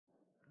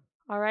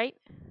Alright.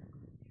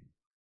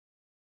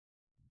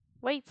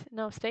 Wait,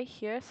 no, stay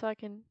here so I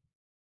can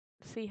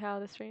see how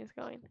the stream is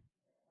going.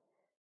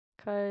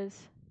 Cause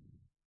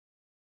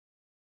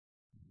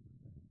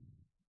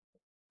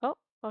oh,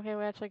 okay,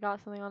 we actually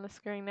got something on the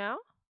screen now.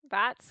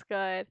 That's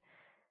good.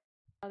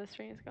 How the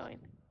stream is going.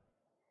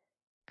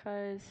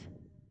 Cause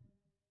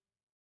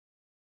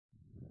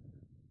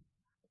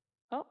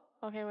oh,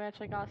 okay, we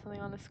actually got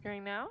something on the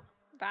screen now.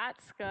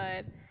 That's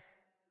good.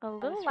 A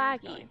little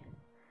laggy.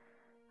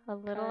 A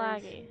little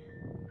laggy.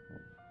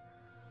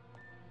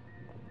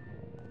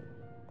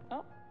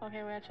 Oh,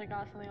 okay, we actually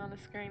got something on the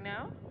screen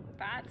now.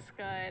 That's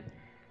good.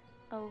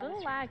 A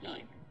little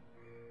laggy.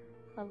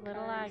 A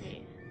little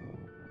laggy.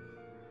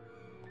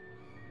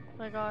 Oh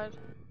my god.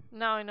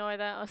 Now I know why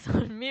that was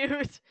on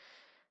mute.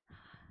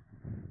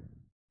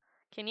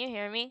 Can you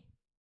hear me?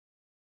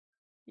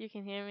 You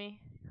can hear me?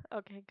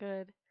 Okay,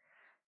 good.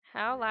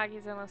 How laggy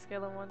is it on a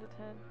scale of 1 to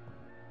 10?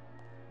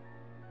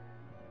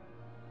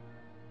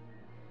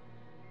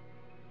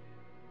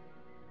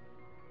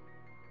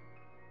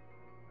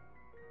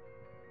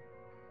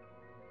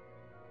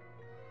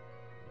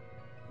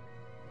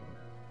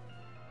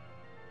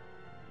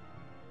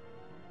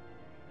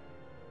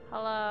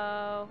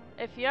 Hello.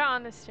 If you're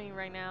on the stream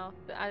right now,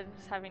 I'm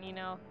just having you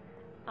know,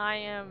 I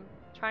am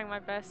trying my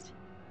best.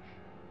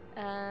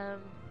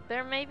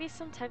 There may be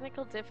some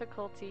technical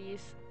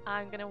difficulties.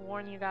 I'm gonna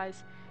warn you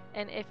guys.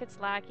 And if it's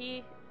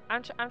laggy,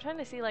 I'm trying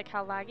to see like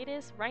how laggy it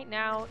is. Right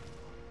now,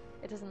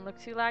 it doesn't look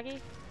too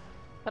laggy.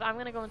 But I'm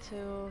gonna go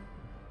into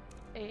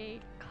a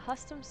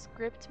custom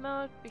script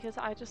mode because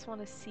I just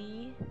want to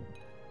see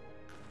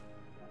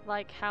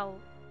like how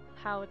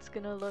it's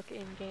gonna look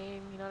in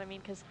game. You know what I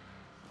mean? Because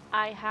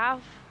I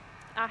have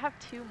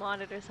two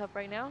monitors up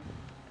right now.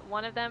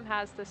 One of them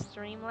has the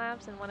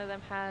Streamlabs and one of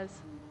them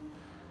has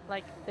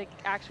like the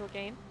actual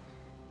game.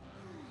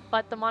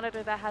 But the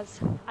monitor that has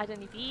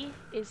Identity B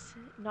is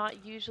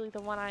not usually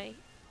the one I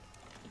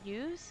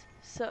use.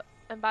 So,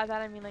 and by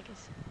that I mean like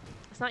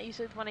it's not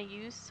usually the one I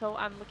use. So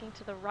I'm looking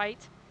to the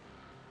right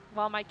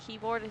while my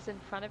keyboard is in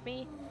front of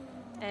me,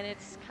 and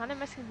it's kind of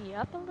messing me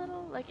up a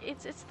little. Like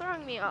it's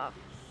throwing me off.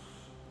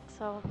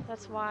 So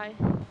that's why.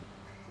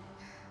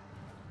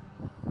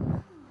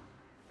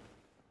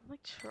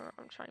 Like sure,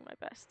 I'm trying my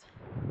best.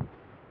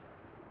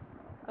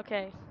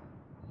 Okay.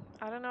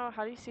 I don't know,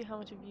 how do you see how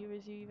much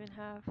viewers you even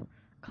have?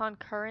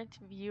 Concurrent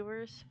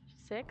viewers,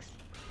 6?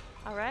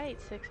 Alright,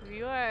 6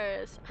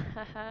 viewers.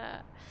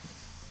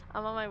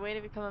 I'm on my way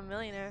to become a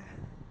millionaire.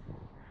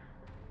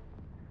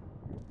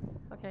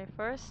 Okay,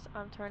 first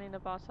I'm turning the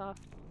bots off.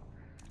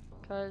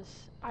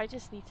 Because I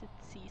just need to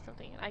see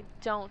something. And I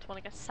don't want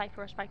to get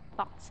cypher rushed by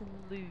bots and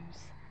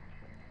lose.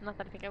 Not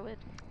that I think I would,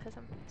 because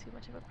I'm too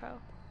much of a pro.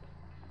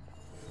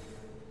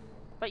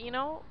 But you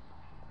know,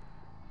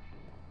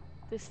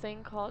 this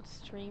thing called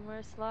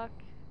streamer's luck,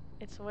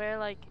 it's where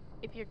like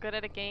if you're good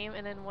at a game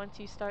and then once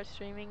you start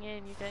streaming it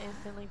and you get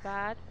instantly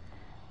bad,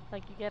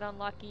 like you get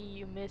unlucky,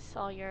 you miss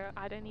all your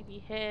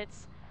identity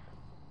hits,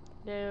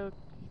 you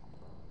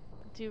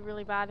do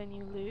really bad and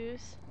you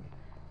lose.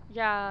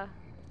 Yeah,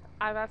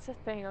 that's a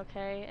thing,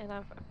 okay? And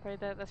I'm afraid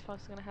that that's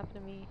probably gonna happen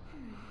to me.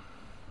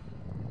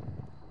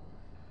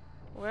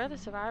 Where are the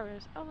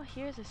survivors? Oh,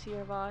 here's a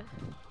seer bot.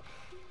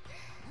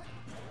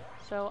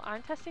 So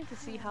I'm testing to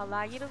see how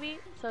laggy it'll be,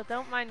 so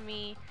don't mind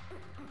me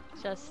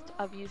just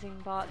abusing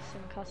bots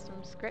and custom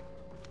script.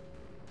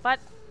 But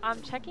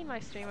I'm checking my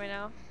stream right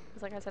now,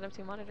 because like I said, I have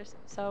 2 monitors,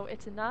 so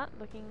it's not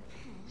looking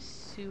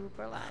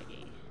super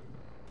laggy.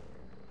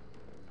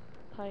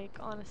 Like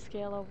on a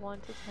scale of 1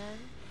 to 10.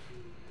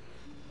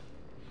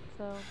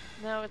 So,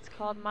 no, it's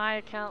called my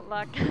account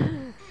luck.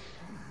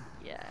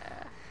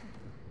 Yeah.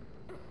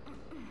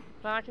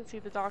 Now I can see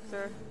the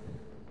doctor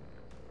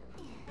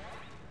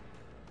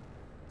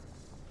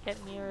get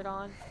mirrored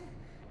on.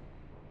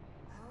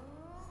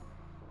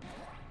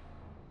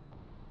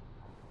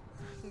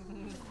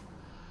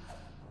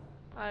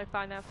 I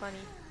find that funny.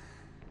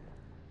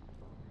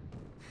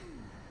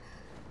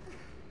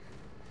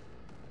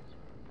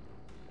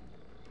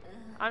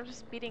 I'm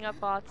just beating up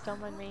bots,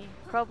 don't mind me.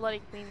 Pro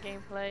bloody clean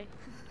gameplay.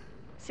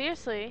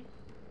 Seriously,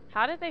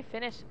 how did they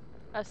finish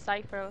a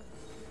cypher?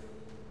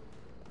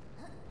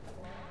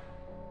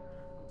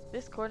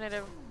 This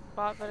coordinator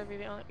bot better be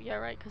the only. Yeah,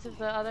 right, because if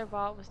the other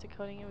bot was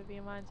decoding, it would be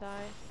in mind's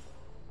eye.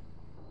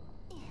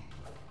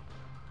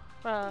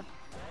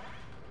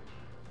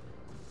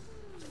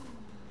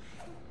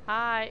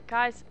 Hi,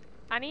 guys.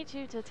 I need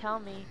you to tell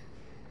me.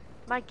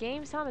 My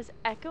game sound is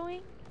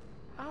echoing?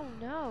 Oh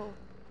no.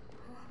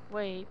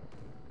 Wait.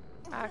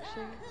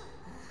 Actually.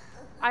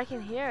 I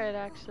can hear it,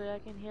 actually. I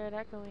can hear it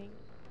echoing.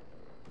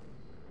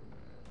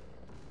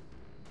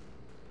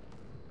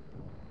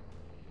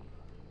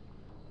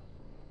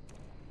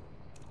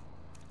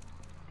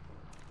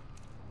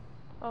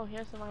 Oh,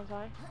 here's the mind's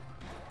eye.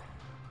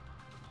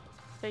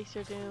 Face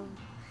your doom.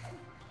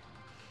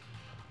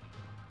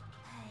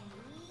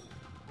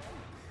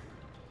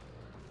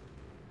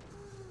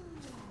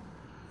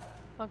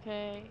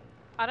 Okay.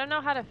 I don't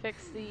know how to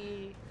fix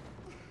the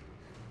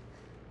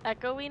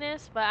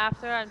echoiness, but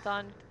after I'm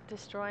done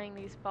destroying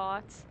these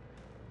bots,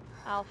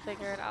 I'll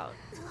figure it out.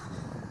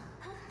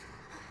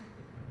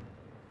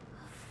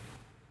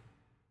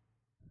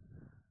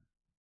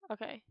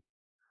 Okay.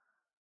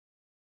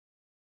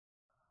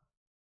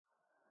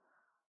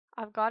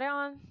 I've got it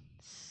on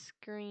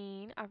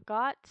screen.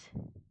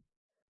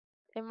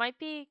 It might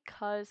be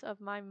because of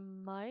my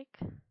mic.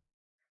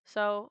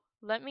 So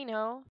let me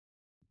know.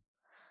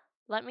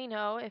 Let me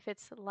know if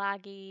it's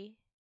laggy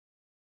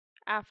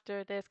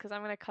after this, because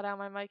I'm going to cut out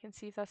my mic and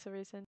see if that's the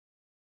reason.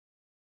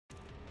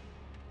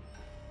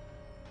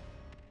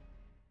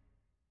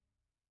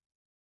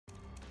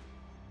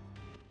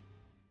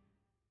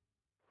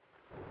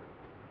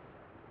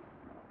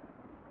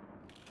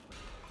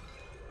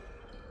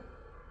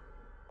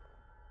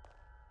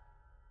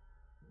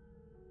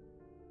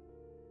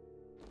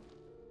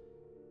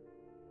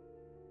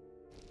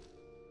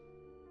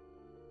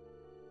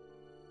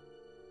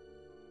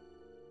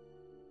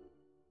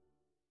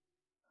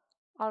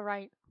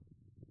 Alright.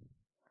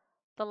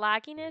 The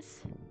lagginess,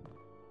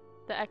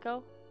 the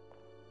echo.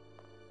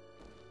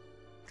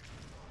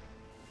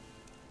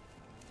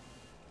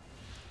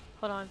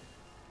 Hold on.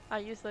 I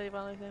used the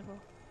well example.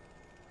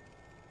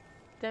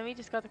 Demi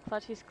just got the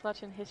clutchiest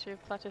clutch in history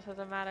of clutches as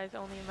a Mata is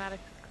only a Mata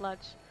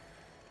clutch.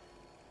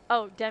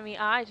 Oh, Demi,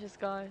 I just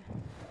got.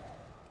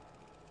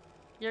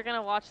 You're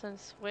gonna watch them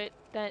switch.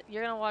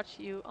 You're gonna watch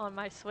you on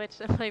my Switch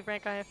and play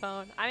Rank on your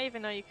phone. I didn't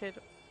even know you could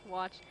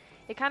watch.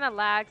 It kind of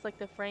lags, like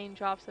the frame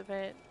drops a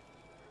bit.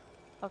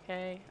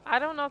 Okay, I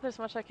don't know if there's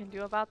much I can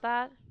do about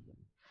that.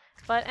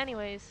 But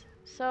anyways,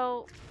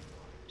 so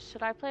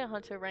should I play a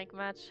Hunter rank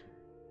match,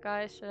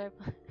 guys?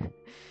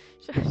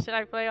 Should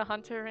I play a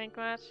Hunter rank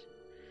match?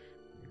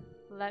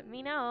 Let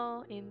me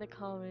know in the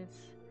comments.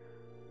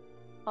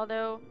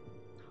 Although,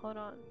 hold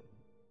on.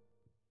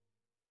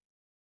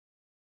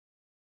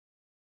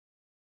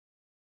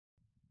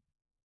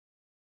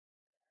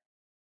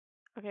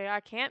 Okay,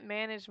 I can't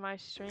manage my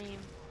stream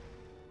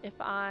if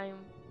I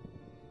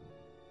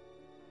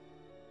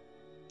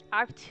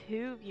have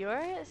 2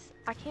 viewers.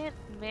 I can't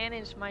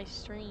manage my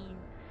stream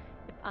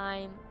if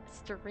I'm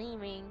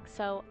streaming,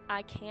 so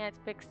I can't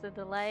fix the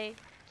delay.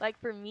 Like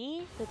for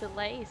me, the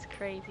delay is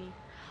crazy.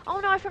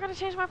 Oh no, I forgot to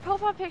change my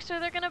profile picture.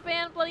 They're gonna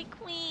ban Bloody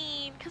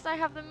Queen because I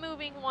have the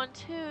moving one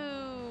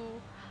too.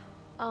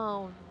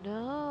 Oh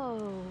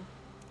no.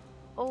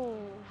 Oh,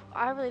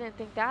 I really didn't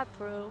think that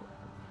through.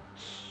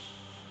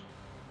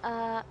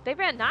 They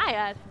banned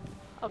Naiad.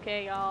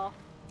 Okay, y'all.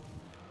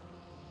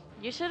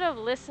 You should have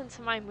listened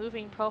to my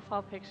moving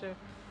profile picture.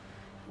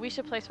 We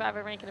should play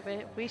Survivor rank in a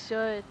bit. We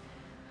should.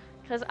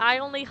 Because I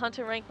only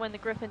Hunter rank when the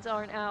Griffins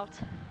aren't out.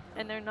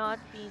 And they're not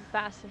being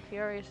fast and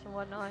furious and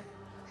whatnot.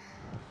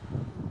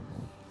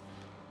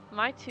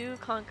 My 2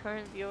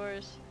 concurrent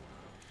viewers.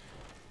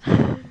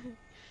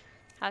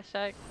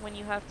 Hashtag when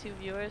you have 2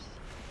 viewers.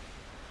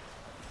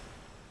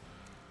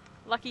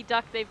 Lucky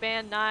Duck, they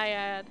banned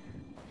Naiad.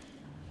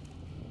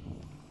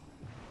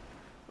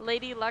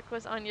 Lady Luck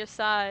was on your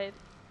side.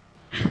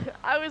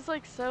 I was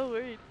like so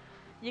worried.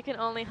 You can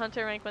only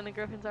Hunter rank when the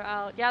Griffins are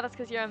out. Yeah, that's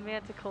because you're a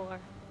Manticore.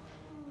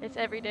 It's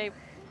every day.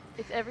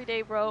 It's every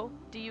day, bro.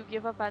 Do you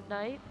give up at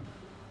night?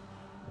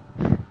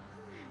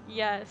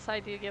 Yes,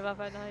 I do give up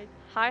at night.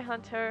 Hi,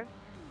 Hunter.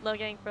 Low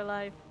gang for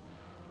life.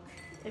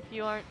 If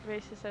you aren't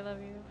racist, I love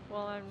you.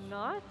 Well, I'm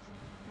not.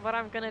 But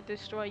I'm gonna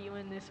destroy you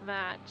in this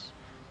match.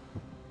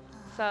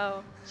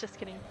 So, just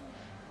kidding.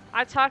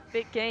 I talk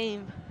big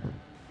game.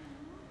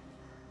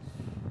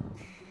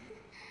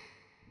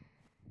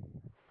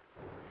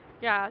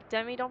 Yeah,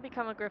 Demi, don't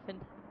become a Griffin.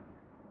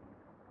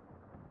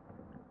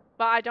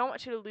 But I don't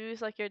want you to lose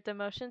like your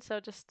demotion, so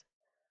just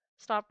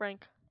stop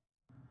rank.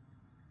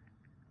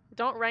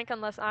 Don't rank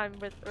unless I'm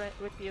with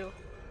you.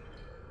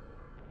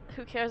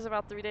 Who cares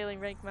about 3 daily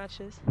rank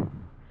matches?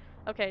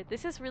 Okay,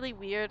 this is really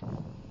weird.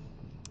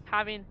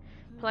 Playing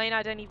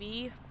Identity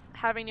V,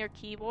 having your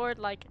keyboard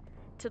like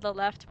to the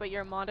left, but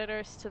your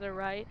monitors to the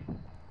right.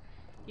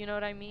 You know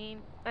what I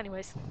mean?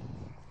 Anyways.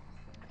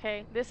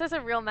 Okay, this is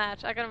a real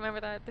match. I gotta remember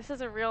that. This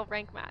is a real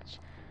rank match.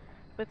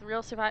 With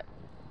real survive.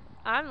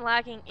 I'm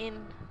lagging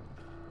in.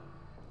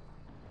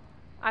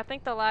 I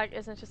think the lag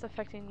isn't just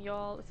affecting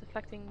y'all, it's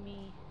affecting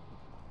me.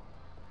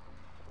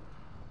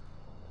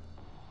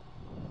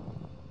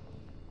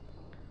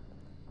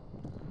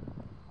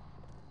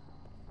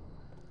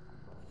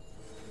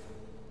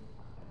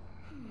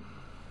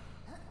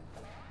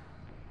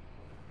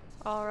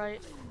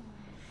 Alright.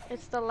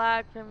 It's the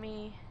lag for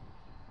me.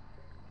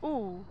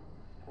 Ooh.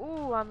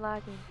 Ooh, I'm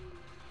lagging.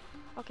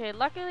 Okay,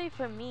 luckily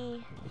for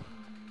me,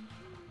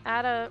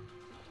 Ada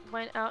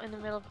went out in the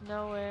middle of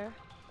nowhere.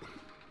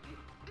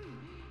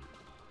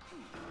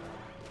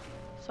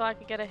 So I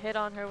could get a hit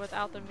on her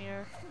without the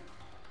mirror.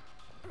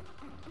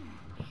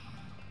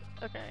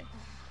 Okay.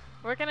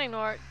 We're gonna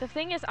ignore it. The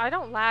thing is, I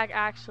don't lag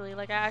actually.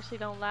 Like, I actually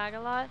don't lag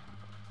a lot.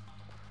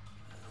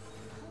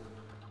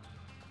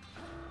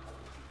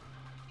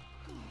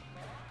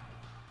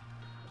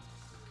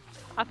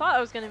 I thought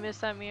I was gonna miss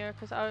that mirror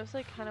because I was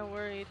like kind of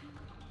worried.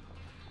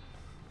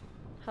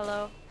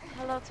 Hello.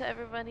 Hello to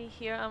everybody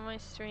here on my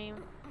stream.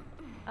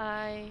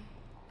 I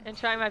am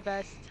trying my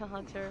best to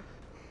Hunter.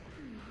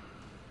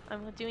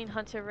 I'm doing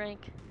Hunter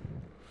rank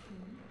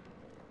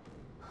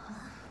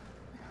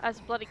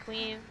as Bloody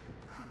Queen.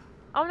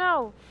 Oh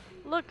no!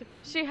 Look,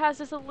 she has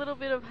just a little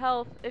bit of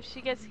health if she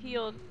gets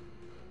healed.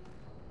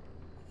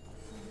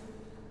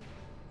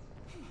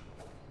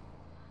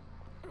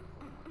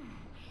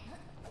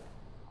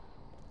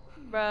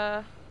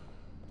 Bruh.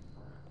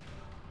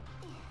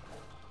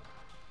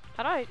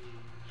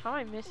 How am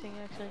I missing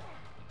actually?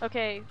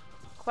 Okay,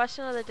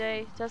 question of the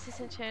day. Does this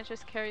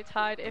Enchantress carry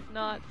Tide? If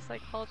not, the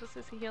Psychologist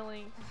is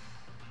healing.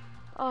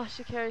 Oh,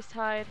 she carries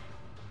Tide.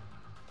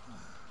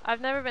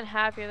 I've never been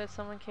happier that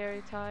someone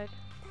carried Tide.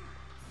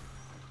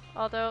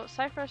 Although,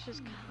 Cypherrush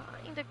is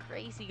kinda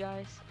crazy,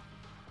 guys.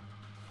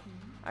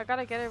 I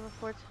gotta get her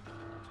before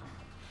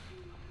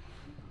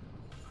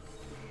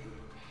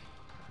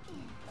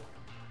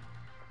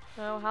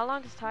no, how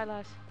long does Tide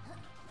last?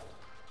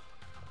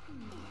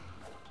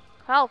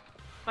 Help!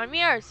 My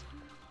mirrors!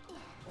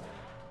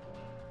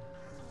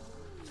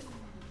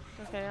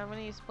 Okay, I'm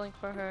gonna use Blink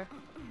for her.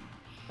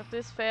 If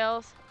this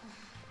fails,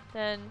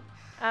 then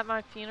at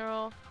my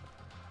funeral...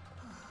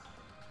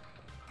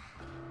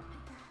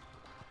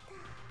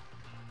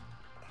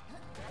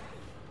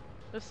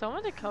 Is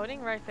someone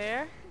decoding right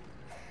there?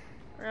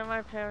 Or am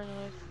I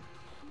paranoid?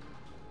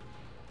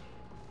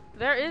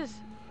 There is!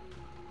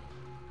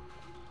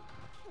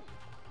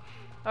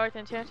 Alright, the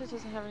Enchantress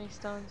doesn't have any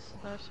stuns.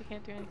 No, she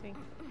can't do anything.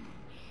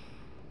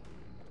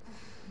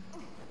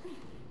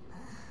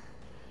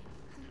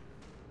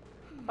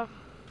 Oh.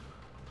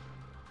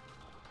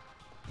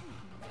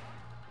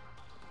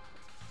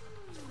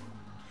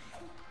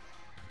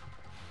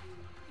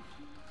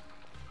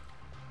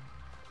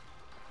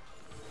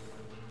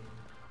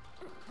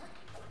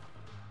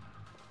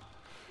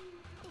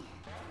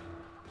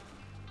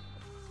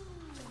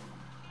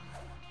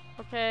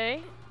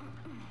 Okay.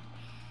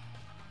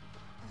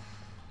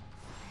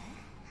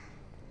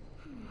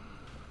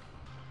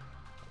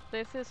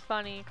 This is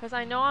funny, because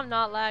I know I'm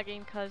not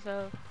lagging because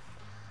of...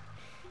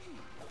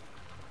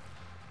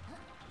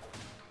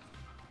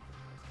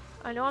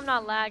 I know I'm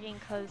not lagging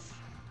because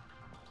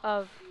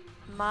of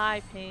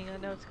my ping. I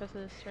know it's because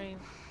of the stream.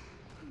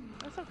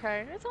 That's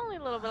okay. It's only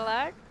a little bit of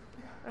lag.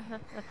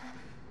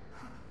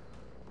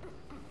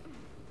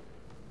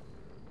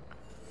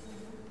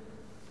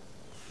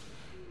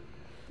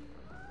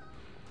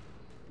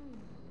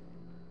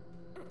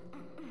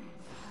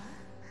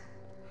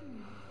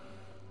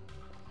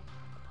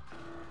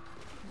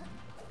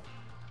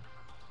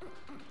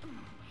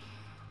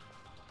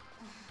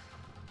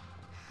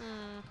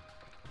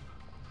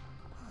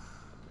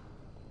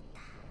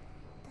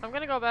 I'm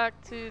gonna go back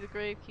to the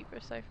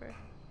Gravekeeper cipher.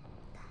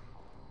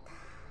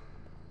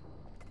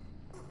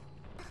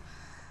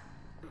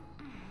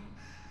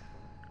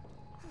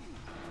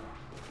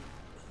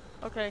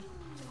 Okay.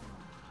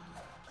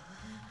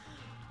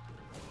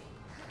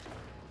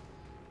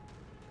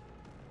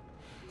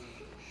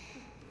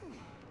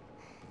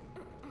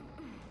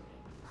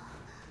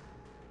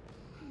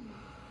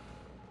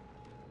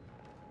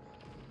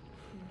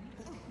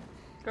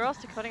 Girl's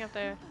decoding up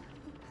there.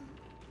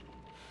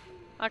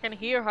 I can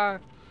hear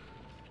her.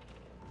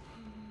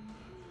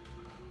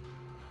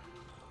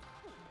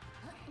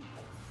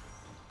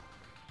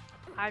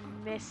 I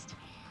missed.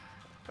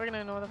 We're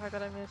gonna ignore the fact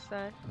that I missed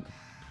that.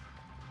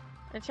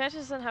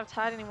 Enchantress doesn't have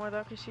Tide anymore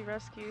though because she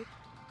rescued.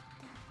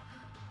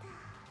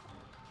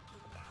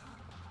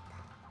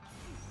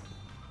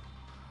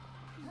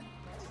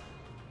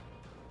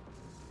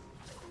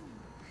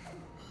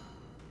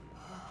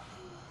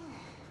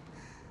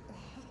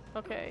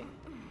 Okay.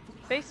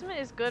 Basement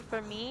is good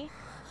for me,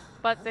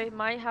 but they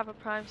might have a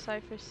prime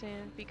cipher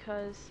soon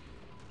because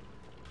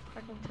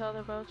I can tell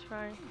they're both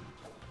trying.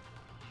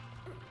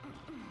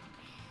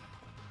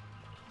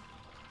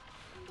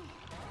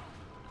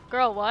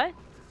 Girl, what?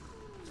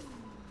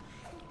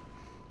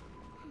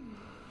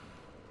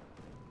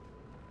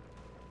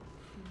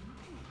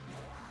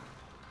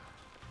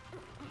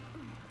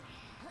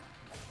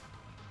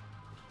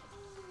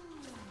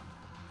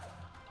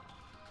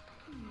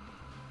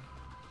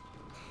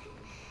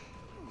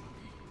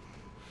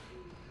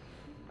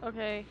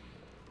 Okay.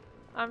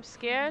 I'm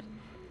scared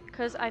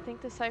because I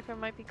think the cipher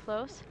might be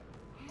close.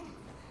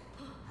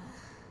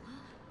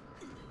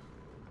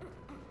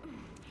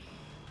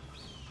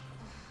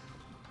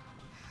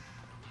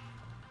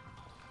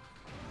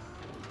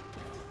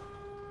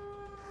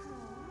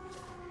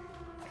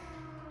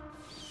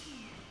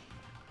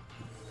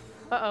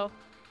 Uh-oh.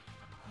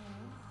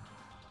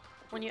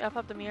 When you F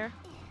up the mirror.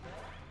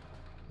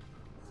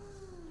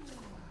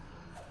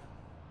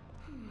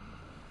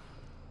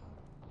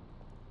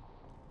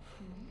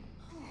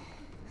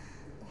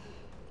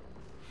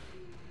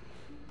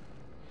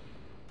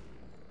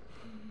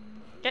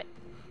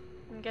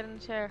 Get in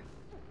the chair.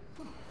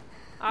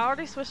 I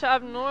already switched to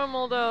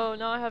abnormal though.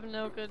 Now I have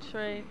no good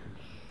trade.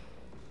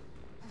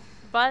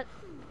 But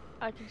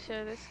I can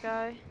share this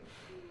guy.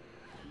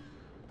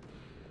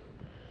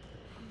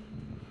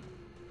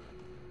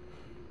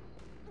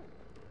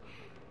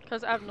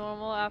 Because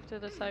abnormal after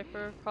the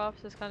Cypher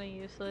props is kind of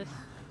useless.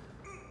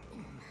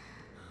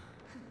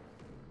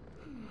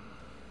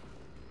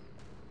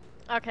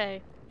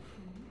 Okay.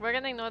 We're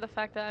gonna ignore the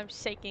fact that I'm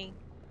shaking.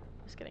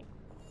 Just kidding.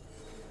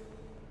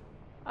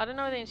 I don't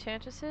know where the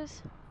Enchantress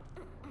is.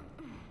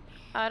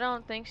 I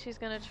don't think she's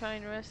gonna try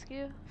and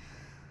rescue.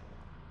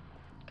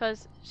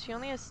 Because she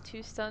only has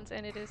 2 stunts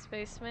and it is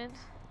basement.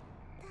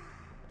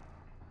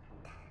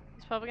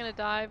 He's probably gonna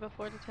die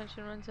before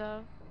detention runs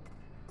out.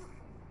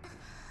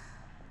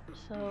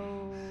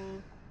 So...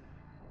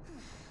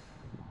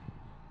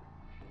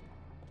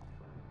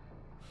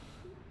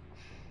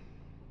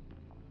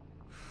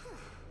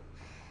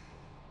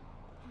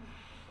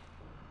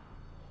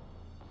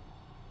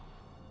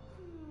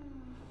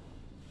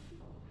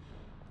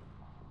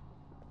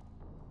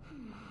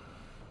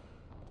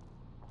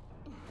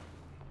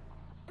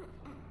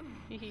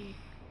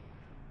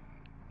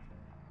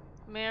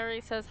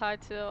 Mary says hi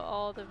to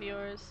all the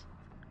viewers.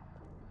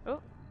 Oh.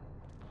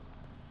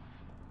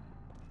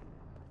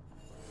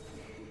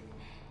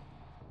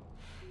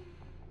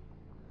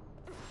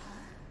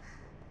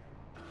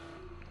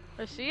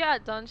 Is she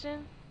at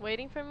dungeon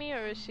waiting for me,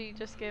 or is she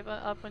just gave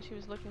up when she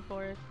was looking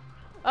for it?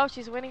 Oh,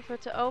 she's waiting for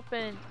it to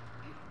open.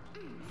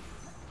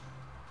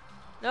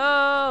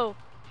 No!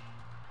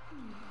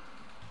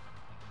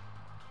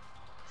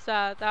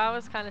 Sad. That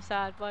was kind of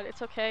sad, but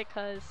it's okay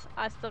because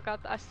I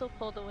still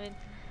pulled the win.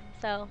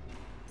 So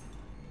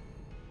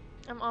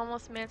I'm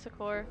almost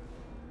Manticore.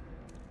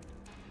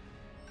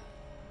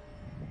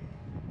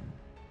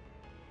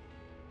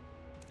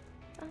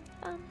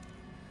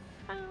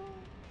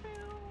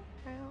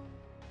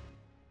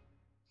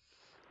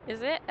 Is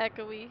it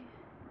echoey?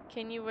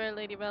 Can you wear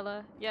Lady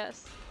Bella?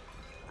 Yes.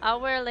 I'll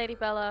wear Lady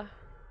Bella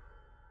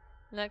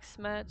next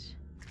match.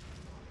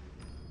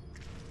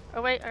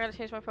 Oh wait, I gotta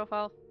change my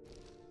profile.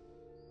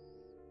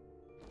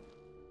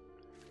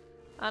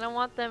 I don't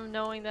want them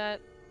knowing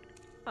that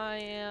I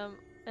am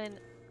an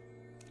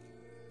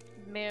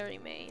Mary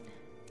main.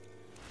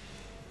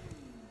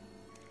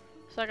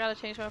 So I gotta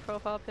change my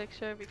profile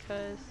picture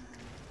because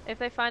if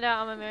they find out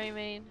I'm a Mary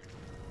main,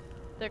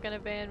 they're gonna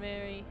ban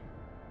Mary.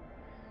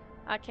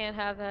 I can't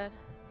have that.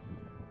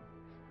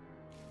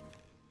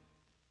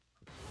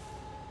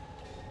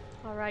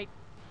 Alright.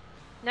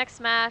 Next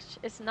match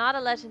is not a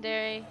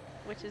legendary,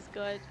 which is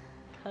good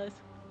because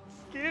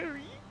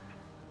scary.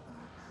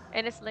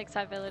 And it's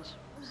Lakeside Village.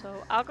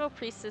 So I'll go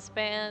Priestess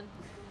ban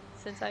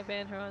since I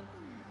banned her on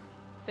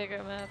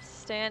bigger maps.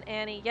 Stan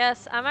Annie.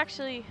 Yes, I'm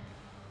actually...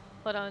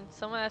 Hold on.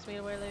 Someone asked me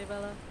to wear Lady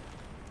Bella.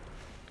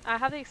 I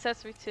have the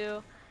accessory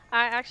too.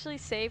 I actually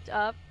saved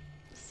up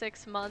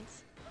 6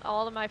 months.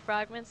 All of my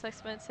fragments I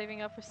spent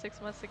saving up for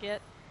 6 months to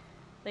get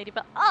Lady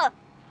Bella. Ah!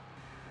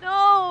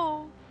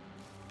 No!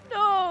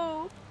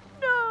 No!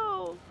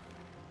 No!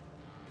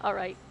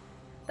 Alright.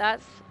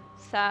 That's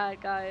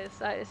sad, guys.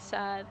 That is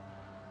sad.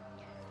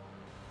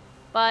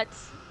 But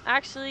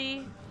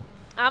actually,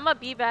 I'm a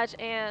B-Badge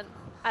and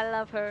I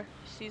love her.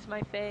 She's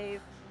my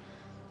fave.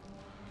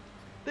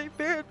 They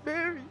banned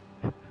Mary.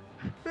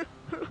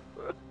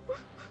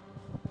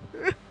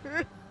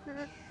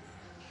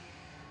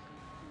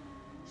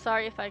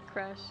 Sorry if I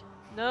crash.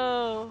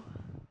 No.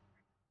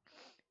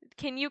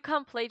 Can you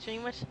come play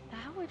Dream Witch?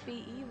 That would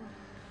be evil.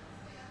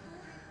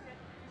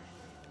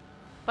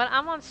 But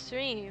I'm on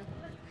stream.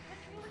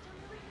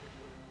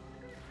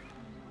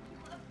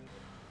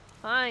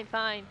 Fine,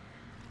 fine.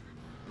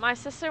 My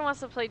sister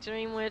wants to play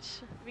Dream Witch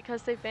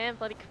because they banned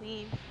Bloody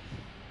Queen.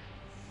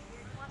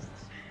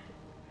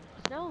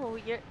 No,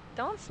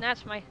 don't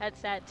snatch my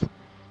headset.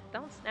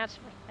 Don't snatch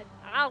my head.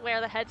 I'll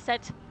wear the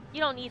headset. You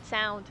don't need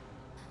sound.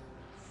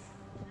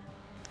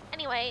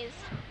 Anyways.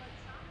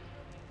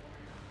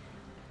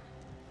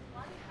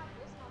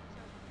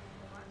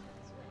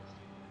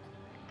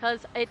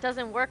 Because it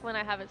doesn't work when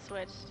I have it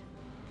switched.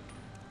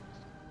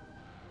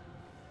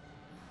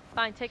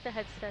 Fine, take the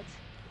headset.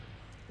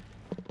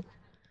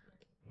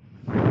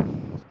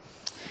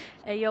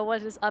 Hey yo,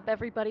 what is up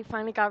everybody?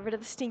 Finally got rid of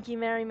the stinky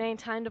Mary main.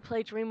 Time to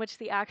play Dream Witch,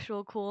 the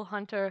actual cool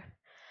hunter.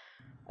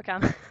 Okay,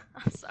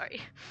 I'm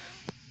sorry.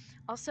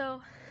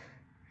 Also,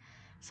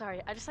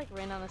 sorry, I just like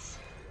ran down this.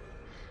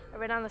 I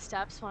ran down the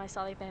steps when I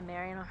saw they banned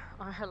Mary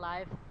on her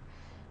live.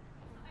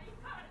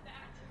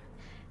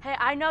 Hey,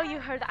 I know you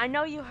heard that. I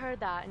know you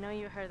heard that. I know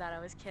you heard that. I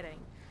was kidding.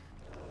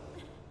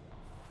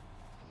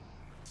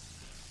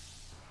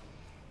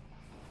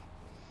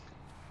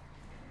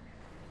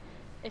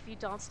 If you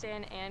don't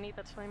stand Annie,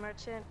 the toy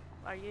merchant,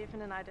 are you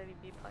even an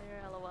IWB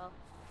player? LOL.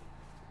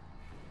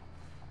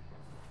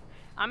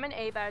 I'm an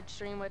A-Badge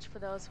Dream Witch for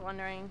those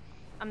wondering.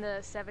 I'm the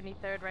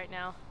 73rd right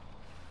now.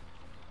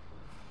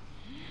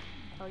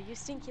 Oh, you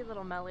stinky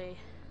little Melly.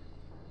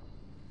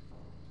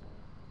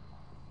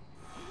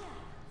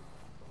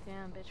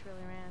 Damn, bitch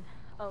really ran.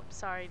 Oh,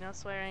 sorry, no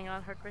swearing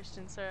on her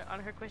Christian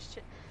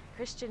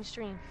Christian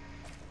stream.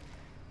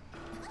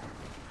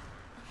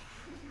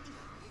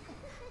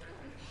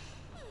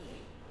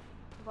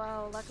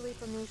 Well, luckily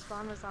for me,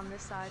 spawn was on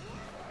this side.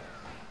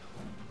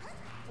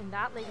 And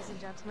that, ladies and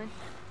gentlemen,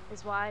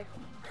 is why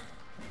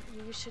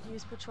You should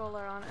use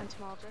patroller on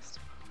entomologist.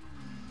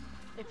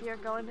 If you're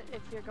going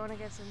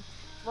against him,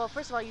 well,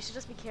 first of all, you should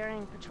just be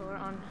carrying patroller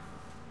on.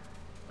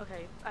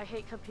 Okay, I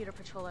hate computer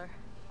patroller.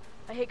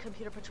 I hate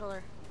computer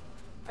patroller.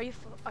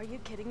 Are you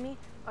kidding me?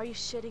 Are you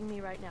shitting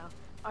me right now?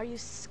 Are you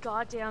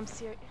goddamn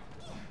serious?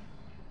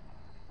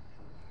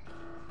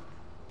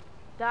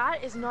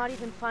 That is not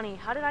even funny.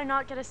 How did I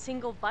not get a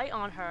single bite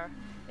on her?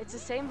 It's the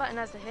same button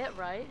as the hit,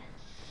 right?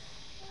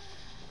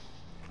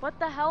 What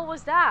the hell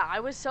was that? I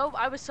was so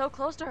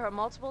close to her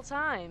multiple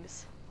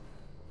times.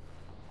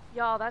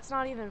 Y'all, that's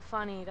not even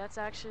funny. That's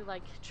actually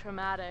like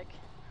traumatic.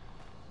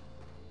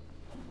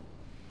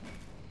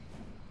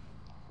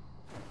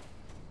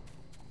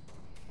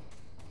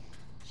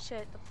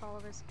 Shit, the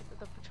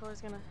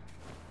patroller's gonna...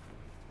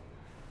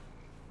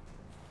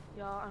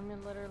 Y'all, I'm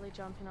literally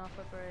jumping off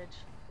a bridge.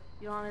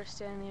 You don't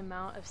understand the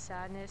amount of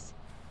sadness,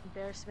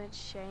 embarrassment,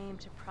 shame,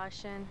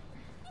 depression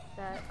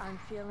that I'm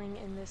feeling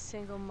in this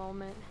single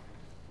moment.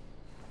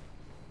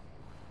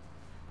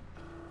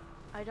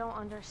 I don't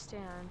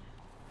understand.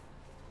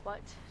 Why?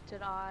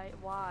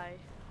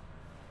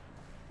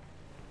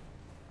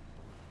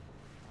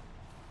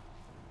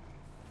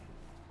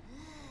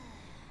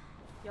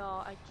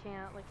 Y'all, I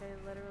can't, like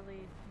I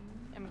literally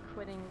am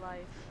quitting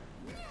life.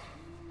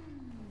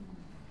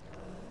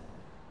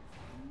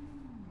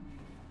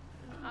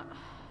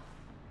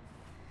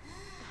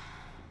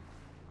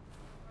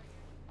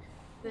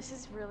 This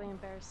is really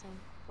embarrassing.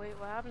 Wait,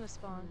 what happened to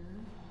Spawn?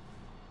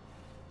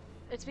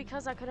 It's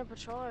because I couldn't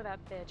patrol her, that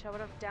bitch. I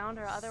would have downed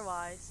her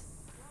otherwise.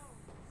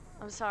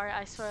 I'm sorry,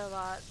 I swear a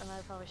lot, and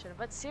I probably shouldn't.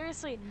 But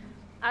seriously,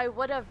 I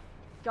would have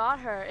got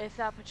her if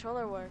that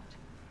patroller worked.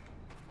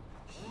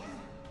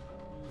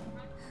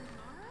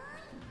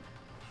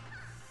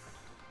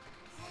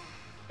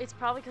 It's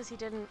probably because he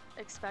didn't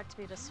expect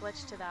me to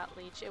switch to that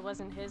leash. It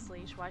wasn't his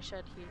leash. Why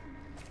should he?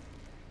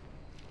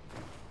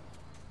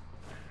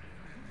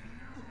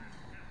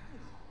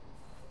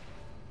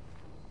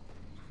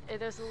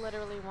 There's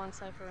literally one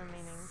cipher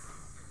remaining.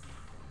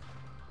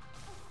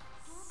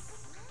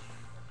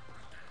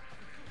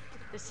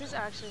 This is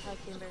actually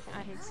high-key embarrassing.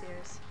 I hate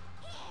Sears.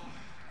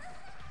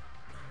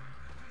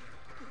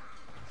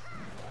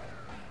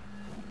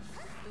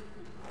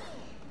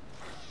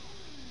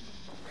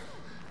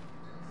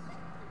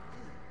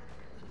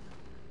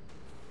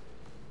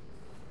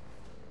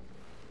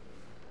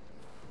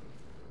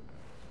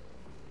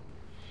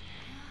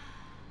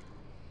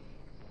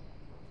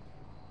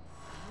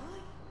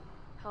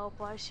 Help,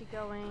 why is she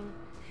going?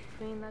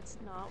 Queen, that's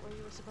not where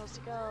you were supposed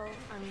to go.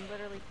 I'm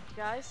literally, you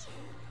guys,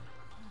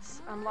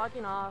 I'm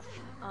logging off,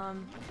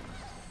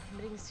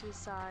 committing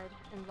suicide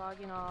and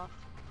logging off.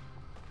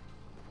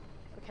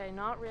 Okay,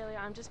 not really,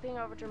 I'm just being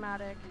over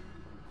dramatic.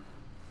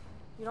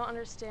 You don't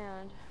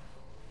understand.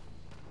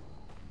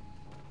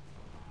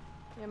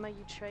 Emma,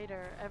 you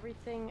traitor.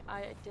 Everything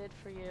I did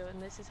for you,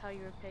 and this is how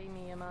you repay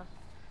me, Emma.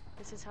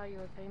 This is how you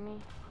repay me.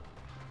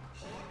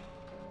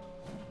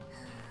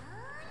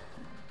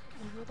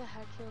 And who the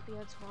heck killed the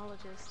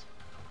entomologist?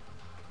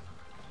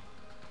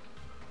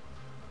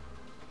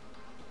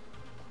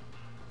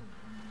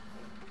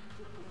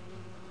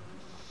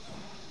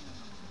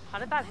 How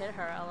did that hit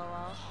her,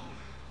 LOL?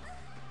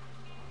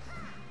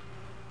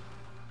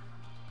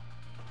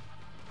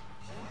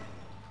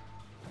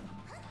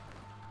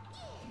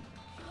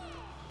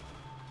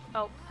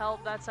 Oh,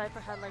 help, that cipher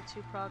had like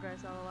 2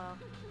 progress, LOL.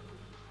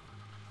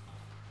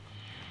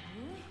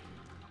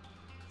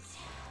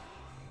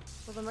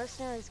 Well, the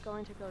mercenary's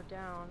going to go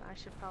down. I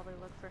should probably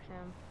look for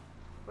him.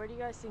 Where do you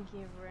guys think he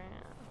ran?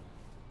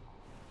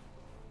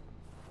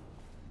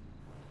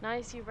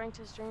 Nice, you ranked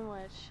his Dream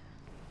Witch.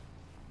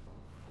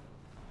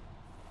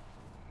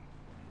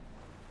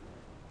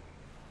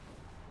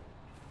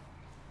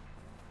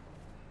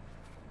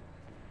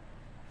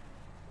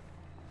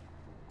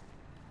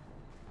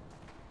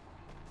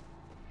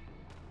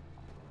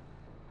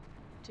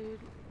 Dude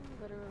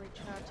literally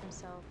trapped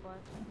himself, what?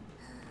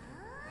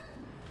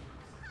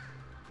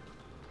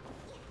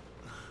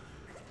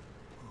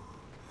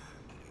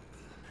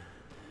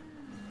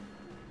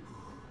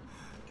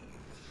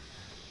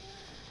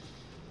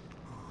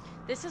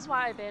 This is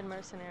why I banned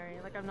Mercenary.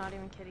 Like, I'm not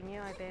even kidding you,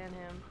 I banned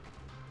him.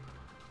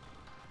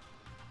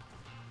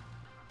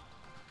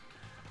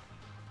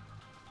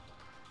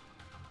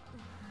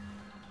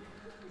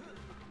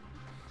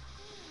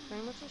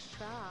 Dream Witch is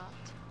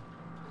trapped.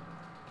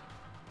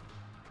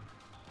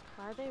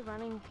 Why are they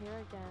running here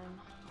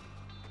again?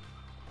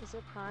 Is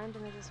it primed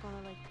and they just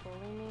want to like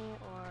bully me,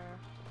 or?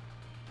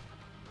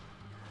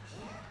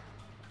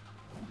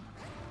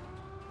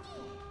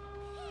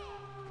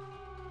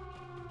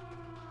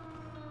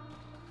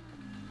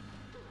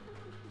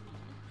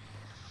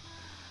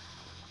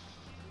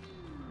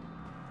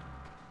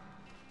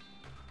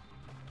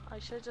 I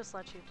should just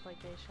let you play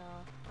Geisha.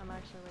 I'm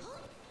actually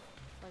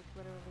like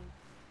literally.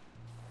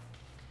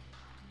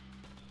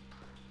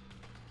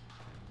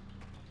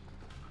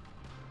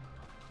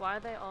 Why are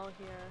they all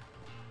here?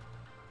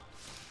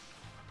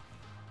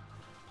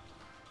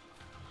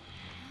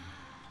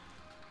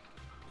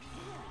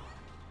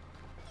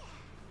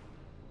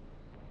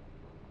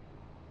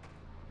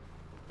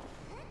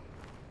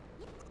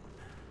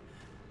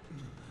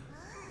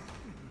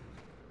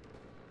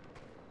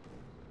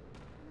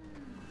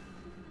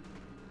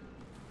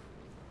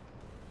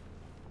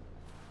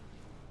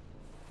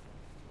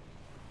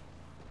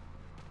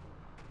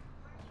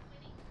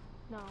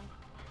 No.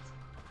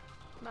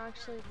 I'm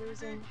actually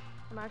losing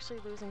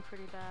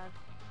pretty bad.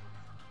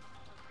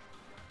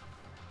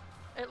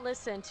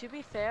 Listen, to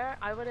be fair,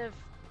 I would have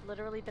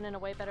literally been in a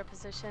way better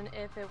position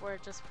if it were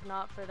just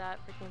not for that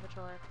freaking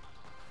patroller.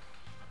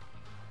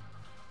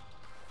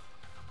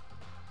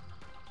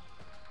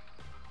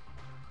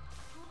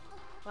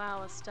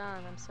 Wow, a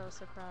stun. I'm so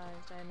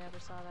surprised. I never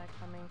saw that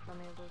coming from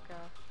a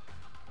Luca.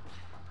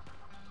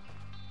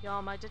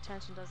 Y'all, my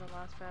detention doesn't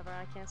last forever.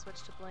 I can't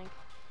switch to Blink.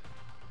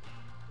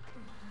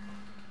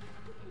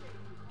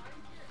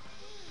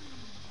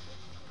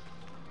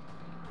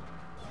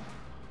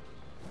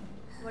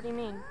 What do you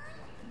mean?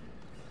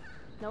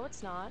 No,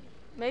 it's not.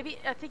 Maybe,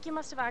 I think you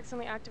must have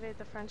accidentally activated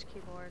the French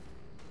keyboard.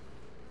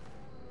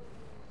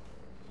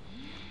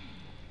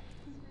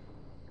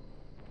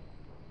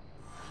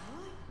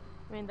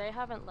 I mean, they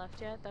haven't left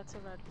yet. That's a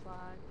red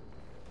flag.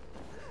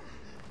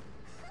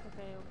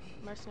 Okay,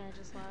 Mercenary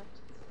just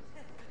left.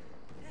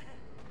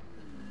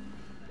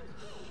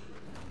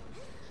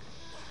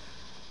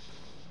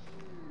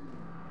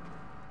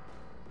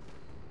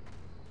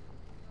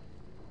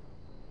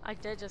 I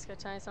did just get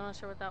Chinese. I'm not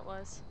sure what that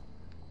was.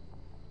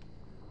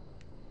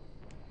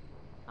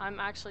 I'm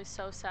actually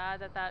so sad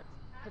that that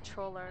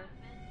patroller...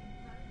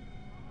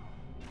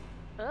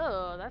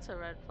 Oh, that's a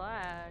red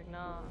flag.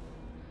 No.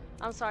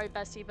 I'm sorry,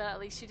 bestie, but at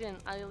least you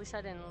didn't. At least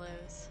I didn't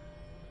lose.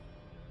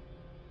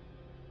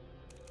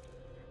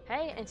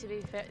 Hey, and to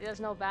be fair, there's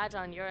no badge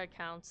on your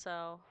account,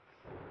 so...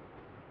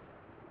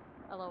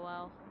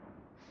 LOL.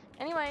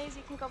 Anyways,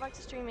 you can go back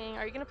to streaming.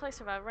 Are you gonna play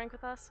Survivor Rank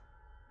with us?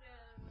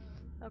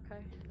 Yeah.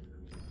 Okay.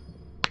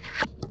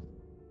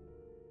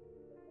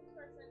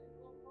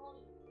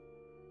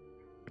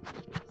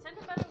 Send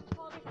a better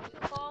quality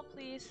ball,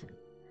 please.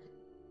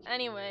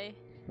 Anyway.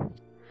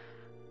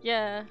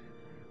 Yeah.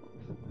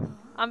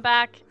 I'm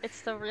back.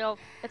 It's the real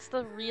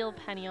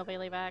Penny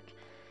O'Bailey back.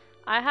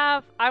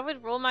 I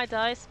would roll my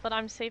dice, but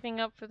I'm saving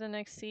up for the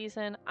next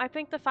season. I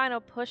think the final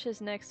push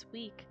is next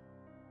week.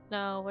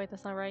 No, wait,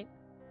 that's not right.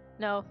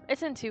 No,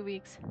 it's in 2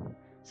 weeks.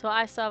 So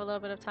I still have a little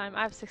bit of time.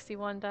 I have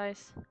 61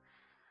 dice.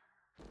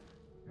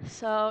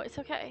 So it's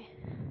okay.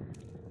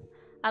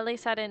 At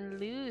least I didn't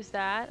lose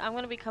that. I'm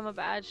gonna become a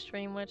badge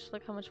stream, which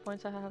look how much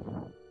points I have.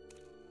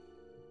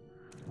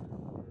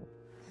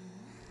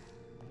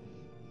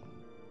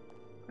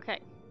 Okay.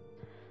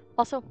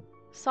 Also,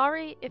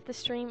 sorry if the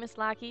stream is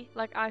laggy.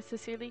 Like, I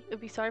sincerely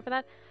would be sorry for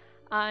that.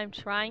 I'm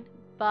trying,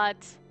 but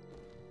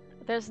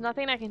there's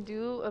nothing I can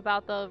do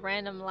about the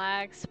random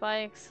lag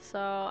spikes, so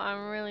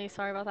I'm really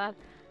sorry about that.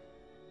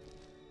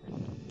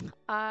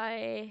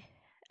 I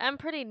am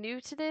pretty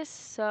new to this,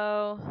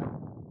 so...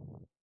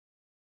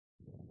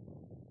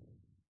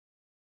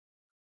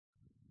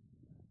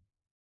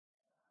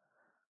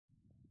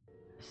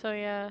 So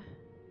yeah.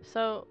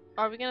 So,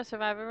 are we gonna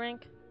Survivor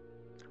rank?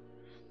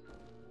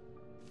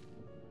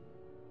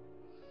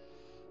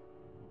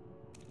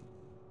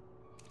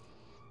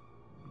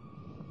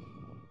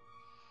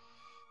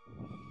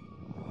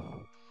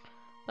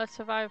 Let's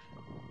survive.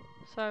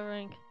 Survivor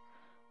rank.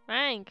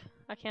 Rank!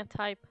 I can't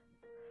type.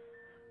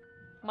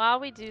 While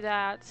we do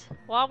that,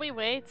 while we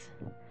wait,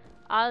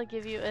 I'll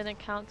give you an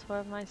account tour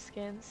of my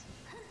skins.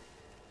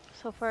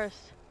 So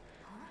first,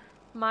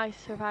 my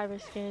Survivor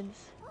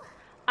skins.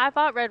 I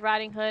bought Red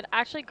Riding Hood. I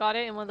actually got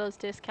it in one of those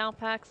discount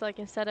packs. Like,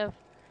 instead of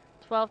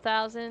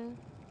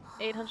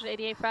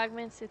 12,888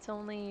 fragments, it's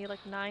only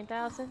like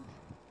 9,000.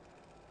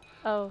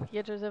 Oh,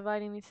 you're just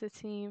inviting me to the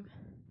team.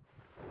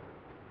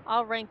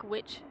 I'll rank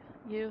which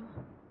you.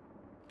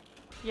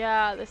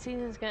 Yeah, the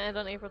season's gonna end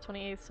on April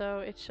 28th, so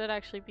it should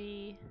actually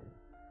be...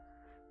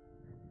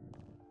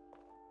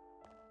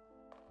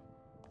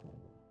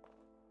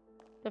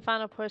 The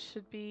final push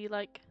should be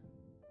like...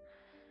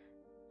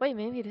 Wait,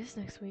 maybe it is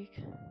next week.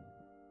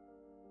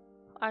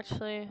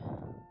 Actually,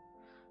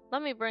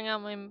 let me bring out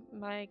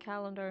my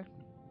calendar.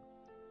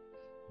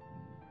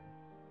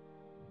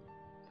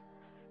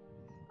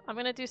 I'm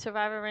gonna do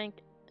Survivor rank.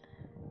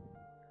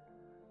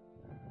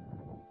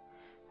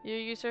 Your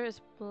user is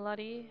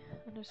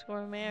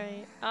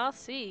bloody_Mary. I'll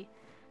see.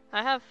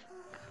 I have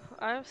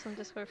some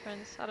Discord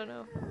friends. I don't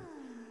know.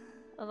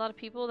 A lot of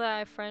people that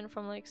I friend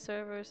from like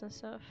servers and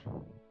stuff.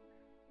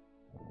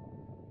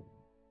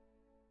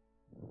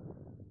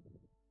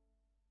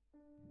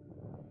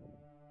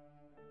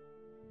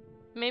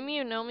 Maybe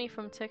you know me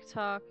from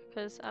TikTok,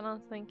 because I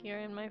don't think you're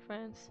in my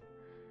friends.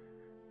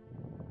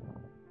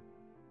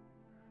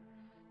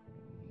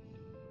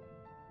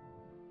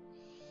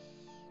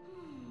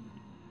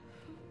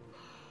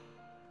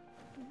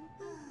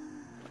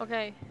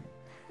 Okay.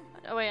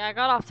 Oh, wait, I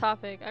got off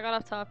topic.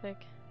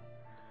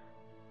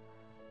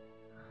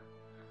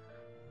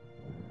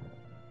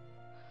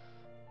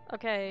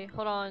 Okay,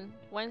 hold on.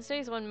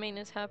 Wednesday's when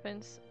maintenance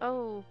happens.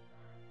 Oh,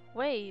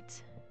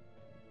 wait.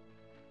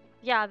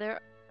 Yeah,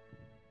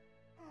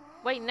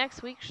 wait,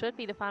 next week should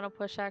be the final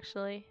push,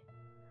 actually.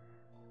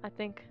 I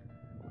think.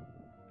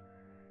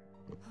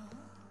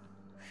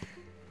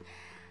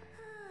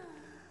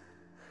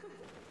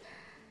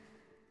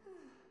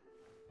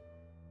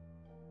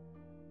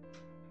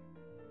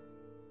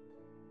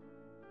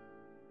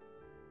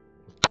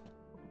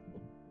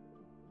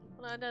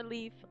 Hold on, I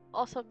leave.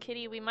 Also,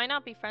 Kitty, we might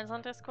not be friends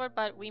on Discord,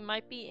 but we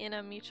might be in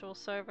a mutual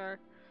server.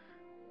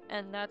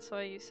 And that's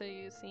why you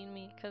say you've seen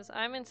me. Because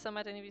I'm in some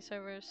identity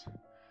servers.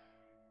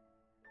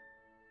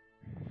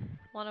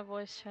 Want a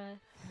voice chat.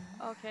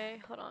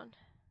 Okay, hold on.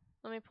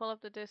 Let me pull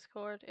up the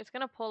Discord. It's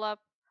gonna pull up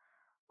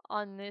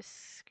on this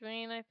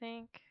screen, I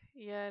think.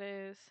 Yeah, it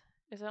is.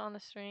 Is it on the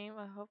stream?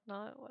 I hope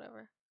not.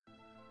 Whatever.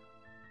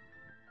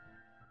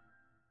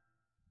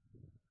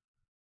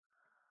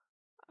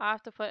 I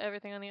have to put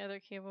everything on the other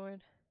keyboard.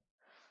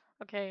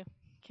 Okay,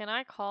 can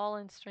I call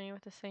and stream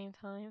at the same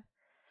time?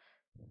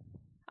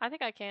 I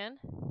think I can.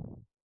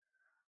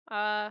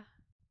 Yeah,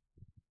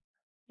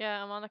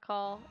 I'm on the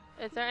call.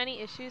 Is there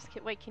any issues?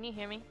 Wait, can you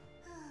hear me?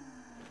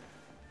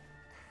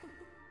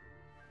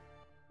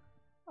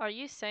 Are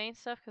you saying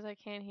stuff? Because I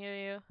can't hear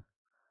you.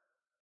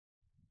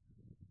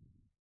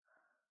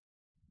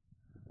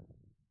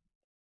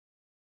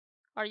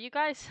 Are you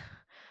guys...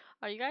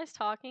 Are you guys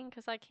talking?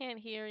 Because I can't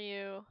hear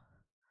you.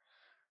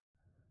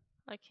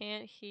 I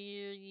can't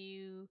hear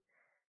you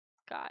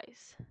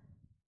guys.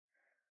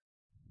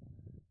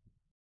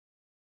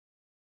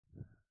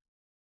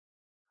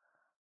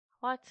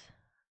 What?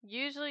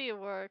 Usually it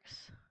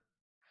works.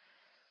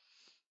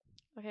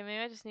 Okay,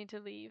 maybe I just need to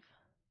leave.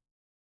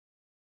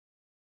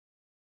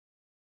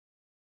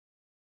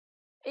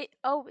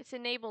 Oh, it's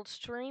enabled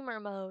streamer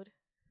mode.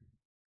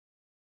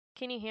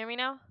 Can you hear me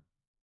now?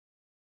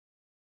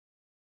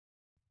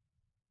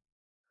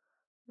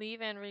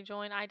 Leave and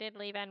rejoin. I did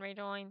leave and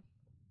rejoin.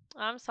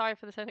 I'm sorry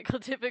for the technical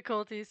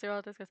difficulties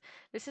throughout this, because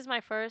this is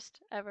my first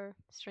ever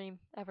stream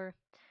ever.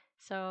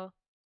 So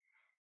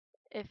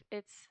if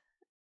it's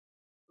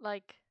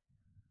like,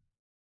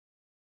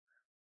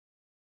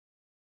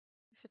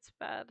 if it's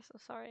bad, so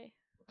sorry.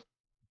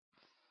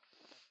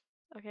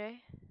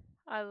 Okay,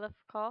 I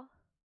left call,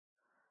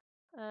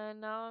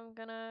 and now I'm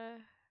gonna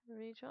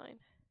rejoin.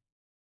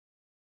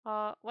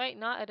 Wait,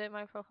 not edit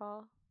my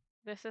profile.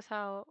 This is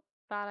how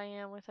bad I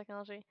am with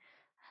technology.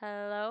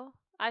 Hello?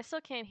 I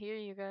still can't hear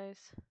you guys.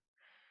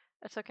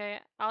 It's okay.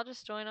 I'll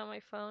just join on my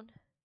phone.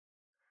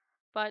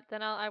 But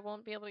then I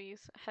won't be able to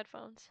use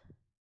headphones.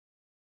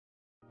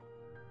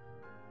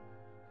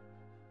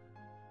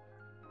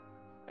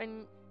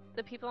 And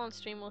the people on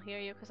stream will hear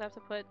you because I have to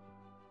put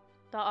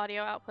the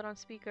audio output on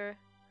speaker.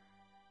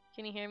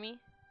 Can you hear me?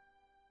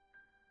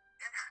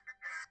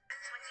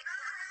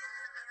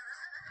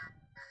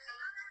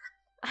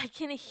 I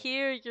can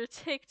hear your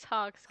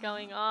TikToks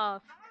going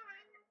off.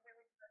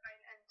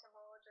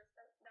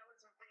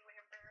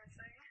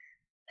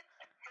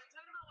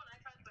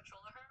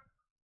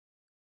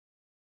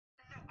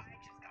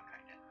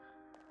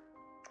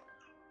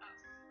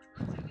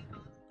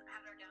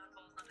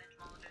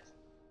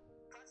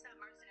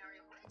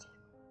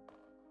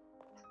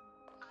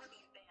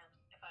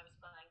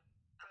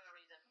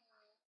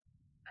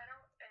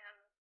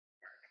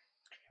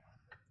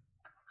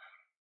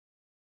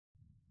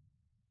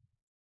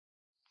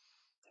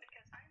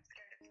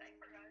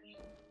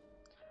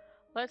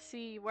 Let's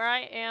see where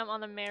I am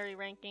on the Mary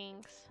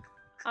rankings.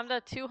 I'm the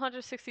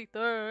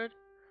 263rd.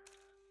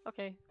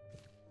 Okay,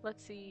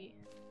 let's see.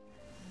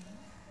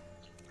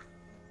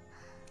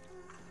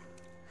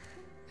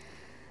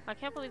 I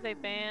can't believe they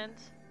banned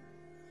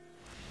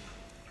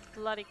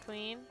Bloody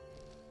Queen.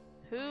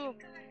 Who?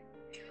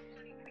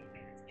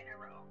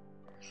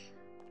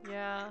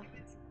 Yeah.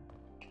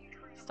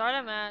 Start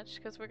a match,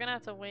 because we're gonna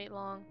have to wait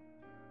long.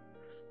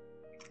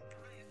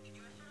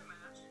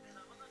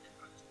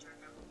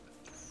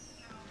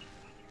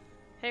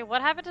 Hey,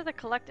 what happened to the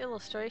collect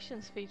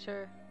illustrations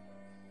feature?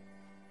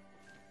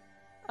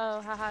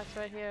 Oh, haha, it's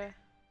right here.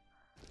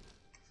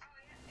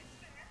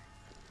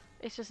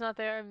 It's just not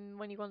there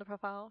when you go into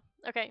profile.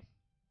 Okay.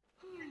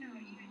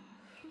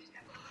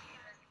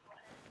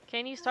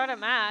 Can you start a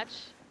match?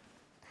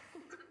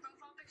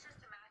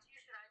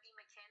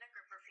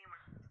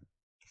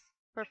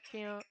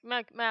 Perfume.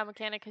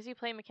 Mechanic, because you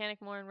play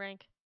mechanic more in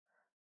rank.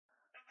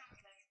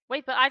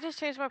 Wait, but I just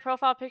changed my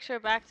profile picture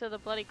back to the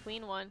Bloody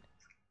Queen one.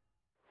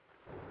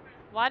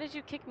 Why did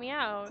you kick me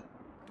out?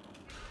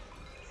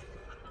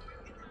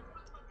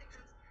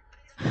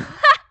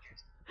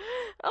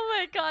 Oh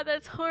my god,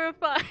 that's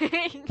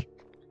horrifying.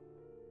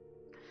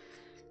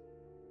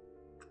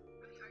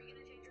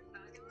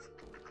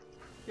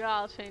 Yeah,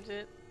 I'll change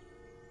it.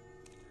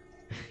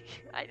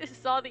 I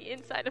just saw the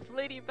inside of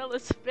Lady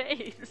Bella's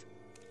face.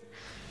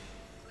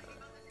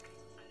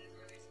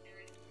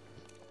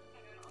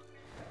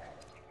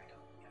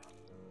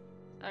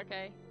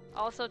 Okay.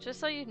 Also,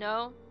 just so you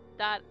know,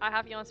 that I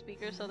have you on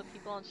speaker so the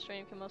people on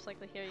stream can most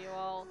likely hear you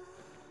all.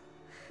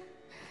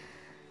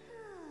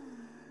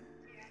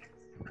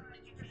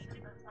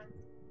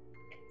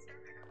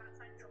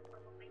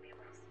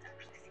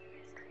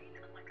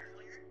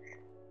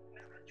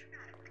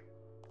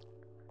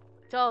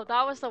 Oh,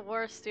 that was the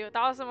worst duo.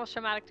 That was the most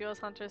traumatic Duos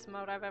Hunters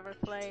mode I've ever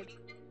played.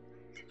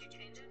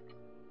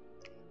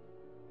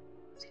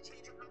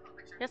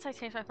 Yes, I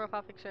changed my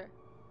profile picture.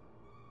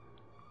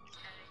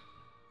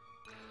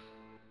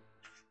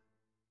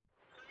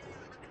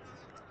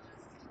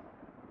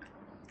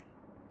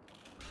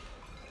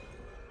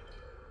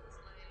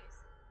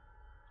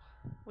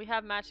 We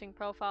have matching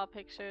profile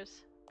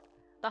pictures.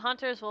 The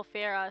hunters will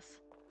fear us.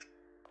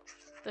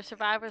 The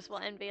survivors will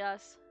envy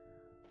us.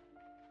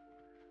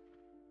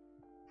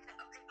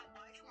 Okay, but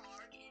why do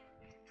Mark and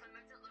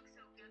Clemenza look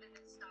so good in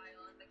this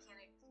style and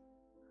Mechanic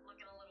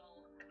looking a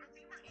little...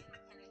 Redeemer and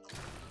Mechanic look a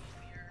little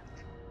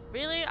weird.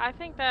 Really? I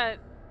think that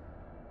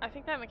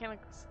mechanic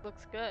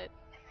looks good.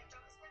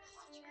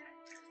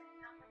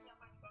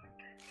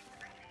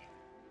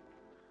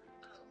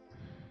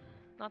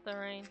 Not the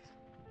rain.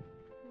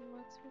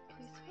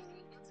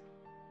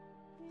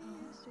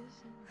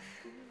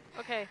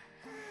 Okay.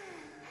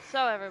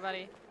 So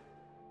everybody,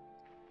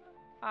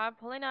 I'm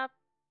pulling up.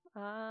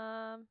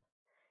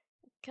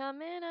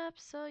 Coming up.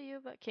 So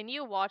can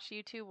you watch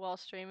YouTube while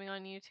streaming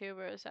on YouTube,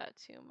 or is that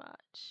too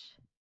much?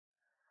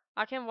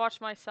 I can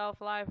watch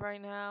myself live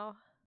right now.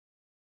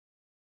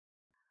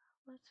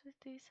 What's with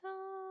these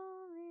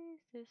homies?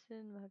 This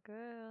is my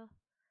girl.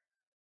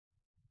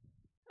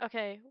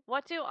 Okay,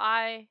 what do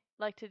I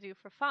like to do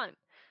for fun?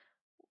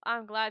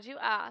 I'm glad you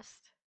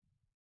asked.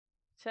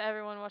 To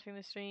everyone watching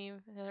the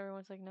stream, and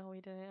everyone's like, no,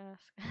 we didn't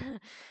ask.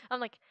 I'm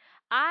like,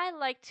 I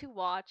like to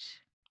watch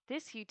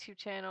this YouTube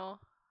channel.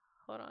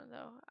 Hold on,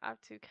 though. I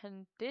have to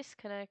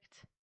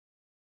disconnect.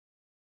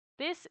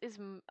 This is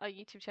a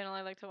YouTube channel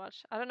I like to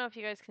watch. I don't know if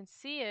you guys can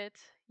see it.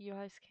 You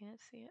guys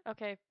can't see it.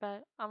 Okay,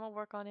 but I'm gonna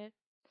work on it.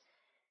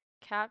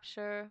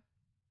 Capture.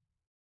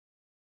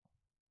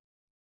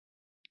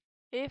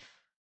 If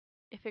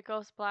it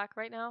goes black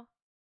right now,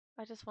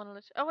 I just want to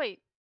let you. Oh wait,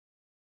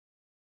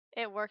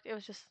 it worked. It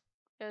was just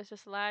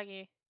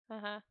laggy.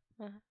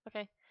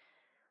 Okay.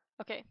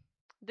 Okay.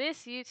 This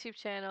YouTube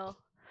channel,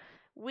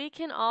 we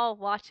can all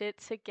watch it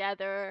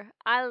together.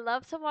 I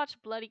love to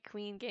watch Bloody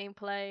Queen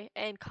gameplay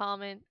and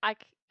comment.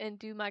 And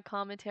do my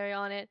commentary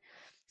on it.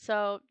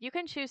 So you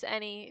can choose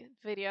any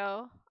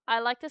video. I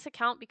like this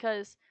account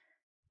because,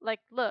 like,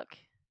 look,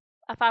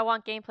 if I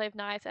want gameplay of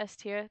Nai's S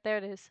tier, there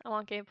it is. I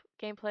want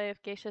gameplay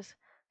of Geisha's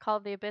Call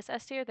of the Abyss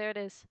S tier, there it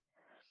is.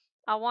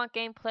 I want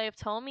gameplay of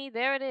Tomi,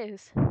 there it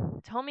is.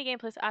 Tomi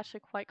gameplay is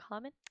actually quite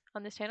common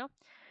on this channel.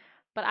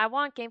 But I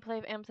want gameplay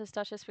of Amethyst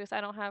Duchess because I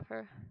don't have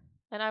her.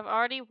 And I've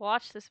already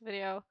watched this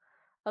video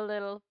a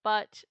little,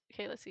 but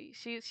okay, let's see.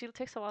 She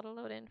takes a while to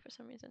load in for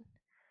some reason.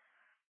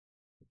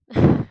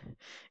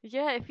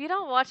 Yeah, if you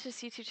don't watch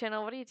this YouTube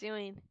channel, what are you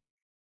doing?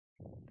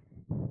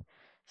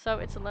 So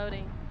it's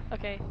loading.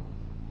 Okay.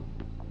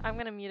 I'm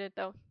gonna mute it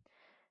though.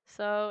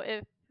 So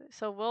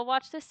we'll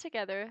watch this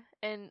together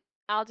and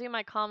I'll do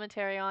my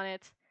commentary on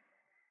it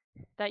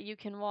that you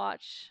can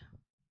watch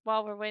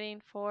while we're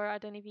waiting for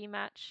Identity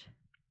match.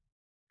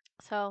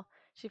 So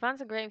she finds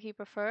a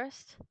Gravekeeper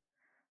first.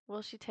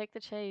 Will she take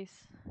the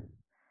chase?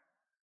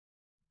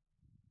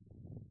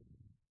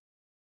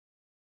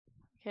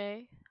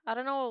 Okay. I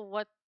don't know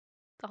what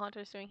the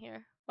hunter's doing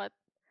here, but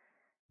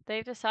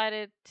they've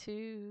decided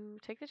to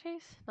take the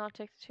chase? Not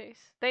take the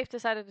chase. They've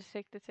decided to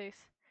take the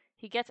chase.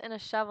 He gets in a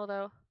shovel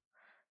though.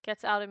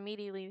 Gets out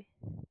immediately.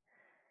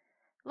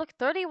 Look,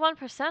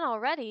 31%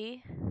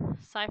 already.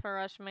 Cypher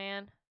Rush,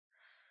 man.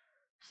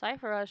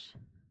 Cypher Rush.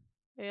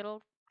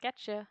 It'll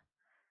get you.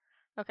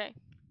 Okay.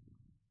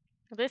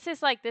 This is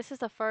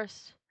the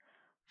first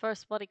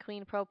Bloody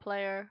Queen Pro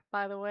player,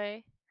 by the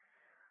way.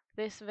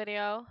 This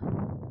video.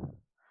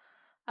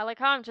 I like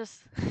how I'm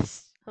just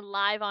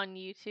live on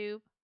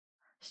YouTube.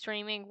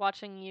 Streaming,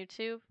 watching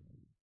YouTube.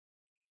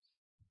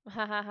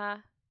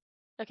 Hahaha.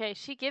 Okay,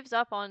 she gives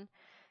up on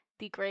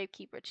the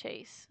Gravekeeper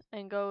chase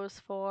and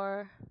goes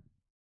for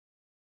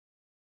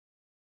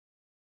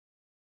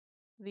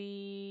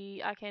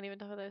the... I can't even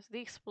tell who this is.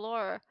 The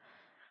Explorer.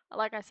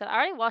 Like I said, I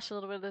already watched a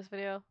little bit of this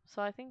video,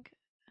 so I think...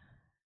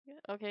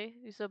 Okay,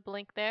 there's a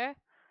blink there.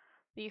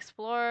 The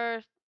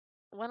Explorer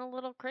went a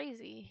little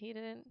crazy. He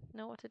didn't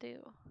know what to do.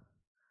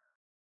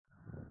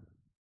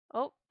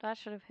 Oh, that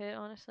should have hit,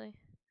 honestly.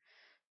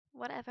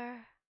 Whatever.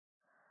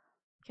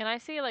 Can I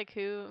see, like,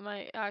 who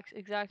my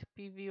exact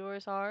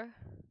viewers are?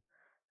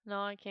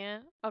 No, I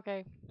can't.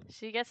 Okay.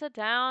 She gets it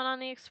down on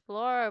the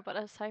Explorer, but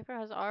a Cypher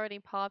has already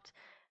popped.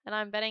 And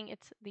I'm betting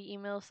it's the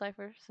email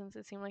Cypher, since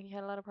it seemed like he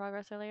had a lot of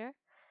progress earlier.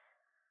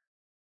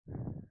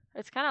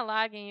 It's kind of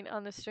lagging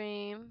on the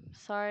stream.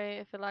 Sorry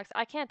if it lags.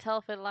 I can't tell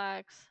if it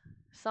lags.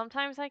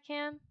 Sometimes I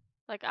can.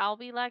 Like, I'll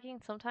be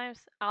lagging. Sometimes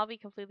I'll be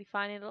completely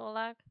fine and it'll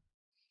lag.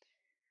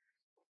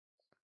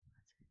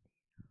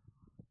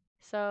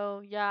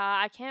 So, yeah,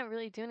 I can't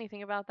really do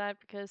anything about that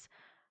because,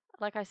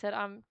 like I said,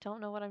 I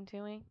don't know what I'm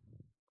doing.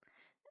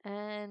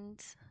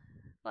 And,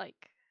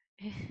 like,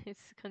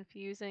 it's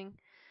confusing,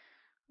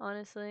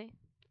 honestly.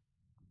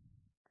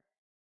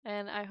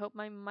 And I hope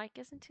my mic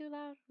isn't too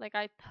loud. Like,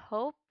 I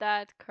hope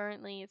that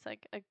currently it's,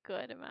 like, a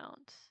good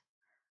amount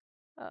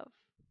of...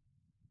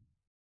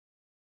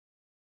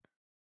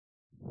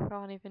 I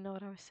don't even know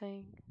what I was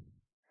saying.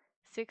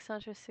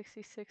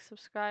 666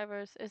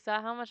 subscribers. Is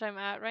that how much I'm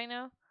at right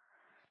now?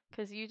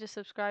 Because you just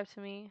subscribed to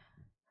me.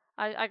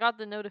 I got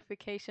the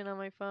notification on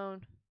my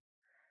phone.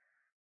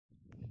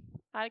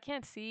 I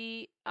can't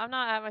see. I'm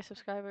not at my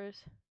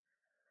subscribers.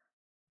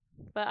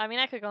 But, I mean,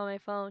 I could go on my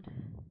phone.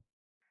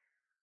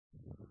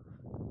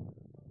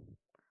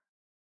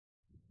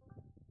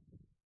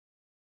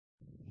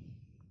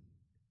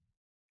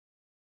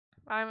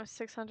 I'm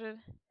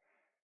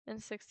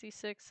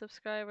 666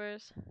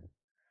 subscribers.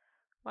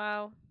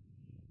 Wow.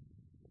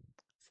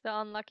 It's the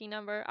unlucky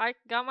number. I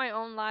got my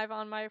own live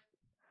on my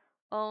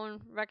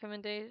own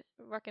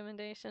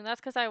recommendation.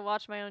 That's because I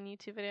watch my own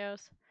YouTube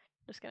videos.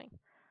 Just kidding.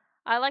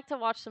 I like to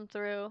watch them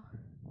through,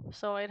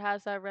 so it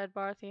has that red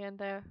bar at the end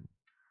there.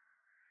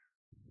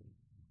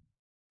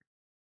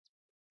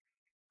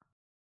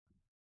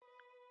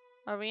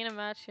 Are we in a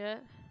match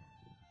yet?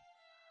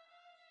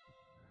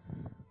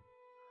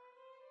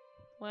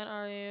 When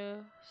are you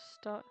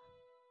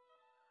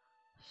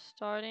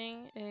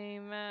starting a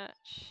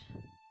match?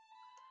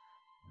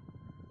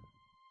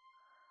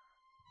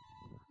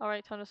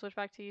 Alright, time to switch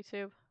back to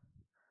YouTube.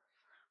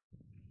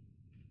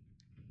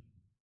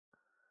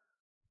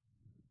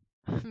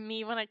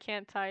 Me when I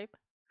can't type.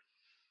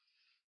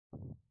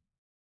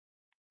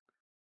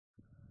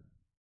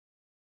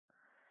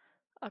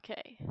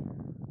 Okay.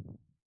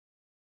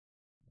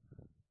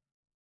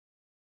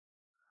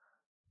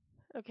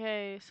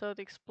 Okay, so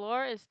the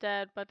Explorer is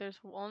dead, but there's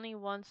only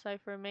one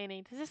cipher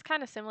remaining. This is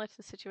kind of similar to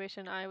the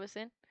situation I was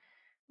in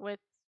with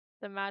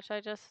the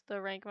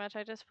rank match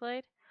I just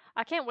played.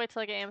 I can't wait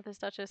till I get Amethyst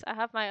Duchess. I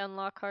have my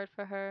unlock card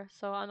for her,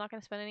 so I'm not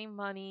going to spend any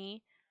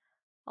money.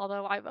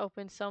 Although I've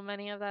opened so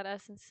many of that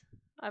essence.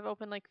 I've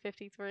opened like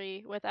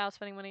 53 without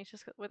spending money,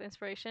 just with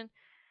inspiration.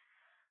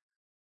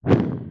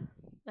 And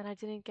I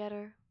didn't get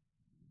her.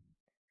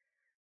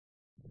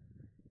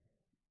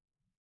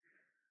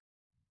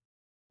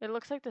 It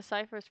looks like the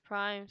cipher's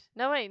primed.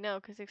 No, wait, no,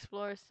 because the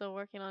Explorer's still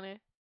working on it.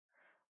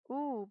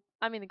 Ooh,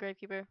 I mean the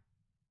Gravekeeper.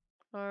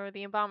 Or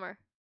the Embalmer.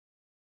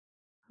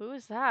 Who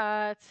is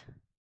that?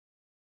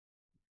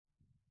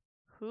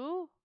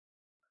 Who?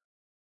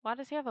 Why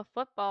does he have a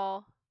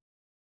football?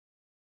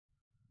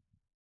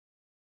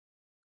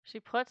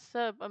 She puts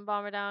the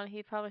Embalmer down.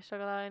 He'd probably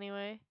struggle out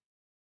anyway.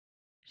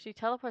 She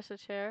teleports the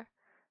chair.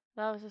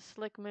 That was a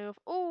slick move.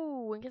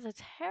 Ooh, and gets a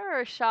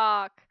Terror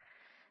Shock.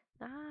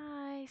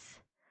 Nice.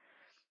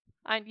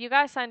 You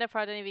guys signed up for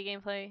Identity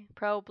gameplay,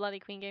 Pro Bloody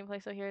Queen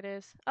gameplay, so here it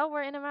is. Oh,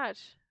 we're in a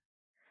match.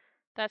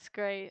 That's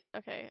great.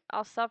 Okay,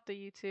 I'll stop the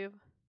YouTube.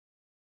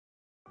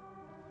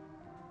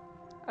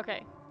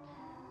 Okay.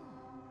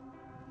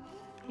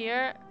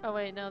 Here, oh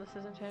wait, no, this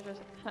isn't Chandra's.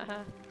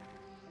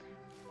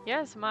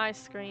 Here's my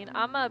screen.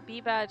 I'm a B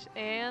badge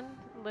and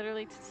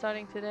literally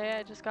starting today,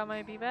 I just got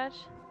my B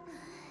badge.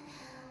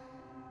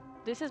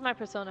 This is my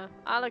persona.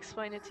 I'll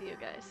explain it to you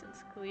guys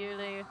since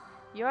clearly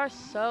you're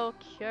so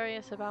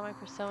curious about my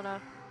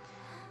persona.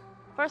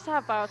 First, I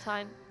have Borrowed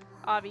Time,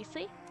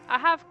 obviously. I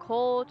have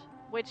Cold,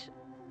 which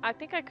I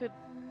think I could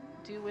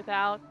do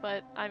without,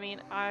 but I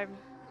mean, I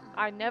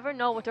never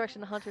know what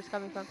direction the hunter's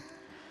coming from.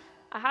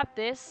 I have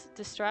this,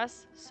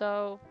 Distress,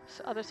 so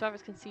other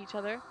survivors can see each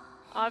other.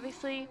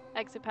 Obviously,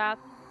 Exit Path,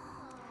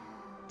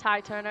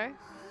 Tide Turner.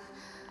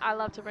 I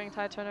love to bring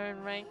Tide Turner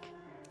in rank.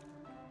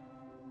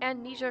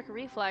 And Knee Jerk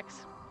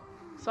Reflex,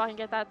 so I can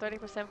get that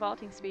 30%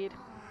 vaulting speed.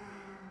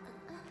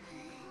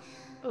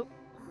 Oop,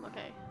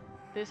 okay.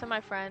 These are my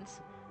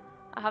friends.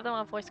 I have them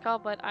on voice call,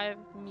 but I've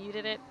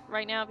muted it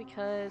right now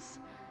because,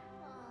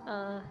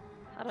 I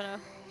don't know.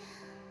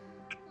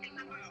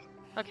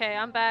 Okay,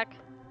 I'm back.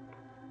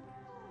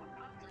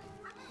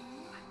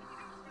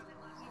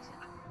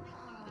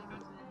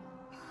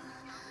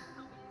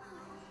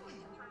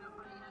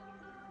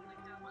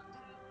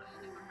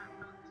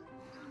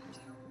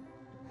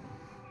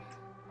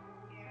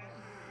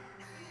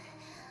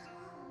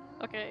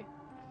 Okay.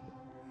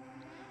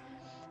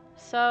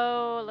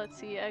 So, let's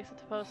see, exit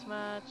to post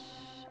match.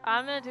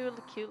 I'm gonna do a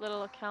cute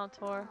little account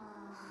tour.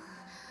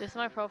 This is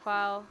my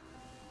profile.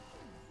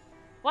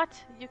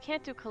 What? You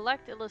can't do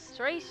collect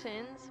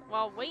illustrations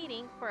while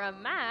waiting for a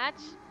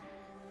match?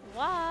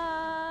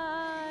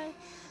 What?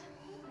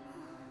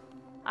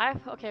 I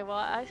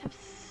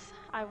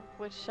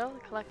would show the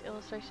collect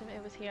illustration,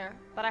 it was here.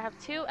 But I have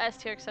 2 S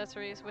tier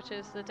accessories, which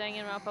is the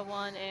Danganronpa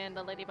one and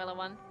the Lady Bella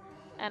one.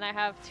 And I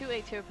have 2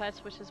 A tier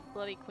pets, which is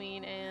Bloody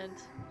Queen and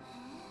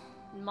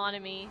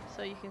Monami,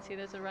 so you can see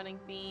there's a running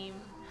theme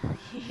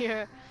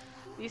here.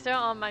 These are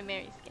all my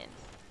Mary skins.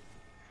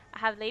 I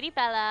have Lady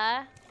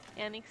Bella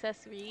and the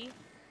accessory,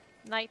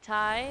 Night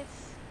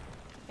Tides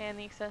and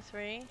the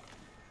accessory.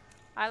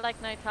 I like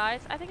Night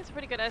Tides. I think it's a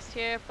pretty good S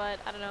tier, but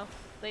I don't know.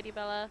 Lady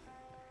Bella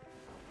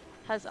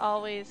has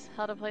always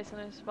held a place in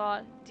her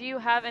spot. Do you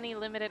have any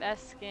limited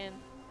S skin?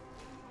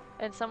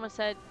 And someone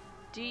said,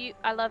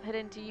 I love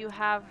Hidden, do you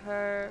have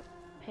her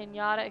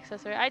Pinata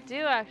accessory? I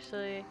do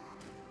actually.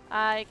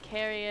 I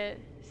carry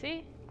it.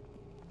 See?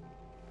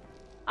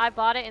 I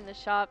bought it in the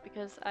shop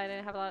because I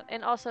didn't have a lot.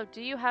 And also,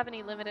 do you have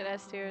any limited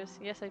S tiers?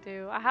 Yes, I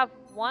do. I have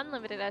 1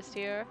 limited S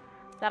tier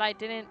that I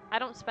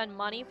don't spend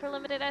money for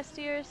limited S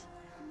tiers.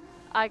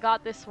 I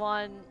got this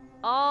one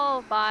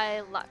all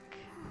by luck.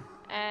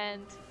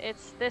 And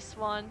it's this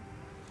one.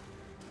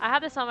 I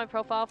had this on my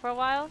profile for a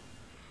while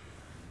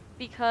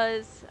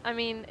because, I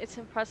mean, it's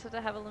impressive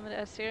to have a limited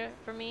S tier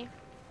for me.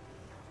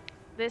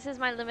 This is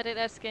my limited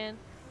S skin.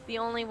 The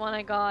only one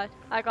I got.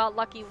 I got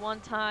lucky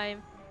one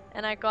time,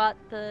 and I got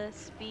the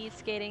speed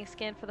skating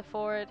skin for the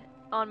Ford,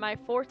 on my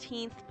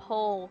 14th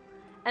pull,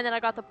 and then I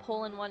got the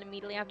pull-in one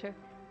immediately after.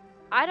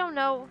 I don't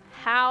know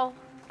how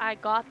I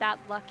got that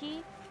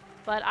lucky,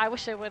 but I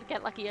wish I would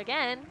get lucky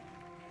again.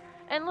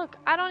 And look,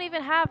 I don't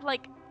even have,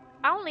 like,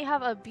 I only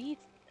have a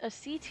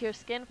C tier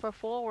skin for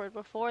forward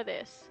before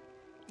this.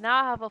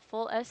 Now I have a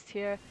full S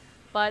tier,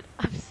 but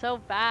I'm so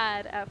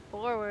bad at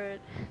forward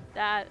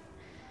that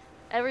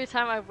every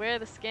time I wear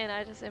the skin,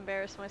 I just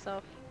embarrass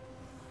myself.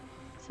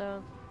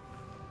 So,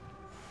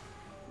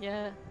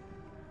 yeah.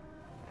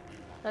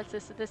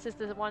 This is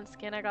the one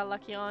skin I got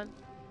lucky on.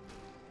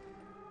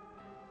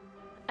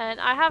 And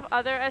I have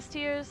other S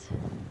tiers,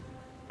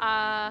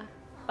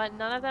 but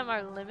none of them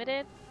are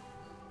limited.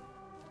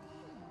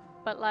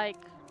 But like,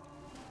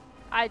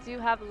 I do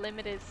have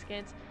limited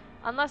skins.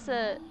 Unless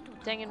a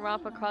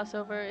Danganronpa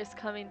crossover is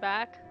coming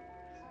back,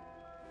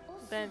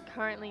 then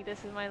currently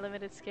this is my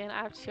limited skin.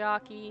 I have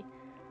Chiaki.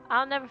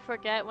 I'll never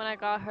forget when I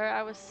got her.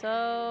 I was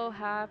so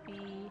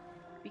happy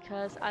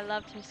because I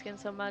loved her skin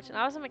so much. And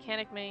I was a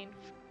mechanic main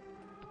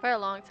for a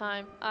long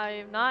time.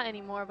 I'm not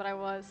anymore, but I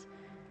was.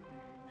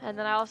 And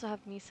then I also have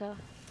Misa.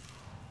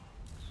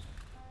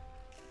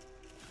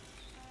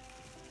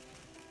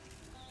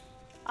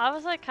 I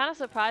was like kind of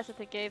surprised that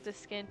they gave this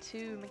skin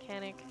to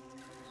mechanic.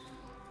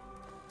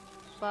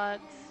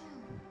 But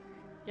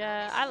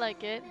yeah, I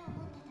like it.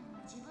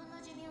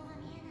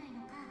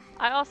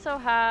 I also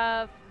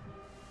have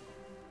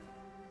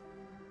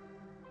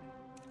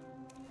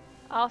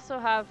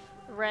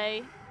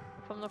Ray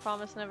from The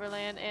Promised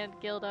Neverland and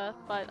Gilda,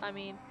 but I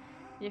mean,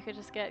 you could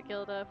just get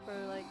Gilda for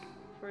like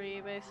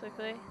free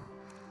basically.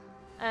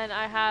 And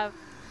I have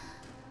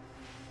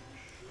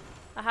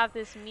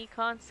this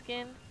Mikon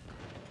skin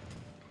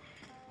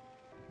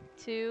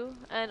too,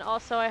 and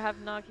also I have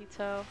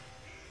Nagito.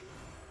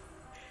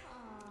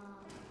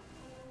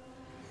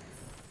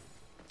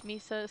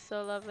 Misa is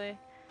so lovely.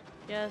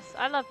 Yes,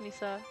 I love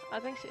Misa. I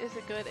think she is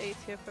a good A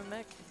tier for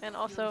mech. And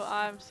also,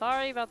 I'm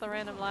sorry about the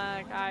random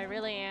lag. I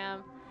really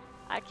am.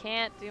 I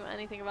can't do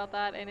anything about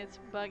that, and it's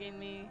bugging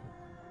me.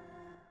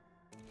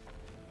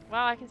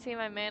 Wow, I can see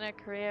my mana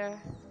career.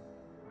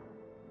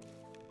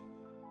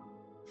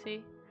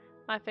 See?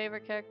 My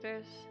favorite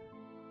characters.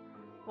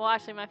 Well,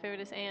 actually, my favorite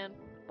is Anne,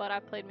 but I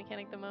played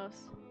mechanic the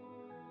most.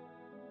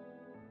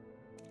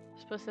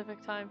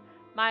 Specific time.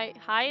 My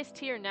highest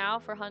tier now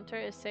for Hunter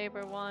is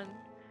Saber 1.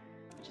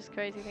 Which is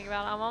crazy to think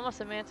about. I'm almost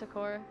a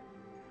Manticore,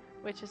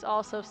 which is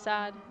also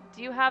sad.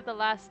 Do you have the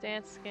Last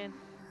Dance skin?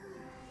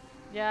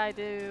 Yeah, I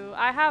do.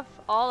 I have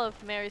all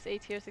of Mary's A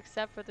tiers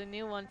except for the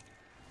new one.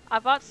 I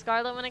bought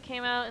Scarlet when it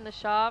came out in the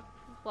shop.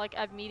 Like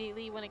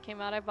immediately when it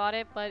came out I bought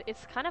it, but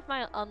it's kind of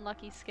my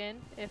unlucky skin,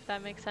 if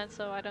that makes sense,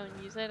 so I don't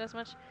use it as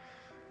much.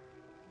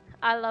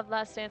 I love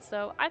Last Dance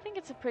though. I think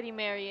it's a pretty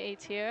Mary A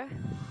tier.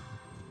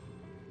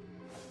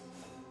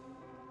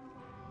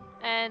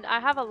 And I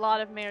have a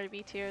lot of Mary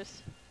B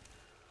tiers.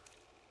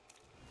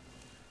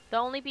 The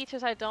only B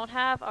tiers I don't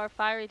have are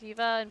Fiery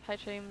Diva and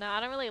Pipe Dream. Now,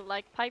 I don't really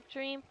like Pipe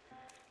Dream,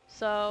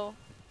 so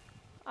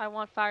I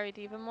want Fiery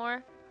Diva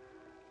more.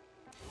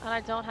 And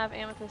I don't have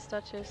Amethyst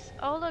Duchess.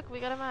 Oh look,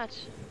 we got a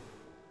match.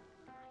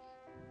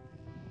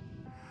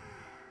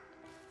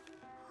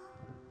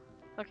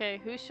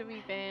 Okay, who should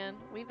we ban?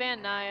 We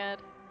ban Naiad,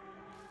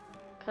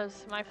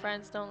 because my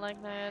friends don't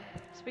like Naiad.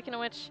 Speaking of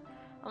which,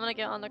 I'm gonna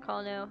get on the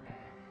call now.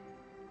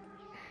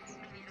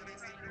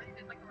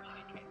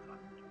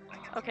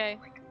 Okay.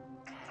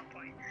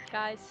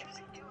 Guys.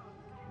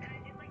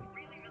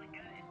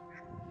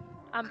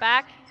 I'm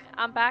back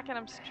and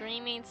I'm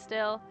streaming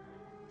still,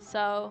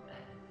 so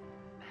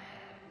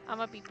I'm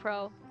gonna be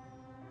pro.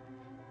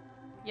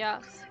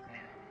 Yes.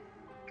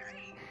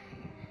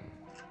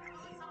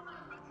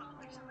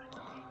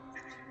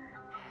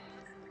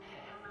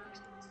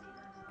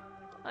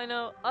 I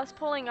know, us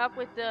pulling up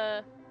with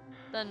the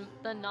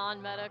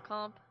non-meta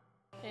comp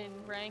in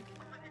rank,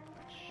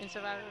 in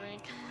survivor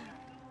rank.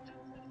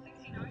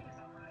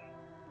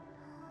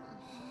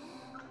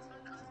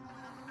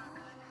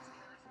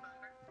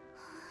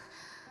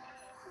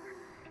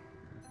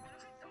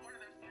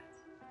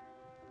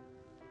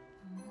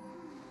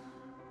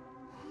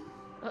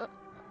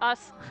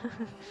 Us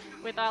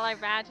with all our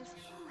badges.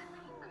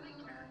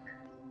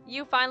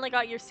 You finally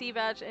got your C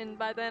badge, and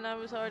by then I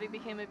was already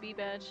became a B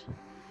badge.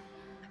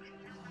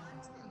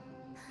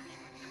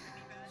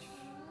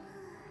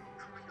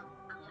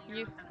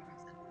 You.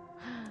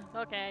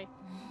 Okay.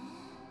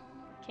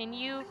 Can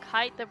you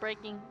kite the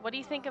breaking? What do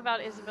you think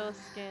about Isabella's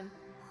skin?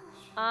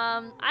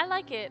 I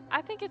like it.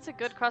 I think it's a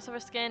good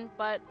crossover skin,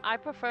 but I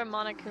prefer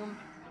Monokuma.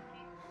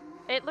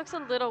 It looks a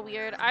little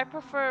weird. I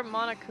prefer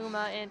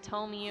Monokuma and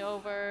Tomi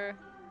over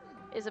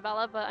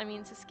Isabella, but I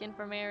mean, it's a skin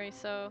for Mary,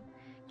 so...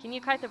 Can you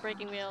kite the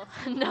breaking wheel?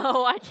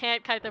 No, I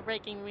can't kite the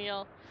breaking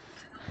wheel.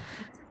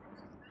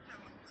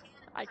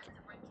 I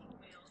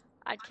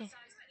can't.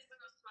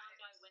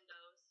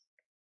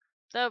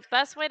 The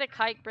best way to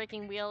kite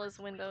breaking wheel is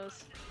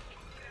Windows.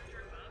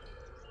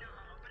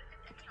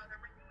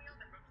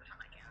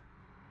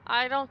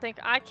 I don't think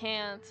I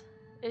can't.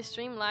 Is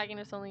stream lagging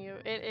or only you?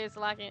 It is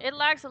lagging. It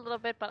lags a little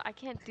bit, but I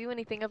can't do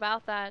anything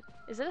about that.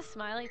 Is it a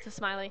smiley? It's a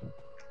smiley.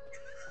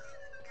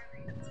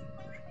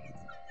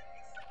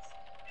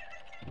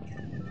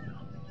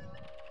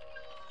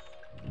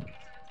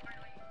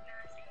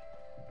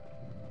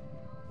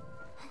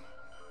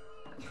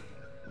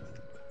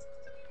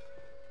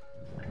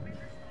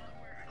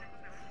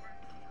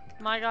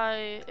 My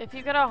guy, if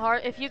you get a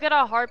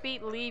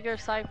heartbeat, leave your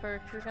cipher.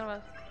 You're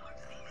gonna.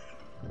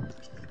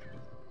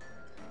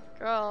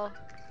 Girl.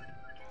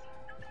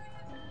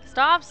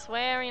 Stop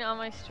swearing on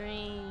my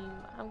stream.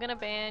 I'm gonna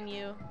ban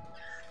you.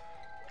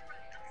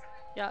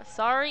 Yeah,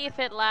 sorry if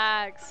it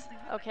lags,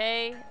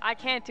 okay? I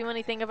can't do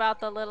anything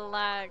about the little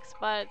lags,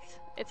 but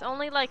it's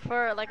only like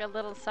for like a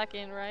little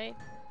second, right?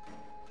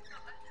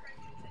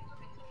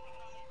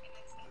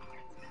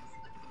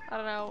 I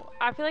don't know.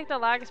 I feel like the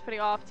lag is pretty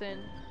often.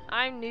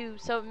 I'm new,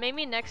 so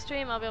maybe next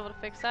stream I'll be able to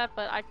fix that,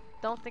 but I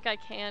don't think I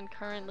can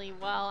currently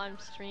while I'm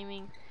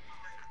streaming.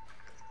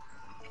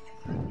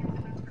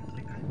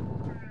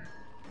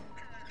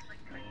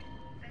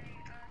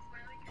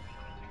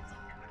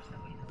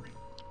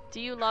 Do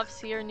you love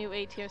Seer new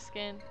A tier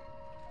skin?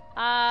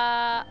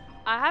 I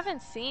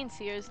haven't seen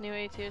Seer's new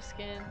A tier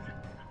skin.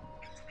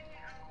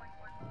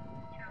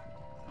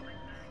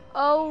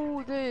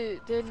 Oh,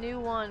 the new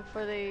one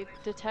for the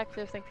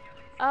detective thing.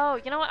 Oh,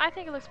 you know what? I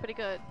think it looks pretty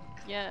good.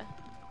 Yeah.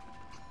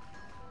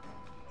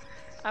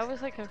 I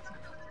was like, cause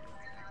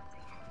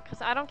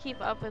I don't keep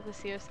up with the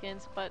Seer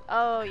skins, but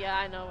oh yeah,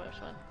 I know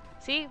which one.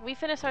 See, we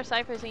finished our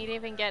ciphers and you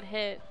didn't even get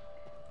hit,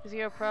 cause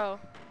you're a pro.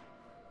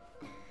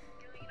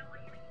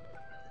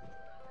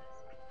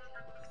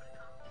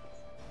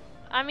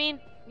 I mean,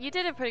 you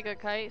did a pretty good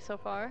kite so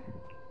far.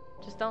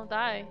 Just don't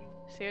die.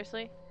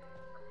 Seriously.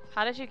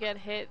 How did you get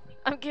hit?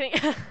 I'm kidding.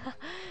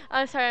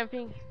 I'm sorry, I'm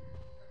being...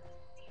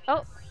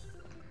 Oh!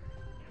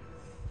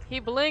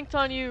 He blinked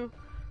on you!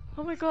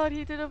 Oh my god,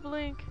 he did a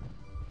blink.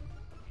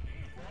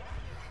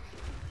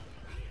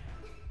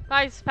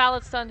 Guys,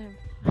 pallet stunned him.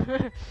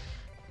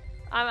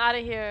 I'm out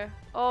of here.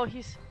 Oh,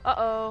 he's...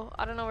 Uh-oh.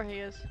 I don't know where he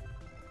is.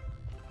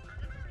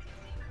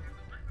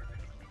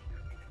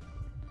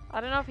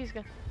 I don't know if he's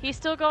gonna... He's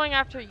still going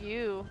after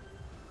you.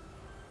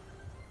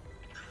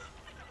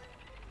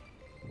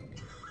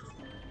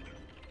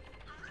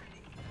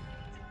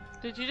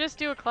 Did you just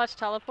do a clutch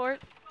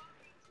teleport?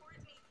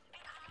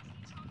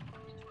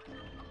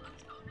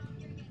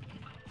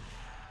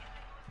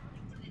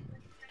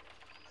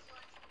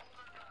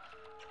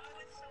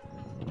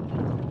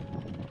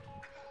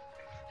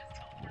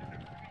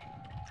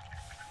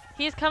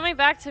 He's coming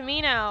back to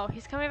me now.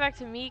 He's coming back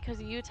to me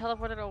because you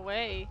teleported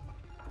away.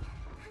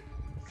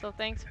 So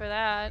thanks for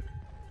that.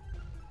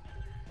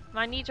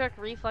 My knee-jerk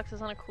reflex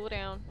is on a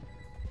cooldown.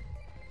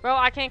 Bro,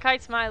 I can't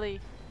kite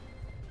Smiley.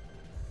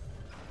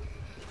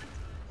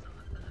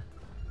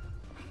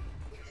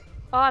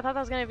 Oh, I thought that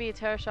was gonna be a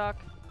Terror Shock.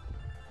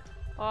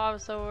 Oh, I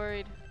was so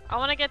worried. I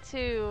want to get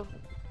to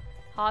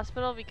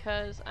hospital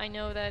because I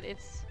know that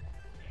it's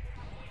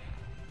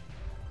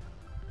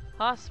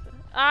hospital.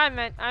 I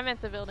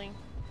meant the building.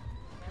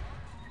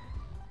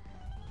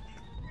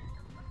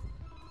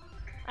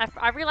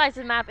 I realize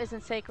the map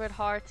isn't Sacred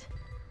Heart.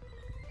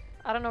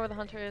 I don't know where the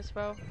hunter is,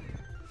 bro.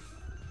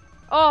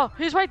 Oh,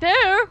 he's right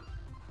there!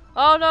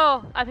 Oh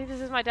no, I think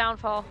this is my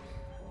downfall.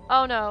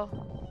 Oh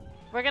no.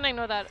 We're gonna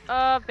ignore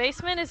that.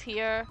 Basement is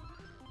here,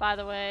 by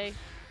the way.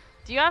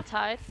 Do you have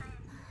Tide?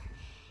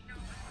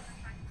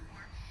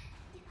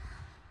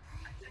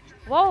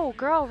 Whoa,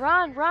 girl,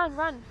 run, run,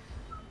 run.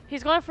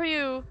 He's going for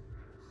you.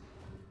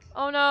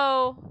 Oh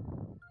no.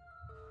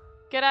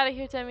 Get out of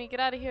here, Demi. Get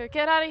out of here.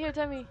 Get out of here,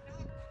 Demi.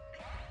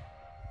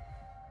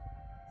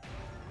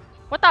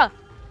 What the?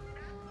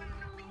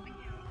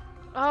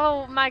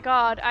 Oh my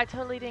god, I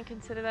totally didn't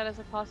consider that as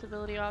a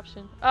possibility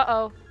option.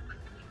 Uh-oh.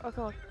 Oh,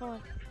 come on, come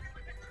on.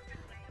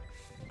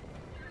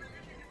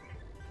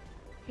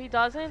 He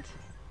doesn't?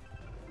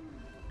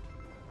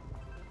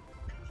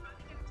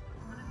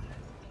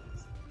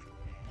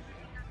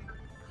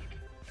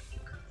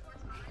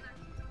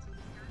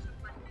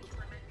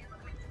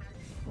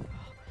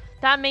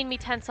 That made me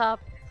tense up.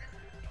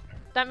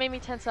 That made me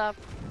tense up.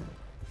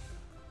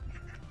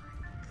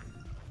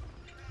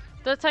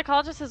 The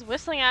psychologist is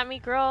whistling at me,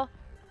 girl.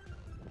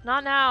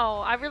 Not now.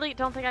 I really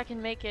don't think I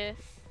can make it.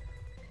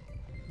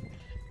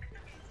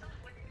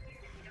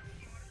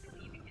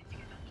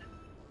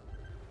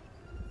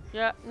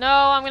 Yeah. No,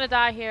 I'm gonna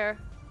die here.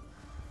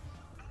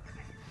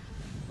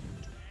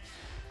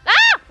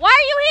 Ah! Why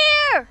are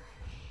you here?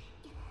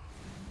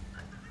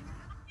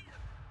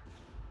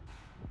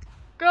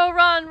 Girl,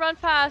 run. Run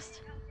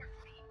fast.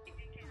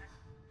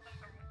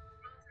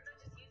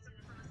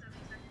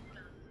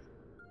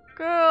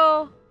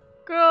 Girl.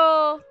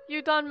 Girl.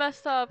 You done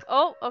messed up.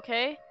 Oh,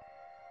 okay.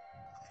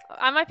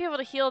 I might be able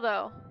to heal,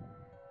 though.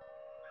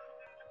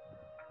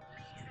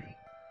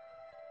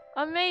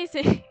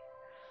 Amazing.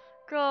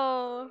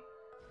 Girl.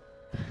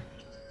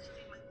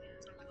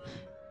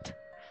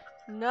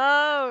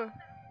 No.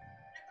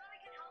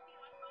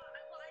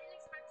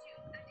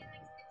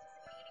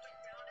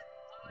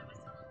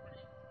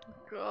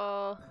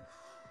 god.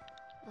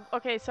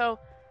 Okay, so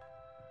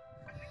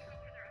When we can go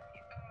for the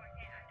rescue. Oh, I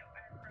can't. I don't.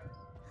 I froze.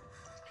 The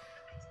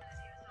basement is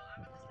here, so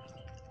I'm on the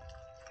station.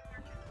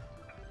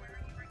 Where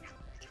are you right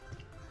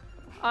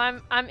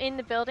now? I'm in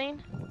the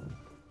building.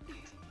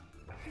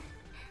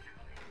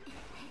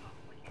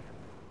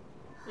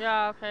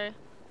 Yeah, okay.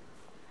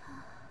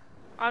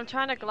 I'm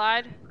trying to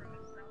glide.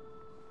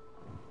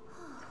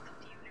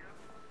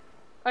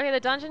 Okay, the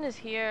dungeon is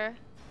here.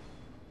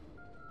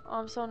 Oh,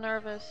 I'm so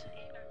nervous.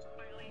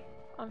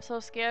 I'm so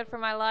scared for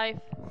my life.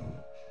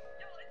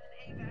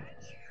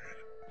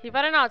 He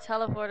better not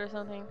teleport or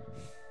something.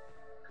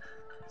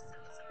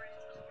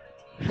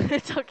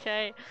 It's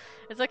okay.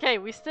 It's okay.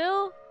 We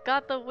still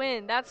got the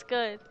win. That's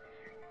good.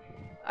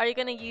 Are you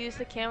gonna use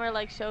the camera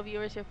like show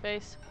viewers your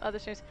face? Other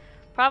streams?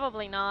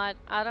 Probably not.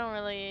 I don't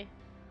really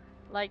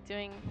like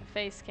doing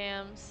face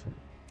cams.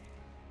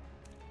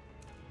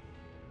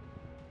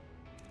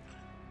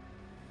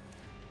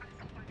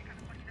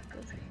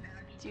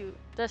 Dude,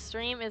 the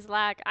stream is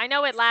lag. I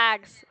know it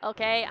lags.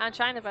 Okay, I'm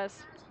trying to best.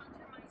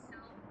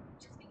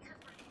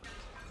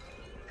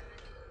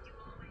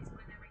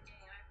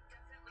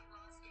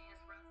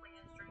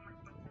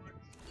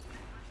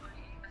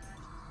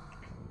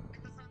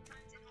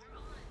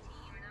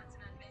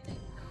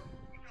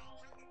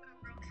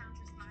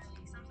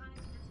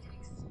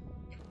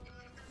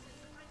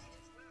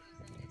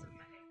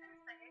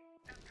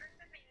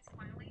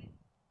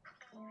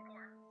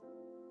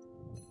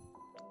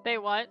 They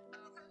what?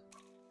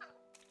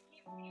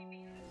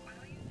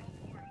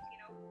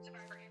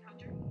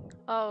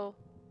 Oh.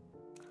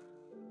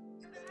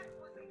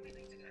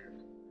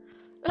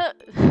 I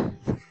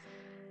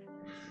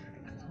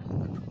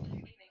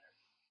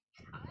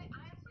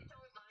actually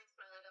don't mind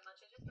Smiley that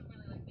much. I just don't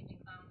really like making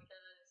clown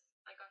because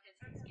I got his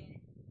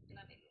skin and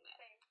that made me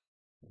mad.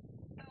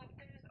 So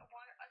there's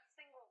a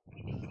single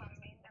weeping clown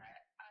main that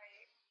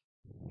I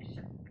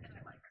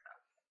like so.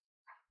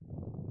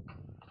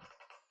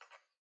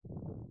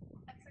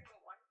 A single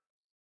one.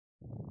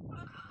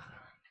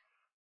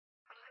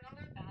 Look at all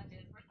their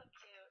badges. We're so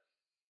cute.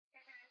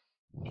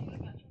 Can you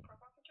imagine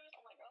profile pictures?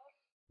 Oh my god.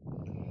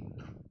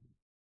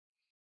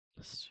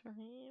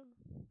 Stream.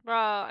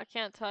 Bruh, I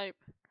can't type.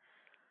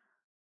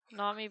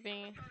 Not me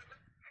being.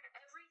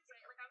 Every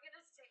day, like I'm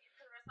gonna stay for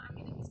the rest. I'm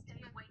gonna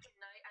stay awake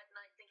at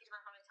night thinking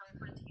about how I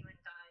teleported to you and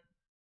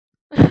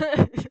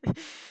died.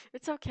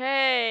 It's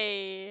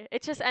okay.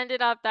 It just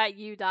ended up that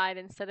you died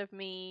instead of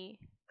me.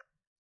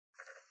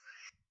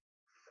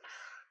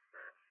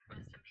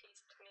 Rest in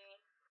peace to me.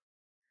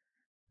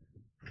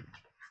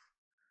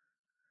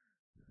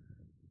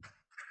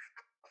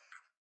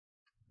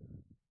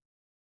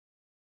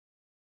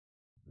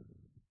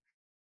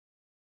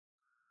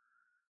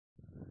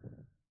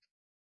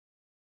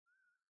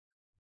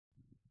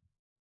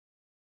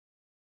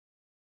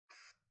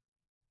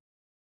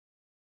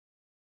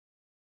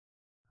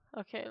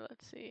 Okay,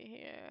 let's see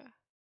here.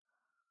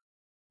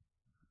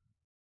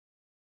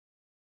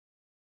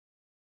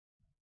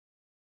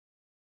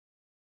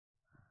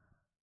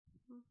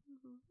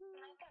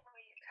 Not that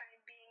wait time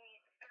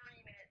being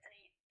 3 minutes and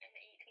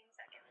 18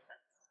 seconds.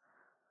 That's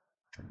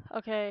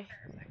Okay.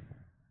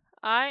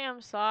 I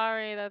am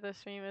sorry that the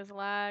stream is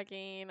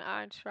lagging.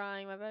 I'm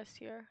trying my best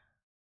here.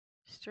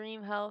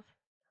 Stream health.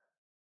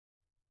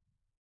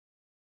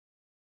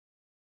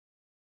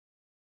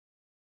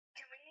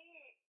 Can we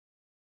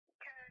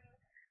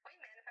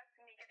manifest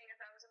me getting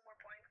 1,000 more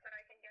points that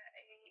I can get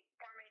a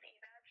barmaid E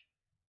badge?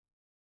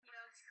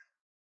 Yes.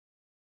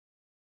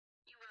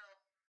 You will.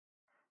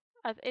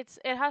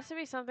 It has to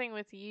be something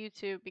with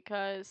YouTube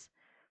because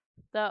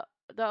the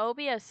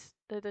OBS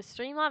the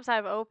Streamlabs I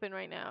have open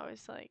right now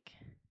is like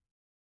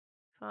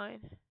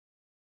fine.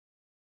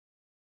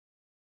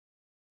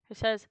 It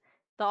says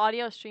the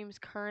audio stream's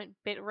current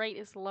bitrate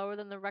is lower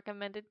than the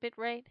recommended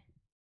bitrate.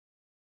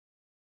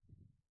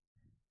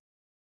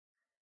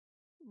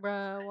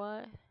 Bruh,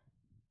 what?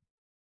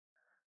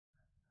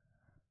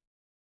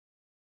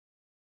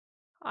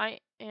 I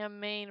am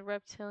main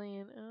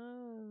reptilian.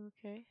 Oh,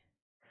 okay.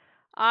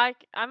 I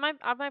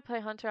might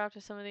play Hunter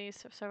after some of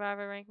these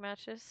Survivor rank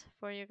matches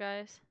for you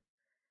guys.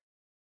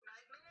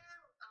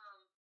 Nightmare,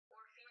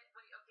 Orpheus,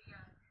 wait, okay,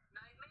 yeah.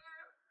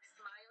 Nightmare,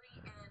 Smiley,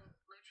 and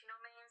Lucino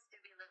mains do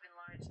be living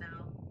large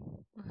now.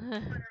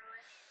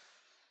 Literally.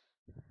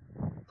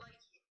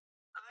 Like,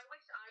 I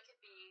wish I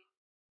could be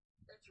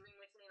a Dream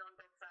Witch main on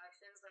both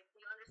factions. Like, do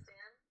you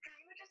understand?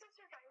 Dream Witch as a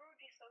survivor would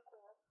be so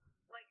cool.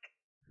 Like,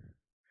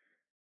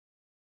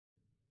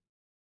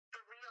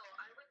 for real,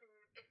 I wouldn't.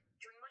 If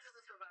Dream Witch was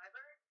a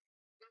survivor,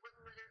 it would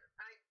literally.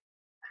 I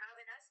have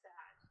an S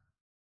badge.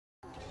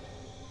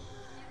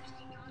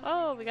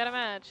 Oh, we got a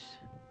match.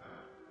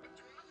 If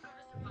Dream Witch were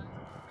a survivor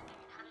and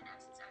they had an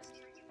Essence S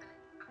tier, you bet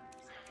I'm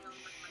stepping on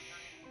like my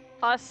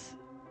gun.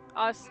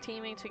 Us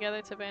teaming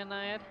together to ban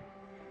Naiad.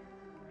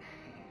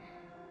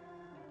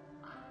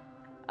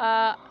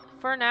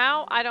 For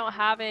now, I don't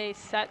have a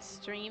set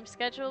stream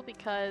schedule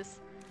because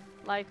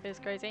life is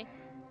crazy.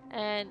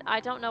 And I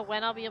don't know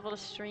when I'll be able to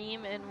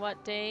stream and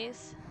what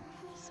days.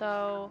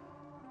 So,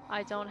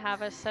 I don't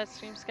have a set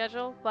stream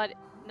schedule, but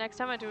next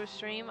time I do a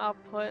stream, I'll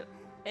put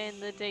in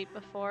the date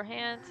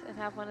beforehand and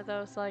have one of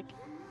those like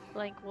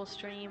Blank will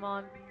stream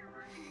on.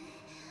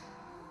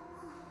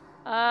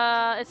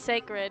 It's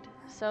sacred,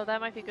 so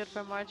that might be good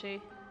for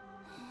Margie.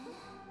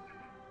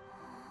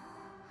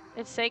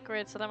 It's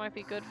sacred, so that might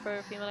be good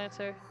for Female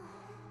Dancer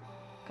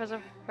because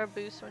of her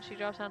boost when she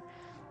drops down.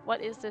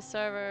 What is this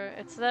server?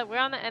 It's that we're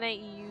on the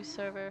NAEU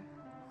server.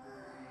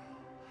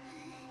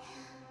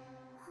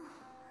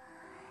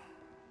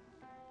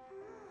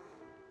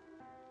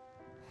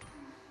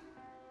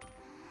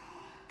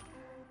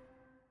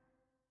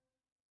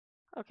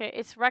 Okay,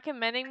 it's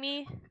recommending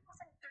me. 369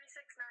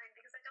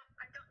 because I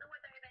don't know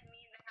whether they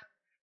mean they have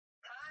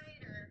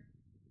tied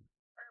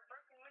or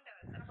broken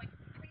windows. And I'm like,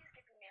 please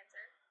give me an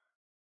answer.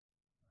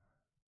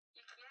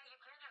 You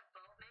can have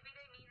both. Maybe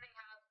they mean they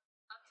have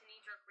up to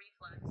knee-jerk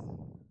reflex.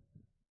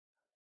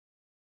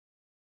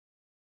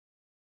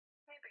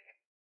 Maybe.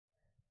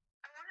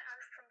 I want to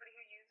ask somebody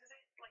who uses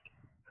it, like,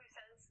 who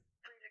says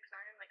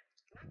 369, like,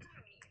 what do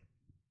you mean?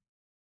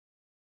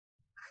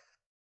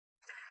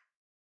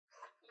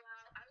 Yeah,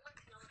 I would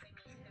like to know what they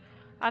mean.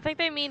 I think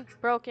they mean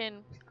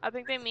broken. I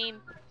think they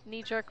mean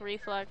knee-jerk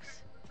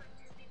reflex.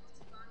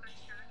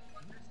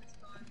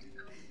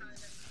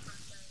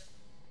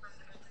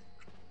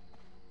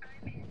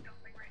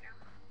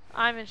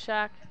 I'm in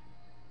Shack.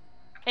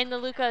 And the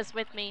Luca is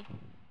with me.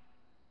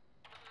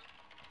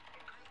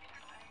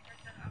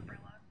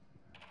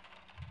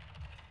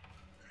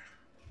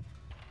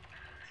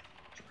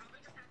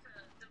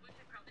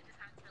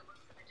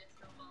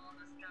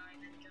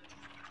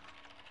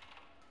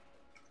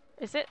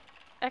 Is it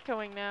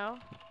echoing now?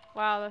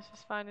 Wow, that's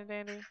just fine and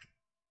dandy.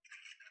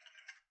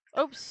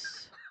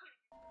 Oops.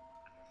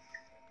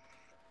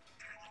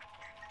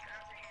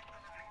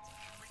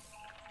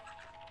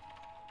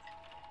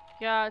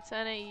 Yeah, it's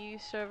NAU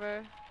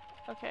server.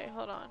 Okay,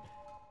 hold on.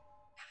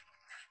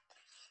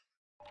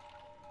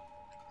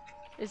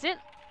 Is it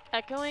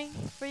echoing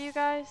for you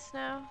guys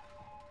now?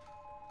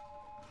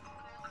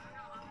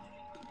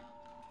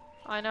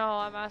 I know,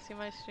 I'm asking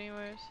my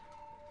streamers.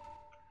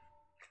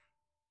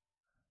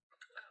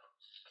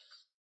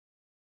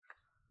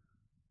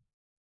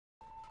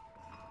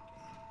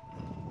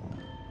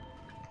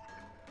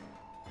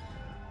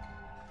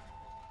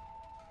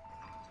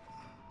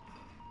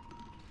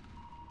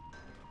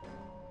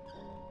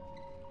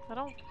 I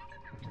don't...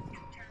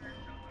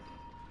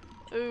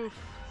 Oof.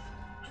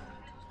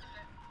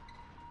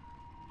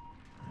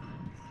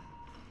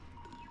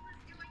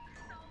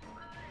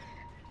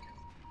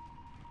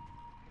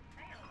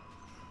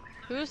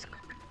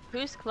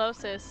 Who's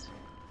closest?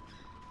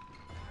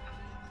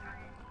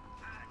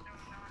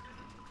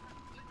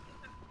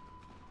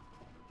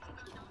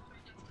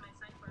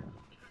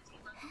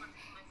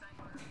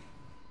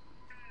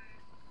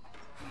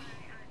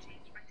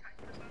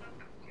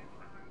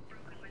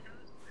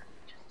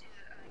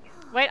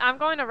 Wait, I'm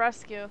going to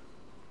rescue.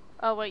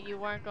 Oh wait, you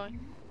weren't going.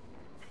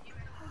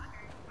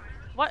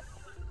 What?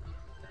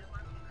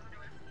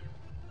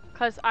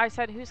 Cause I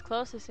said who's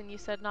closest and you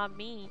said not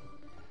me.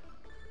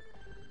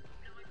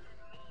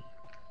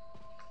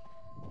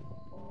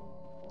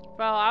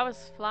 Bro, I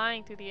was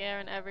flying through the air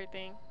and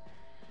everything.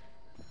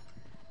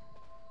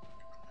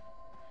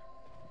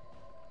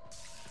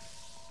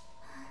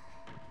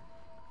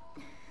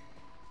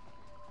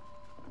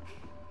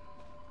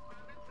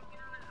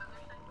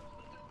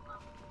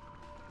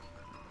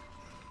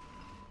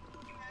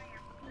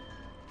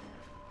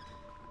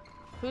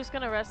 Who's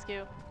gonna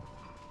rescue?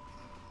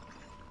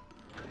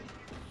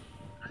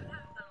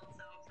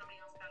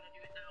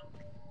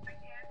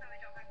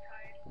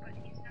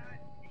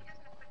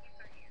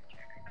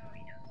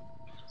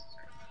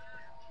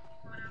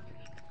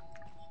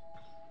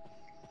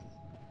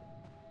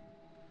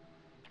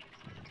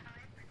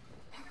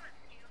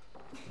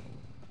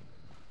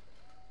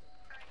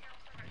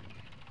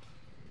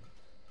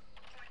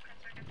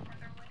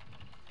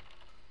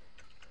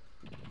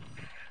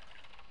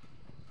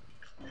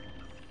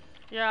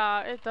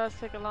 Yeah, it does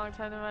take a long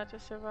time to match a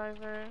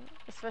survivor,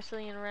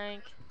 especially in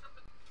rank.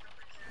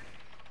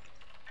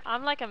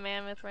 I'm like a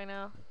mammoth right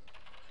now,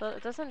 so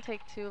it doesn't take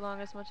too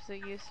long as much as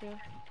it used to.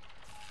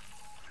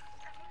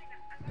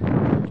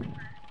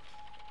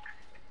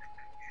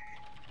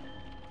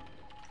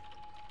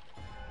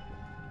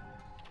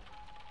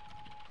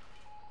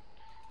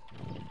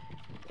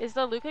 Is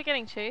the Luca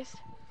getting chased?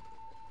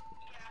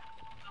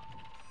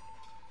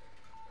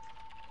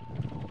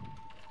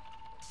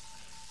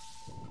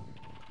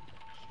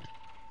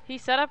 He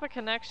set up a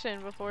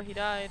connection before he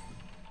died.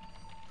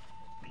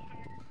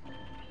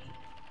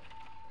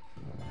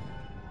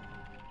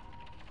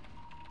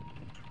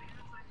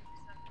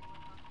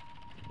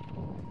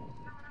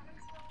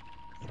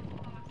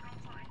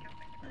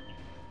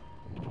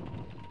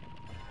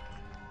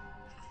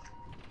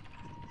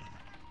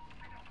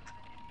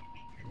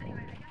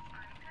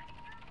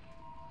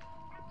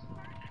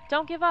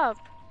 Don't give up.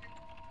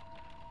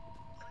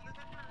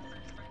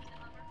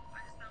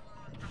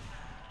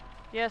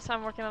 Yes,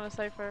 I'm working on a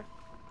cipher.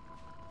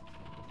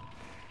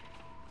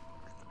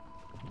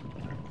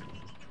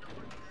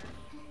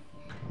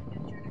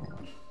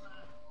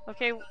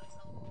 Okay.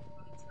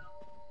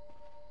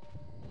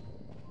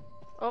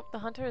 Oh, the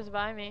hunter is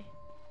by me.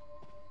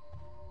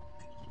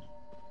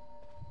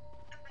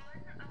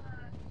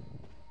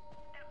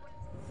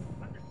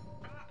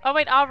 Oh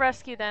wait, I'll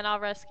rescue then. I'll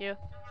rescue.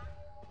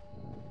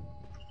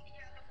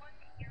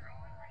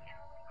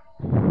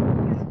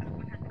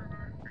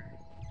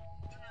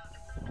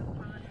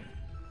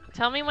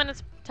 Tell me when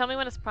it's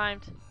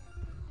primed.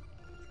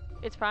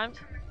 It's primed?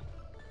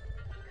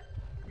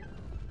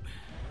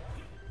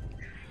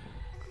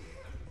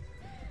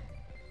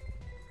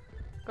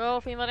 Go,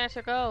 female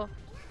dancer, go.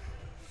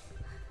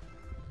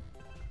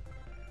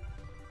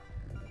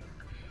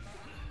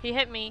 He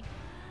hit me.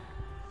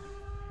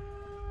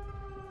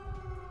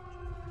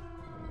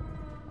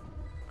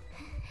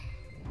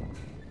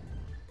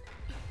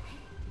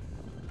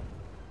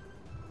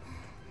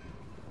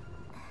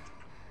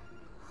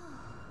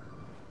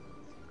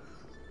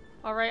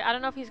 Alright, I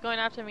don't know if he's going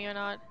after me or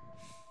not.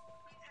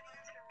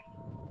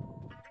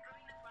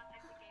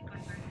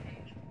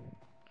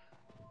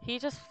 He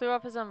just threw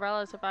up his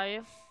umbrellas about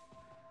you.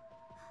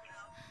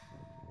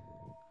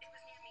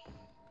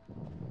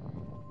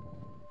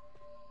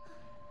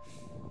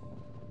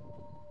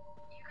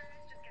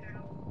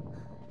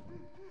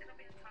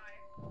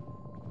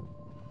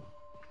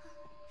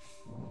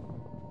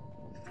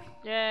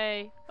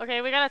 Yay.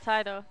 Okay, we got a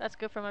tie though. That's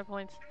good for my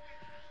points.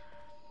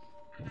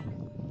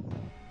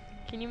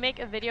 Can you make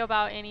a video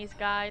about Annie's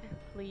guide,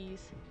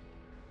 please?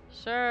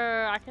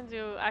 Sure, I can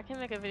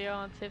make a video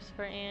on tips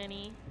for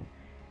Annie.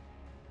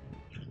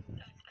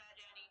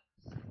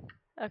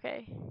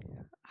 Okay.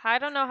 I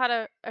don't know how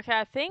to, okay,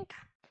 I think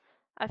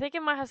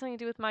it might have something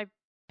to do with my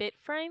bit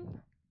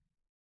frame.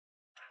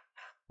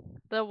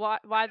 The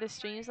why the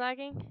stream's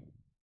lagging.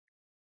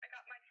 I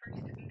got my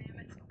first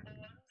mammoth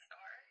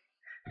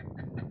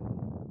star.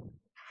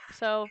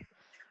 So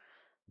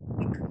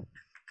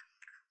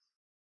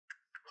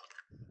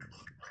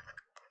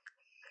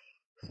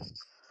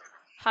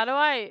how do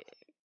I,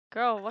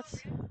 girl,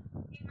 what's,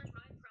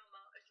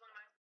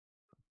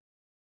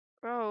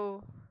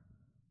 bro,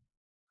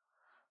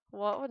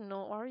 what would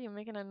no, why are you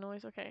making a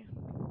noise? Okay. The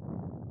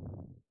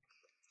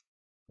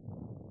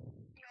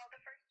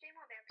first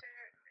female dancer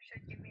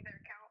should give me their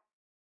account.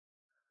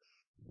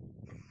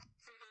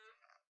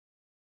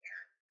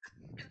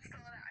 Just so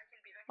that I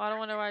can be the I don't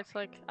wonder why it's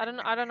like, I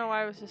don't know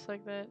why it was just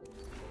like that.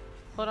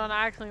 Hold on,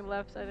 I accidentally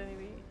left. I didn't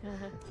even.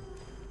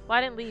 Well,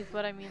 I didn't leave,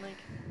 but I mean like.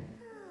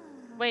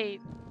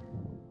 Wait.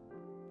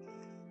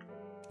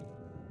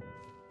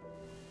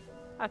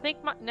 I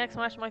think my next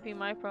match might be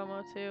my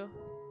promo too.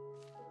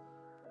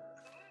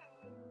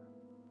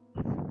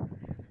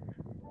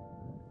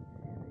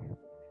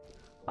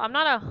 But I'm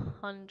not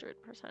 100%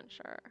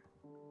 sure.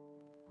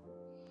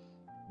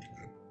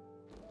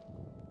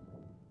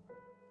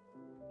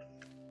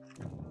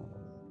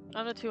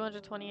 I'm the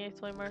 228th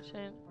toy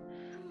merchant.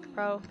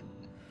 Pro.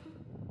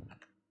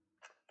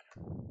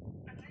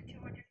 I'm the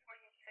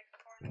 226th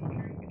form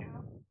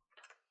now.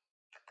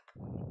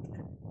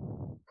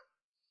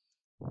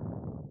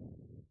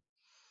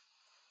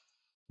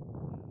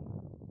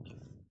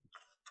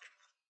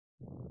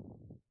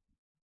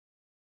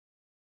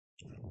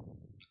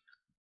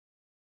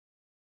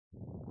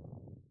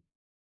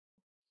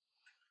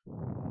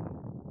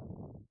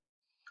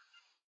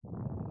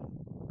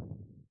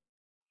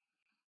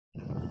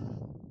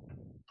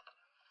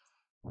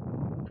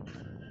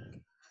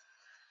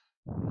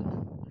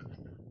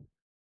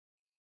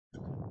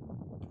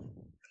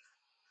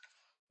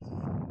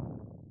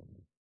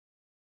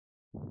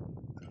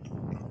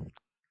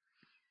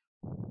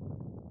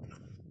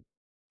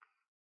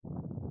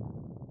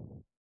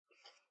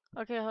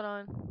 Okay, hold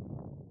on.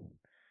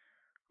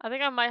 I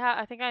think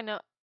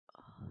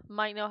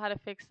might know how to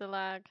fix the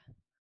lag.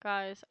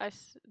 Guys,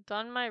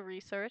 done my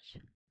research.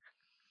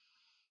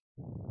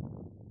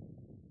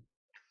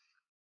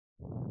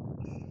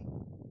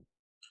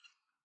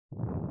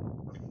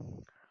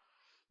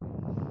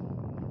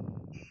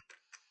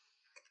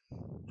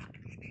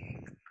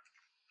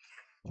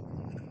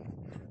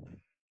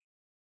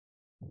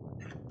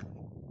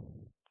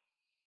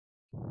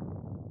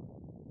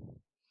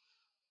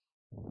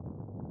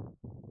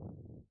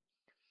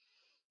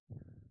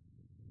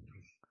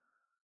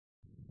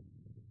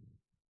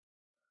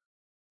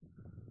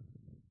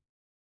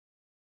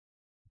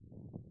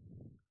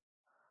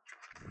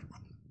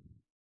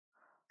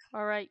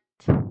 Alright.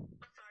 I'm sorry.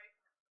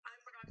 I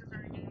forgot to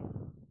start again.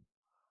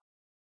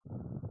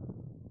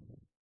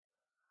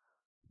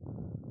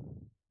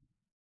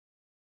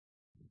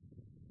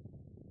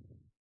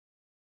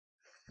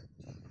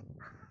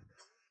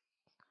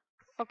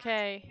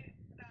 Okay.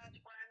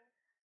 Badge one.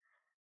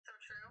 So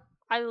true.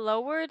 I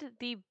lowered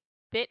the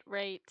bit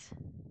rate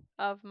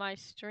of my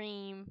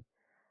stream.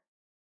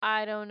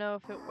 I don't know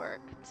if it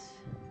worked.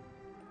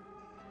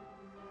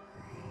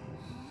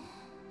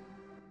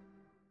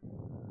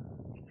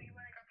 We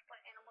went and got to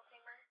play Animal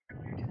Tamer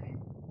earlier today.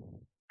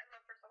 I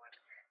love her so much.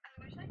 I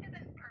wish I could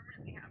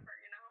permanently have her,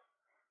 you know?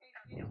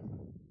 That'd be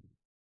awesome.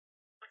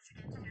 Like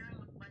Sketch Hero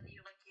would let you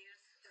like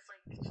use just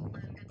like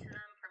blend into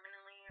them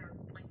permanently or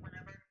like when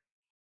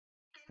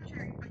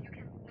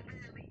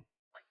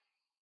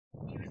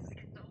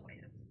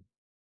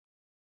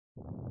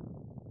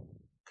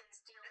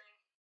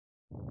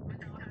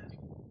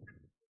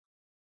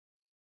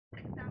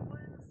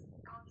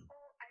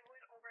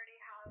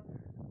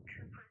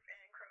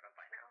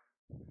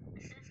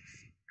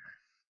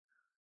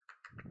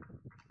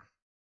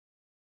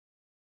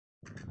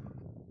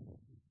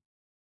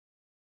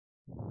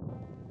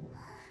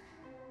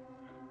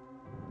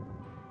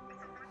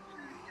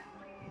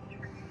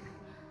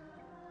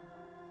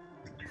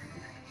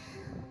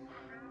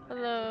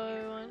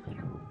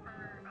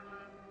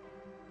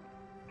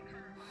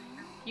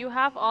You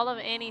have all of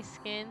Annie's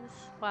skins?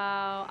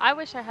 Wow. I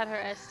wish I had her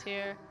S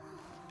tier,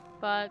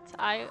 but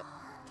I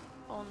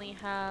only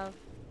have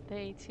the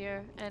A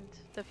tier and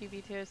the few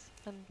B tiers,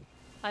 and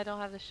I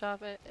don't have the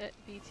shop at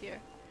B tier.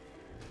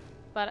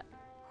 But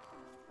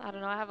I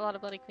don't know, I have a lot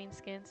of Bloody Queen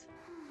skins.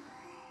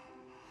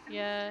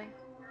 Yeah.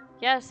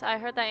 Yes, I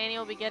heard that Annie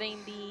will be getting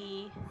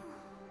the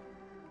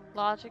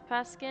Logic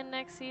Pass skin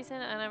next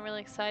season, and I'm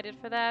really excited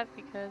for that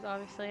because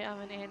obviously I'm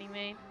an Annie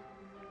main.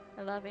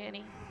 I love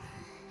Annie.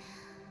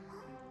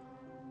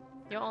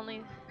 You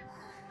only...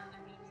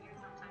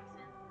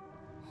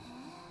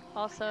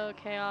 Also,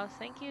 Chaos,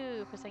 thank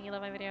you for saying you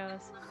love my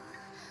videos.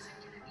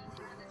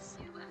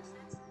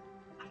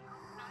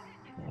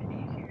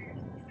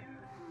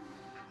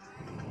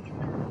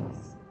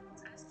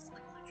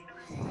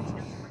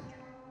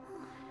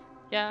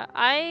 Yeah,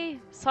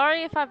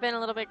 sorry if I've been a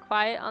little bit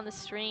quiet on the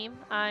stream.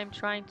 I'm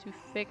trying to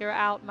figure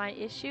out my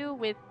issue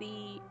with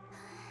the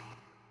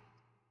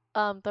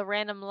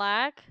random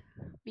lag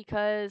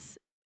because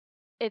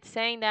it was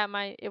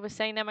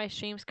saying that my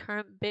stream's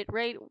current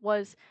bitrate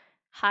was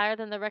higher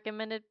than the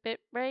recommended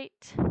bitrate.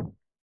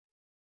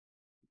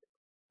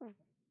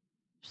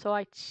 So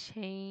I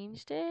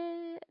changed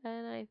it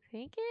and I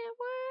think it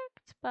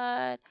worked,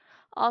 but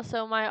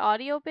also my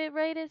audio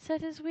bitrate it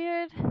said is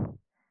weird,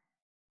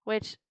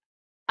 which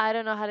I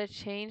don't know how to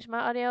change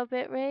my audio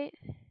bitrate.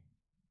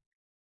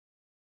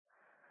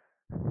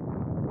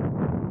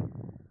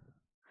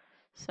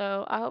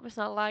 So I hope it's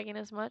not lagging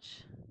as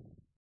much.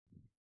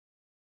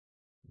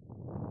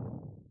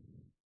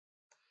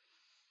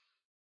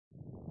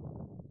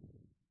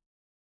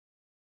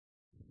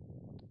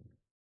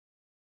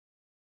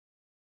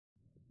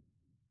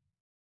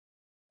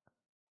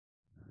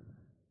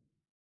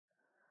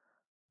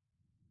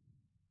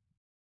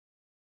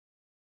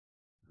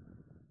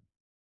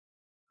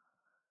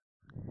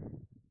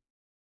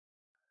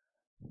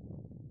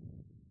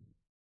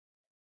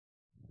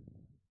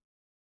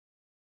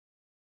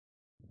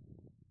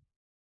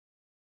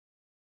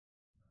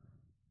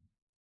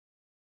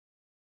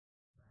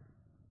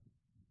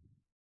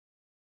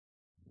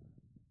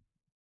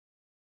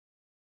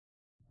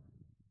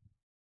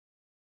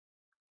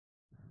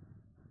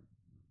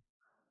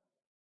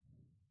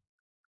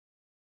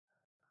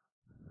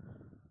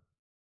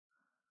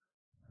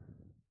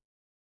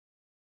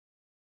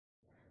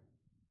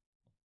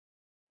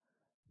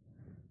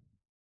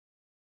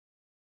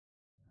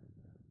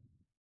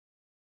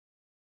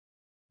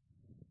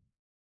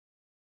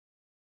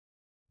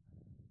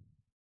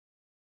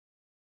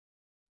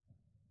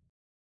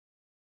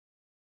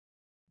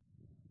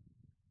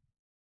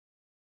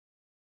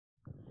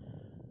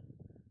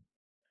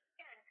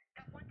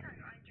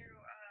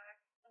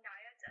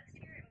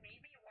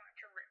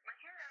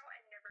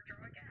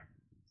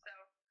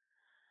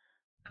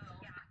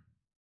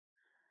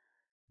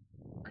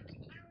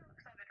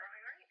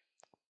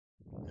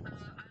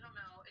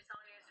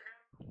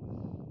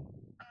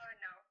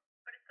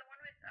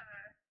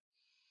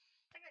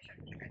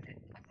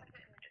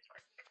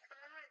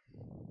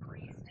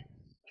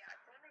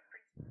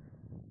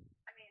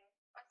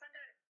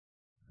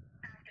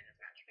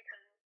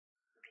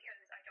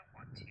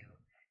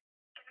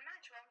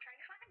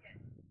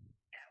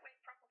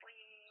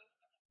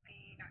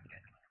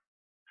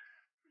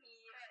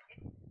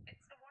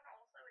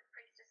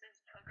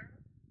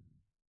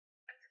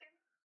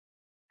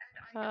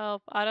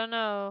 Help, I don't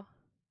know.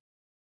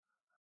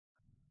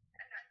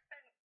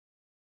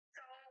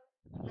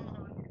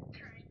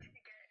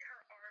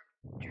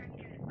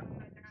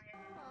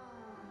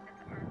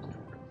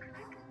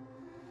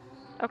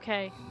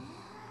 Okay,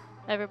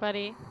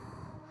 everybody.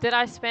 Did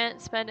I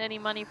spend any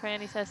money for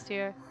Annie's S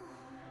tier?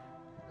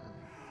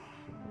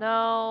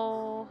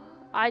 No,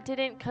 I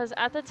didn't, cause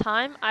at the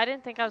time I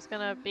didn't think I was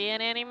gonna be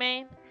an Annie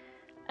main,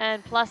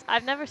 and plus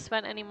I've never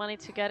spent any money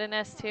to get an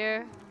S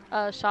tier,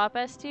 shop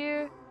S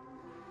tier,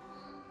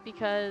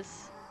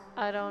 because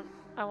I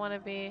want to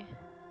be.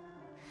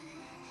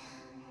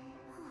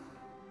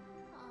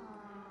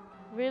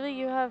 Really,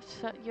 you have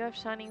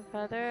Shining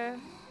Feather?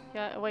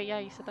 Yeah, wait, yeah,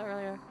 you said that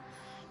earlier.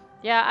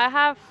 Yeah, I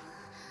have.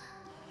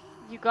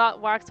 You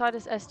got Waxod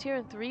as S tier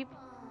in 3?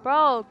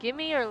 Bro, give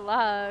me your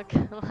luck.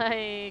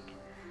 Like,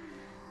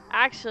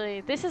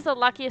 actually, this is the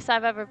luckiest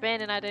I've ever been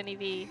in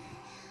Identity.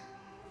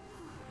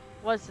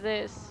 Was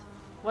this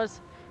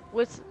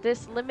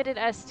limited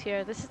S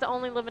tier. This is the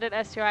only limited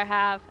S tier I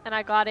have, and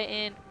I got it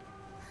in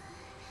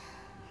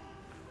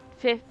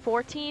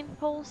 14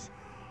 pulls.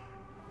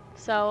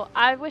 So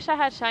I wish I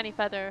had Shiny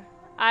Feather.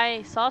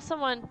 I saw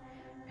someone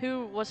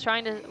who was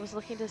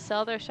looking to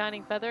sell their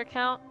Shining Feather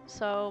account,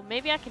 so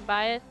maybe I can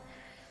buy it.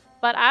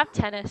 But I have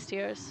 10 S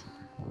tiers.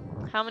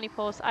 How many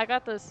pulls? I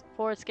got this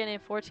forward skin in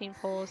 14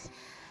 pulls.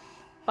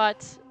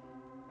 But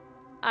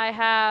I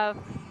have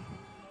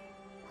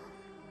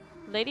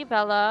Lady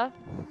Bella,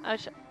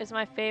 which is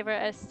my favorite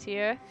S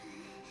tier.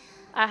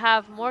 I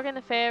have Morgan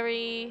the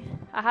Fairy.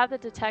 I have the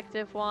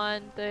Detective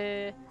one,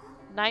 the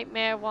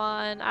Nightmare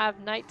one. I have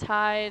Night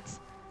Tides.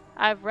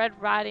 I have Red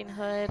Riding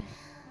Hood.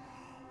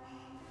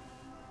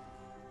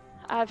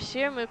 I have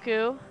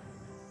Shiramuku.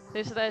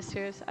 These are the S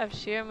tiers. I have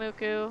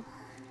Shiramuku,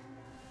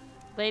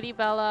 Lady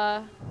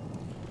Bella.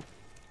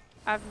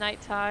 I have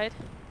Night Tide.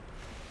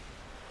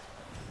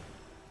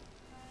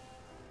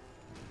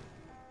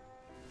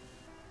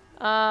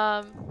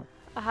 I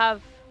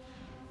have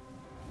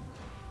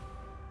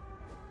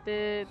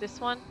this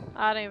one.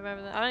 I don't even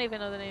remember I don't even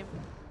know the name.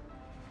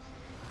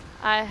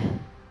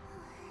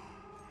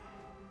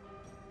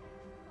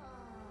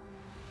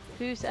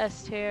 Who's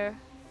S tier?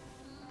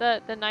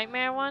 The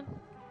Nightmare one?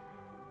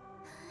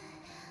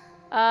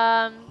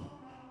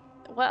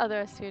 What other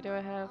S tier do I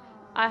have?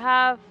 I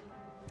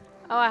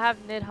have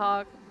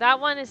Nidhogg. That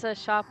one is a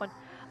shop one.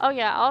 Oh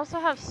yeah, I also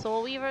have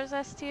Soul Weaver's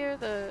S tier,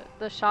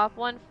 the shop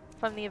one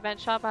from the event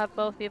shop. I have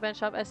both the event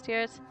shop S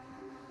tiers.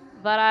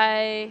 But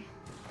I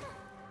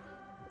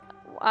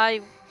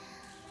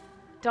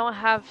don't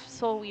have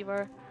Soul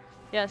Weaver.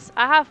 Yes,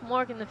 I have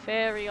Morgan the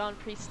Fairy on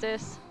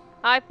Priestess.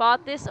 I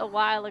bought this a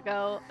while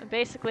ago, and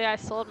basically I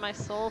sold my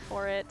soul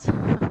for it.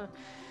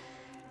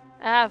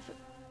 I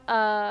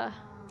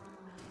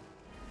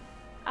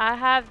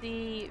have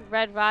the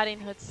Red Riding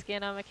Hood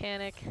skin on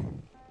Mechanic.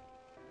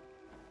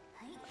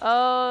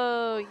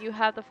 Oh, you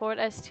have the Ford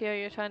S tier,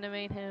 you're trying to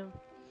main him.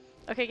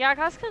 Okay, yeah,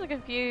 I was kind of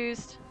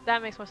confused.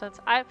 That makes more sense.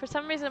 For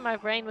some reason my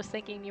brain was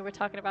thinking you were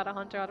talking about a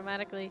hunter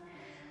automatically.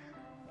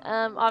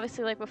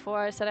 Obviously, like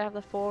before, I said I have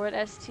the forward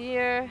S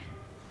tier,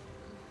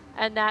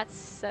 and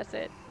that's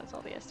it. That's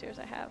all the S tiers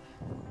I have,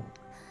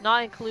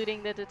 not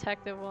including the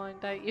detective one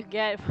that you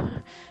get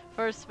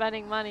for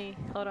spending money.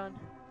 Hold on,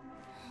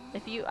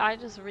 I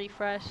just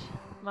refresh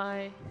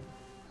my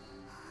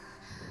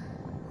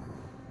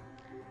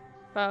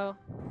bro.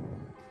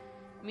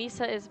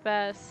 Misa is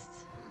best.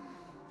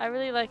 I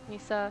really like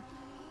Misa.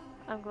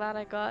 I'm glad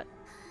I got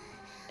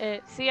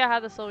it. See, I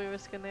had the Soul Weaver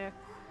skin there.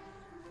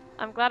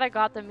 I'm glad I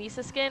got the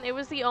Misa skin. It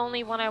was the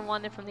only one I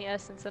wanted from the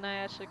Essence, and I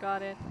actually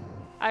got it.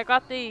 I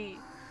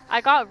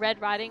got Red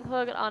Riding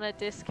Hood on a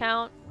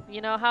discount.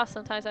 You know how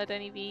sometimes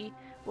Identity V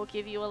will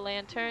give you a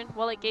lantern?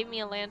 Well, it gave me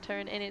a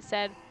lantern, and it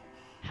said,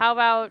 how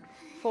about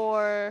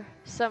for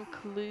some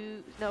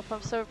clue, no,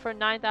 for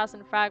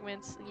 9,000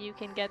 fragments, you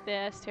can get the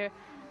S tier.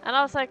 And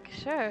I was like,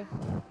 sure.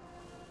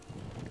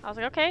 I was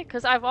like, okay,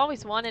 because I've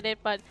always wanted it,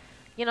 but,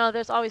 you know,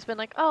 there's always been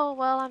like, oh,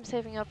 well, I'm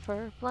saving up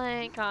for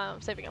blank,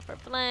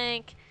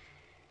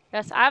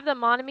 Yes, I have the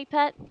Monami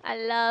pet. I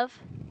love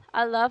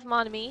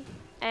Monami,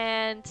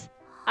 and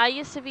I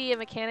used to be a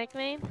mechanic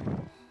main.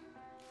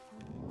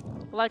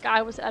 Like,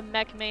 I was a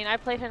mech main. I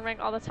played her in rank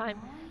all the time.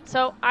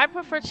 So, I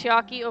prefer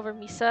Chiaki over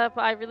Misa,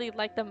 but I really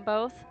like them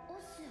both.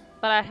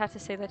 But I have to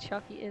say that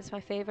Chiaki is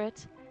my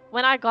favorite.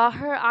 When I got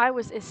her, I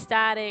was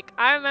ecstatic.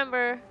 I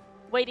remember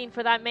waiting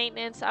for that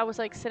maintenance. I was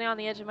like sitting on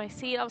the edge of my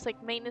seat. I was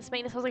like, maintenance. I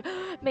was like,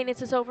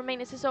 maintenance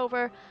is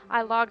over.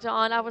 I logged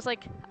on. I was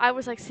like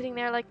sitting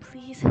there like,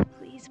 please.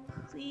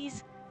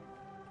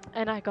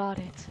 And I got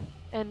it.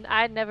 And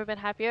I had never been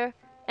happier.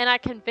 And I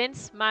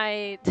convinced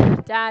my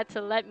dad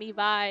to let me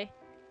buy.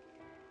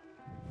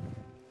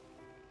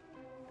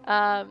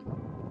 I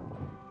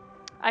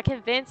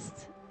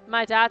convinced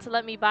my dad to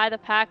let me buy the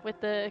pack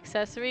with the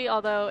accessory,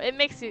 although it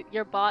makes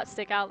your bot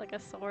stick out like a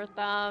sore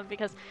thumb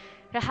because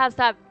it has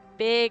that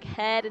big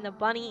head and the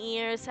bunny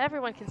ears.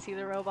 Everyone can see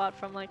the robot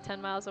from like 10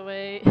 miles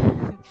away.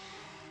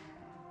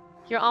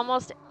 You're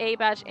almost A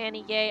badge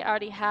Annie Gay. I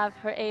already have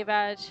her A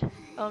badge.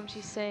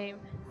 OMG, same.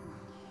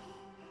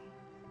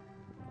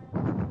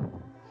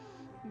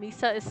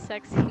 Misa is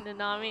sexy,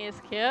 Nanami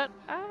is cute.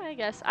 I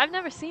guess. I've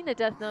never seen the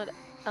Death Note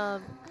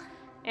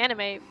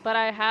anime, but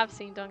I have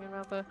seen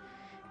Danganronpa.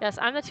 Yes,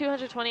 I'm the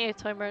 228th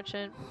toy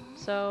merchant,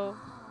 so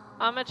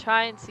I'm gonna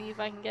try and see if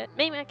I can get,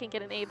 maybe I can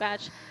get an A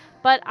badge.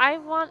 But I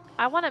want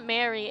to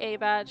marry A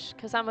badge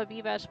because I'm a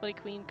B badge buddy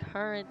queen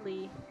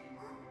currently.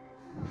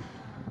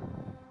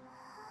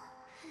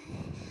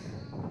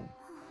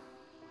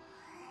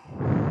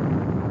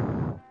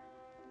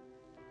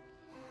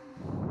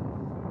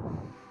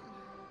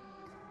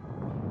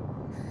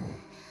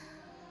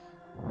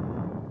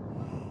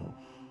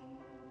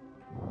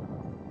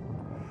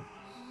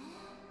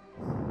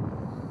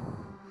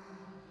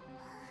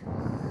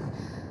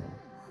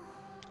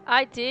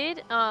 I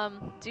did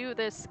do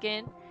the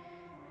skin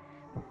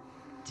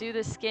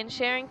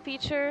sharing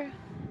feature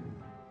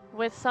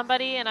with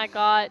somebody, and I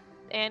got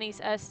Annie's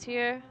S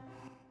tier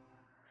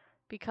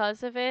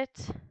because of it.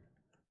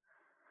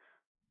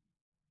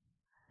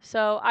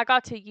 So I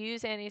got to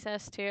use Annie's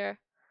S tier.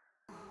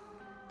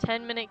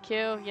 10-minute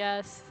queue,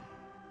 yes.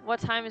 What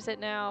time is it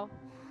now?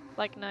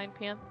 Like 9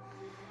 p.m.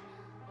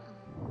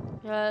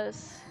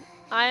 Yes.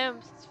 I am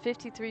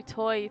 53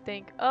 toy, you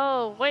think.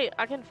 Oh, wait,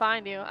 I can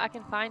find you.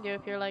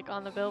 If you're like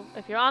on the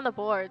if you're on the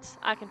boards,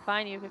 I can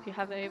find you if you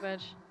have the A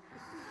badge.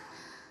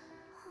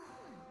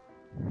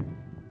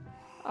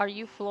 Are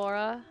you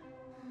Flora?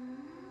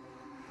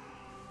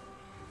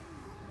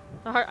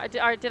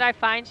 Did I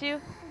find you?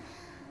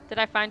 Did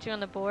I find you on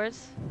the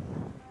boards?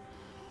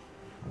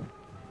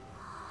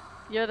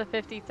 You're the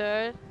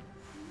 53rd?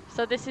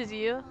 So this is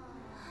you?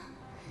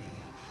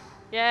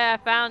 Yeah,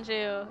 I found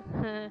you.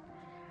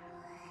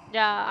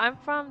 Yeah, I'm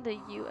from the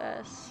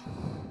US.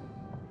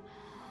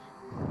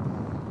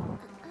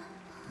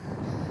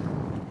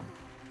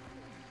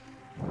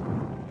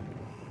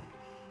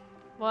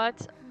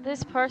 What?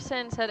 This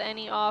person said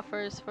any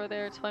offers for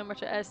their Toy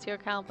Merchant S tier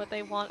account, but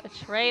they want a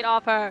trade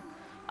offer.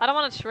 I don't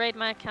want to trade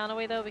my account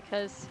away though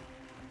because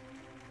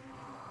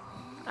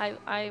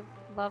I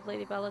love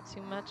Lady Bella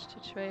too much to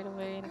trade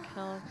away an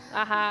account.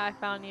 Aha, I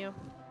found you.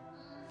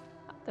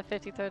 The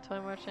 53rd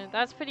Toy Merchant.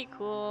 That's pretty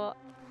cool.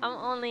 I'm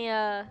only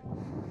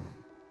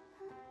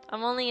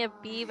a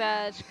B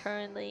badge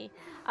currently.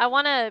 I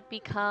want to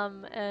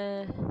become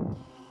an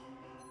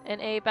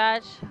A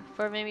badge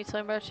for maybe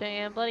Toy Merchant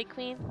and Bloody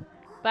Queen.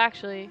 But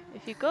actually,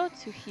 if you go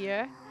to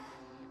here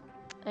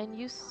and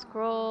you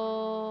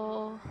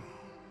scroll,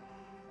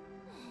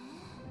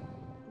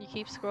 you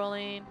keep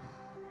scrolling.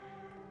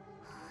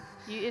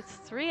 It's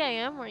 3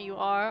 a.m. where you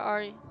are,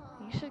 or you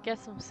should get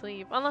some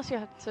sleep. Unless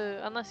you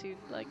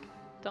like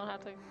don't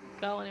have to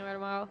go anywhere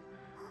tomorrow.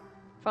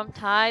 From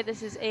Thai,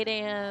 this is 8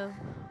 a.m.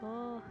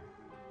 Oh,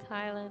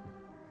 Thailand.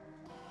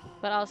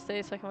 But I'll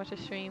stay so I can watch a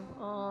stream.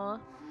 Aww.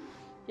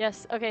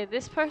 Yes, okay,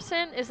 this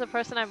person is the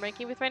person I'm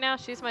ranking with right now.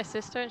 She's my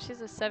sister, and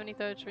she's a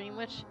 73rd Dream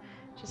Witch,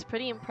 which is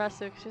pretty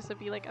impressive. She has to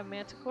be like a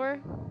Manticore.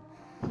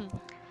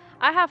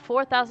 I have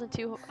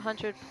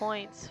 4,200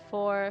 points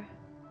for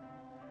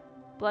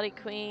Bloody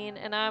Queen,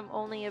 and I'm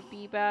only a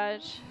B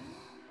badge.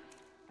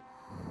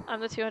 I'm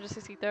the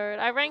 263rd.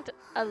 I ranked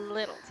a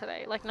little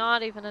today, like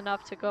not even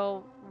enough to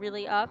go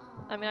really up.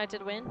 I mean, I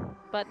did win,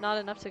 but not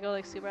enough to go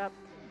like super up.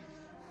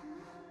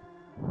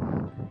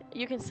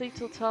 You can sleep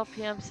till 12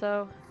 p.m.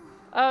 so...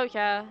 Oh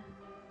yeah.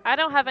 I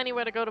don't have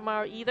anywhere to go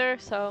tomorrow either,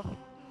 so...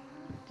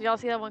 Did y'all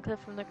see that one clip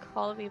from the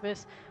Call of the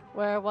Abyss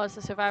where it was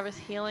the survivors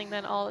healing,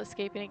 then all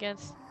escaping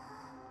against...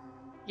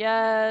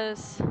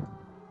 Yes!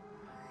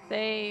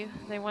 They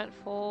went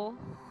full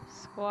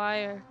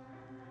Squire.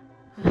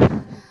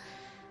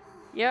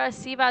 You're a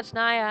C badge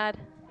Naiad.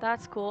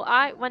 That's cool.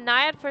 When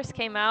Naiad first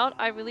came out,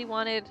 I really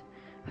wanted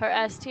her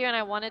S tier and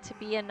I wanted to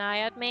be a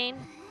Naiad main.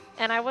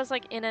 And I was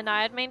like in a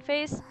Naiad main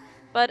phase.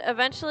 But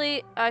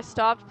eventually I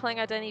stopped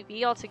playing Identity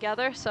V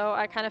altogether, so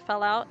I kind of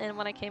fell out, and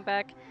when I came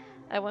back,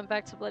 I went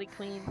back to Bloody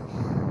Queen.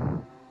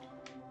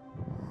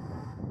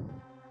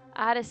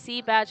 I had a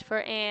C badge for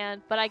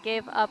Anne, but I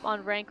gave up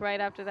on rank right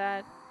after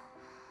that.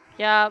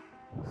 Yeah,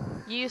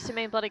 you used to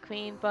main Bloody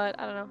Queen, but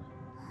I don't know.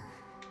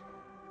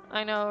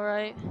 I know,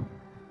 right?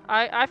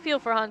 I feel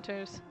for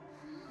hunters.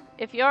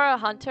 If you're a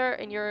hunter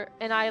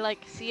and I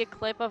like see a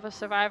clip of a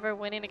survivor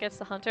winning against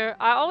the hunter,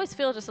 I always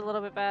feel just a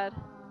little bit bad.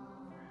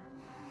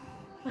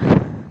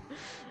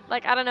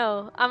 Like, I don't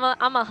know.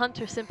 I'm a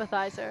hunter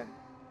sympathizer.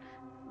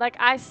 Like,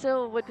 I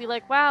still would be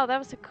like, wow, that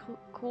was a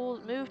cool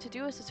move to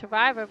do as a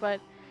survivor,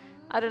 but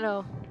I don't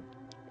know.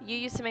 You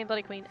used to main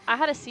Bloody Queen. I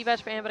had a C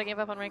badge for Anne, but I gave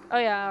up on rank. Oh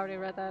yeah, I already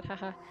read that.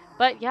 Haha.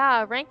 But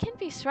yeah, rank can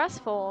be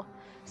stressful.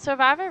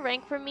 Survivor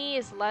rank for me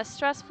is less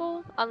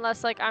stressful,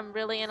 unless like I'm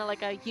really in a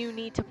like a you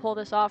need to pull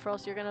this off or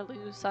else you're gonna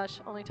lose such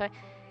only time.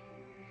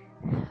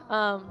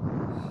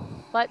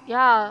 But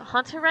yeah,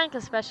 hunter rank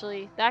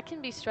especially, that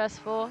can be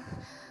stressful.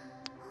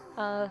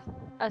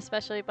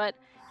 Especially, but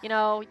you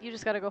know, you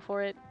just gotta go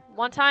for it.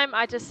 One time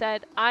I just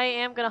said, I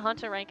am gonna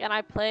hunter rank, and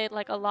I played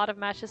like a lot of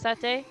matches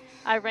that day.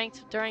 I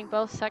ranked during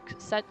both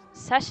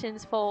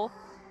sessions full.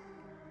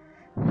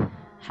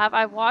 Have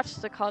I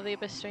watched the Call of the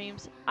Abyss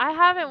streams? I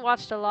haven't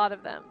watched a lot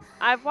of them.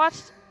 I've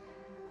watched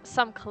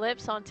some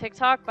clips on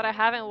TikTok, but I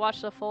haven't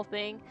watched the full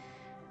thing.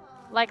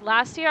 Like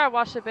last year, I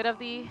watched a bit of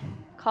the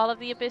Call of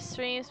the Abyss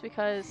streams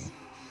because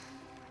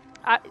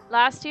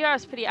last year I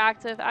was pretty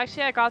active.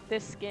 Actually, I got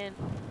this skin.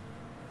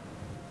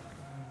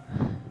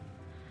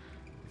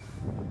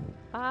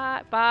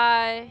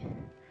 Bye.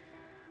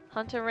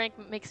 Hunter rank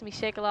makes me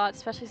shake a lot,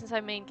 especially since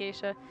I main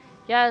Geisha.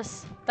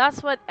 Yes,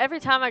 that's what every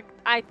time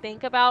I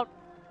think about,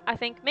 I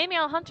think maybe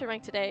I'll hunter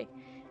rank today,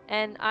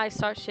 and I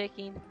start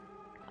shaking.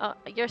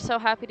 You're so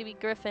happy to be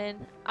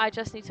Griffin. I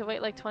just need to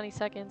wait like 20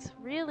 seconds.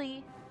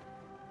 Really?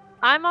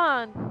 I'm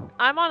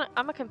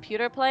a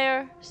computer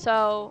player,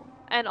 so,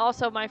 and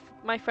also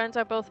my friends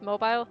are both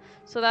mobile,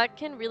 so that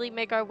can really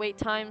make our wait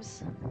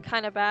times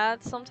kind of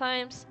bad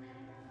sometimes.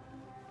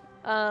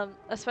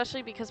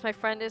 Especially because my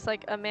friend is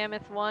like a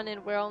Mammoth 1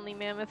 and we're only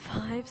Mammoth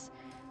 5s.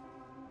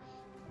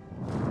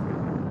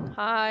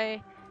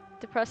 Hi,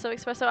 Depresso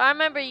Espresso. I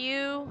remember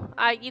you.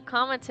 You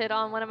commented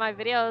on one of my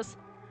videos.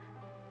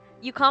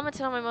 You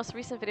commented on my most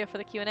recent video for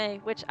the Q&A,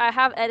 which I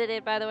have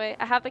edited, by the way.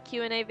 I have the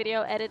Q&A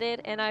video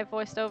edited and I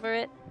voiced over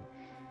it.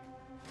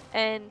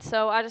 And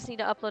so I just need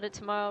to upload it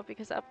tomorrow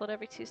because I upload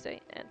every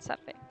Tuesday and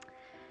Saturday.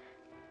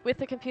 With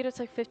the computer, it's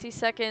like 50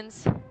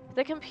 seconds.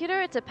 The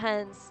computer, it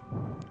depends.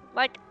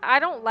 Like, I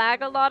don't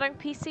lag a lot on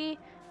PC,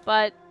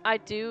 but I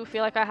do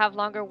feel like I have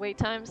longer wait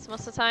times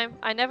most of the time.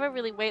 I never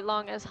really wait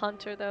long as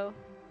Hunter, though.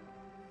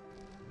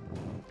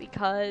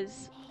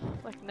 Because,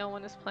 like, no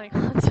one is playing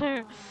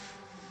Hunter.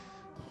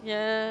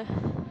 Yeah.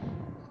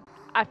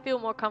 I feel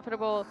more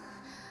comfortable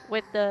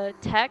with the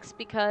text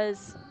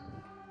because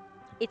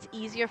it's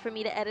easier for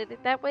me to edit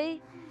it that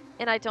way.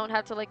 and I don't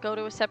have to like go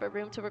to a separate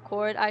room to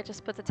record. I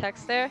just put the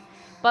text there.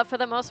 But for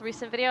the most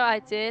recent video I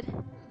did.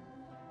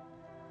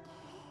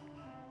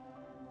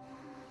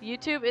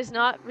 YouTube is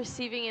not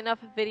receiving enough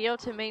video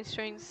to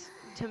maintain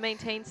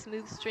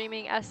smooth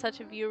streaming, as such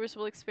viewers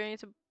will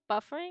experience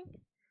buffering.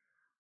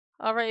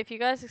 Alright, if you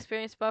guys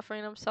experience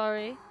buffering, I'm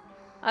sorry.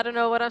 I don't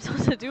know what I'm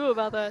supposed to do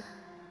about that.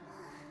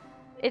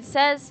 It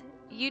says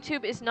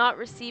YouTube is not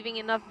receiving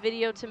enough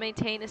video to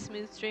maintain a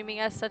smooth streaming,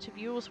 as such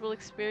viewers will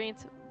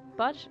experience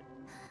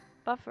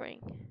buffering.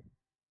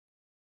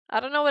 I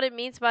don't know what it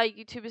means by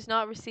YouTube is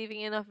not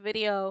receiving enough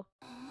video.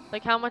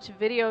 Like, how much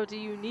video do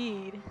you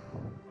need?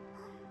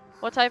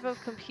 What type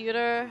of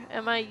computer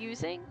am I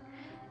using?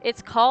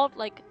 It's called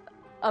like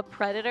a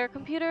Predator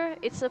computer.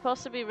 It's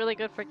supposed to be really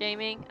good for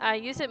gaming. I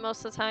use it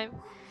most of the time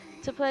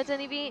to play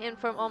Denny V and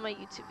from all my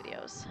YouTube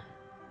videos.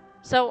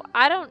 So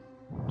I don't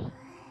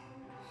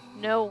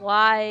know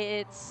why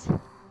it's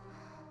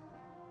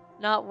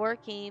not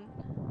working.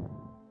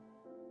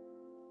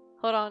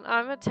 Hold on,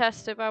 I'm gonna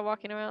test it by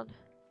walking around.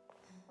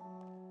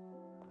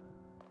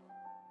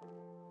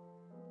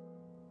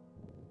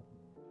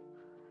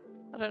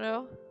 I don't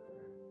know.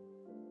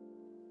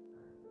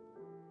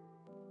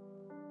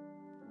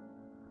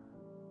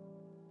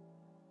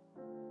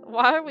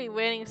 Why are we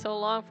waiting so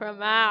long for a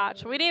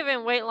match? We didn't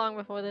even wait long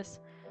before this.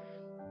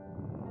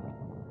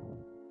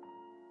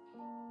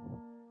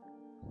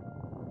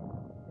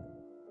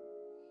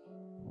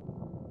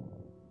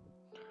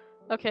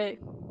 Okay.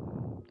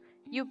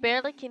 You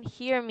barely can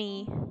hear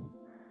me.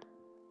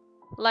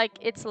 Like,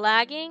 it's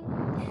lagging.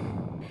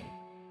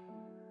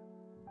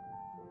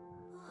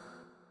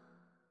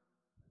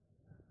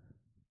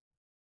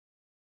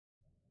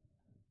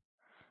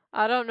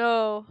 I don't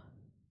know.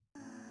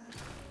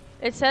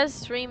 It says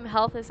stream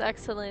health is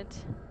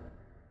excellent.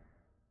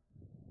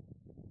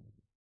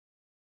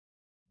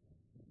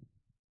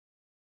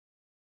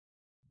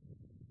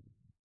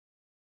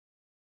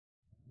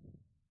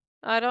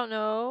 I don't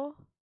know.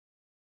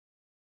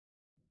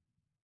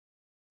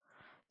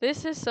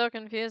 This is so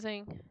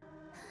confusing.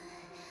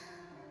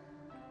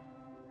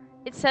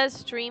 It says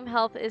stream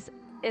health is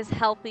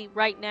healthy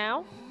right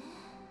now.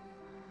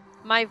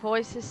 My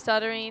voice is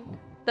stuttering.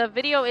 The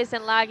video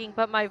isn't lagging,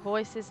 but my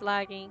voice is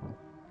lagging.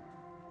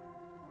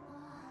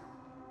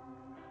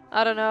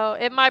 I don't know.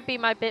 It might be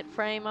my bit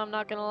frame, I'm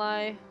not gonna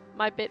lie.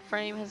 My bit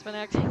frame has been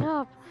acting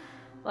up.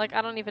 Like,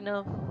 I don't even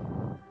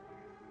know.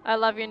 I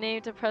love your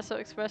name, Depresso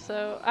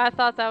Espresso. I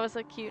thought that was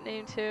a cute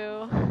name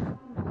too.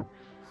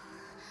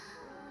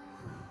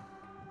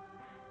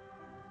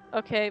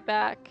 Okay,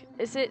 back.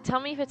 Is it?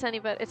 Tell me if it's any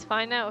better. It's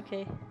fine now?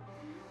 Okay.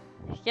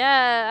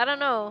 Yeah, I don't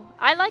know.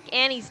 I like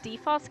Annie's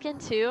default skin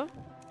too.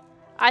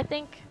 I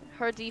think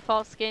her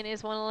default skin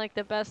is one of like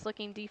the best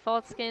looking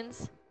default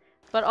skins.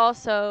 But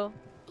also...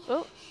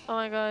 Oh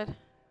my god.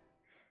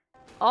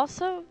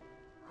 Also,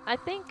 I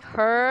think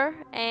her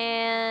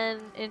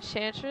and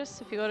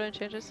Enchantress, if you go to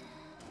Enchantress,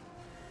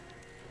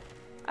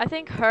 I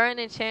think her and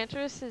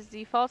Enchantress's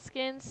default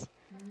skins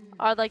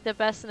are like the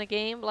best in the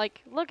game.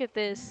 Like, look at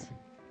this.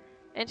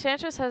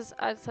 Enchantress has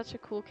such a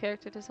cool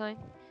character design.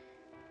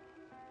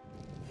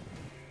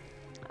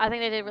 I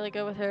think they did really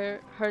good with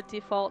her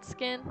default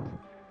skin.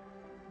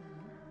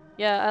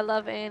 Yeah, I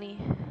love Annie.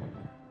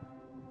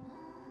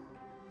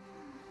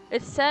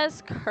 It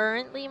says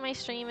currently my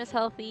stream is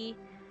healthy.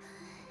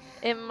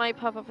 It might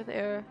pop up with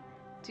error.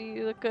 Do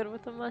you look good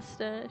with a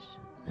mustache?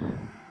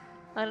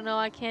 I don't know,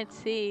 I can't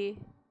see.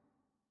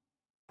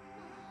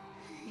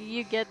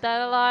 You get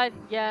that a lot?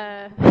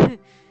 Yeah.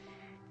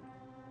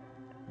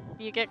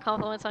 You get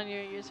compliments on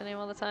your username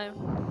all the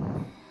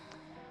time.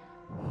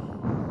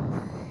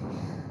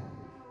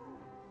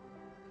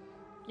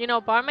 You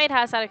know, Barmaid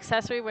has that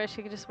accessory where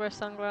she can just wear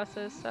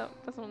sunglasses, so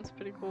this one's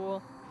pretty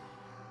cool.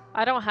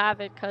 I don't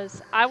have it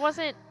because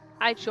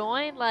I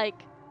joined like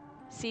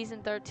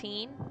season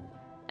 13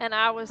 and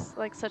I was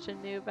like such a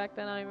noob back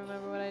then. I don't even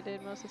remember what I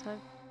did most of the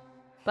time.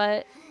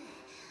 But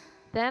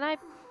then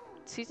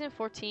season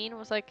 14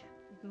 was like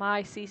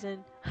my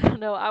season. I don't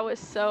know, I was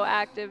so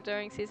active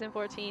during season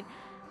 14.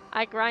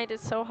 I grinded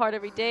so hard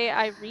every day.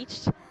 I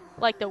reached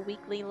like the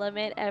weekly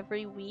limit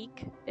every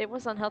week. It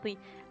was unhealthy.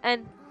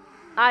 And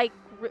I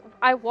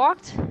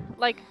walked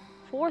like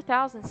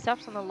 4,000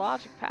 steps on the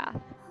logic path.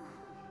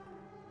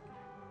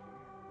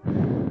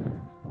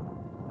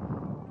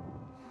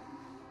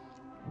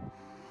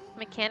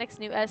 Mechanic's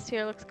new S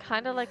tier looks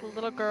kind of like a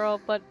little girl,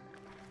 but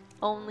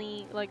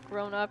only like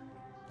grown up.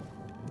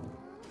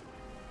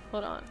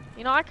 Hold on.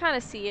 You know, I kind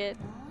of see it.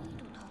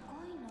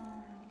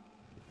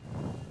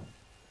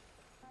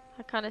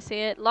 I kind of see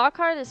it.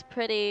 Lockhart is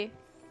pretty.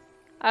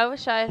 I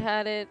wish I had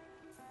had it,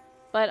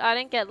 but I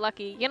didn't get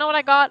lucky. You know what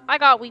I got? I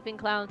got Weeping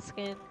Clown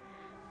skin,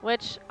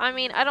 which, I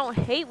mean, I don't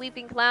hate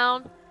Weeping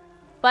Clown,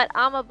 but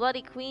I'm a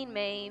Bloody Queen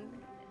main,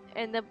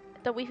 and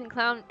the Weeping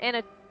Clown, and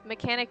a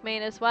Mechanic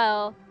main as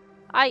well.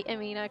 I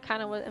mean, I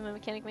kind of am a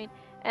Mechanic main,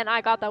 and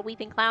I got that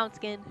Weeping Clown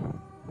skin.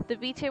 The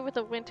B tier with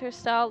the winter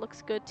style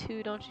looks good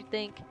too, don't you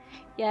think?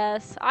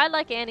 Yes, I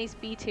like Annie's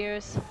B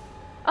tiers.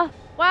 Oh,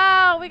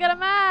 wow, we got a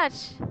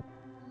match!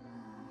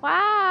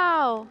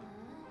 Wow.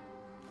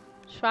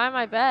 Try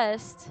my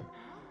best.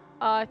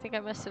 Oh, I think I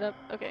messed it up.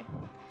 Okay.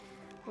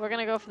 We're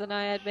gonna go for the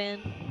Naiad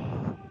band.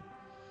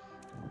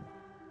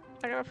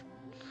 I gotta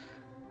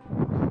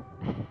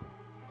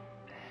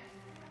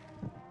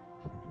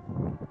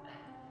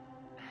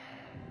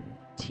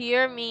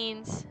tier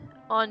means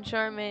on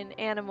German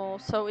animal,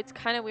 so it's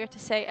kind of weird to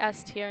say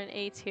S tier and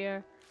A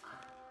tier.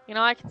 You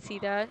know, I can see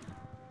that.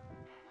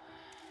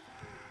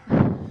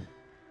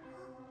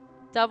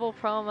 Double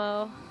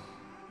promo.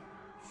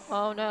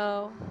 Oh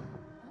no.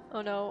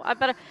 Oh no. I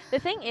better. The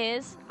thing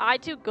is, I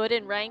do good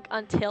in rank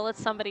until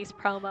it's somebody's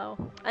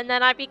promo. And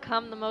then I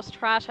become the most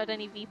trash at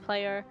any V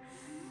player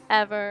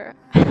ever.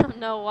 I don't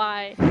know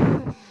why.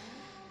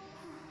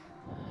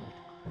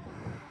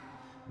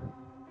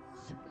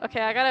 Okay,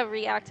 I gotta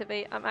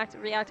reactivate. I'm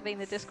reactivating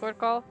the Discord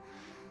call.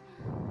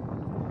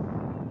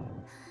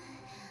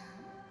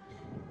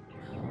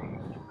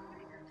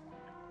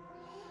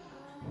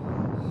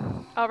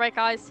 Alright,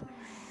 guys.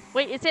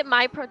 Wait, is it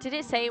my pro? Did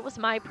it say it was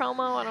my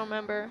promo? I don't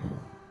remember.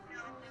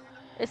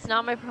 It's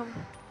not my promo.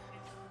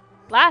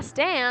 Last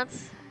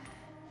Dance?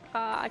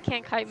 I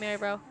can't kite Mary,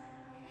 bro.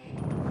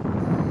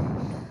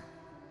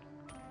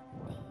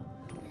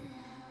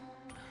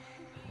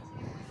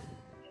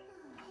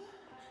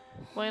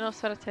 Buena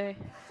suerte.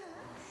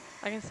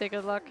 I can say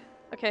good luck.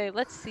 Okay,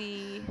 let's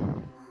see.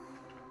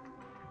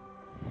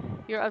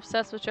 You're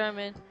obsessed with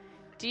German.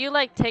 Do you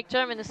like take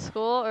German to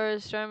school, or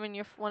is German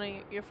one of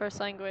your first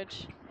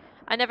language?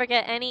 I never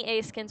get any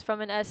A skins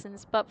from an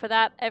Essence, but for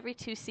that, every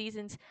 2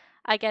 seasons,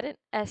 I get an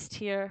S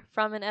tier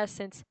from an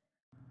Essence.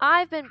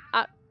 I've been...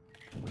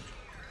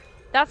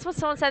 that's what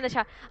someone said in the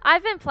chat.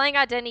 I've been playing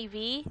Identity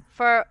V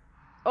for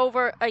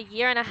over a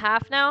year and a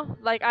half now.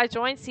 Like, I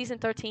joined season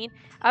 13.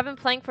 I've been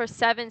playing for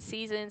 7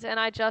 seasons, and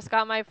I just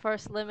got my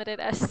first limited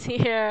S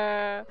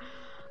tier.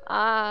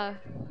 I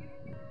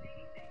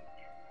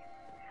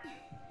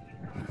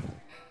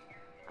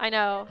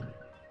know.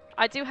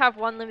 I do have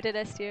 1 limited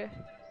S tier.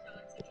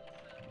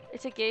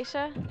 It's a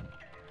geisha?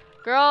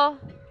 Girl.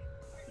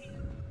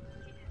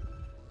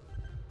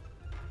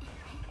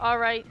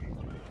 Alright.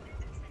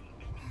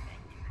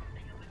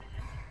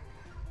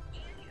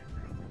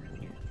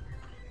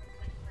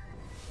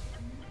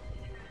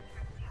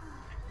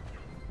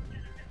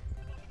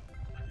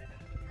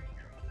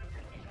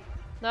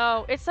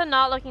 No, it's the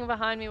not looking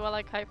behind me while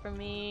I kite for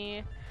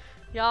me.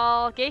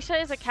 Y'all, geisha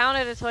is a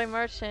counter to toy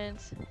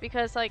merchant.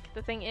 Because, like,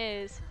 the thing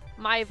is,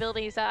 my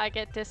ability is that I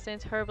get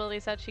distance, her ability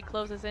is that she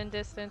closes in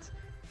distance.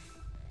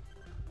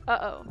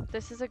 Uh-oh.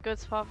 This is a good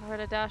spot for her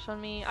to dash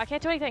on me. I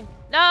can't do anything.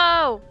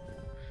 No!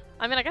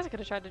 I mean, I guess I could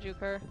have tried to juke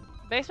her.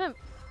 Basement.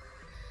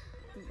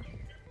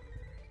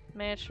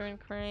 Mandarin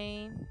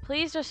Crane.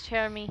 Please just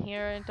chair me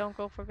here and don't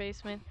go for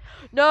basement.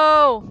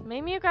 No!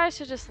 Maybe you guys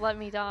should just let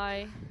me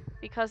die.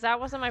 Because that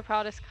wasn't my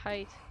proudest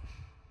kite.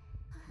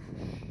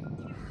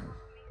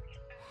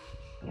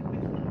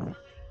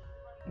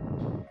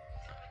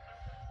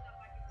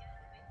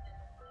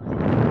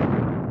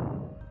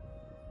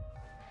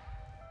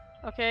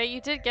 Okay,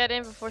 you did get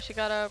in before she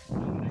got up.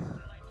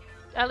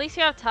 At least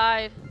you have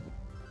Tide.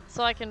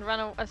 So I can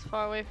run as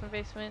far away from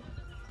basement.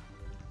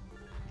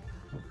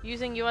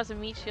 Using you as a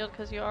meat shield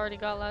because you already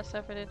got last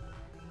efforted.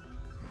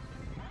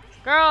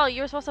 Girl,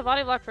 you were supposed to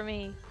body block for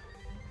me.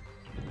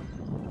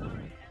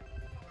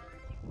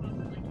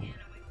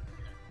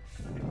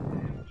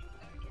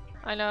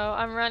 I know,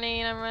 I'm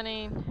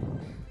running.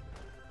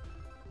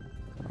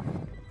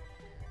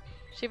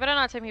 She better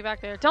not take me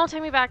back there. Don't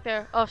take me back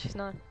there! Oh, she's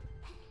not.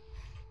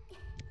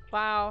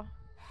 Wow.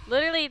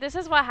 Literally, this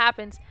is what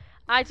happens.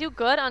 I do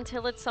good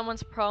until it's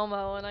someone's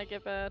promo and I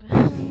get bad.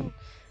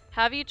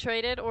 Have you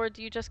traded or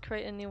do you just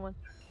create a new one?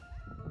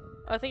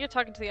 I think you're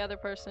talking to the other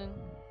person.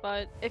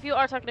 But if you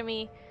are talking to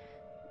me,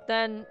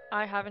 then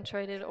I haven't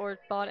traded or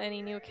bought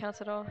any new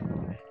accounts at all.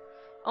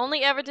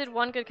 Only ever did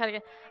 1 good kite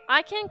again.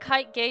 I can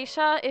kite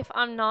geisha if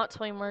I'm not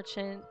toy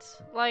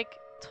merchant. Like,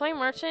 toy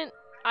merchant,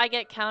 I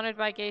get countered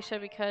by geisha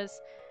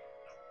because...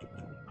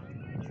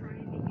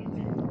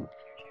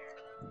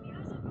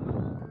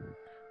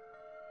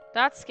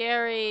 That's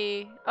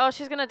scary. Oh,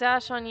 she's gonna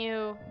dash on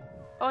you.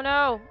 Oh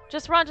no.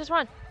 Just run.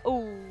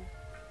 Ooh.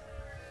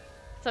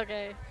 It's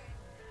okay.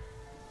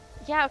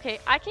 Yeah, okay.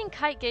 I can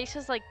kite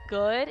geishas like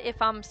good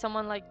if I'm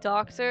someone like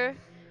Doctor.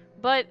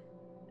 But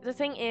the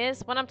thing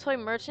is, when I'm toy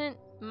merchant,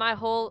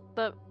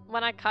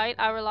 when I kite,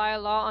 I rely a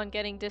lot on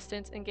getting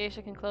distance and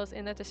geisha can close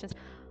in that distance.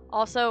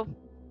 Also,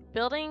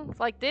 building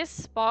like this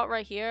spot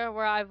right here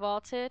where I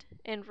vaulted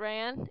and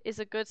ran is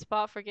a good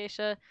spot for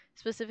geisha,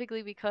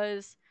 specifically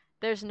because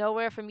there's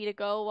nowhere for me to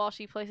go while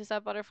she places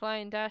that butterfly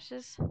and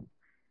dashes.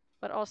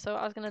 But also,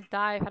 I was gonna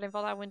die if I didn't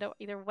fall that window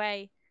either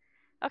way.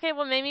 Okay,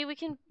 well maybe we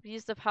can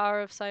use the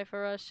power of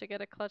Cypher Rush to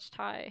get a clutch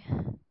tie.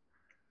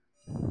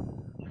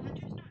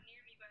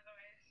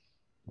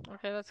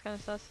 Okay, that's kind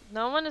of sus.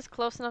 No one is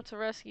close enough to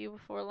rescue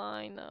before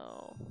line,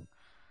 no.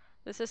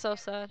 This is so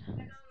sad.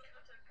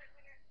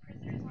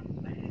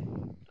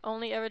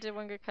 Only ever did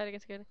 1 good kite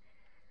against good.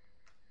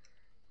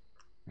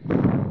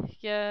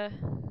 Yeah.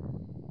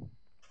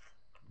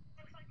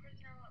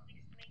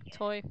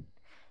 Toy.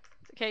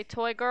 Okay,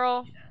 Toy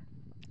Girl.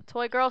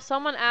 Toy Girl,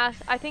 someone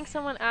asked, I think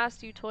someone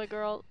asked you, Toy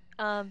Girl,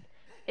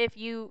 if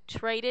you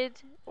traded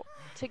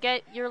to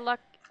get your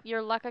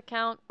luck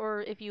account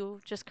or if you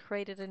just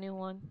created a new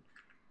one.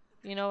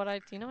 You know what I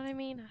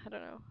mean? I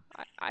don't know.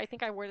 I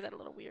think I worded that a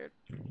little weird.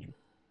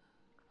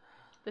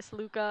 This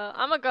Luca,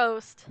 I'm a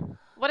ghost.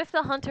 What if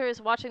the hunter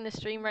is watching the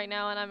stream right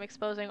now and I'm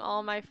exposing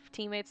all my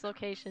teammates'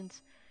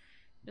 locations?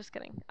 Just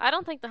kidding. I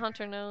don't think the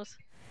hunter knows.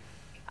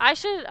 I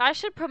should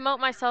promote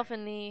myself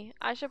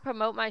I should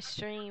promote my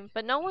stream,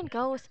 but no one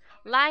goes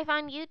live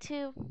on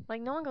YouTube.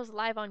 Like no one goes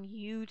live on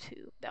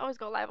YouTube. They always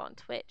go live on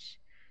Twitch.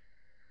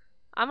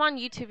 I'm on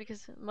YouTube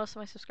because most of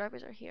my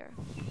subscribers are here.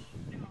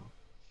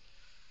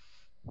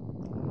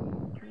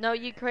 No,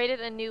 you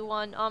created a new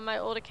one. On my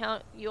old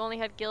account, you only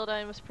had Gilda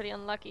and was pretty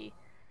unlucky.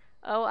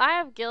 Oh, I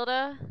have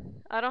Gilda.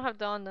 I don't have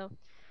Dawn though.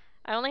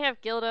 I only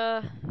have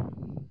Gilda.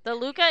 The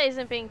Luca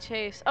isn't being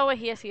chased. Oh wait,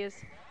 yes he is.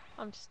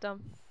 I'm just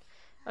dumb.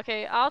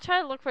 Okay, I'll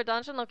try to look for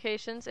dungeon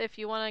locations if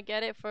you want to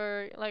get it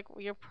for like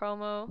your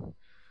promo.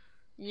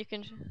 You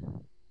can.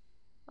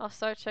 I'll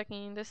start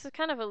checking. This is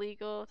kind of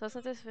illegal,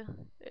 doesn't this feel?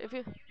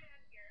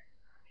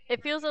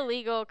 It feels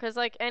illegal because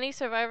like any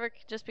survivor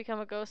could just become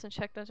a ghost and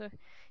check dungeon.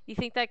 You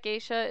think that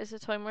Geisha is a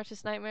toy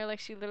merchant's nightmare? Like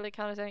she literally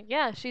counters Annie.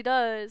 Yeah, she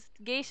does.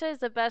 Geisha is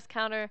the best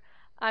counter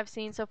I've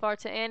seen so far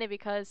to Annie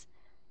because,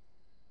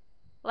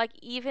 like,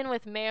 even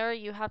with Mare,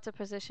 you have to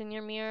position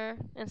your mirror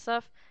and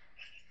stuff.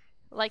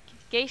 Like,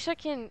 Geisha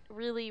can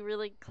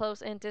really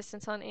close and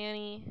distance on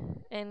Annie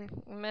and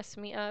mess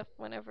me up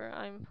whenever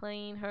I'm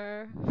playing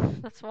her.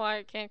 That's why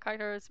I can't kite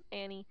her as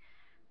Annie.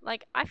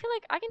 Like, I feel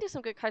like I can do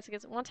some good kites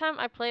against. One time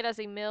I played as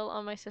Emil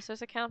on my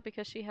sister's account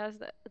because she has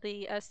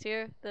the S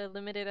tier, the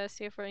limited S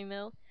tier for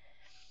Emil.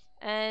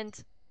 And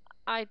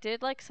I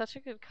did, like, such a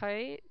good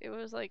kite. It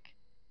was, like,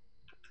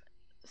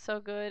 so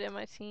good, and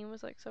my team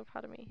was, like, so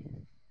proud of me.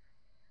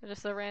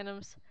 Just the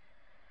randoms.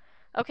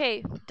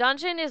 Okay,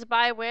 dungeon is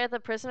by where the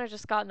prisoner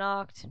just got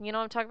knocked. You know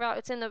what I'm talking about?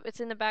 It's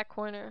in the back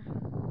corner.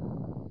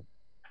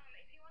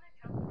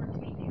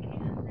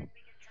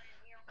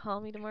 Call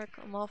me to work.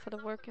 I'm all for the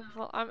work.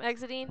 I'm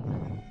exiting.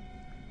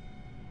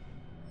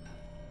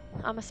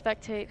 I'm a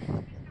spectate.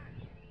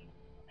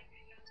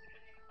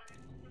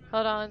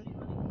 Hold on.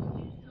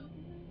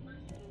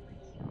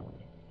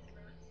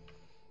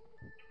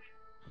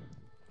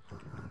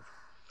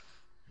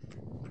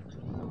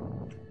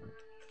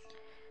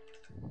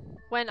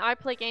 When I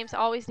play games, I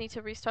always need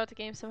to restart the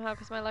game somehow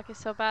because my luck is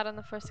so bad on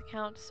the first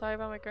account. Sorry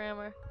about my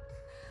grammar.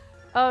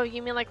 Oh,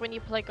 you mean like when you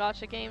play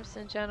gacha games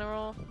in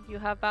general, you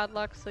have bad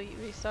luck so you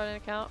restart an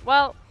account?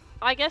 Well,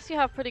 I guess you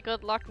have pretty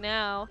good luck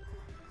now.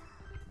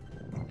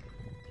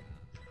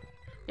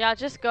 Yeah,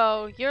 just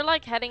go. You're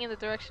like heading in the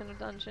direction of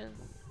dungeon.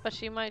 But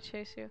she might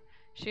chase you.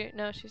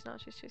 No, she's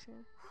not. She's chasing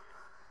you.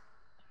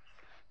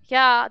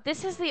 Yeah,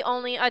 this is the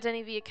only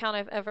Identity V account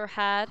I've ever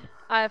had.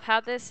 I've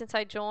had this since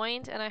I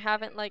joined and I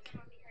haven't like...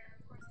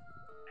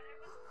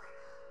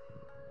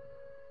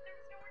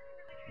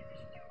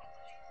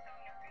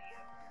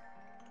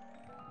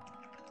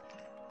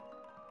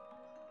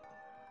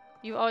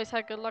 You've always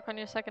had good luck on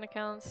your second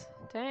accounts.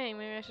 Dang,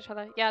 maybe I should try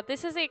that. Yeah,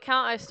 this is the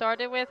account I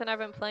started with and I've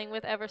been playing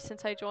with ever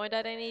since I joined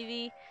at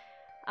NEV.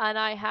 And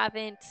I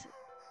haven't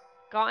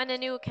gotten a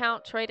new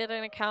account, traded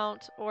an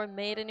account, or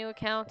made a new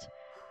account.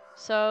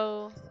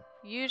 So,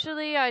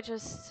 usually I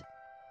just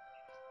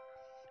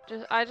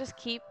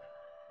keep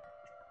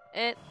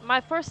it.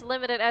 My first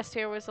limited S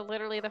tier was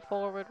literally the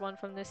forward one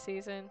from this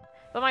season.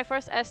 But my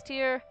first S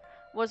tier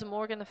was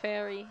Morgan the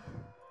Fairy.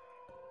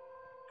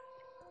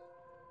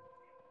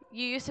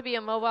 You used to be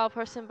a mobile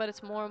person, but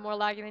it's more and more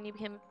laggy than you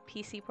became a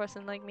PC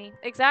person like me.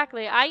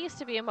 Exactly. I used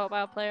to be a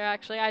mobile player,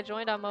 actually. I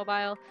joined on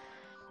mobile.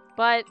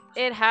 But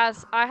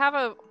I have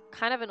a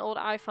kind of an old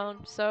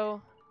iPhone,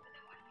 so...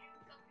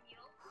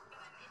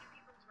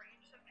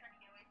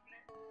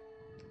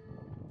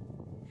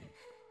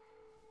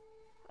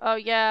 Oh,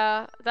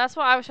 yeah. That's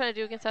what I was trying to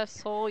do against that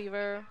Soul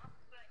Eater.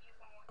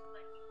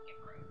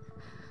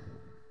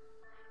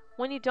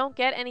 When you don't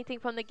get anything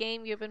from the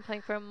game you've been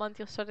playing for a month,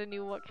 you'll start a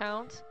new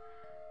account.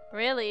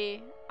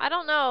 Really? I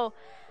don't know.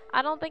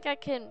 I don't think I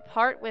can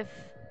part with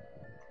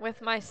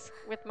my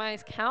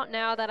account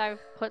now that I've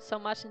put so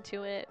much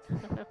into it.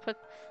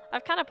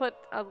 I've kind of put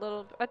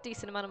a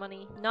decent amount of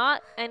money.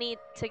 Not any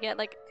to get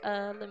like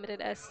a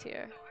limited S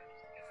tier.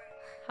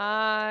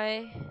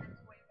 Hi.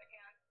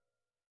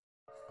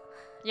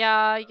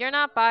 Yeah, you're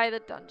not by the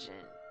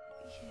dungeon.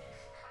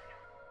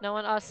 No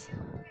one us.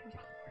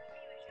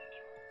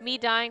 Me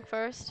dying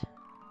first.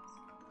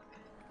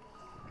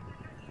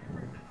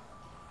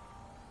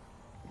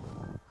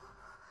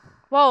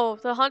 Whoa,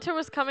 the hunter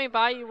was coming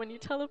by you when you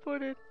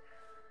teleported.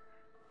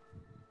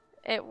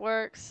 It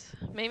works.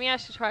 Maybe I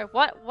should try.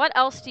 What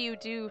else do you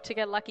do to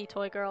get lucky,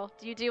 Toy Girl?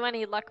 Do you do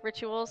any luck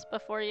rituals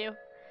before you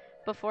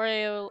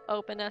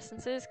open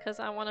essences? Cause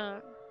I'm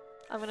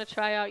gonna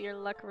try out your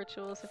luck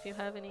rituals if you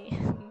have any.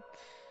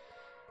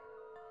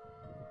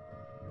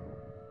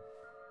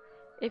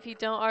 If you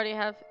don't already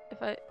have,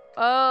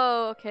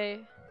 oh,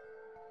 okay.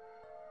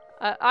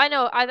 I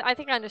know. I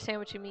think I understand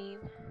what you mean.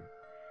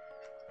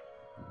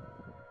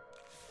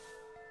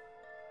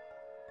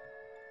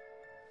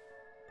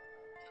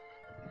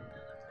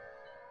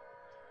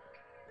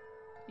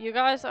 You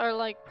guys are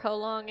like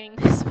prolonging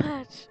this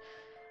match.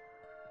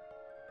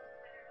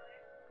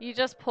 You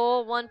just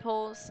pull one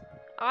pulls.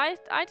 I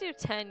do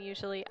 10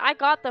 usually. I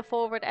got the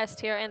forward S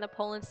tier and the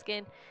Poland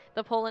skin,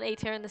 the Poland A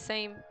tier in the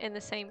same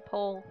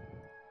pull,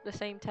 the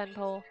same 10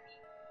 pull.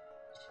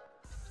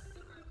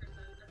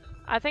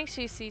 I think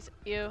she sees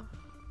you.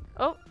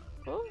 Oh,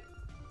 oh,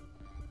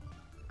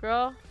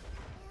 girl.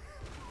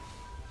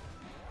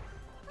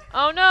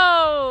 Oh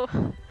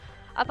no!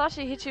 I thought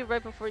she hit you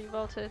right before you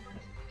vaulted.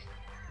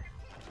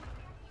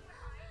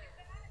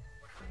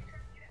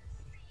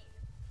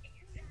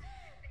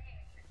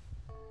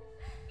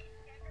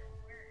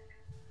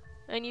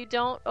 And you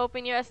don't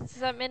open your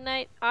essences at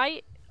midnight?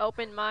 I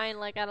opened mine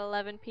like at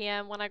 11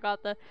 p.m. when I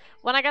got the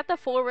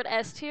forward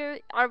S tier.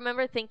 I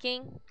remember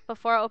thinking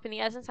before I opened the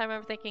essence, I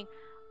remember thinking,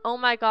 oh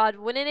my god,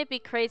 wouldn't it be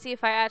crazy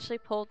if I actually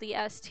pulled the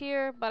S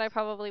tier? But I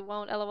probably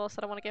won't. LOL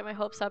said I want to get my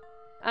hopes up.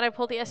 And I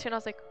pulled the S tier and I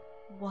was like,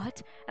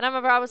 what? And I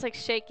remember I was like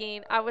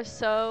shaking. I was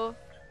so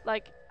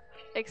like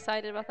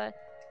excited about that.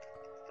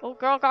 Oh,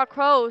 girl got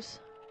crows.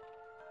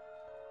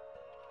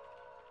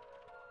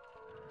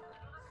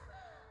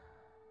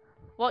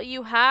 Well,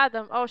 you had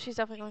them. Oh, she's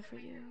definitely going for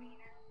you.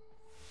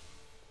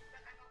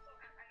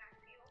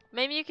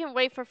 Maybe you can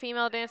wait for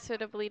female dancer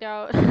to bleed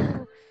out.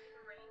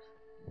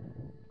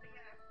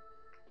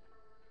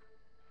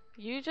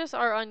 You just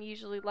are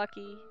unusually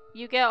lucky.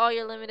 You get all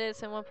your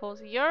limiteds in one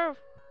pulse. You're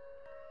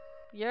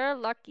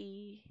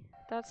lucky.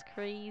 That's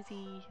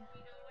crazy.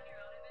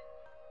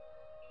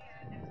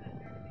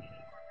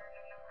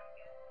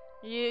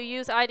 You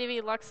use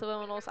IDV luck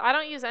subliminals. I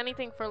don't use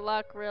anything for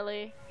luck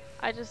really.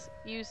 I just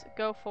use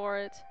go for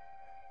it.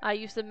 I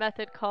use the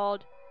method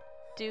called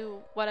do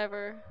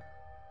whatever.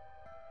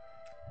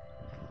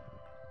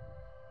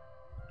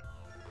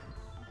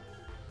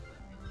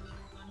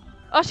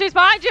 Oh, she's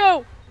behind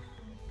you!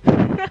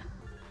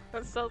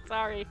 I'm so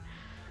sorry.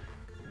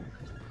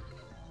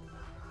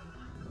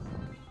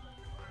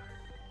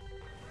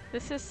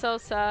 This is so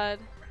sad.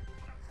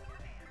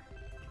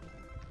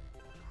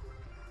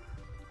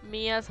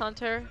 Me as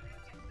Hunter.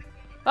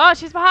 Oh,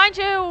 she's behind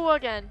you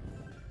again.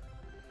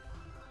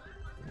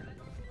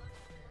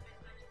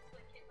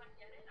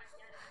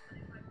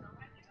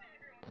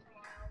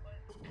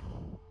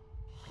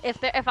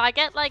 If I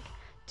get like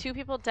 2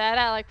 people dead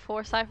at like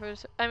 4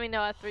 ciphers, I mean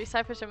no, at 3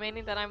 ciphers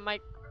remaining, then I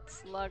might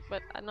slug,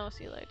 but I know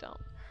Sheila I don't.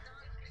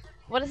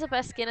 What is the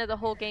best skin of the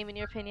whole game in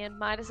your opinion?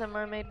 Mine is a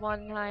mermaid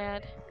one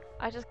Naiad.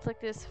 I just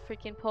clicked this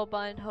freaking pull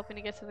button hoping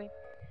to get something.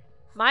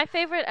 My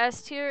favorite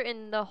S tier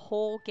in the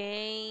whole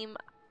game,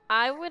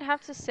 I would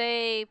have to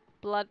say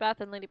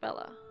Bloodbath and Lady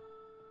Bella.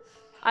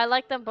 I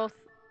like them both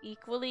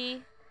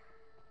equally.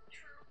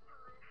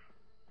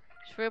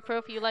 True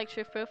Proof, you like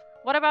True Proof?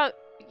 What about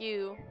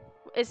you?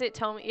 Is it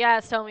Tomi? Yeah,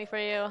 it's Tomi for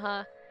you,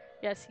 huh?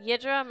 Yes,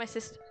 Yidra,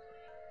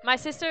 my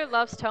sister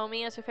loves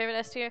Tomi as her favorite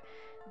S tier.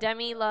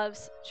 Demi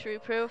loves True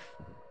Proof.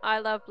 I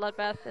love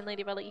Bloodbath and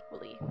Lady Bella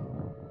equally.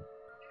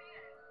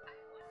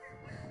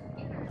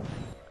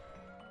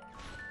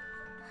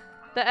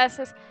 The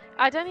SS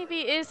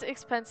Identity is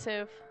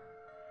expensive.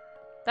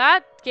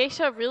 That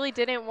geisha really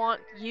didn't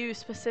want you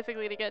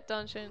specifically to get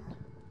dungeon.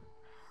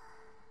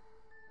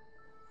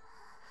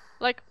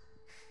 Like,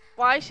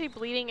 why is she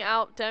bleeding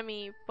out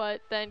Demi,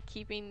 but then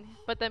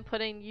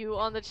putting you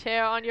on the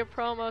chair on your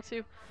promo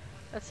too?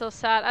 That's so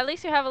sad. At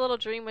least you have a little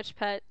Dream Witch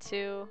pet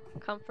to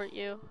comfort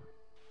you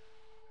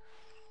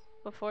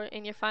before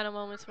in your final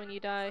moments when you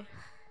die.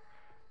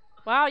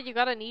 Wow, you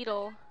got a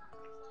needle.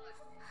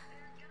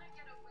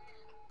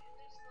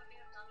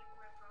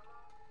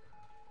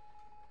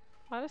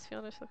 Why does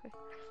Fiona look like?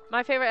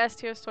 My favorite S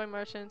tier is Toy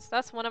Merchants.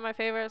 That's one of my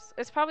favorites.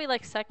 It's probably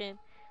like second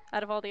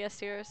out of all the S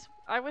tiers.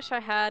 I wish I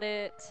had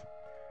it.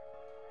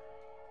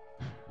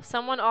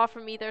 Someone offer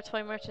me their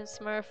Toy Merchant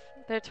Smurf.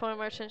 Their Toy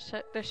Merchant,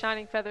 their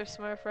Shining Feather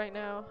Smurf right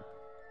now.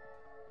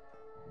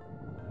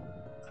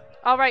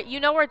 Alright,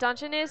 you know where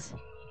dungeon is?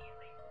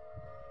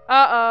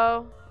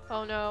 Uh-oh.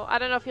 Oh no. I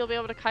don't know if you'll be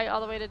able to kite all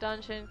the way to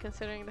dungeon,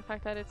 considering the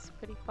fact that it's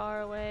pretty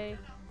far away.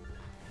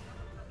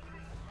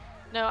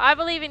 No, I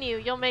believe in you.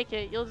 You'll make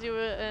it. You'll do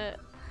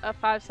a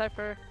 5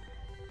 cipher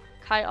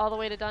kite all the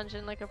way to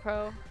dungeon like a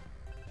pro.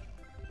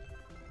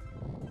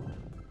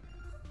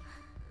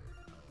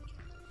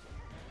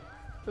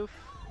 Oof.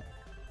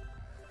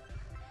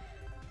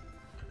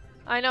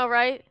 I know,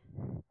 right?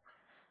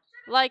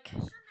 Like,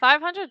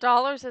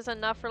 $500 is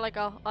enough for like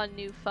a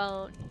new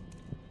phone.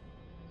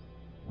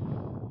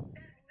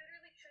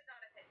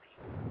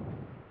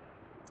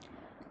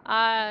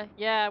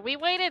 Yeah, we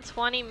waited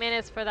 20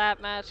 minutes for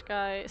that match,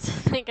 guys.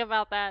 Think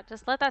about that.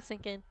 Just let that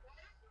sink in.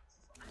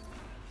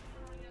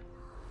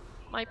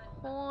 My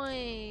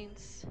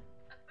points.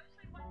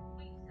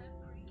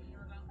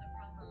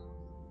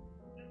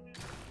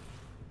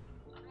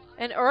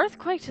 An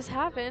earthquake just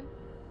happened.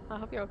 I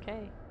hope you're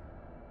okay.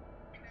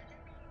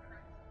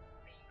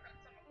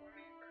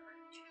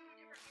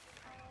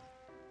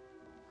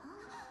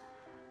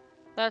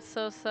 That's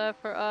so sad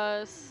for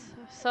us.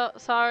 So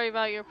sorry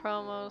about your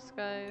promos,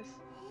 guys.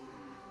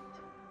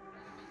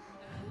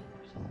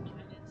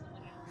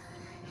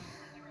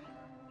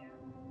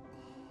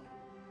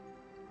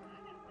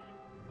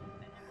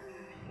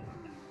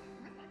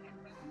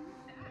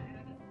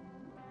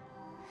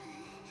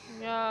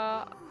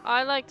 Yeah,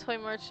 I like Toy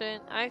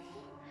Merchant.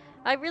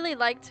 I really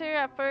liked her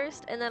at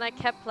first, and then I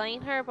kept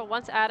playing her. But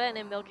once Ada and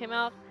Emil came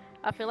out,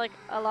 I feel like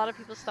a lot of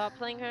people stopped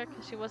playing her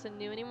because she wasn't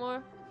new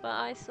anymore. But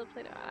I still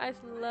played her. I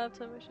love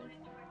Toy Merchant.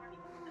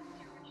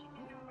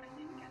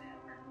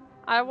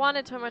 I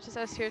wanted Toy Merchant's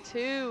S tier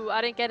too.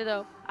 I didn't get it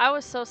though. I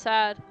was so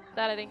sad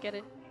that I didn't get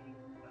it.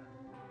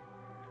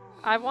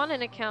 I want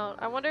an account.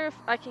 I wonder if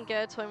I can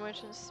get a Toy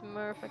Merchant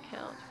Smurf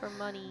account for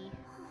money.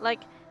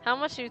 Like, how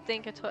much do you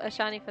think a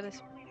shiny for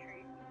this?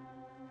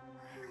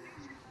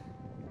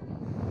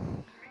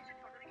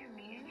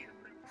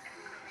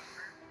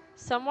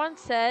 Someone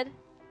said,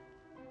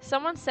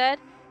 someone said,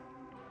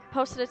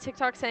 posted a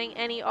TikTok saying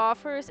any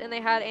offers, and they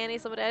had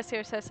Annie's Limited S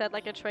tier, so it said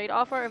like a trade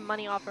offer or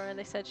money offer, and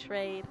they said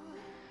trade.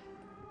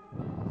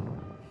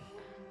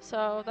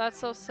 So that's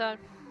so sad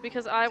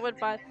because I would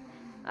buy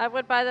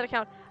that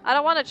account. I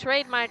don't want to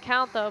trade my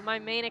account though, my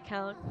main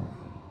account,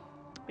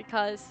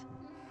 because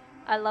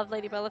I love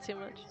Lady Bella too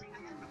much.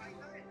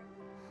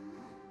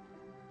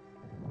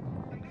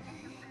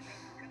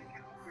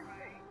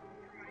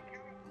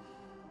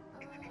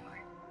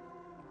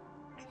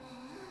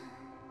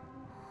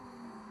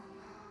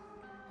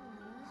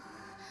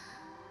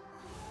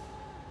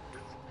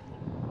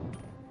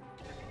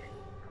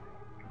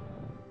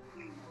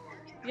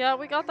 Yeah,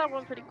 we got that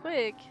one pretty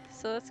quick,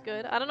 so that's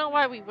good. I don't know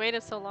why we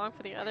waited so long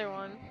for the other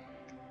one.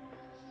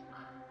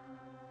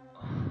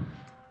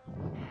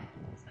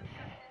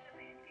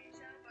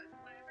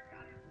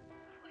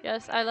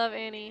 Yes, I love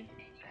Annie.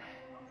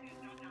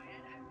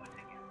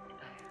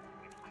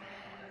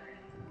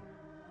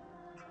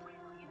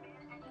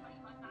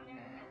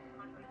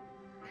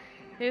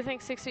 Do you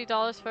think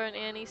 $60 for an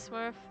Annie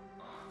Smurf?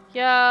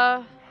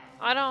 Yeah,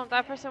 I don't.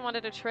 That person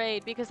wanted to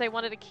trade because they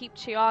wanted to keep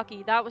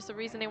Chiaki. That was the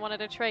reason they wanted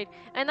to trade.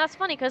 And that's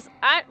funny because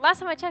last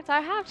time I checked, I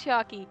have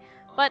Chiaki.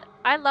 But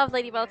I love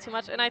Lady Bell too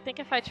much, and I think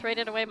if I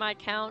traded away my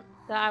account,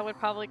 that I would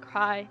probably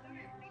cry.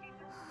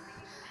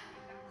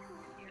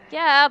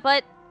 Yeah,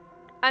 but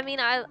I mean,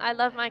 I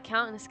love my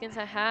account and the skins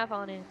I have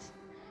on it.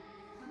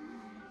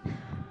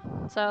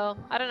 So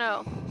I don't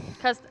know,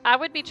 cause I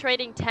would be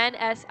trading 10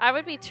 S. I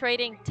would be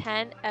trading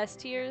 10 S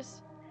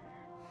tiers.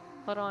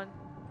 Hold on.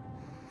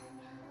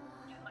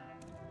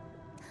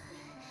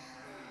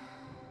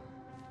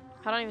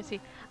 I don't even see.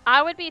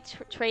 I would be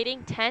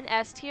trading 10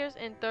 S tiers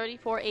and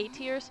 34 A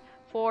tiers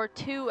for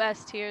 2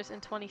 S tiers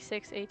and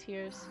 26 A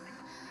tiers.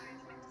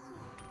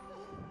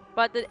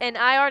 But and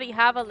I already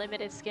have a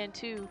limited skin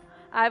too.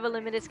 I have a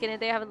limited skin and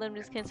they have a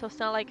limited skin, so it's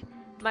not like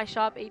my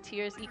shop A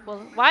tiers equal.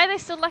 Why are they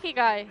still Lucky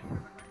Guy?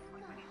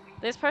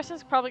 This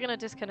person's probably gonna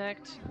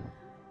disconnect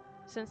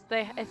since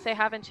they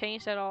haven't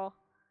changed at all.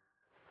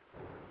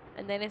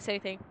 And they didn't say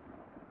anything.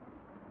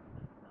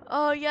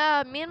 Oh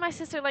yeah, me and my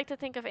sister like to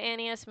think of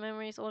Annie as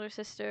Memory's older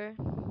sister.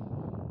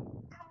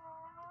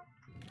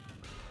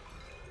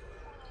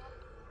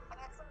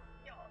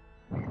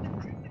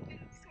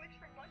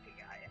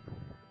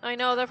 I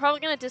know, they're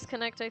probably gonna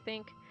disconnect, I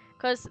think.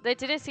 Because they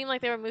didn't seem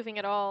like they were moving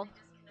at all.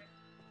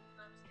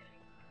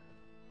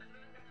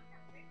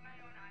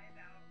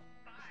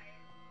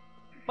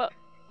 But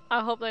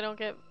I hope they don't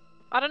get...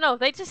 I don't know,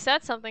 they just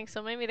said something,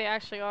 so maybe they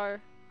actually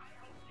are.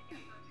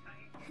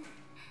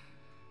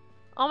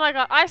 Oh my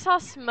god, I saw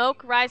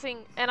smoke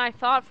rising, and I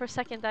thought for a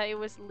second that it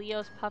was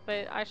Leo's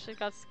puppet. I actually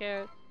got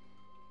scared.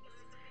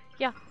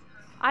 Yeah,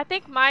 I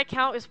think my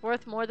account is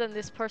worth more than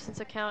this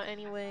person's account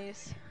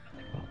anyways.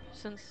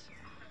 Since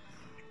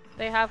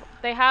they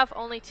have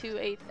only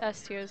 2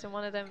 S tiers, and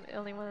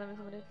only one of them is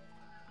limited.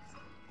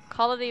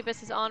 Call of the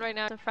Abyss is on right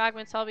now. Some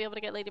fragments, so I'll be able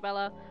to get Lady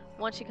Bella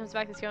once she comes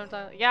back this year.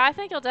 Yeah, I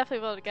think you'll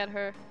definitely be able to get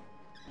her.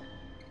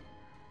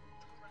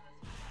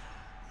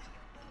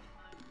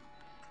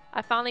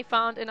 I finally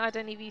found an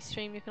Identity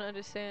stream you can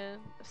understand.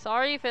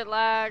 Sorry if it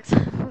lags.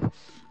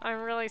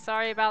 I'm really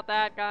sorry about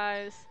that,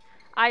 guys.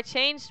 I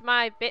changed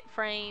my bit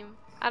frame.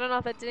 I don't know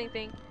if that did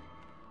anything.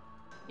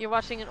 You're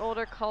watching an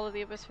older Call of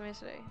the Abyss from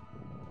yesterday.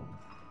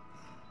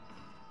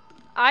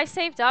 I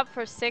saved up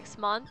for 6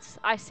 months.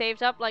 I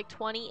saved up like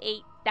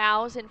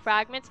 28,000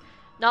 fragments.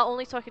 Not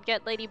only so I could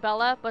get Lady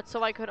Bella, but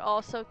so I could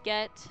also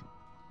get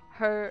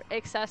her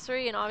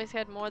accessory, and obviously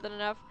I had more than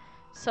enough.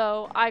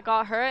 So I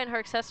got her and her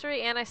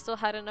accessory, and I still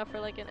had enough for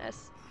like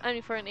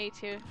for an A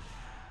tier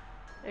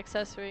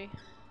accessory.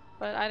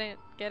 But I didn't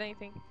get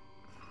anything.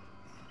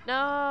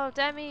 No,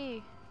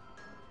 Demi!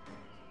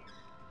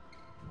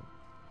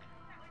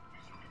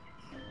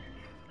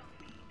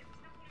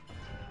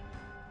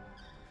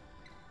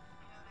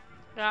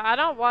 Yeah, I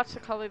don't watch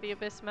the Call of the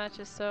Abyss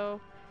matches, so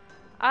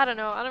I don't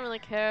know. I don't really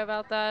care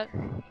about that.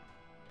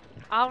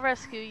 I'll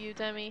rescue you,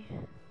 Demi.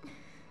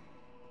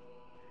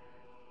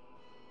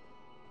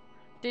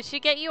 Did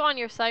she get you on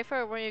your cipher,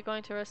 or were you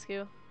going to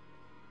rescue?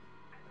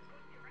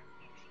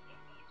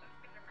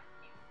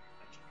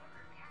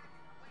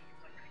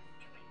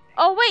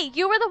 Oh wait,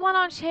 you were the one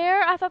on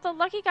chair? I thought the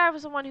lucky guy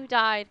was the one who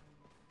died.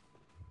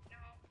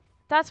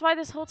 That's why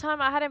this whole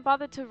time I hadn't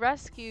bothered to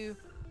rescue.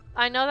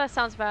 I know that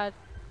sounds bad.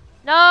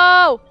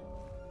 No!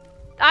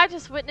 I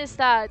just witnessed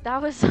that.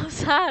 That was so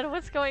sad.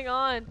 What's going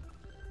on?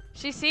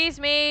 She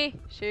sees me.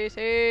 She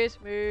sees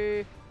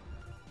me.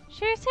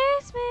 She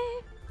sees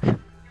me.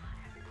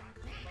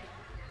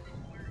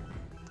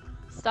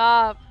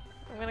 Stop.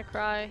 I'm gonna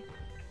cry.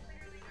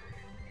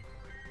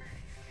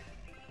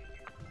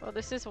 Well,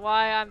 this is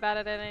why I'm bad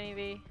at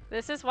NAV.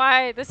 This is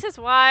why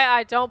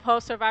I don't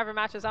post Survivor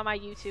matches on my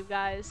YouTube,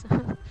 guys.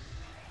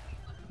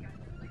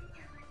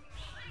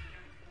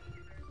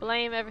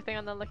 Blame everything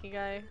on the lucky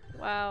guy.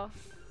 Wow.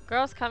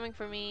 Girl's coming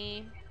for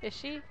me. Is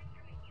she?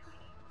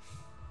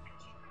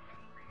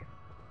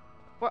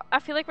 I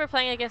feel like we're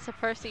playing against a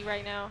Percy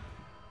right now.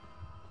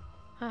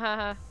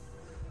 Hahaha.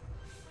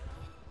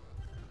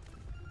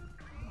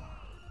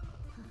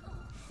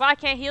 Well, I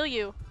can't heal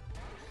you.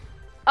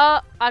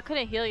 I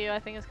couldn't heal you. I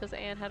think it's because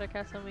Anne had her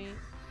cast on me.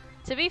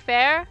 To be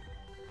fair,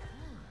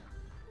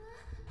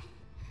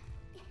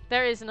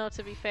 there is no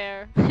to be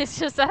fair. It's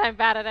just that I'm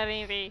bad at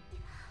NAV.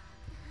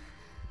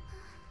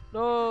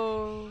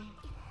 No.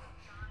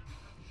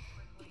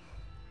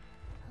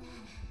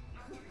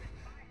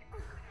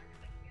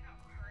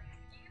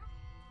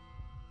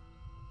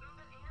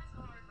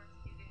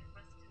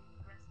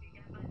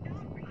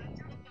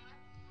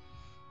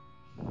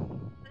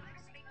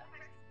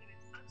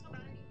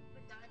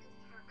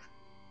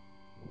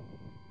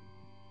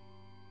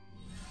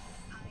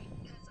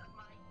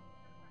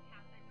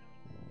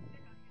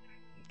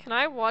 Can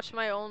I watch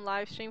my own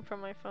live stream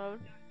from my phone?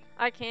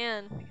 I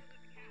can.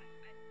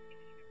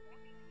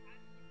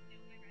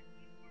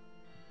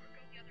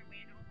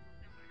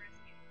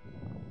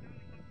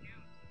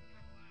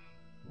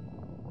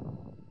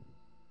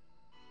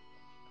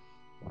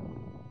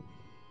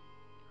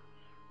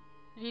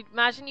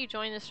 Imagine you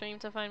join the stream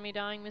to find me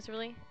dying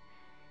miserably.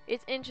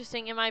 It's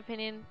interesting, in my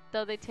opinion,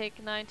 though they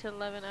take 9 to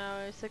 11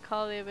 hours to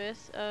call the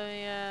abyss. Oh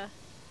yeah.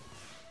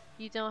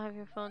 You don't have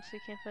your phone, so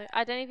you can't play.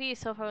 Identity is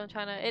so far in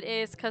China. It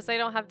is, because they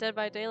don't have Dead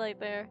by Daylight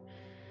there.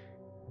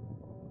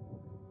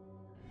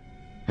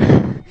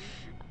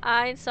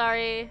 I'm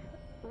sorry.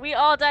 We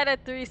all died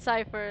at 3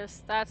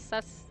 ciphers. That's...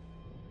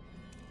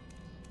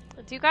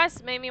 Do you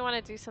guys make me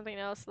want to do something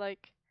else,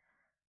 like...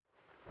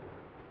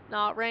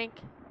 not rank?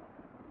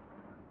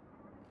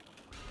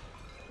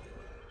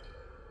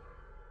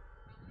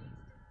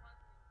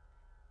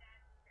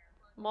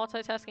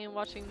 Multitasking and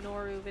watching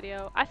Noru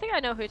video. I think I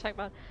know who you're talking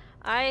about.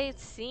 I've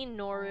seen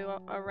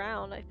Noru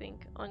around, I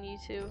think, on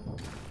YouTube.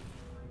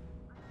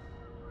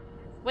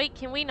 Wait,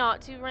 can we not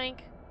do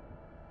rank?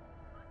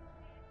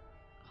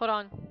 Hold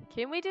on.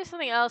 Can we do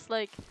something else,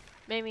 like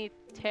maybe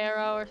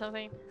tarot or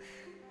something?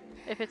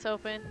 If it's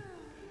open.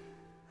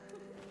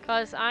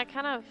 Cause I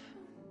kind of...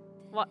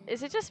 What?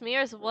 Is it just me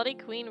or is Bloody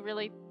Queen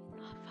really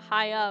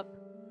high up?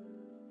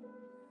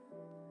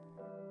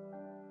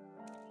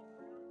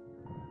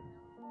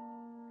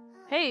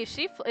 Hey, is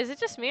it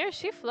just me or is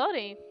she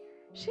floating?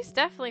 She's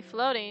definitely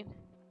floating.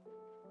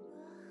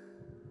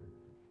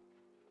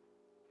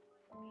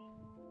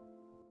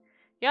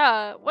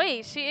 Yeah,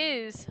 wait, she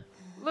is.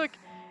 Look,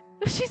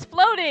 she's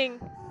floating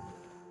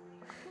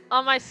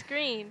on my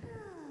screen.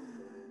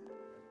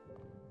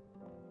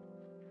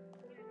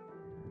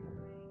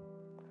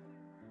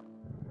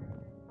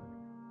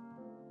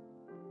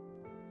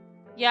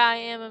 Yeah, I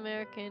am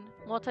American.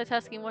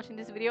 Multitasking, watching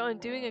this video and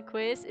doing a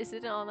quiz. Is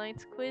it an online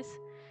quiz?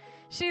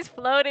 She's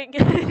floating.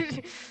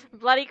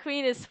 Bloody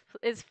Queen is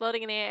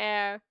floating in the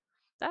air.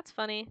 That's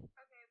funny.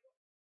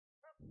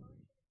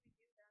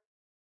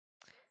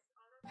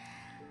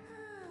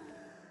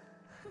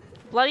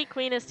 Bloody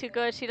Queen is too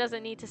good. She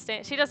doesn't need to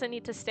stand. She doesn't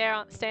need to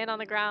stand on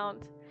the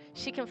ground.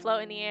 She can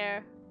float in the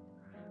air.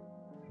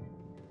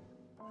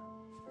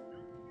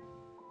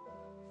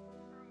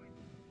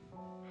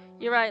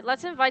 You're right.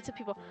 Let's invite some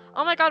people.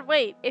 Oh my god,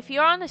 wait. If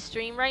you're on the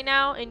stream right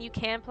now and you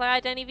can play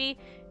Identity,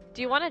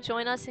 do you want to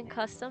join us in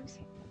customs?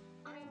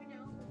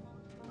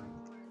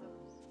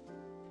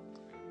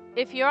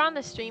 If you're on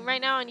the stream right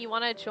now and you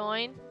want to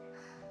join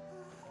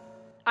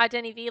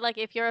Identity, like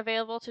if you're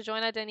available to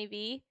join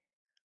Identity,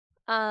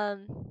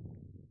 add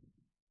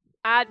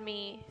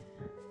me.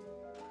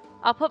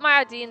 I'll put my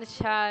ID in the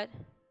chat.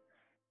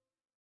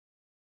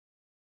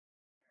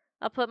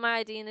 I'll put my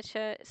ID in the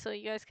chat so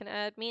you guys can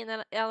add me, and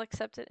then I'll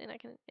accept it and I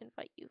can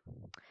invite you.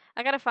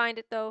 I gotta find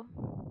it though.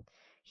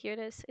 Here it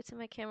is. It's in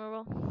my camera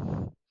roll.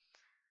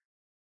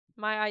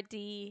 My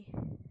ID.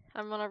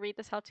 I'm gonna read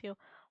this out to you.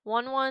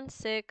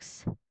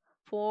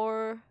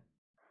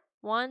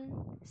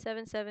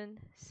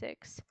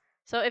 116411776.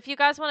 So if you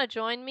guys want to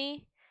join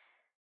me,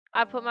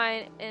 I put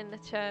mine in the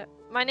chat.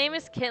 My name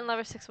is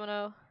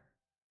KittenLover610.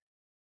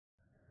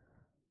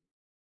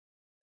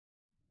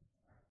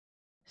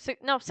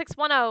 No,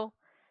 610.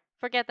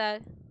 Forget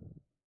that.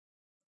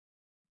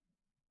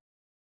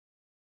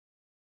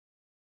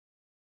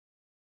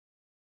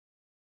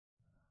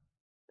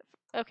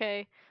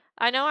 Okay.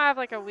 I know I have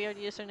like a weird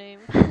username.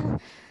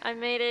 I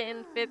made it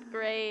in 5th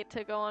grade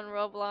to go on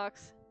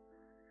Roblox.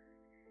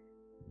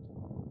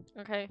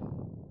 Okay.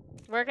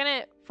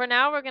 For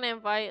now we're gonna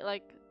invite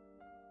like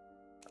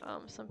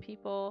some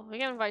people. We're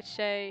gonna invite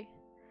Shay.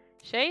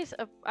 Shay's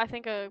I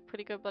think a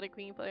pretty good Bloody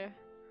Queen player.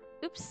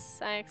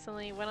 Oops, I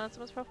accidentally went on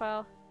someone's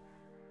profile.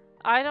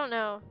 I don't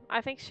know.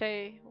 I think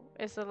Shay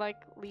is the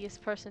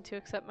likeliest person to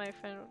accept my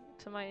friend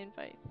to my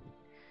invite.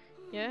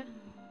 Yeah?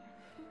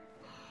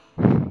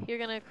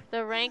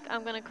 The rank,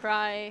 I'm gonna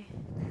cry.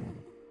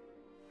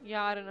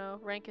 Yeah, I don't know.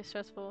 Rank is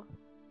stressful.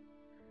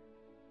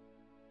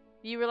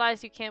 You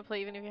realize you can't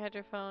play even if you had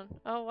your phone.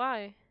 Oh,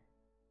 why?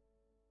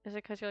 Is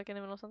it because you're like in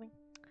the middle of something?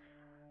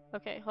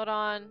 Okay, hold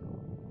on.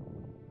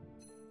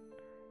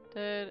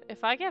 Dude,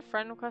 if I get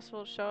friend requests,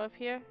 will it show up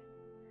here?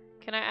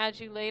 Can I add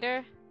you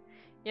later?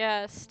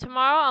 Yes.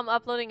 Tomorrow I'm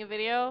uploading a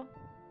video,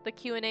 the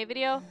Q&A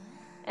video,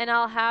 and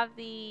I'll have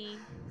the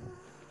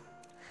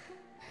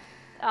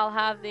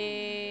I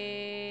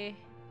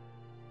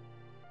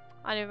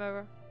don't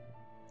remember.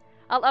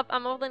 I'm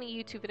uploading a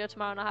YouTube video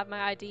tomorrow and I'll have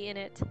my ID in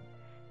it.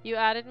 You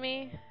added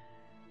me?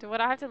 Would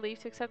I have to leave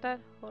to accept that?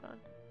 Hold on.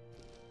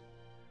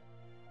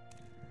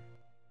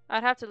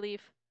 I'd have to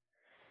leave.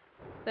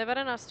 They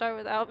better not start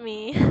without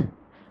me. Hold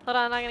on,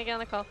 I'm not gonna get on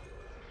the call.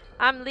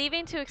 I'm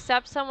leaving to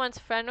accept someone's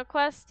friend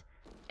request.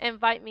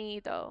 Invite me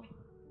though.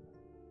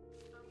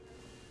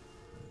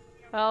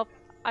 Well,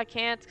 I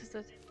can't because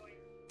the...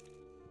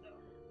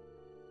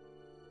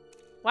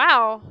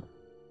 Wow.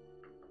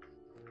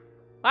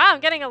 Wow, I'm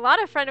getting a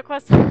lot of friend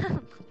requests.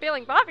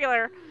 Feeling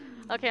popular.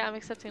 Okay, I'm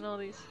accepting all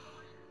these.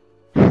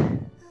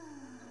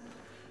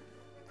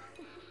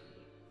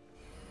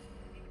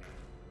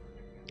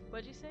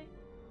 What'd you say?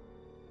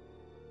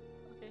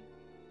 Okay.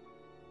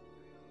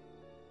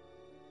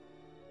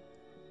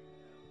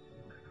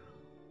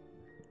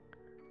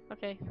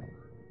 Okay.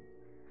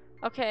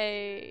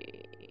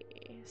 Okay.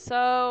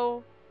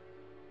 So...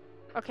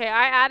 Okay,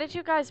 I added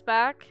you guys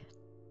back,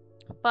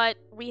 but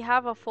we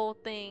have a full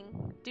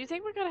thing. Do you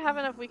think we're gonna have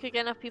enough? We could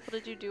get enough people to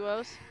do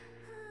duos?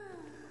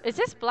 Is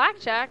this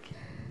blackjack?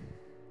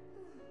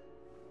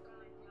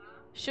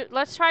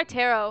 Let's try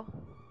tarot.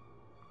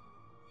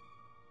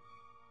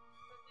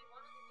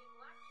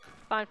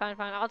 Fine.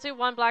 I'll do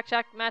one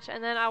blackjack match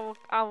and then I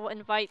will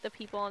invite the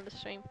people on the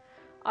stream.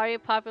 Are you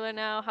popular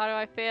now? How do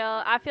I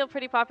feel? I feel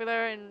pretty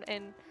popular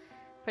and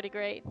pretty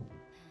great.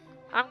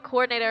 I'm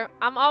coordinator.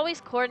 I'm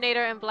always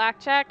coordinator in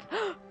blackjack.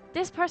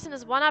 This person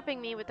is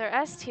one-upping me with their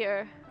S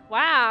tier.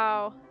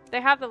 Wow. They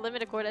have the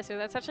limited cord S tier.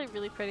 That's actually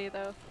really pretty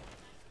though.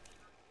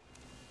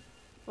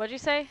 What'd you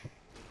say?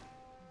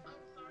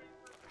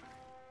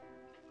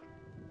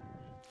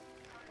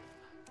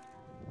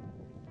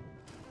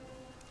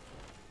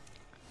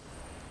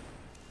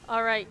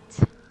 Alright.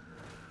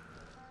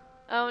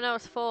 Oh no,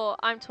 it's full.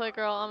 I'm Toy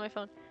Girl on my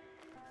phone.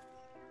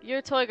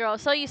 You're Toy Girl.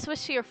 So you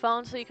switched to your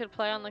phone so you could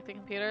play on like the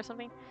computer or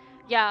something?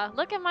 Yeah,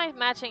 look at my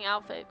matching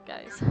outfit,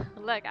 guys.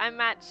 Look, I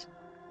match.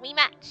 We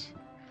match.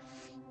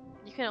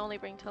 You can only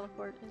bring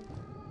teleport in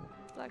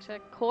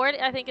blackjack. Cord,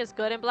 I think, is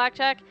good in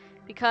blackjack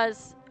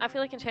because I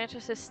feel like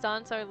Enchantress's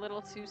stunts are a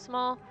little too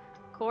small.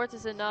 Cords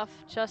is enough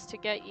just to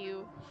get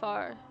you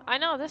far. I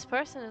know, this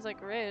person is like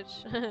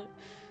rich.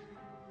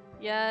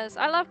 Yes,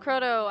 I love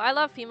Croto. I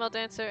love Female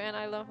Dancer and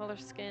I love all her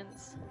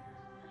skins.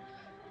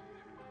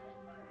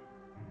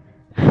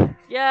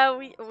 Yeah,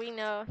 we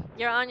know.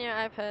 You're on your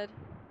iPad.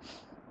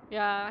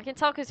 Yeah, I can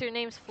tell because your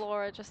name's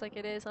Flora, just like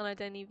it is on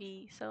Identity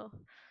V, so.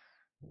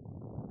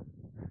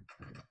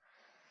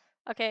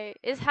 Okay,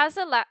 has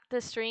the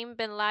stream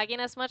been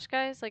lagging as much,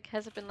 guys? Like,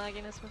 has it been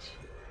lagging as much?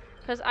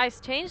 Because I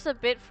changed the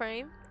bit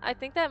frame. I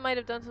think that might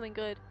have done something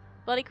good.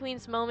 Bloody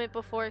Queen's moment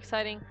before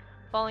exciting,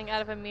 falling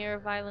out of a mirror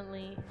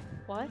violently.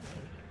 What?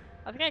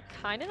 I think I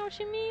kind of know what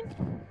you mean.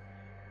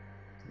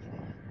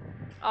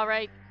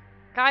 Alright,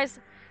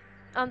 guys.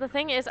 The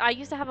thing is, I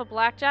used to have a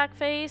blackjack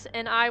phase,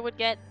 and I would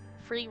get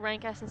free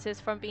rank essences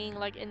from being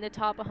like in the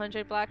top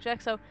 100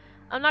 blackjack. So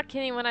I'm not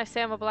kidding when I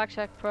say I'm a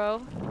blackjack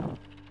pro.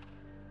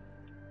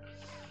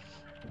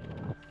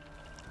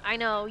 I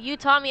know, you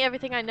taught me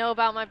everything I know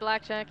about my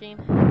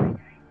blackjacking.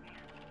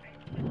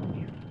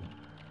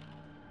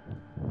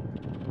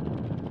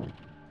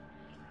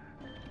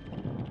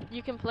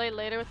 You can play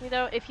later with me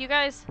though. If you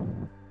guys,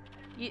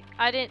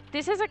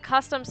 this is a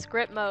custom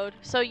script mode,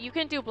 so you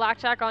can do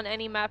blackjack on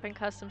any map in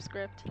custom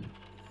script.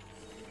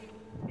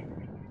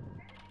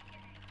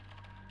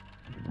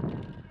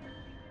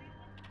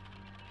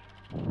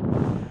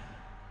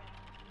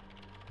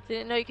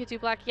 Didn't know you could do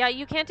black. Yeah,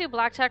 you can't do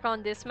blackjack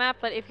on this map,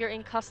 but if you're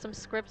in custom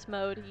script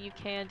mode, you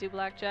can do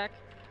blackjack.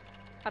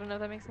 I don't know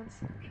if that makes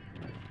sense.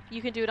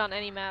 You can do it on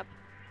any map.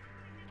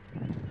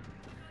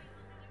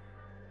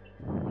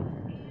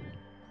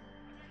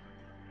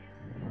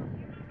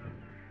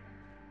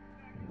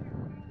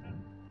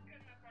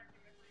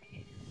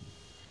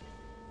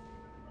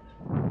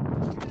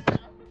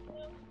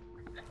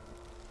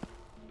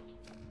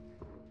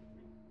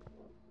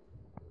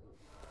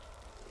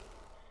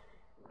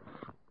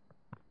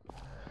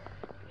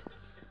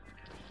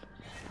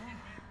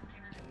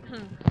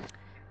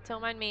 Don't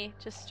Don't mind me,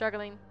 just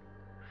struggling.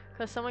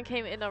 Because someone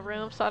came in the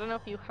room, so I don't know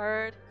if you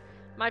heard.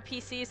 My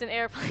PC is an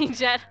airplane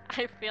jet.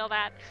 I feel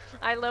that.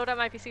 I load up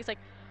my PC, it's like...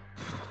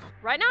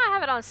 Right now I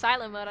have it on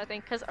silent mode, I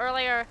think. Because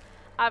earlier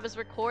I was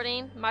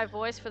recording my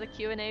voice for the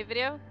Q&A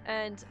video.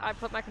 And I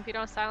put my computer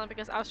on silent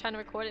because I was trying to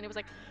record it and it was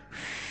like...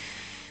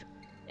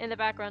 in the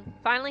background.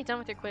 Finally done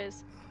with your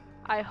quiz.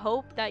 I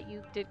hope that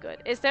you did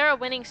good. Is there a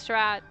winning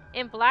strat?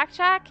 In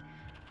blackjack,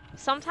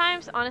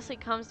 sometimes honestly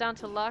comes down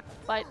to luck,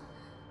 but...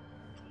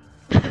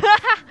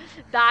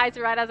 Dies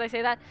right as I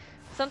say that.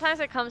 Sometimes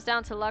it comes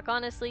down to luck,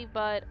 honestly,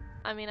 but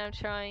I mean, I'm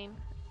trying.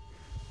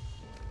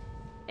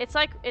 It's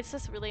like, it's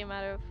just really a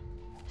matter of...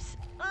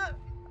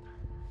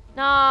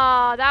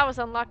 No, that was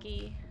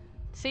unlucky.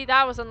 See,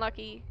 that was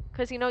unlucky.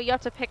 Because, you know, you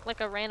have to pick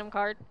like a random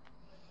card.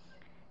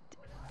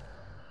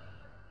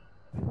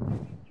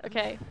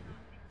 Okay.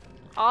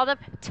 All the...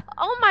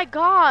 Oh my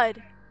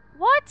god!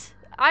 What?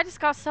 I just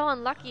got so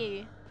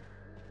unlucky.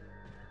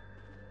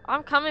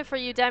 I'm coming for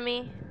you,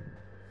 Demi.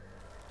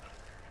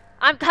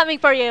 I'm coming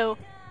for you!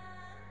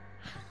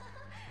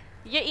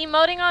 You're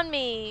emoting on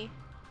me.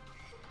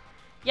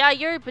 Yeah,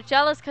 you're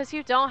jealous because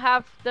you don't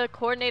have the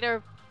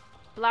coordinator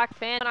black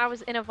fan when I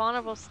was in a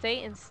vulnerable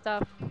state and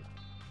stuff.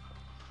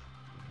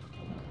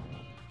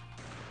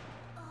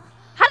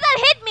 How'd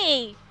that hit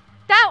me?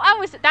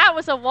 That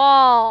was a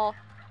wall.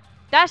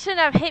 That shouldn't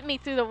have hit me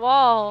through the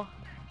wall.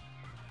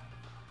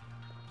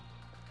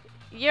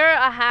 You're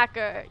a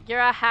hacker.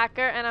 You're a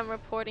hacker and I'm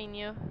reporting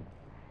you.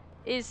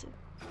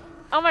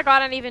 Oh my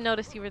god, I didn't even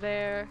notice you were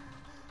there.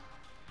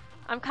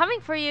 I'm coming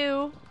for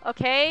you,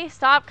 okay?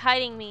 Stop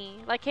kiting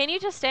me. Like, can you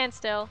just stand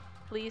still,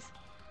 please?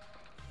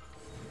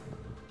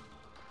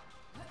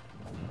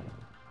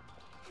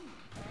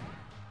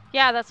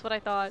 Yeah, that's what I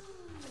thought.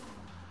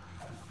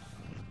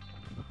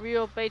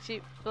 Real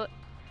Beiji.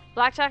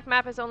 Blackjack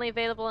map is only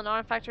available in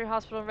Arm Factory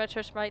Hospital and Red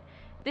Church Right.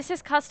 This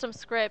is custom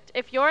script.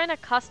 If you're in a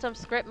custom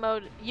script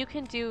mode, you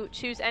can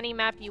choose any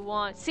map you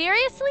want.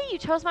 Seriously? You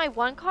chose my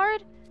one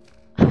card?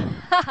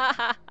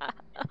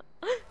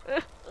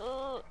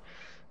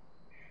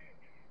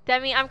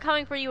 Demi, I'm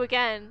coming for you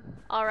again.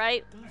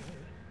 Alright?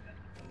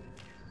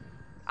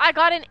 I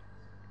got an...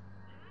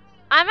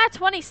 I'm at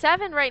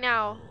 27 right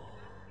now.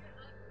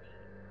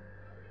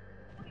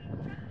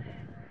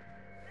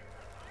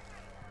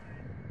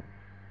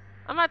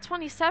 I'm at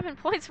 27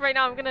 points right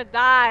now. I'm gonna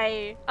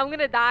die. I'm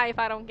gonna die if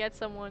I don't get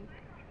someone.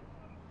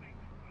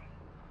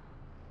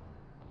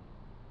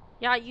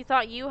 Yeah, you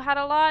thought you had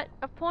a lot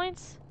of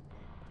points?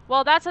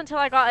 Well, that's until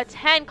I got a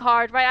 10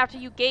 card right after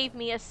you gave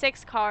me a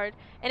 6 card.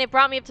 And it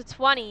brought me up to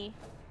 20.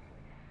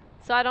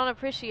 So I don't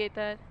appreciate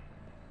that.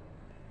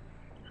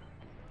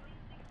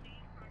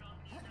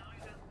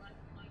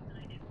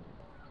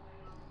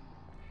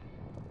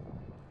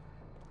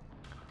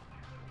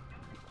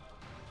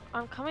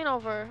 I'm coming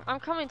over. I'm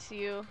coming to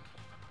you.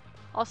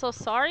 Also,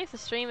 sorry if the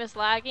stream is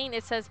lagging.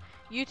 It says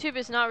YouTube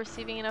is not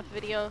receiving enough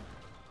video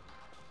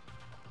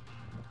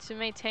to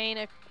maintain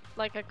a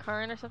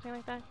current or something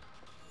like that.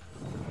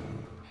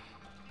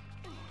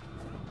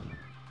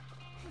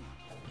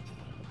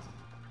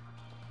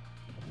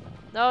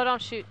 No,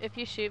 don't shoot. If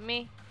you shoot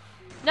me.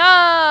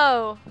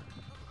 No!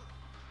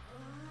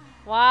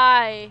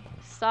 Why?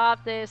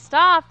 Stop this.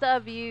 Stop the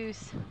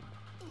abuse.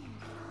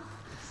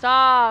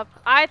 Stop.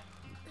 I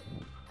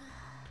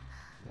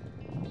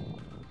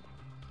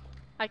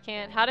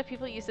can't. How do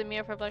people use the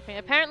mirror for Bloody Queen?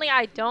 Apparently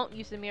I don't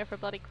use the mirror for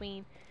Bloody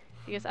Queen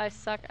because I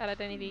suck at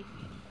identity.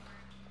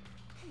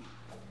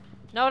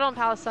 No, don't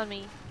palace on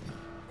me.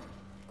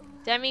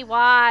 Demi,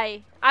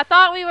 why? I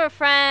thought we were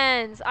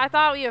friends. I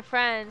thought we were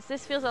friends.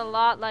 This feels a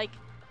lot like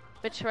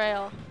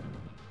betrayal.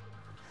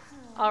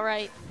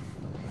 Alright.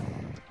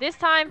 This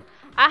time,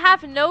 I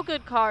have no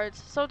good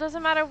cards, so it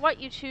doesn't matter what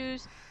you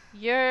choose,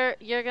 you're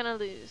gonna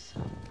lose.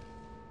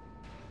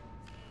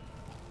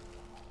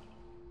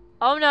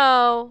 Oh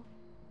no.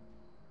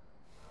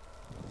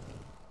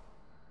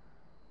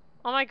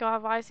 Oh my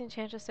god, why is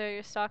Enchantress there?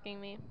 You're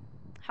stalking me.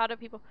 How do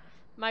people...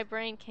 My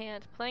brain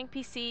can't. Playing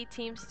PC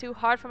teams too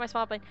hard for my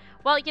small brain.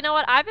 Well, you know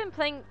what? I've been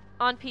playing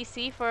on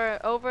PC for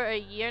over a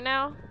year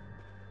now.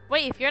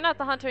 Wait, if you're not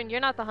the hunter and you're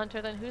not the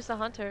hunter, then who's the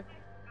hunter?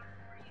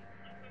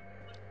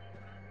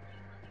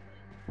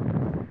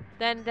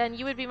 Then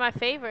you would be my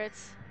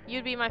favorites.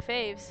 You'd be my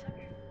faves.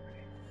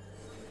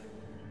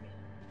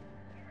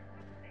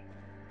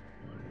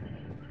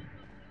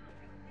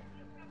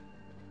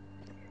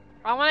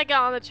 I want to get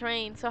on the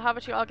train, so how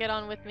about you all get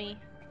on with me?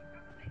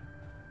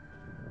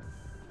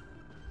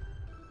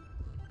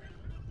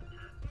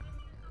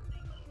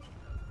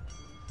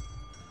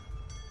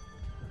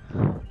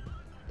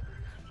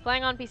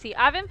 Playing on PC.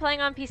 I've been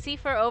playing on PC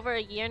for over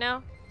a year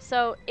now,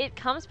 so it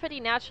comes pretty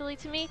naturally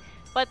to me,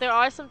 but there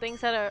are some things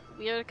that are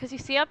weird, because you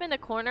see up in the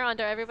corner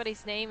under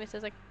everybody's name, it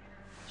says like,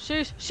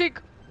 she's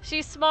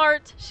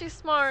smart, she's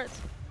smart.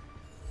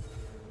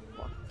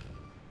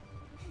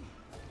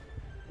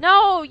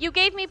 No, you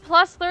gave me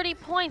plus 30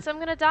 points, I'm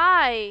gonna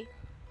die.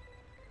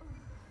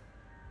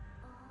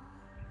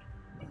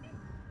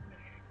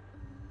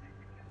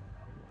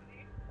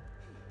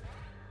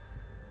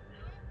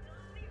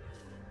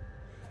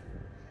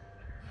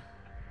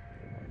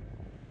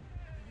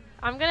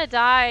 I'm gonna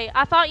die.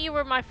 I thought you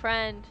were my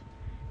friend.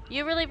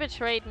 You really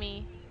betrayed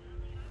me.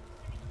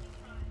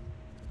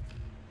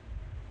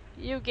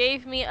 You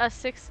gave me a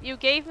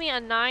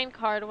 9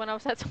 card when I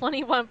was at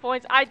 21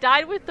 points. I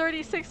died with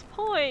 36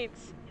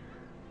 points.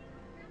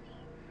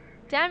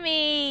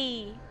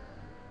 Demi!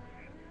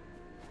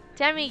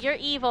 Demi, you're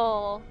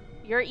evil.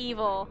 You're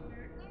evil.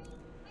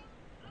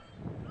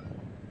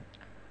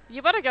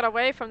 You better get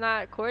away from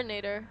that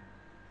coordinator.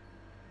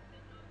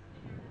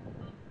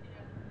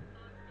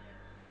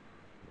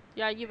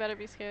 Yeah, you better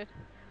be scared.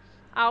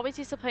 I always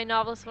used to play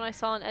Novelist when I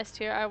saw an S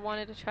tier I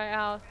wanted to try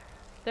out.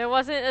 There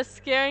wasn't a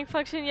scaring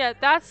function yet.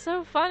 That's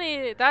so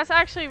funny. That's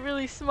actually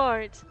really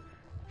smart.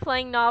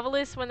 Playing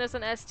Novelist when there's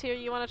an S tier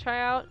you want to try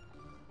out.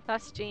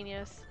 That's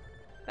genius.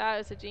 That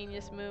is a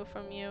genius move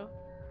from you.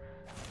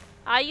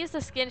 I use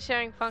the skin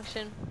sharing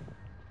function.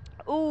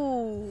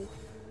 Ooh.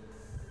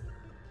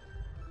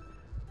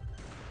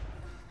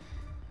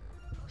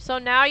 So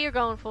now you're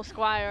going full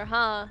Squire,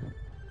 huh?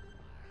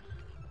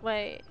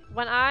 Wait,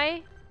 when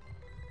I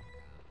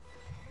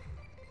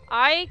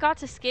got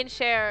to skin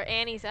share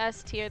Annie's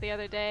S tier the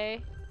other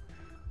day.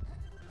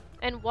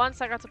 And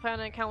once I got to play on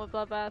an account with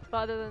Bloodbath, but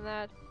other than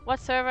that, what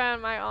server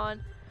am I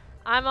on?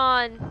 I'm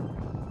on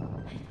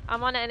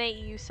an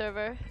NAEU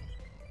server.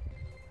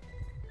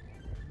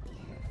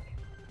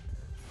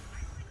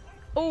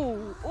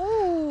 Ooh,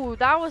 ooh,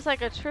 that was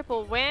like a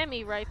triple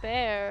whammy right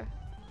there.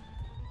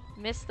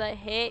 Missed the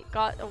hit,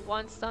 got a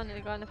 1 stun,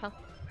 and got in the pound.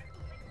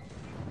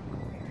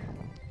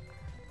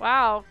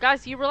 Wow,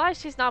 guys, you realize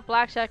she's not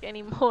Blackjack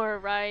anymore,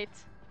 right?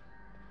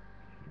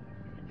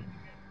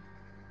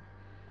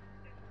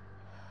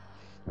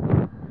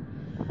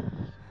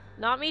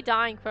 Not me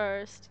dying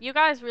first. You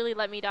guys really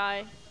let me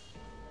die.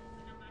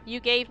 You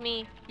gave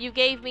me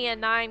a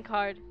 9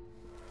 card.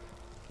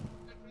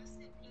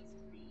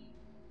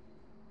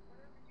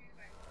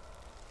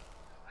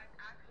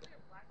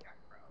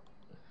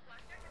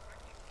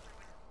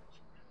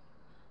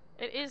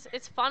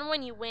 It's fun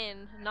when you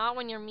win, not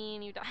when you're me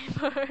and you die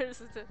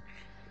first.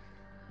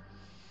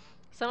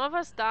 Some of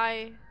us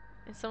die,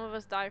 and some of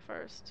us die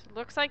first.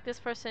 Looks like this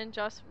person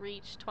just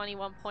reached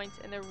 21 points,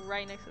 and they're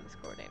right next to this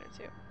coordinator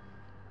too.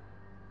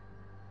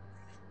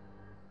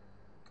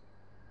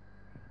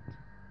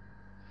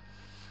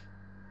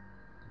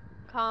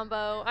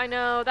 Combo. I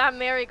know, that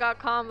Mary got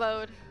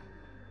comboed.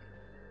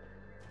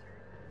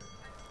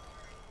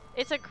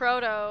 It's a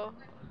Croto.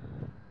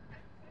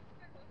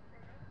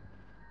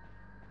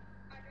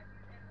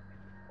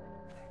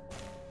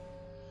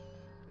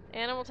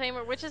 Animal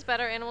Tamer, which is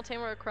better, Animal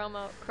Tamer or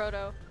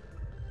Croto?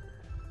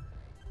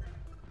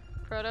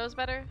 Croto's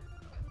better?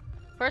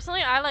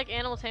 Personally, I like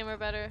Animal Tamer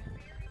better.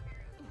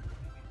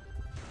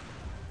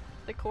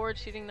 The cord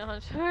shooting the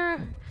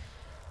hunter.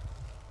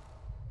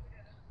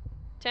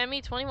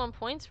 Tammy, 21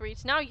 points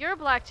reached. Now you're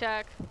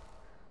Blackjack.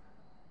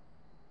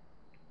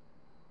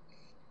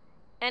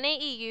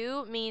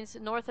 NAEU means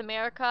North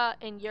America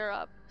and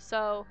Europe.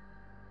 So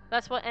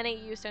that's what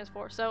NAEU stands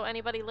for. So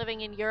anybody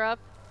living in Europe,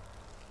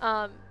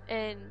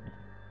 in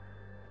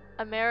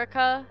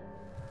America,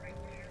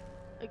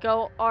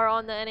 are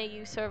on the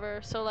NAU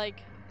server. So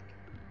like,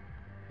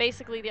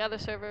 basically the other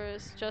server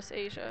is just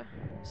Asia.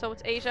 So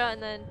it's Asia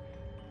and then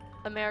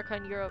America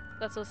and Europe.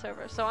 That's the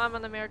server. So I'm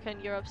on the America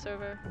and Europe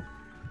server.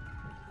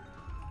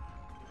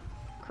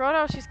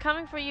 Croto, she's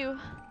coming for you.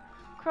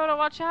 Croto,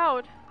 watch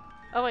out.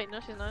 Oh wait, no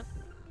she's not.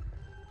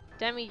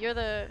 Demi, you're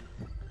the...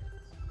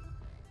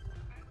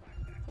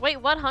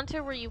 Wait, what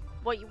hunter were you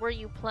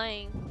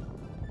playing?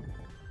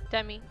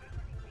 Demi.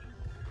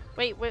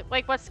 Wait,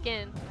 what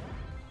skin?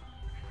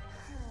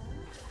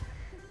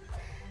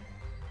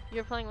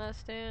 You're playing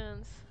Last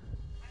Dance.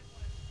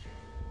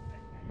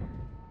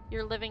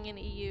 You're living in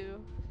EU.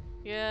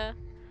 Yeah.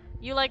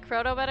 You like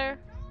Croto better?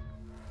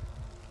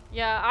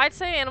 Yeah, I'd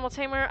say Animal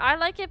Tamer. I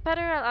like it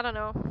better. I don't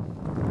know.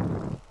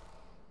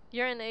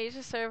 You're in the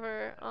Asia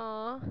server.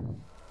 Aww.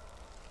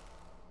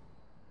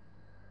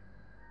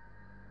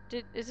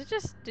 Did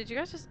you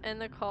guys just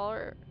end the call,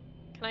 or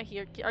can I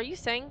hear? Are you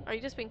saying? Are you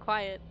just being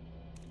quiet?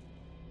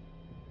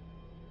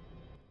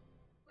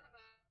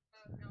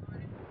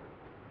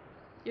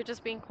 You're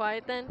just being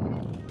quiet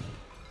then?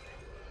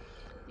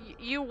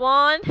 You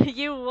won?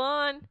 You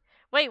won?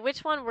 Wait,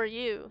 which one were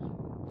you?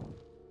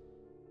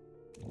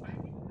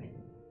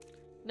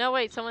 No,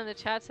 wait, someone in the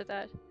chat said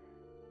that.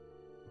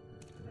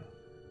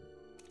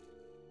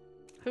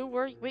 Who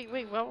were you?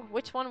 Wait, well,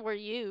 which one were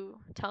you?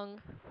 Tongue?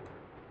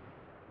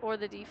 Or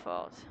the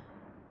default?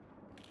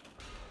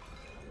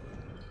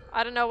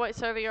 I don't know what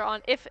server you're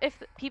on. If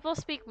people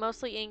speak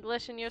mostly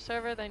English in your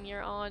server, then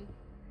you're on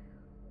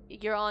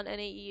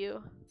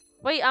NAEU.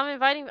 Wait, I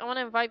want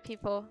to invite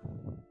people.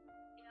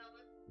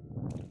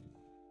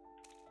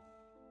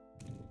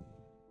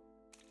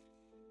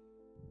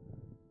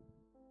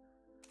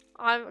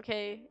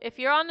 Okay. If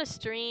you're on the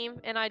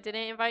stream and I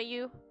didn't invite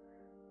you,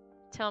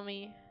 tell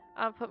me.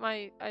 I'll put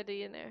my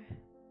ID in there.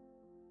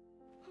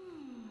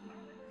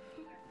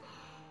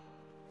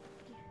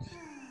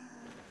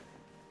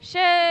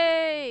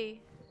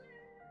 Shay!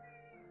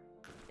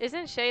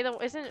 Isn't Shay the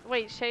isn't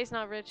wait, Shay's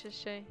not rich, is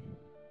Shay?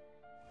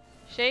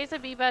 Shay's a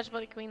B badge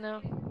bloody queen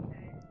though.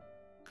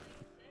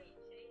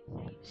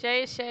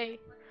 Shay is Shay.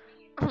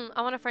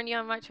 I want to friend you,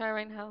 I might try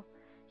right now.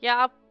 Yeah,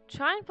 I'll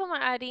try and put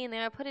my ID in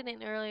there. I put it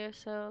in earlier,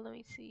 so let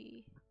me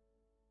see.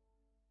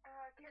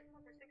 Kid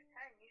number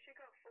 610, you should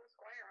go full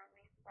squire on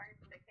me. Squire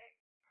from the kick.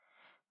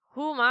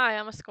 Who am I?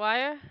 I'm a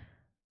squire?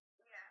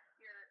 Yeah,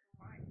 you're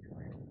my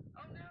squire.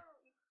 Oh no!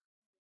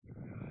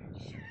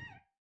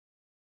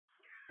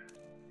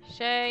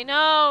 Shay,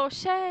 no!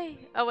 Shay!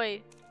 Oh,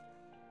 wait.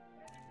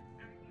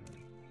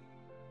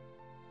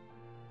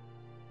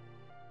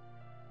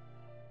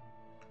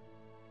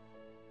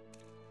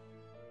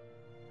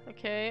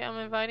 Okay, I'm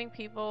inviting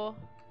people.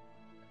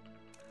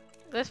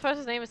 This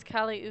person's name is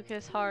Kali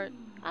Ukas Hart.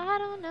 I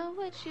don't know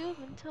what you've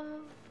been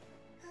told.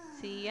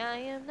 See, I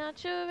am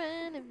not your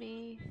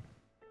enemy.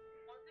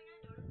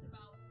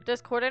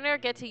 Does Coordinator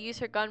get to use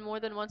her gun more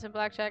than once in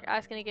Blackjack?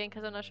 Asking again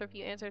because I'm not sure if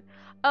you answered.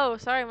 Oh,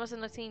 sorry, I must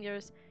have not seen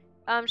yours.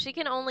 She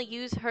can only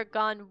use her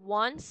gun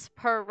once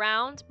per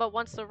round, but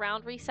once the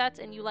round resets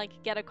and you like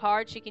get a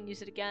card, she can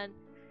use it again.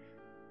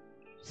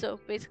 So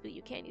basically,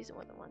 you can't use it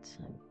more than once.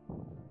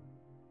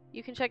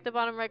 You can check the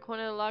bottom right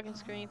corner of the login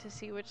screen to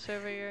see which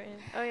server you're in.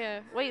 Oh yeah,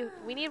 wait,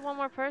 we need one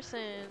more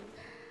person.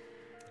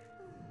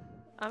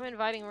 I'm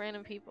inviting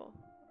random people.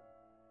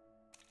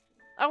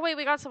 Oh wait,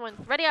 we got someone.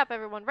 Ready up,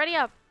 everyone. Ready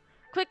up.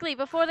 Quickly,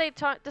 before they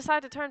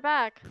decide to turn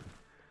back.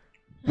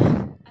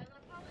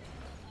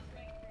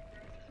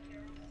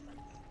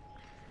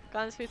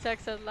 Guns Food Tech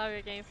said, love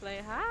your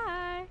gameplay.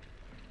 Hi.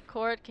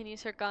 Cord can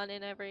use her gun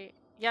in every...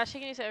 Yeah, she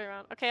can use it every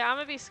round. Okay, I'm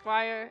gonna be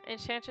Squire.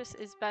 Enchantress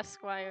is best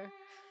Squire.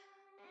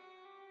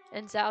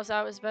 And Zhao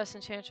Zhao is best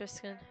Enchantress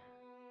skin.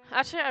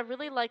 Actually, I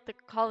really like the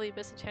Kali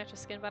best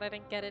Enchantress skin, but I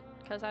didn't get it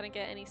because I didn't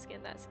get any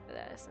skin that's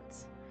that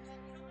essence.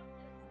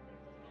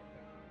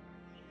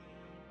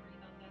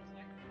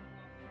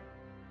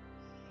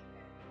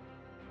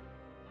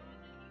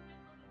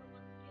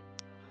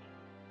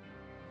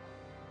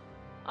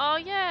 Oh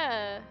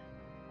yeah,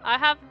 I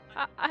have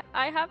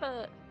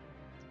a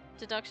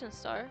deduction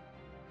star.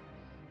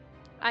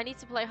 I need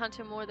to play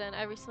Hunter more than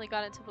I recently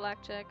got into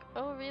Blackjack.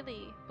 Oh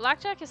really?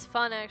 Blackjack is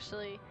fun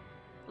actually.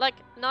 Like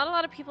not a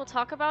lot of people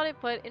talk about it,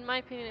 but in my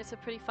opinion it's a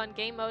pretty fun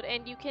game mode,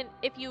 and you can,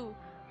 if you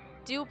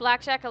do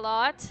Blackjack a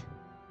lot,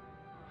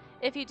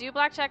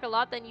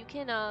 then you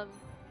can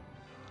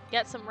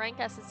get some rank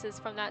essences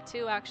from that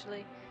too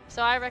actually.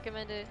 So I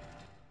recommend it.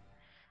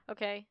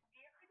 Okay.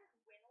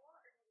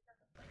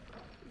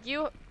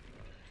 You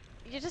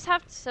just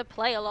have to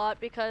play a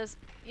lot because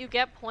you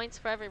get points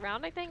for every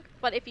round, I think.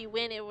 But if you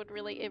win, it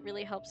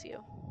really helps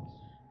you.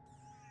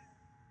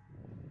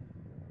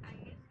 I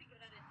used to be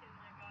good at it too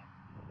when I got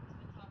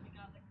to the top. I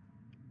got like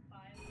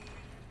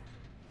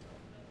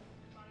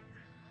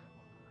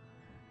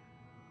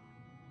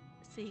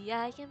 5. See,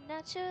 I am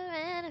not your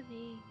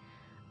enemy.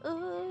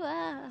 Ooh,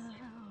 ah.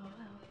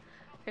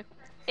 Okay.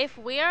 If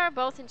we are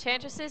both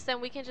enchantresses, then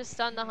we can just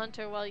stun the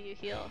hunter while you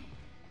heal.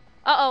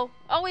 Uh-oh.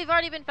 Oh, we've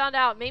already been found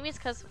out. Maybe it's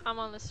because I'm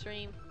on the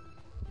stream.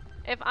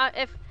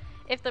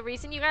 If the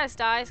reason you guys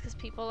die is because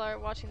people are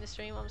watching the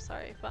stream, I'm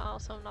sorry. But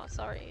also, I'm not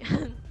sorry.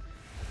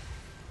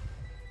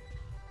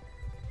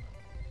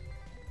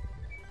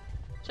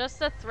 Just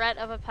the threat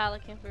of a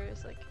pallet camper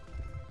is like...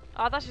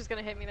 Oh, I thought she was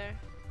going to hit me there.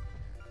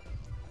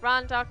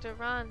 Run, doctor,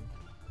 run.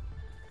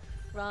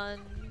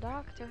 Run,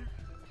 doctor.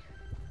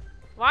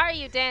 Why are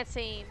you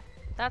dancing?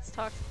 That's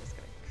toxic.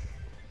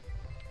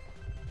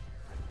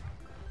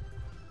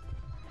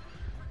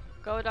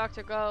 Go,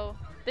 doctor, go.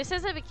 This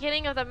is the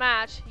beginning of the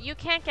match. You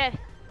can't get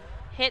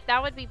hit.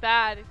 That would be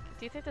bad.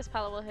 Do you think this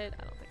pallet will hit?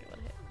 I don't think it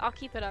would hit. I'll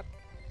keep it up.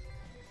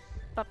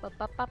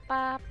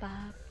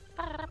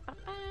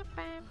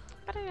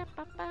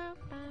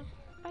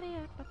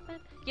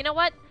 You know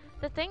what?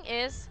 The thing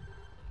is,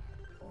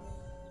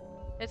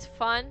 it's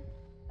fun.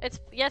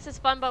 Yes, it's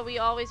fun, but we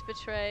always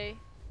betray.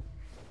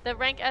 The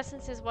rank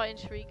essence is what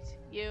intrigued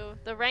you.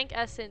 The rank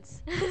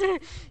essence.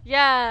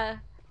 Yeah.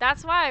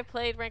 That's why I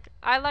played rank.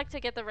 I like to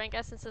get the rank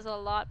essences a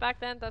lot back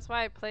then. That's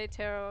why I played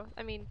tarot.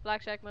 I mean,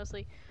 blackjack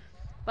mostly.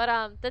 But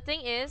the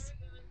thing is,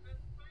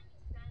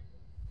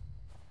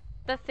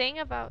 the thing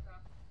about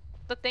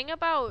bro,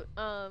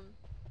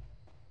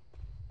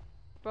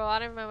 I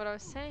don't remember what I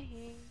was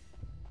saying.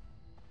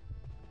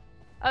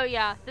 Oh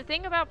yeah, the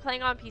thing about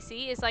playing on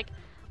PC is like,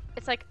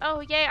 it's like, oh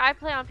yay, I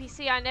play on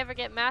PC. I never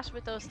get matched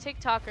with those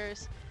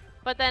TikTokers.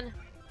 But then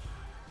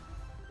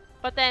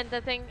the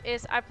thing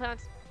is, I play on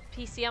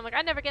PC, I'm like,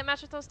 I never get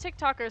matched with those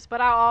TikTokers, but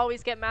I'll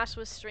always get matched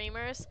with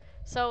streamers.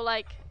 So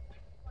like,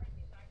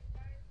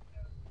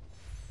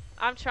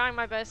 I'm trying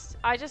my best.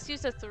 I just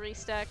used a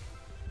 3-stack.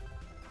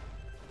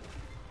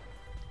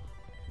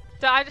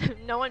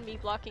 No one me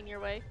blocking your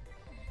way.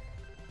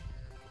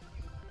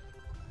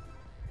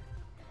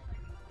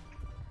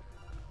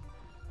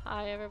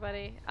 Hi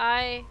everybody.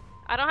 I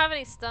don't have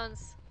any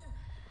stuns.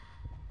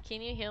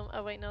 Can you heal?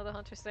 Oh wait, no, the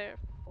hunter's there.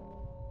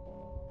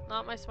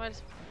 Not my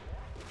smartest.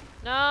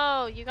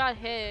 No, you got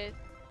hit.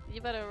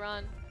 You better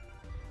run.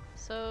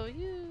 So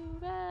you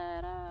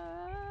better.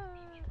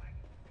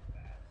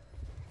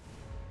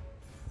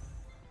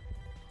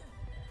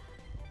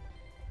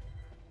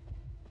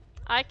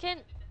 I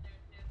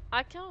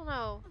don't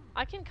know.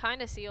 I can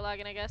kind of see you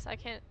lagging, I guess. I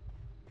can't.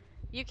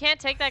 You can't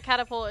take that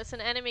catapult. It's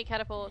an enemy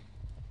catapult.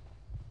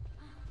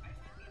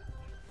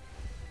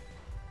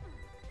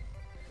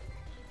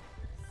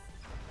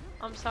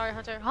 I'm sorry,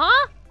 Hunter.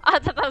 Huh? I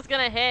thought that was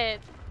gonna hit.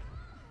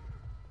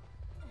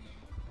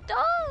 Duh!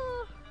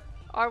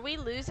 Are we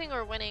losing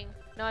or winning?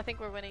 No, I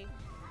think we're winning.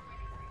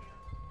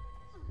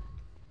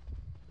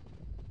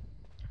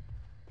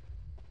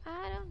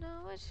 I don't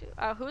know what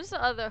you. Who's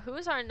the other?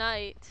 Who's our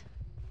knight?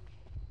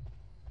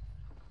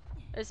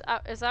 Is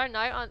our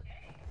knight on?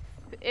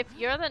 If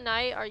you're the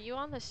knight, are you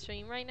on the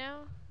stream right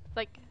now?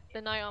 Like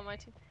the knight on my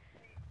team.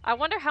 I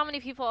wonder how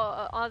many people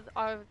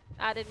are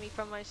added me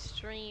from my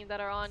stream that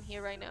are on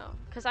here right now.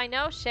 Cause I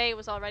know Shay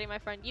was already my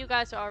friend. You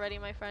guys are already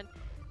my friend.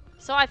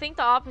 So I think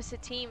the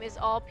opposite team is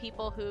all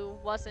people who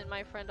wasn't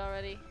my friend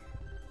already.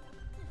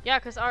 Yeah,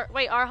 cause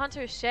our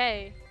hunter is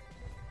Shay.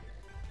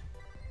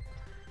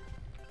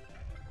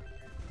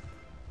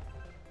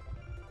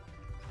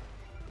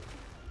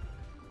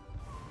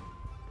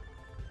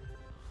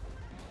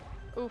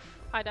 Oof,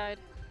 I died.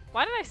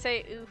 Why did I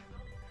say oof?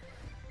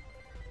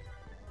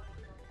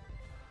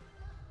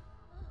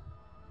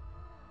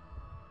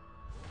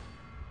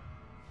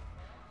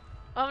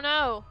 Oh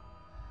no!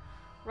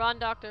 Run,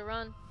 doctor,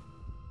 run.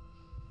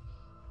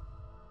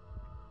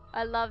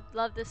 I love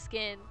the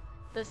skin.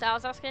 The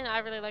Salazar skin, I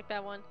really like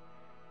that one.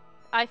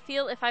 I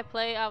feel if I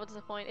play, I will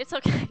disappoint. It's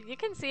okay. You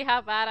can see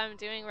how bad I'm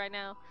doing right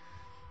now.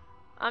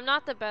 I'm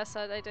not the best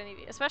at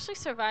Identity, especially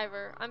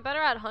Survivor. I'm better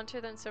at Hunter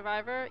than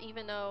Survivor,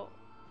 even though,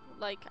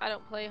 like, I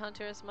don't play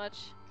Hunter as much.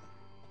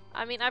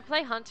 I mean, I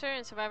play Hunter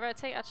and Survivor, I'd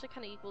say actually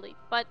kind of equally,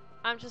 but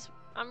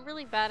I'm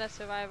really bad at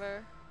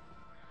Survivor.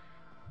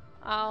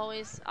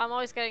 I'm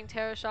always getting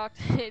terror shocked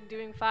and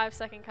doing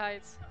 5-second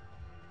kites.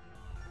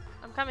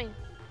 I'm coming.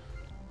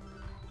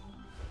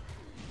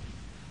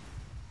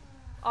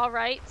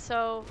 Alright,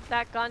 so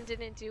that gun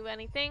didn't do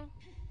anything.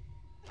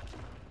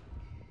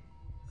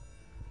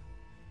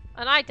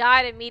 And I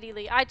died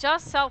immediately. I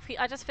just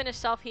finished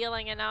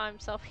self-healing and now I'm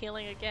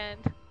self-healing again.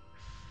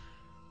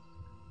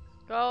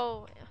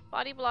 Go.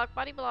 Body block,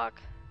 body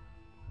block.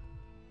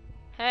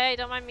 Hey,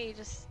 don't mind me,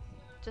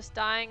 just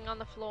dying on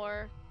the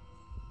floor.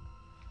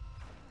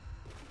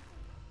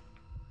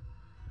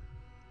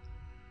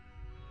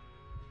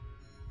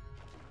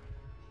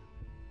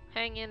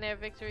 Hang in there,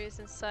 victory is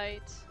in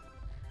sight.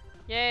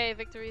 Yay,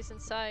 victory is in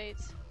sight.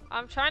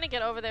 I'm trying to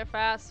get over there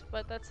fast,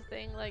 but that's the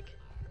thing, like...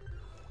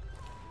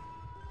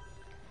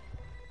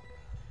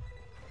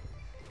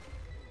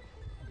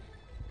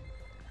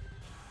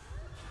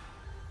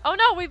 Oh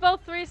no,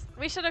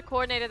 we should have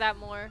coordinated that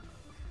more.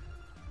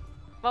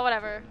 But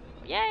whatever.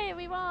 Yay,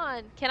 we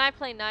won! Can I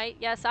play knight?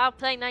 Yes, I'll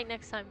play knight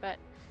next time, but...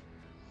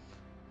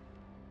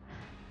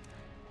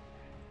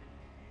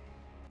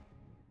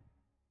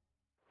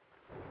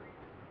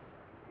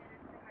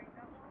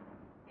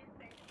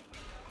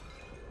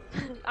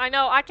 I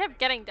know,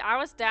 I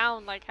was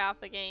down like half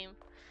the game.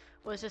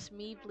 It was just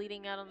me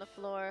bleeding out on the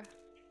floor.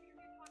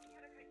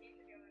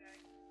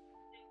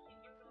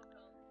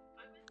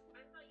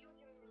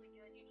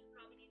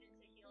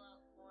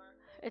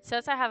 It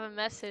says I have a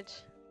message.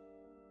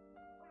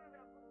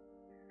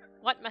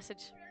 What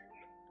message?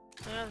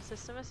 I have a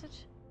system message?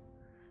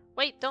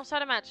 Wait, don't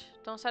start a match.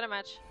 Don't start a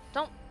match.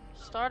 Don't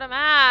start a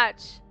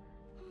match!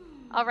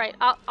 Alright,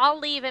 I'll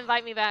leave,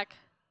 invite me back.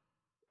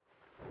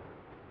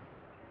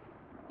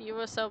 You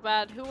were so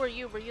bad. Who were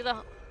you?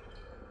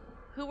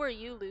 Who were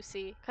you,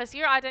 Lucy? Because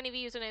your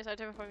identity usernames are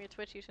different from your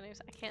Twitch usernames.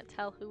 I can't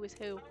tell who is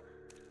who.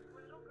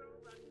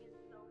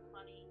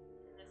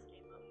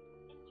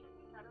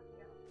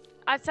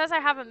 It says I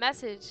have a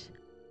message.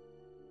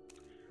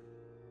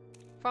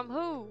 From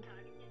who?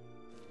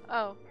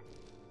 Oh.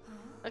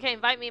 Okay,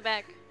 invite me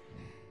back.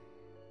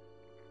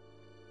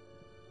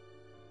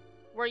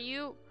 Were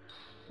you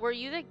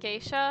the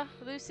geisha,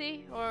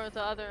 Lucy? Or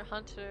the other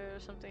hunter or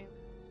something?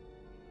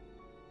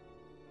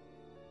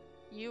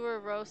 You were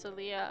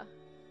Rosalia.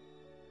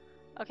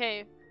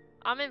 Okay,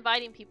 I'm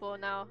inviting people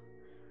now.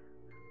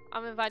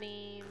 I'm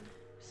inviting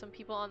some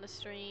people on the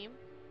stream.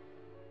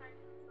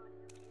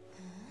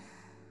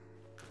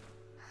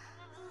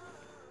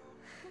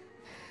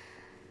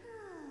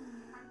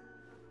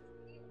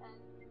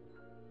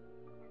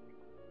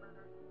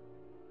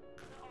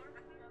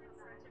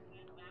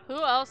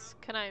 Who else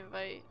can I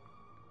invite?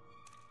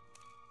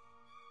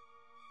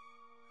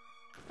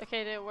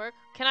 Okay, did it work?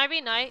 Can I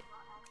be knight?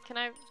 Can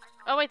I?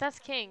 Oh wait, that's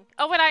king.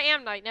 Oh wait, I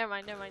am knight. Never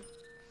mind, never mind.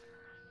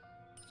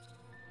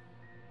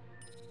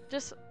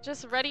 Just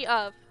ready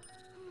up.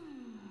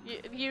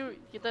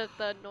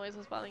 The noise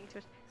was bothering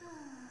you.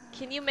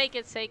 Can you make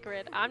it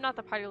sacred? I'm not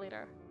the party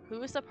leader.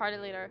 Who is the party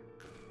leader?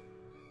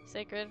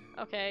 Sacred.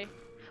 Okay.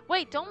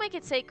 Wait, don't make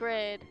it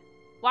sacred.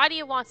 Why do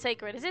you want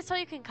sacred? Is it so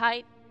you can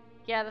kite?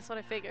 Yeah, that's what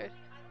I figured.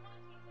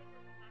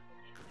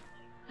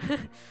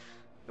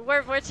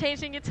 We're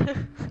changing it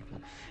to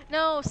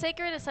No,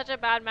 Sacred is such a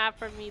bad map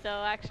for me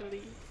though,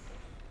 actually.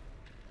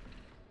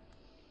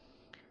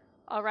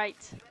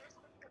 Alright.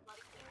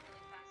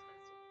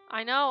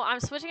 I know,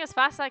 I'm switching as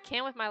fast as I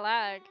can with my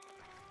lag.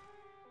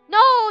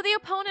 No, the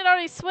opponent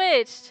already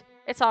switched.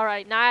 It's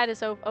alright, Naiad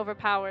is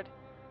overpowered.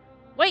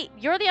 Wait,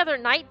 you're the other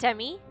knight,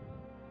 Demi.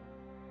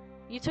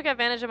 You took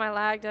advantage of my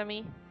lag,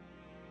 Demi.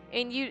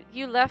 And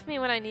you left me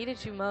when I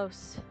needed you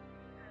most.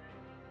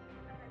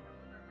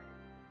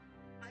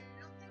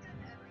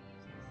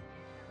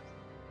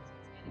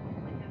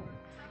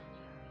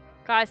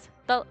 Guys,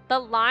 the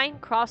line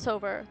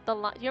crossover,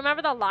 you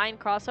remember the line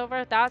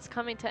crossover? That's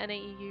coming to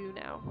NAEU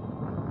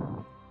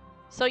now.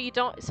 So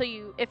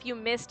if you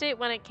missed it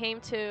when it came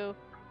to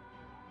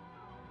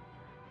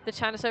the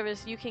China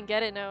service, you can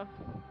get it now.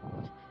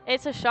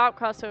 It's a shop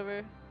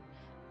crossover.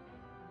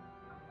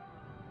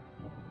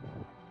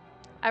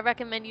 I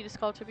recommend you to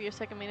Sculptor be your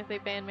second main if they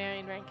ban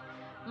Marion rank.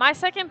 My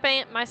second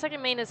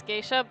main is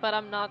Geisha, but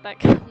I'm not that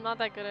I'm not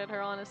that good at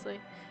her, honestly.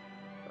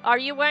 Are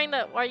you wearing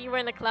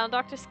the Clown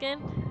Doctor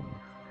skin?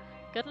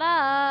 Good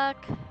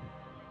luck.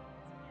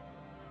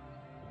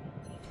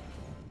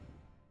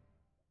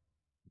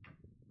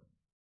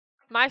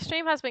 My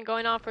stream has been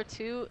going on for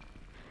 2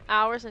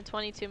 hours and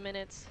 22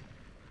 minutes.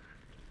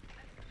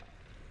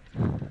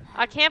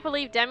 I can't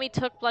believe Demi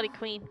took Bloody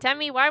Queen.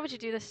 Demi, why would you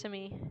do this to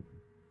me?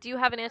 Do you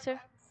have an answer?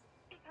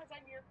 Because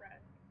I'm your friend.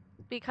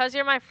 Because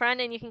you're my friend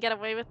and you can get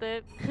away with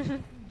it.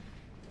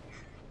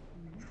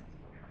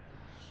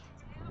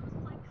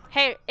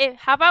 Hey,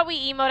 how about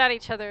we emote at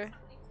each other?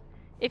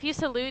 If you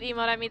salute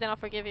emote at me, then I'll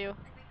forgive you.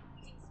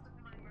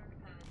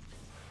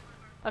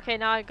 Okay,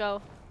 now I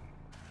go.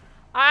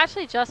 I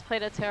actually just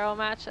played a tarot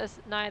match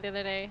as Naiad the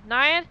other day.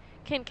 Naiad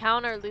can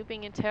counter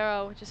looping in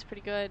tarot, which is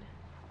pretty good.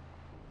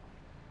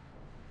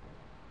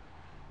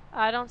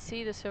 I don't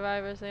see the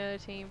survivors of the other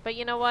team. But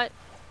you know what?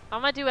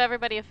 I'm gonna do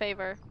everybody a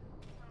favor.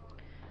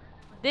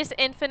 This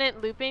infinite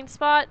looping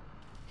spot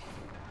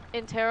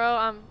in tarot,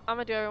 I'm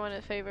gonna do everyone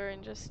a favor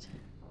and just...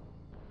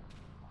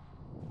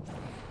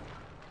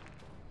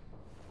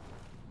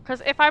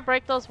 Because if I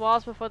break those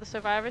walls before the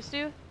survivors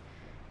do,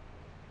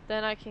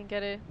 then I can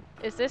get it.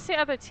 Is this the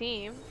other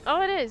team?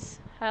 Oh, it is.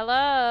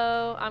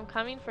 Hello, I'm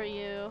coming for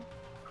you.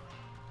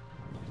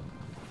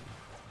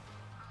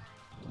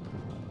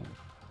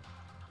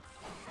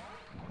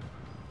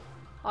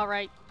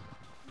 Alright.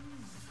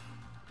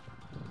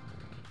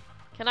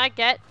 Can I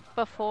get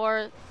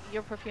before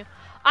your perfume?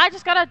 I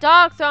just got a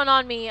dog thrown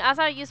on me as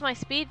I use my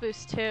speed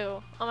boost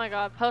too. Oh my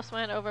god,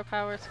 Postman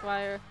overpowered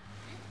Squire.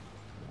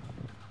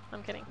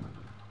 I'm kidding.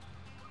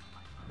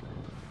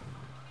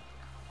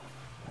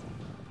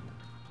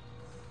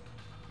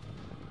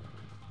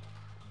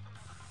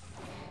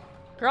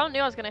 Girl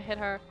knew I was gonna hit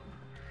her.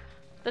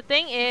 The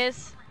thing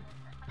is,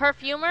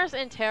 perfumers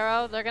in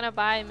tarot, they're gonna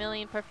buy a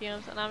million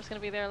perfumes and I'm just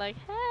gonna be there like,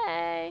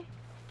 hey.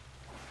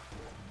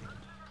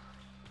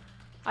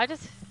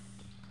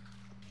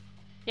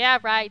 Yeah,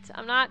 right.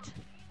 I'm not...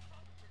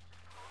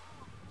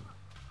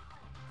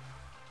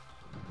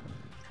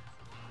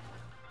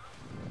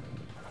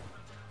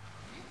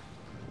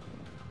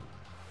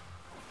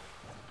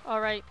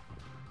 Alright.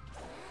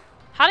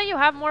 How do you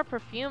have more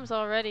perfumes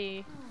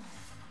already?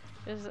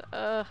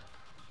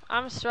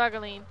 I'm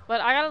struggling.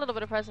 But I got a little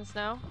bit of presence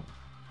now.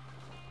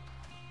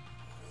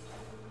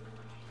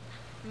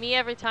 Me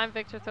every time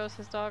Victor throws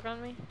his dog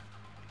on me.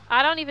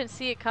 I don't even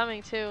see it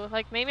coming too.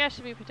 Like, maybe I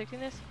should be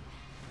predicting this.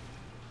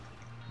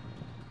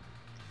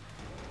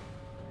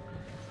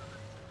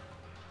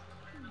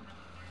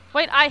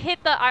 Wait, I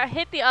hit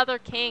the other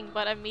king,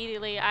 but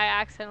immediately I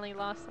accidentally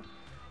lost him.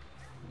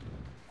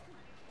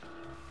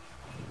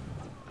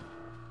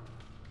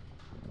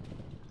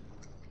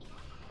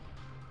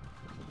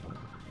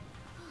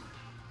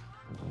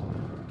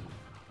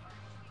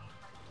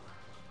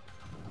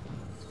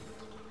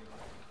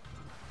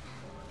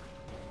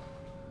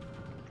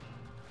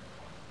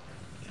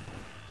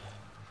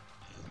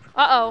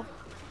 Uh-oh.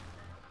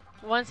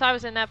 Once I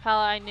was in that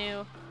pallet, I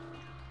knew.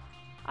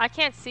 I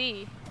can't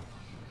see.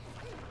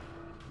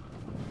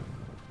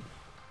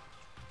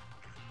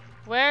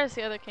 Where is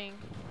the other king?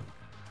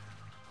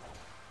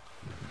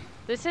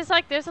 This is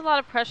like, there's a lot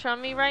of pressure on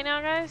me right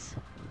now, guys.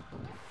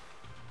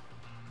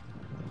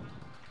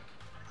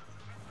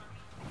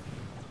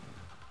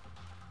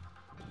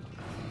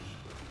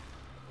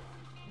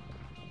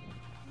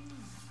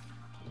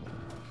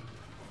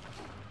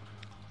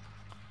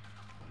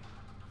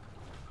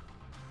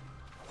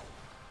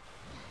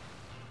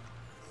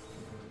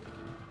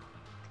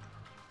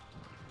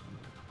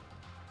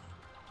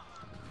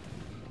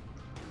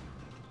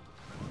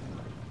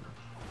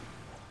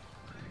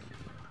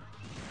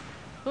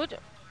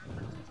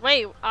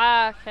 Wait,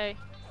 okay.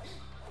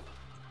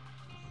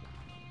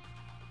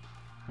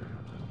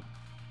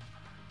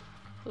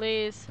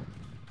 Please.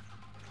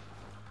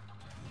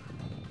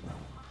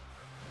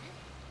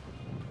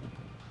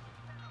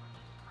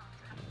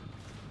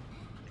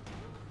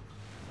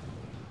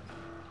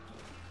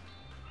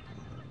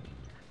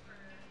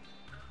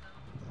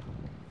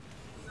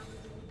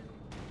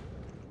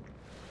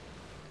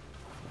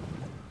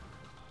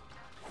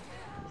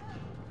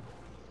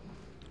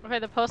 Okay,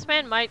 the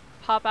postman might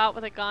pop out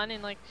with a gun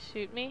and like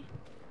shoot me.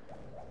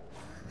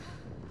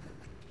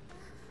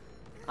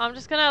 I'm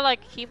just gonna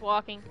like keep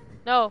walking.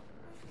 No.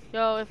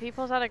 Yo, if he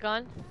pulls out a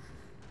gun.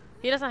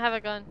 He doesn't have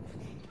a gun.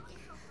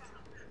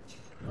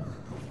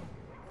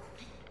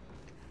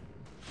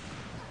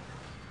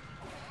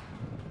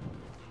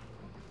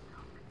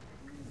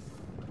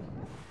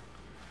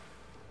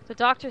 The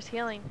doctor's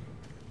healing.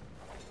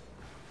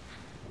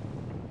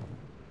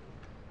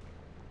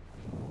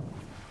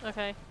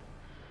 Okay.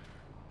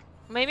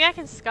 Maybe I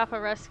can scuff a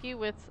rescue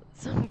with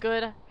some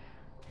good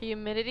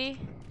humidity.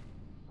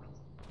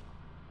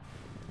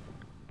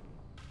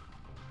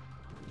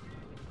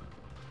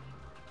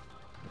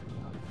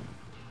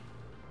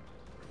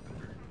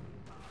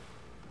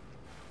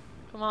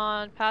 Come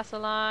on, pass the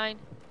line.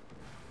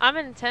 I'm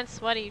in intense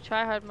sweaty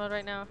tryhard mode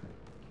right now.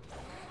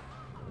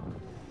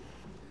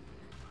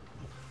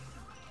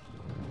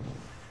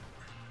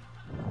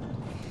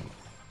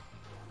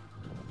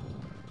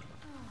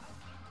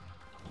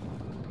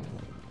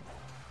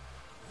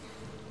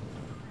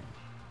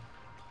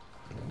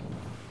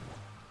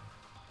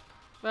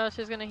 Well,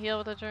 she's gonna heal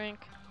with a drink.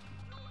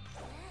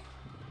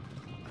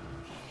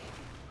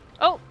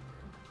 Oh!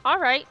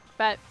 Alright,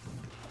 bet.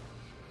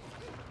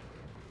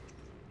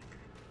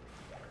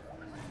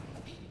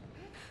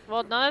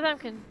 Well, none of them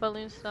can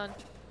balloon stun.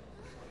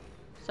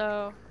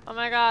 So, oh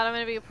my god, I'm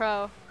gonna be a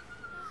pro.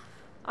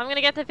 I'm gonna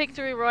get the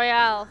victory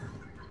royale.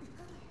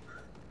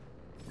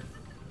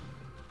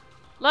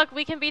 Look,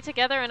 we can be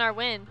together in our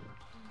win.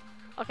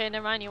 Okay,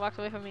 never mind, you walked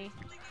away from me.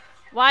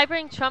 Why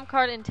bring trump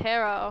card in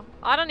tarot?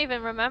 I don't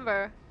even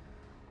remember.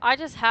 I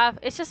just have,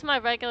 it's just my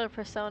regular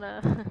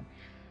persona.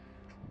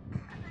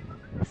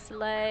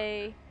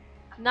 Slay.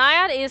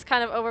 Naiad is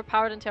kind of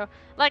overpowered in tarot.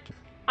 Like,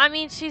 I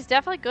mean, she's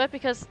definitely good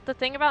because the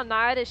thing about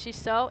Naiad is she's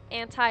so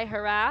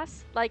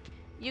anti-harass. Like,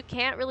 you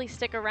can't really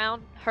stick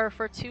around her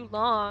for too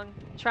long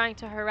trying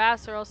to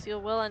harass her, or else you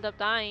will end up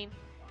dying.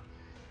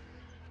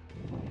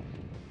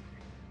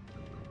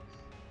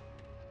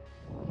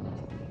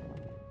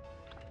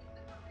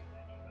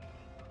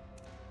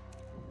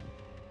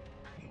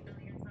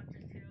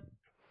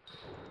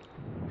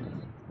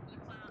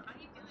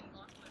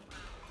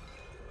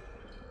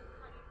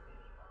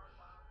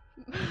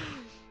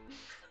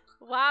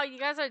 Wow, you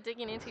guys are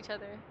digging into each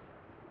other.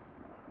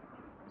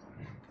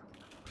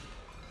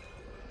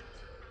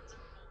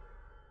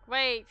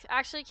 Wait,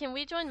 actually, can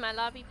we join my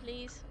lobby,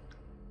 please?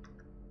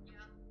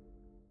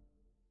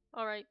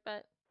 Alright,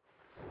 bet.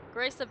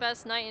 Grace the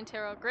best knight in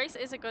tarot. Grace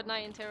is a good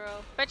knight in tarot.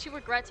 Bet you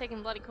regret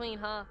taking Bloody Queen,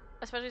 huh?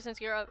 Especially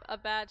since you're a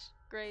badge,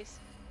 Grace.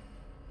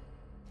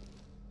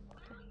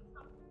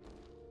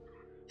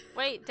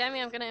 Wait,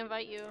 Demi, I'm gonna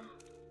invite you.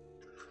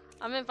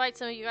 I'm gonna invite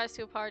some of you guys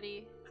to a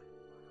party.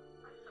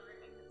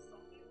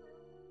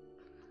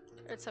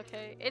 It's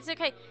okay. It's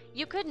okay.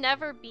 You could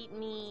never beat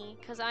me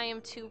because I am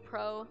too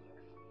pro.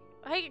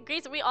 Hey,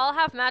 Grace, we all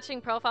have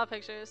matching profile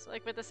pictures,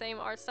 like with the same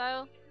art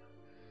style.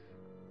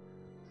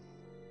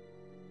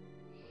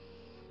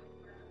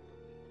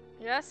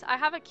 Yes, I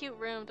have a cute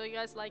room. Do you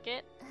guys like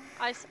it?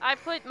 I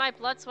put my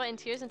blood, sweat, and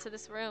tears into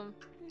this room.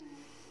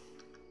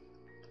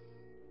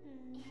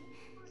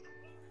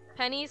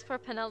 Pennies for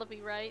Penelope,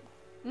 right?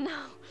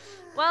 No.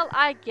 Well,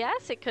 I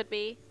guess it could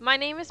be. My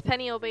name is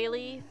Penny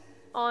O'Bailey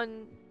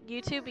on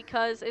YouTube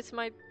because it's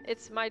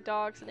my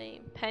dog's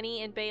name,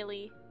 Penny and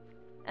Bailey,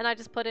 and I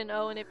just put an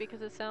O in it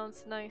because it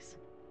sounds nice.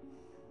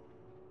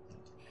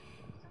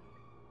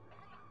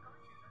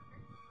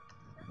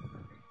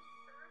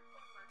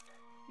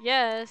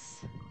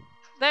 Yes,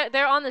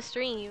 they're on the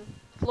stream.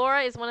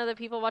 Flora is one of the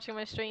people watching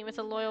my stream. It's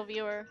a loyal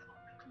viewer.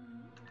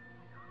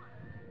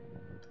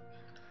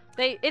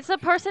 It's a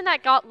person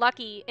that got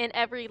lucky in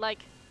every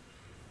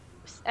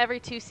every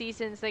 2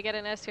 seasons they get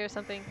an S tier or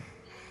something.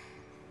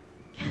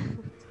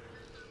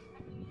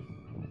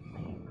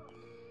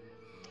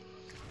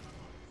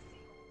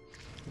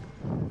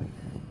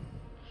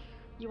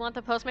 You want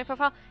the Postman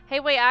profile? Hey,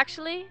 wait,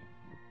 actually,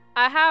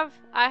 I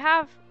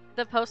have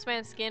the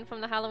Postman skin from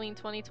the Halloween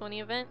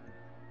 2020 event.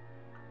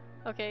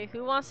 Okay,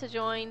 who wants to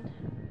join?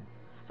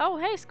 Oh,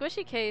 hey,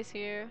 Squishy K is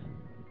here.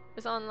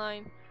 It's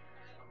online.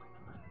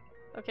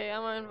 Okay,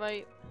 I'm gonna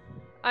invite.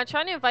 I'm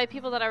trying to invite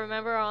people that I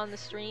remember are on the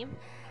stream.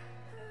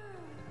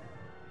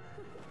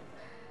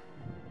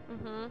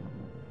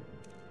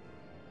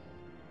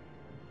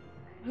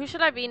 Who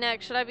should I be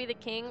next? Should I be the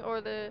king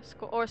or the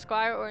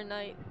squire or a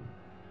knight?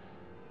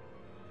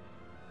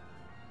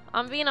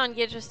 I'm being on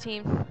Yidra's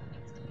team.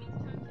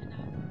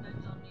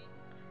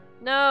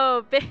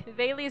 No,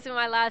 Bailey's in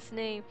my last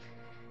name.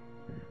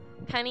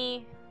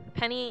 Penny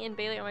and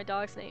Bailey are my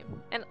dog's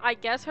name. And I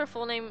guess her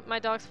full name, my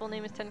dog's full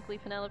name is technically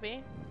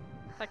Penelope.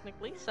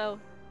 Technically, so.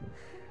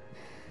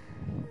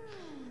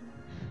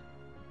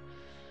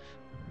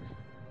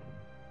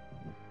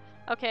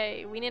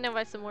 Okay, we need to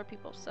invite some more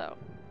people, so.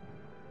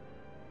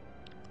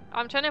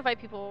 I'm trying to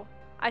invite people.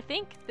 I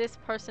think this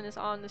person is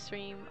on the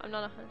stream. I'm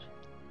not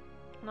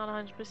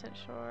 100%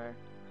 sure.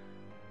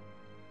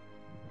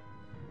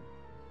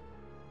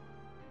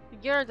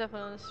 You're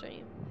definitely on the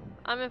stream.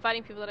 I'm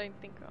inviting people that I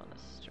think are on the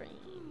stream.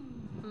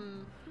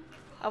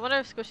 I wonder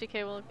if Squishy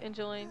K will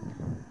join.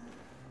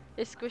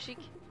 Is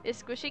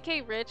Squishy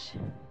K rich?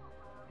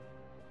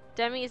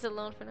 Demi is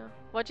alone for now.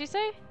 What'd you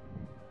say?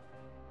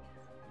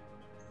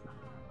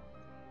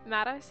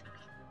 Mad Eyes?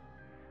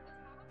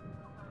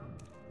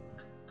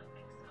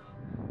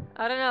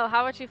 I don't know.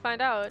 How would you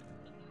find out?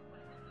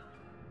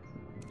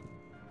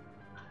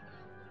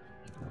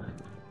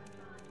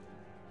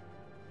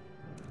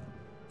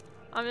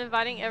 I'm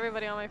inviting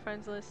everybody on my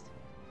friends list.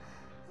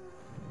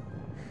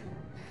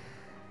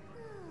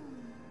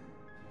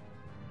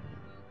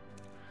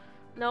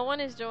 No one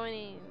is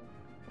joining.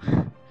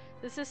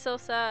 This is so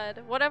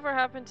sad. Whatever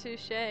happened to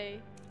Shay?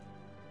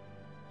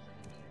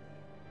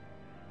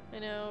 I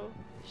know.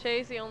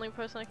 Shay's the only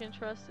person I can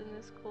trust in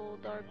this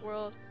cold, dark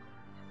world.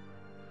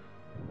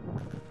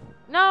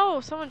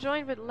 No! Someone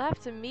joined but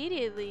left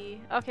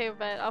immediately. Okay,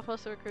 but I'll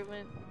post the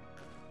recruitment.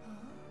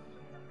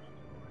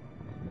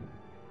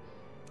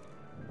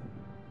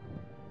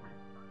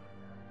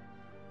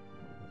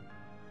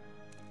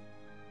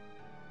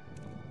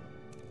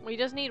 We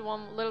just need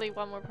literally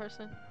one more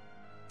person.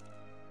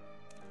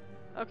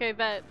 Okay,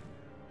 bet.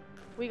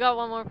 We got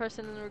one more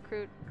person in the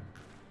recruit.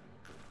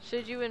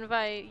 Should you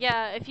invite?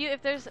 Yeah,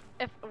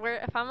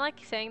 if I'm like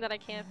saying that I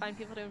can't find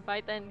people to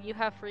invite, then you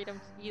have freedom.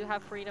 You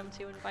have freedom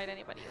to invite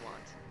anybody you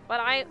want. But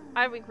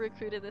I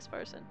recruited this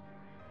person.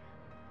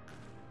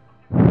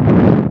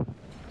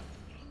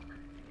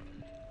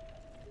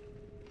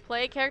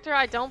 Play character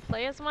I don't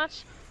play as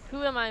much.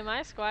 Who am I?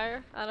 My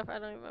Squire? I don't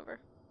remember.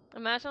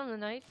 Imagine I'm the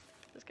knight.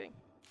 Just kidding.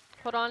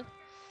 Hold on.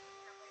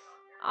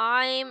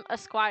 I'm a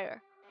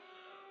Squire.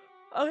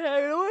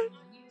 Okay, you know what?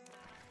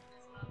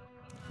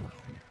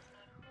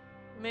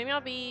 Maybe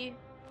I'll be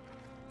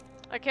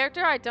a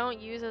character I don't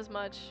use as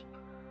much.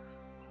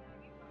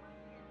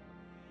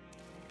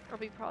 I'll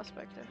be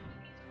Prospector.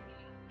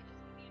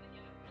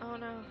 Oh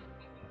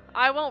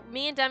no.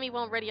 Me and Demi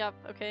won't ready up,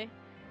 okay?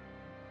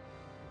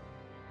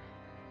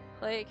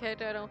 Play a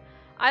character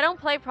I don't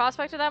play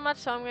Prospector that much,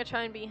 so I'm gonna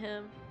try and be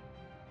him.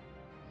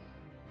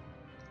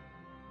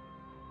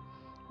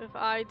 If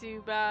I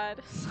do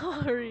bad,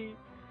 sorry.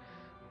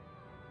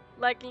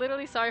 Like,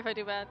 literally sorry if I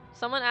do bad.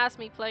 Someone asked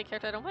me play a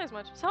character I don't play as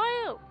much,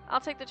 so I'll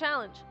take the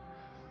challenge.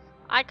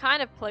 I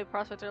kind of play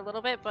Prospector a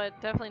little bit, but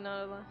definitely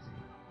not a lot.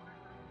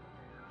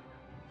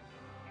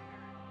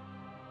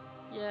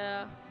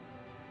 Yeah.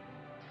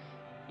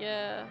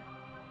 Yeah.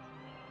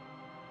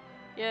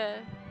 Yeah.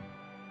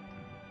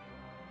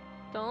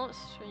 Don't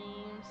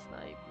stream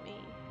snipe me.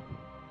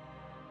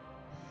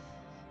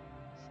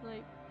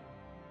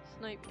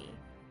 Snipe me.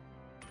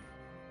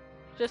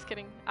 Just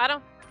kidding.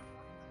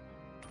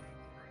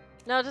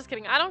 No, just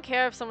kidding. I don't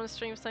care if someone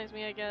stream snipes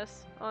me, I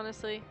guess.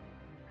 Honestly.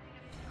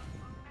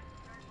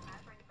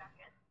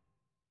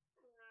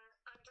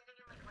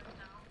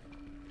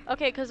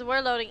 Okay, because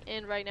we're loading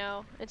in right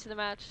now into the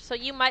match. So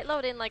you might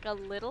load in like a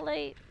little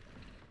late.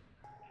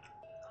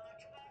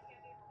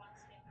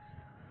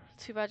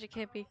 Too bad you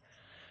can't be.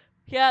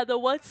 Yeah, the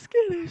one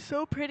skin is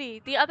so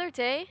pretty. The other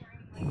day,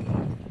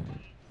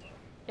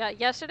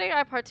 yesterday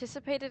I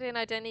participated in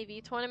Identity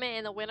V tournament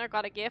and the winner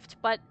got a gift,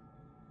 but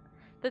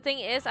the thing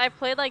is, I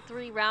played like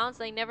 3 rounds,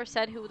 they never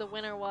said who the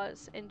winner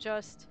was, and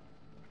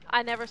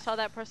I never saw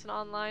that person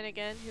online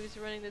again who was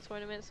running the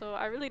tournament, so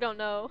I really don't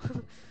know.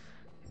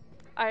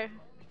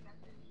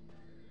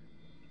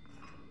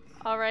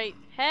 Alright,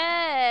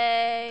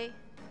 hey!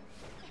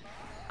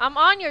 I'm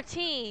on your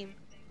team!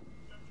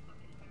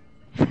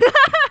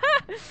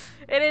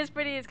 It is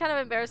pretty, it's kind of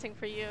embarrassing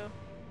for you.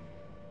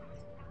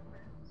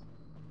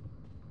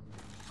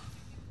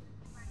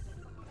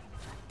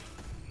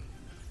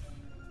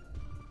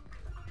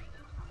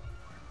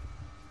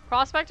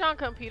 Prospector on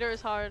computer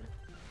is hard.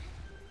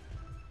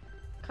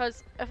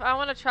 Because if I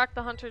want to track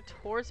the hunter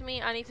towards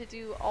me, I need to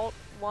do Alt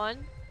 1.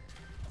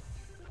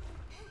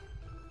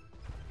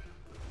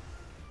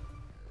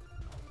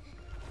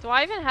 Do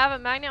I even have a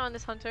magnet on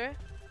this hunter?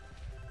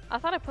 I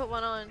thought I put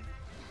one on.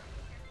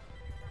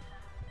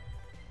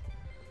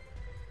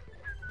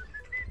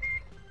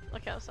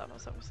 Okay, I'll stop.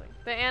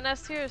 The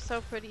NS here is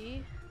so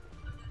pretty.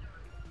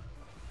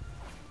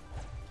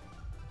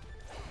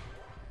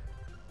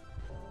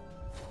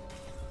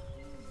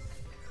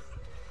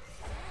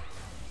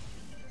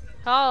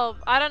 Help!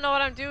 I don't know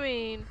what I'm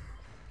doing.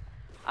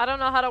 I don't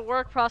know how to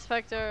work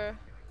Prospector.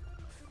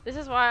 This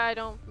is why I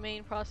don't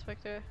main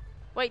Prospector.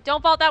 Wait,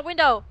 don't vault that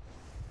window!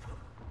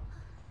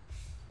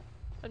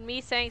 And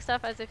me saying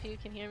stuff as if you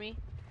can hear me.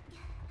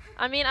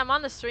 I mean, I'm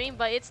on the stream,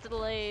 but it's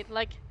delayed.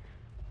 Like,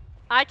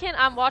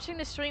 I'm watching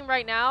the stream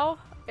right now.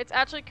 It's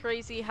actually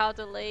crazy how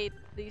delayed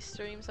these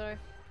streams are.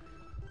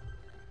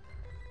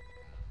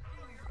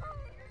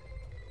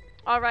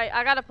 Alright,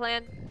 I got a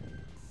plan.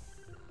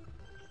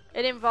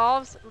 It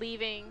involves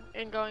leaving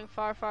and going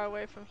far, far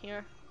away from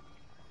here.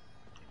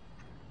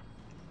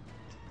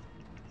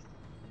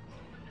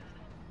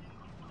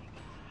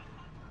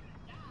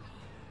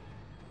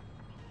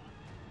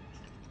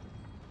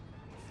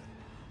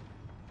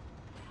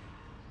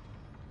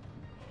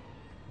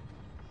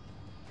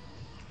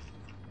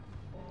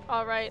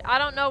 Alright, I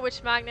don't know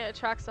which magnet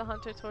attracts the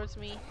hunter towards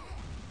me.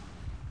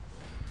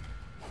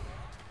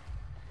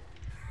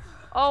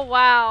 Oh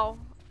wow,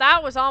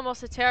 that was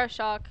almost a Terra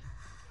Shock.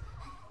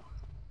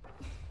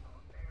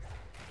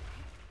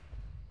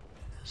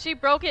 She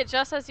broke it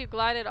just as you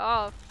glided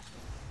off.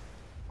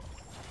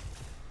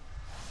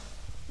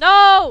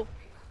 No!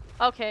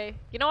 Okay,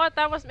 you know what?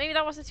 Maybe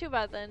that wasn't too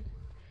bad then.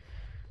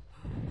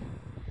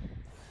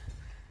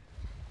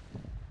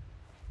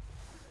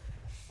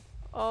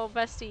 Oh,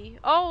 bestie.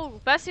 Oh,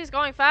 bestie's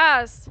going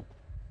fast.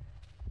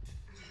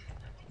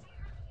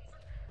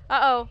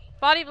 Uh-oh.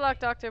 Body block,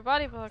 doctor.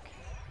 Body block.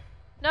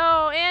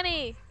 No,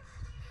 Annie!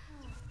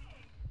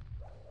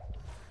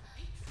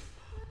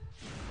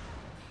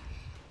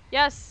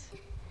 Yes.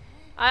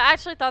 I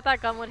actually thought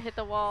that gun would hit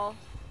the wall.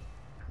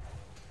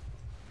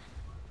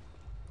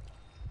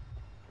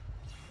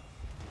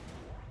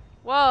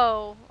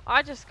 Whoa.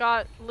 I just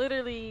got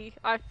literally...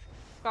 I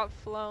got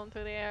flown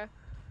through the air.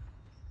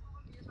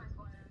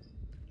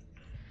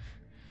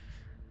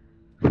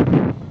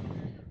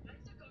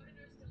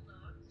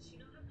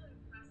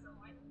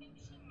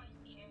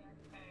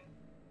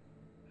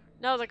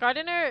 No, the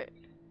gardener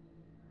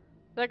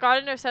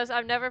says,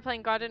 I'm never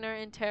playing gardener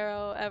in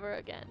tarot ever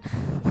again.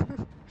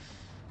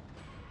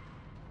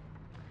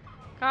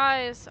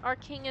 Guys, our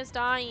king is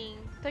dying.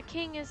 The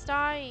king is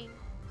dying.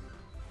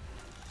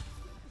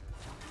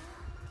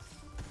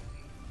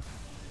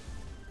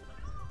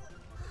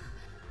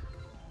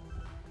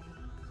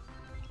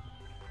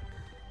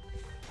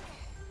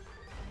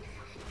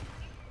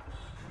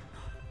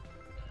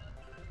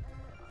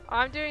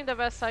 I'm doing the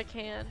best I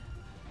can.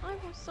 I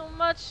want so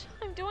much.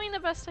 I'm doing the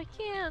best I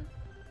can.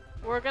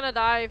 We're gonna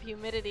die of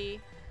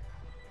humidity.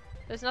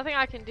 There's nothing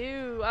I can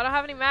do. I don't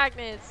have any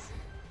magnets.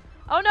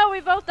 Oh no,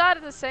 we both died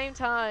at the same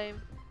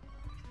time.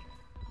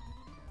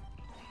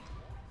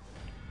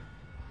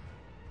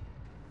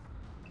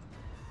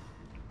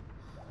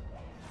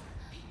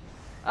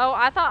 Oh,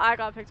 I thought I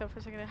got picked up for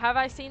a second. Have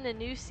I seen the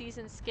new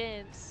season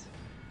skins?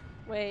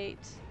 Wait.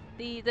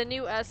 The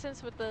new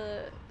essence with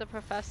the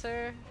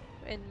professor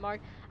and Mark.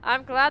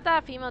 I'm glad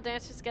that female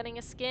dancer's getting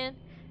a skin.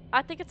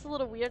 I think it's a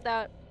little weird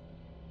that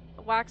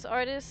Wax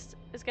Artist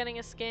is getting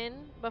a skin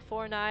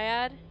before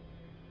Naiad.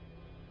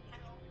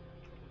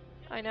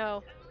 I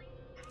know.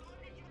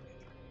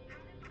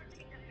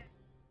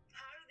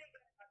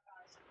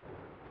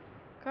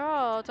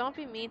 Girl, don't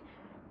be mean.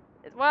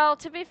 Well,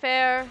 to be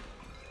fair,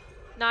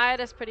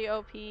 Naiad is pretty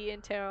OP in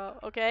tarot,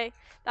 okay?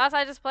 That's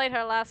why I just played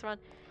her last run.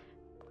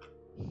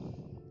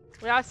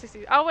 We have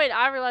 60. Oh wait,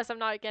 I realized I'm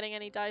not getting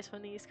any dice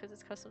from these because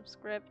it's custom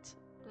script.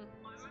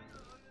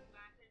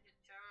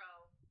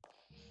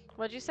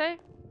 What'd you say?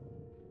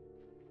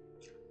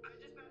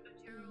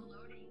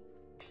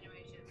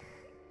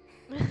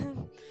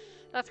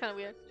 That's kind of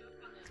weird.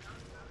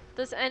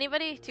 Do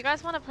you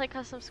guys want to play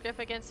custom script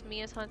against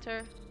me as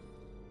Hunter?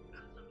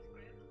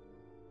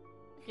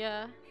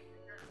 Yeah.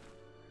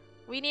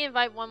 We need to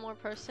invite one more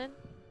person,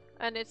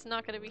 and it's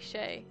not going to be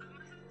Shay.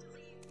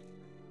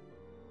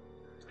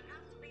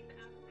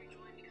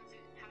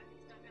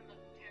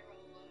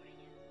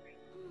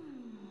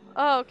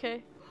 Oh,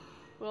 okay.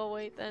 We'll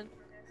wait then.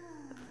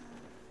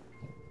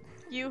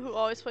 You who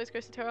always plays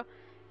Grace and Tarot?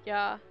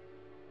 Yeah.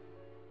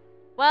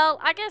 Well,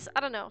 I guess,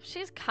 I don't know.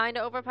 She's kind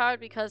of overpowered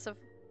because of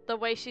the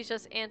way she's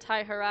just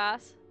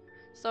anti-harass.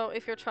 So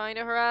if you're trying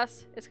to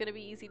harass, it's going to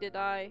be easy to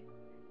die.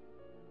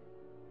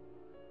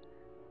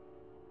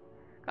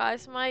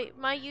 Guys, my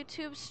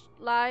YouTube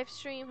live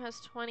stream has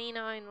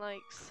 29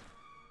 likes.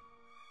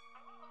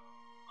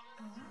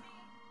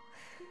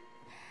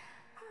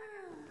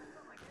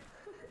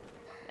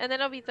 And then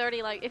it'll be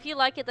 30 likes. If you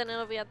like it, then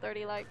it'll be at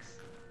 30 likes.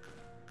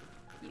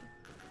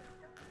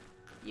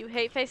 You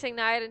hate facing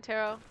Naiad and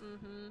Tarot?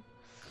 Mm-hmm.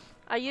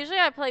 Usually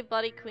I play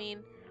Bloody Queen.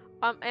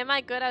 Am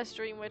I good as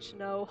Dream Witch?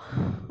 No.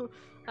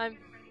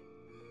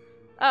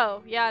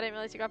 Oh, yeah, I didn't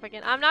realize you got back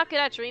in. I'm not good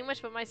at Dream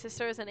Witch, but my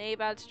sister is an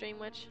A-bad Dream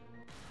Witch.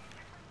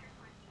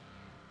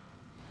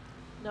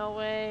 No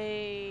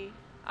way.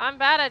 I'm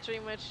bad at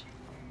Dream Witch.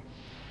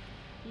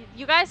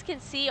 You guys can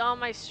see on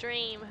my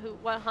stream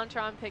what Hunter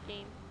I'm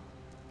picking.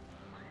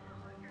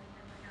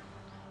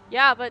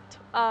 Yeah, but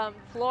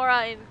Flora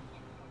and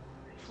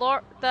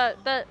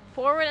the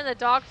Forward and the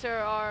Doctor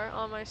are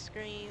on my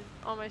stream.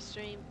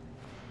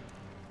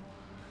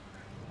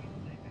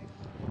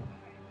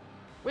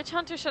 Which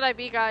Hunter should I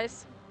be,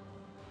 guys?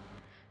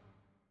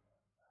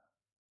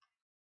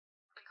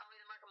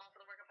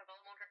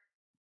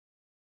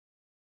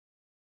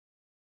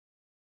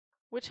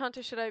 Which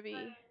Hunter should I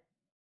be?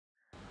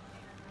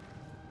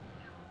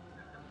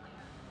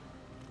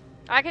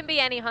 I can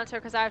be any Hunter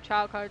because I have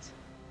trial cards.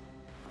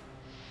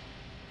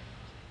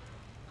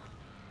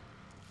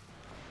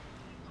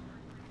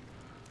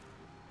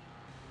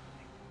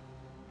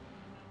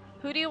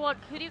 Who do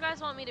you guys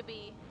want me to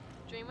be?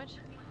 Dream Witch?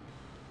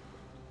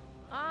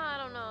 I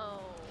don't know.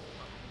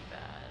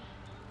 Bad.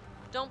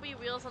 Don't be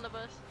wheels on the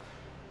bus.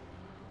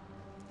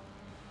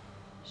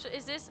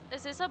 Is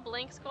this a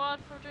blank squad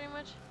for Dream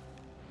Witch?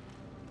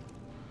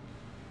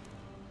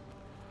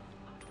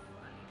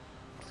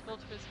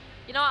 Sculptor's.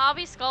 You know, I'll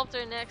be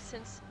Sculptor next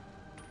since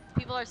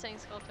people are saying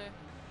Sculptor.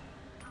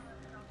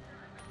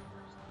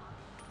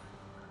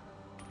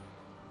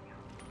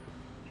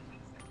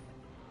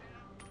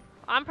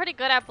 I'm pretty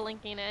good at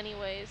blinking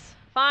anyways.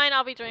 Fine,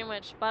 I'll be Dream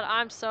Witch, but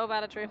I'm so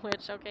bad at Dream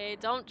Witch, okay?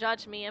 Don't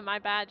judge me and my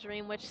bad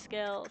Dream Witch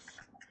skills.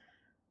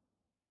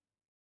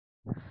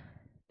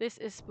 This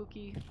is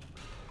spooky.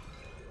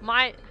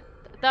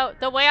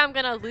 The way I'm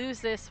gonna lose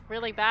this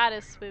really bad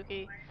is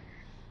spooky.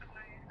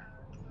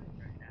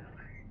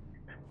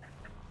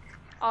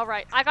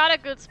 Alright, I got a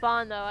good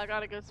spawn though, I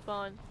got a good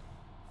spawn.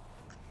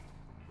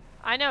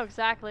 I know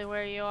exactly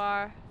where you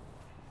are.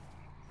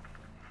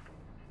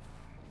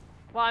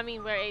 Well, I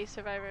mean where a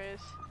survivor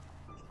is.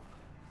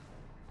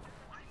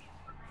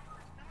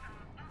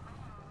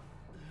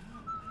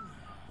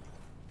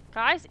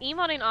 Guys,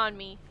 emoting on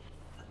me.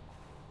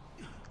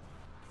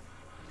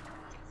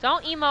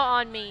 Don't emote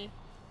on me.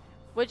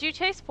 Would you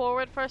chase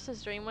forward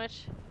versus Dream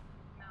Witch?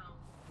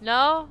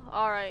 No?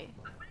 Alright.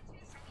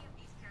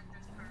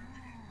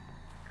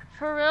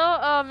 For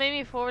real?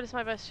 Maybe forward is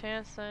my best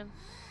chance then.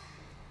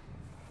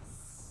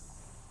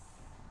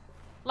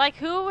 Like,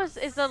 who is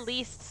the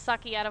least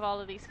sucky out of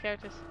all of these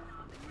characters?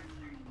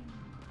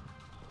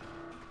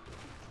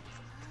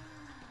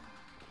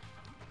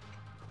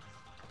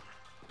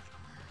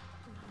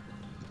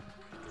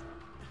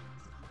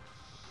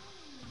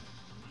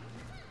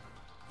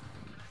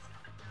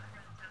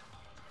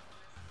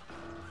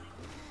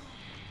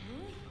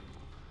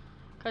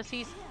 Cause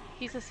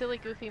he's a silly,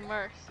 goofy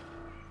merc.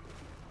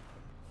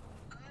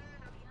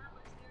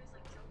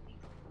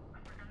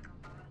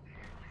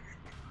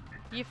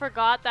 You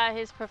forgot that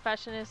his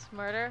profession is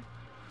murder?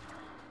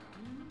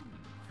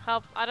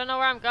 Help, I don't know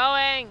where I'm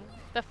going!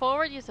 The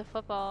forward used a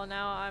football,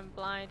 now I'm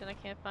blind and I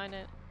can't find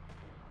it.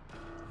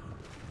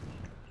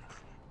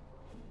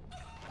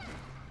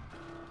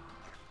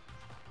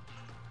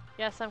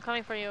 Yes, I'm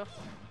coming for you.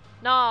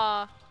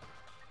 Nah.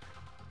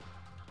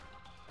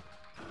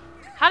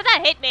 How did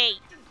that hit me?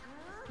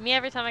 Me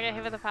every time I get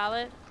hit with a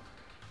pallet?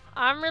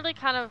 I'm really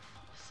kind of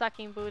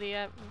sucking booty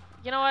at...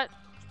 You know what?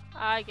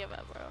 I give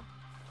up, bro.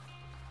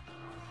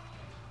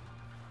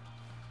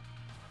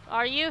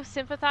 Are you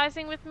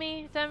sympathizing with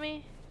me,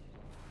 Demi?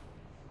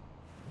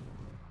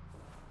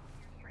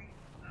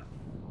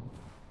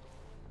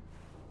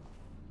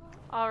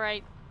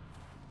 Alright.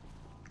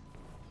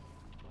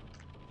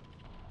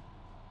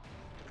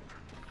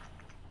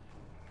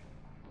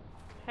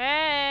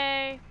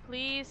 Hey,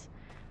 please.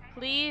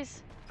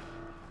 Please.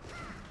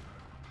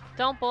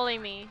 Don't bully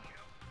me.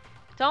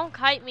 Don't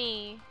kite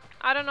me.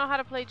 I don't know how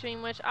to play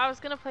Dream Witch. I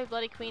was gonna play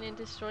Bloody Queen and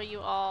destroy you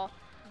all.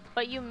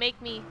 But you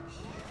make me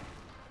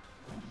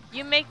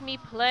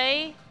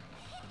play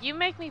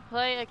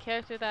a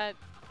character that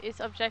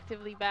is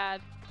objectively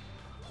bad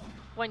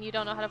when you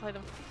don't know how to play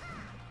them.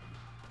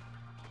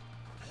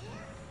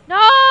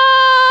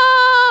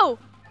 No!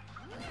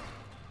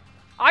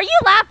 Are you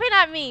laughing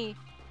at me?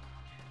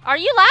 Are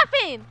you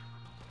laughing?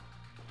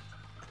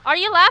 Are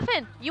you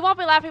laughing? You won't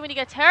be laughing when you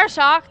get terror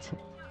shocked.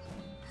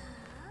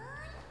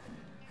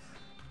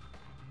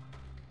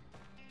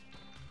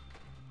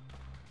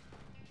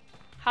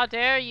 How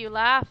dare you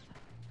laugh?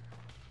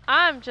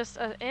 I'm just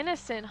an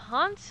innocent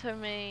hunter,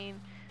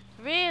 main.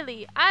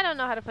 Really, I don't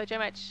know how to play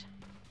Dream Witch.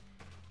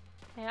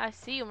 Hey, I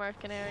see you,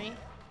 mercenary.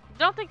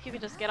 Don't think you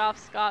can just get off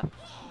scot.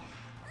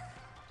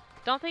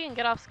 Don't think you can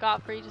get off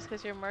scot-free just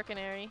because you're a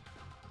mercenary.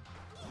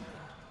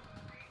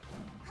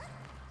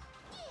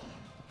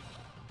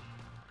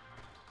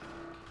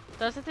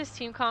 Doesn't this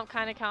team comp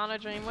kind of counter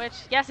Dream Witch?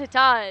 Yes, it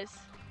does.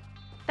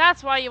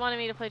 That's why you wanted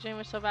me to play Dream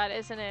Witch so bad,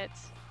 isn't it?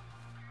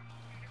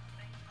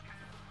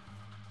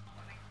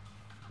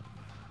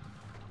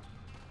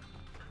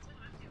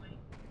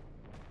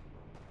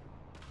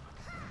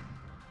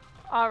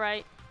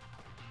 Alright.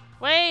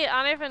 Wait,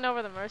 I don't even know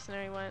where the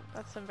mercenary went.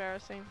 That's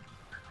embarrassing.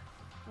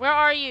 Where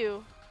are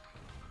you?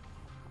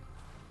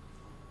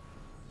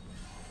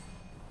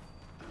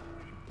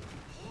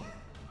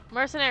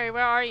 Mercenary,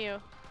 where are you?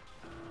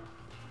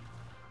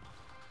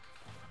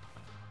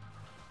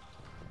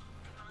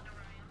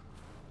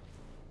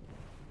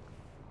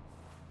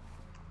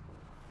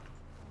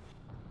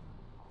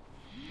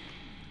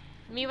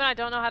 Me when I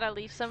don't know how to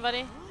leech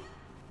somebody?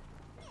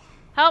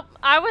 Help!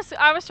 I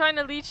was trying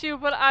to leech you,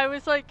 but I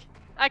was like,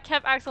 I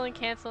kept accidentally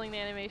canceling the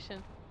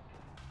animation.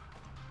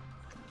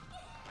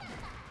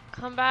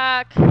 Come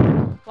back.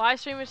 Why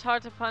stream is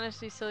hard to punish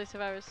these silly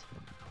survivors?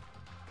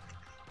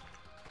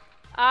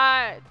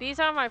 These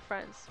are my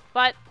friends.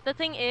 But the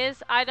thing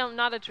is, I'm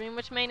not a Dream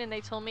Witch main and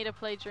they told me to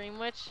play Dream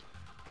Witch.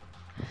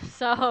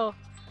 So,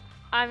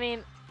 I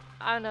mean,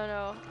 I don't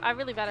know. I'm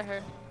really bad at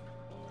her.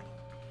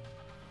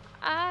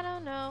 I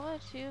don't know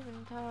what you've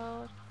been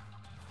told.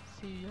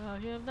 See how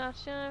you're not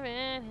your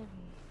enemy.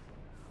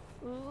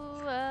 Ooh,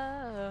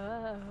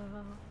 oh.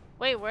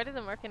 Wait, where did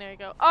the mercenary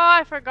go? Oh,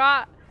 I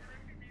forgot.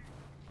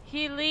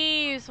 He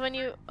leaves when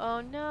you...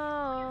 Oh,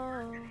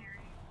 no.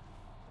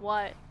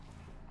 What?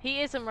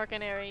 He is a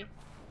mercenary.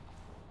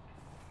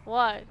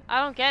 What?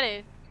 I don't get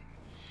it.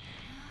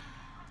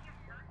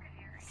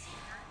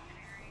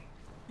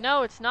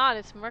 No, it's not.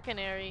 It's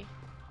mercenary.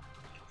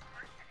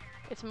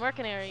 It's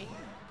mercenary.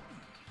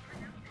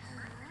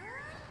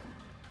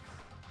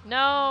 No,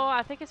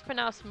 I think it's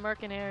pronounced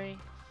mercenary.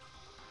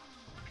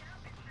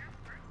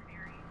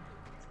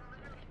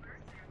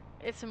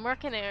 It's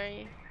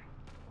mercenary.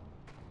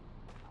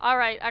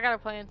 Alright, I got a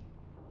plan.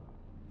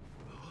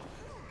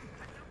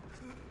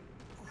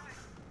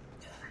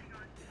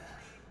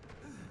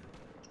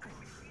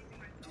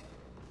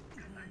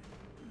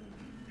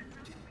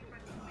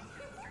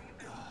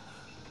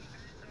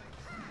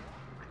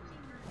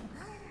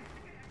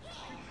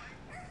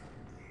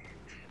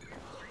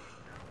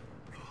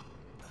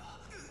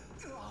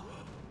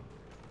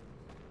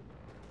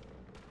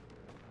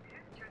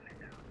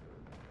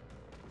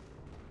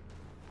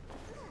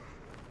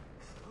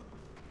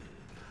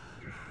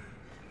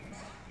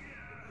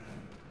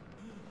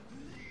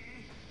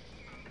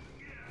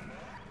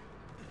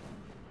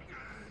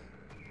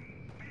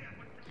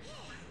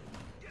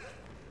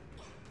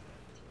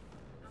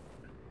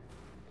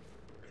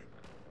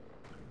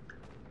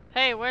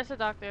 Hey, where's the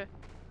doctor?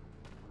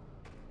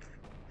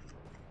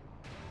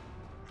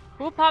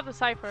 Who popped the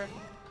cipher?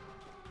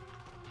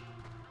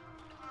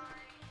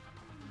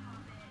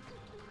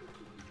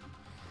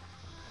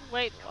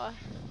 Wait, what?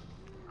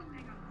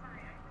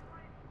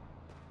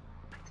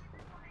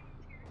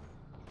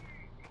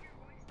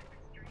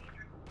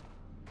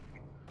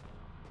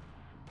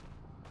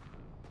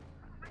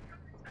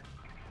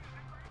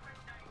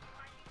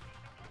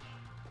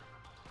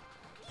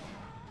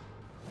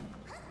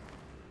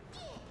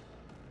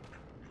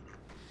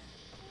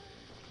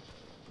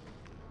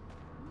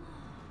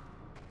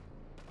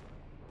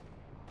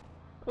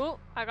 Ooh,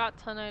 I got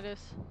tinnitus.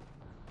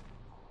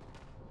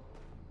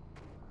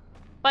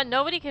 But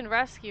nobody can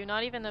rescue,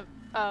 not even the...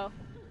 Oh.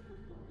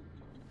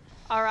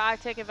 Alright, I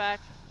take it back.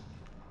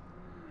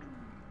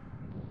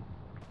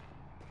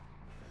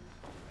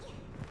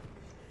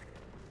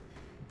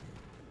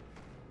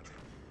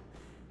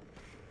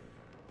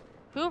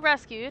 Who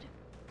rescued?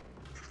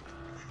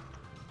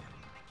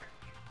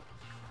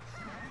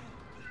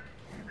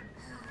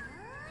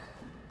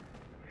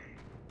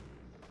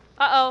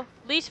 Uh-oh.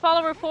 Leech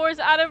follower 4 is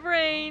out of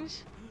range.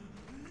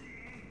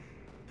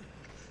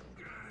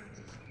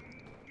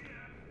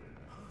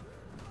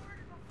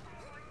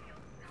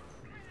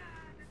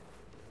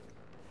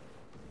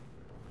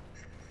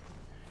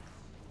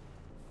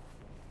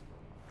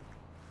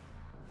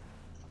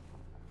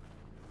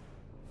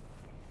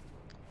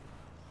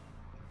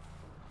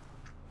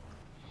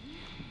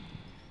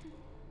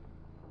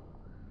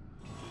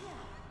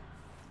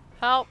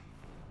 Help.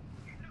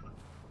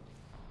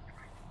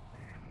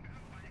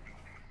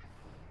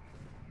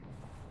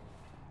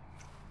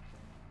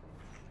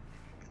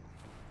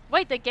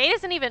 Wait, the gate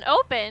isn't even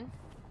open.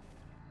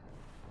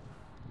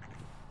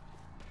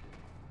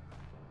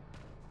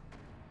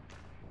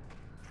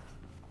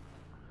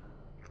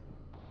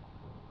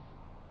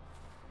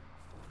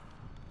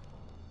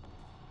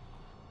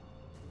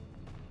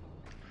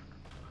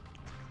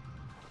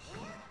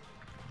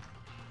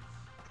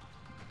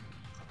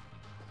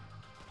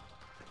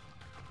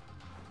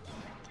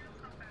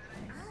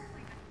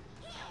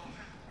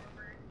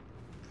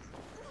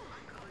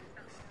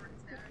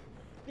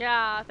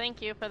 Yeah,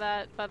 thank you for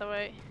that, by the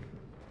way.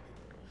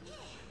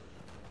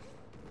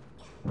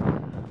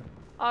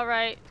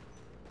 Alright.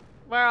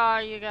 Where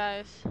are you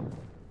guys?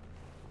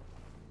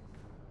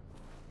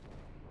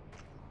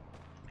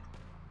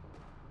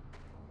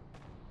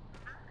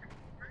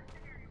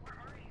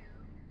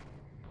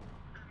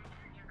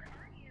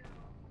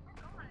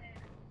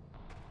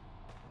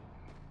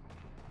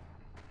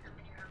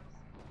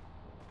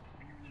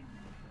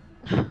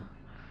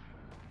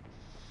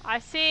 I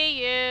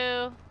see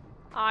you.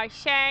 I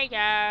see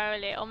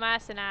you, little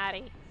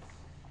mercenary.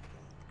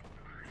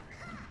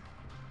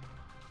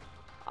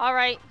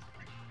 Alright.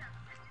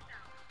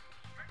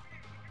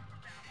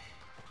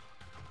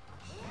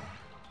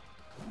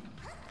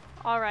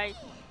 Alright.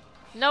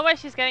 No way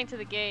she's getting to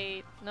the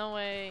gate. No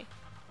way.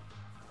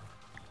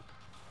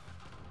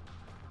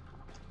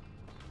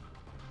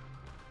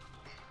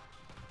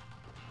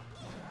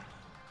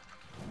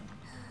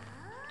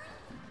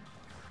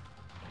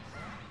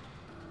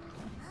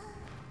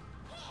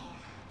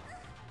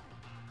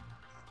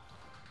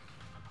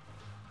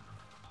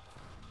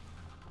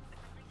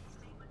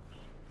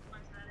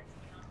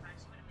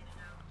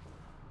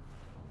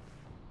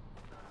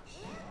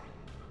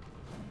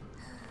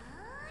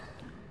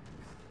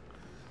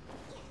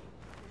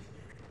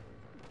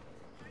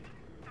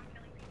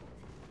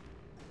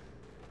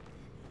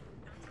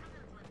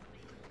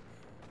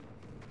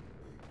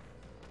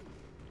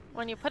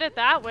 When you put it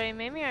that way,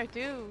 maybe I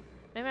do.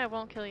 Maybe I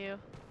won't kill you.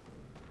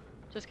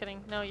 Just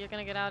kidding. No, you're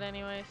gonna get out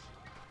anyways.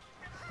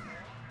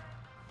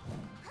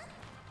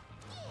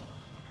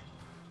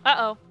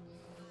 Uh-oh.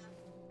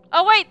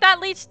 Oh wait, that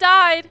leech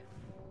died!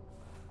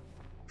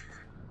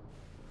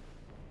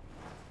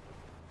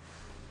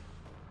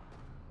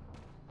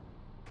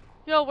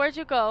 Yo, where'd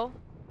you go?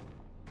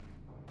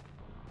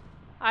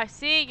 I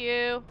see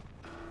you.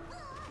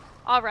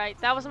 Alright,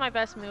 that wasn't my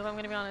best move, I'm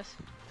gonna be honest.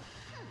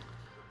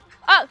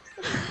 Oh!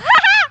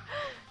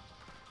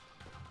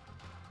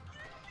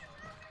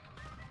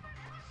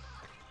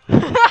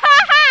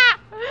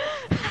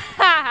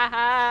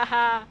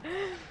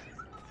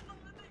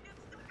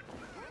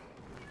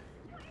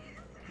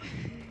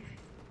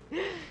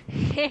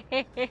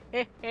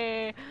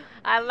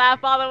 I laugh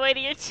all the way to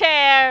your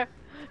chair.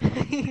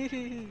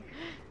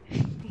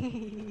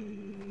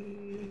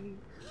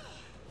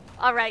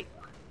 Alright.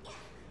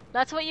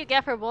 That's what you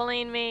get for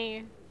bullying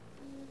me.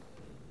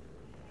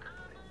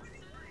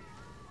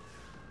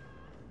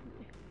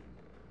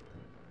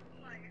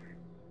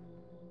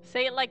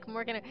 Say it like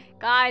mercenary.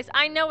 Guys,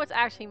 I know it's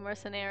actually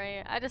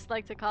mercenary. I just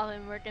like to call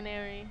him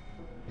mercenary.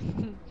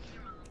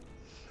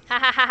 Ha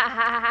ha ha ha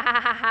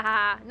ha ha ha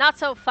ha. Not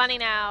so funny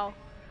now.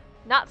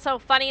 Not so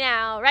funny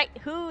now. Right?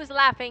 Who's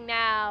laughing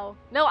now?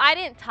 No, I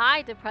didn't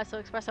tie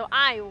Depresso Espresso.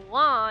 I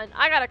won.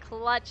 I got a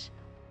clutch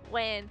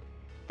win.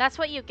 That's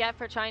what you get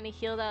for trying to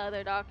heal the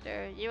other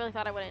doctor. You really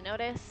thought I wouldn't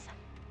notice?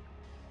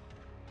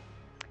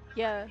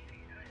 Yeah.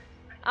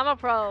 I'm a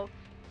pro.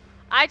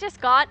 I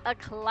just got a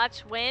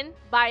clutch win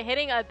by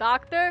hitting a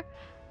doctor.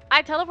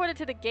 I teleported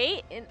to the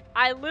gate and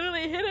I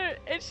literally hit her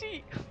and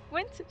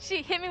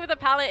she hit me with a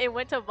pallet and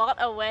went to vault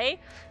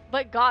away,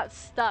 but got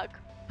stuck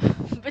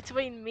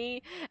between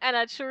me and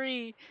a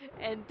tree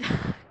and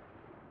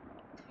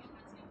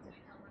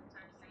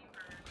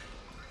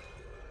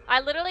I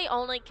literally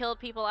only killed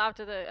people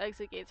after the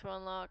exit gates were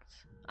unlocked.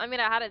 I mean,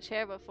 I had a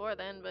chair before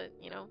then, but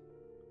you know.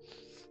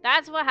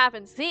 That's what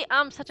happens. See,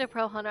 I'm such a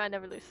pro hunter, I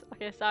never lose.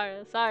 Okay,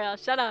 sorry, I'll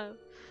shut up.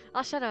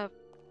 I'll shut up.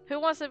 Who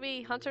wants to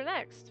be hunter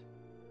next?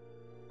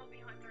 I'll be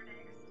hunter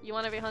next. You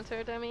want to be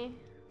hunter, Demi?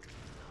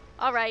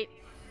 Alright.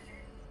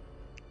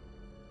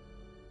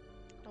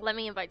 Let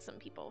me invite some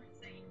people.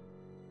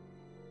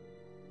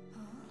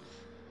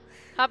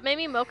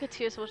 Maybe Mocha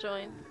Tears will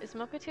join. Is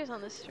Mocha Tears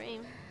on the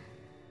stream?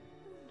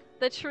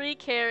 The tree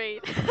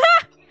carried.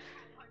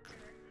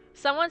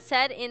 Someone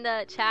said in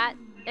the chat,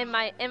 in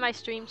my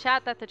stream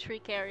chat, that the tree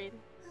carried.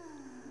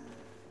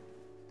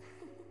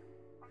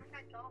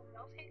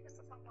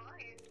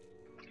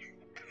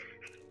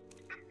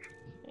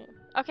 Yeah.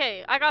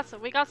 Okay,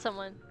 we got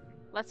someone.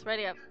 Let's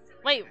ready up.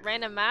 Wait,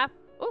 random map?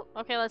 Oh,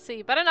 okay, let's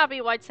see. Better not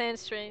be White Sand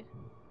Street.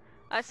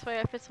 I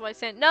swear if it's White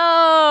Sand.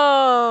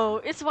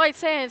 No! It's White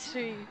Sand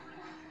Street.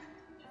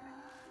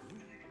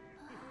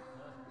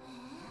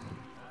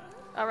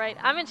 Alright,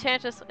 I'm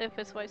enchantress if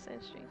it's White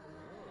Sand Street.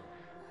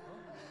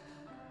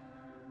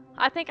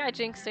 I think I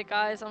jinxed it,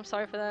 guys. I'm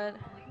sorry for that.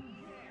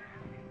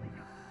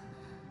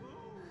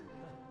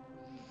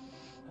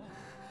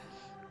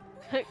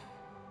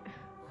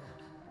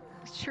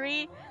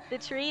 The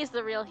tree is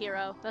the real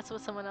hero. That's what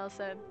someone else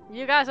said.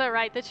 You guys are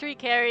right. The tree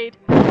carried.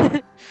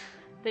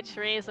 The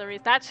tree is the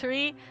reason.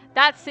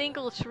 That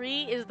single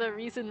tree is the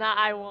reason that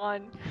I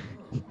won.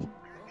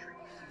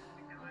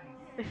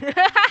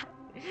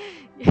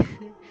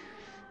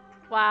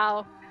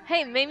 Wow.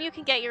 Hey, maybe you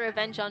can get your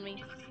revenge on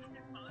me.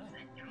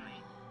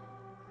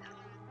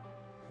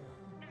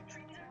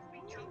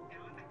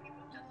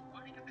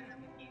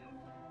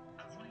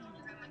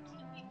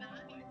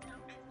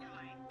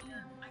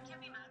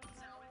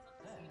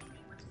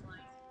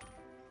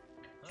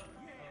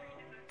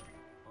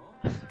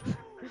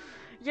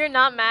 You're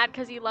not mad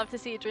because you love to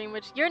see a dream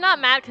witch. You're not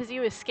mad because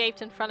you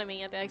escaped in front of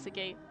me at the exit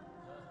gate.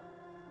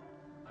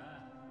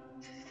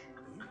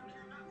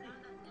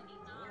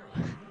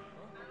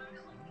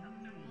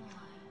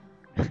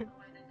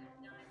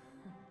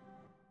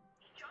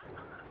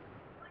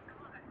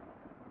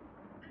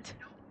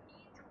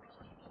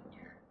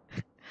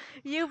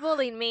 You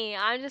bullied me.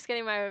 I'm just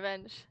getting my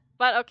revenge.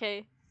 But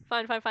okay.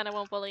 Fine, I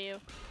won't bully you.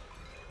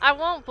 I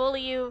won't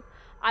bully you.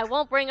 I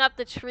won't bring up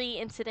the tree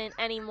incident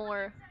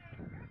anymore.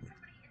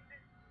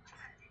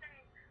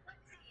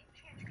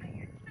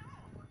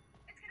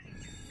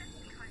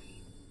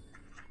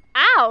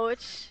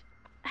 Ouch!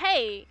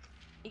 Hey,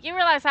 you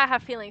realize I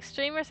have feelings.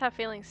 Streamers have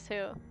feelings too.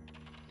 Yeah,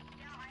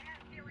 I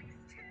have feelings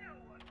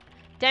too.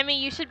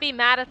 Demi, you should be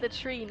mad at the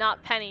tree,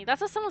 not Penny. That's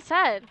what someone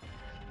said.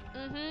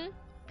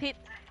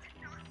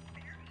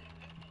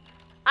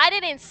 I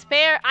didn't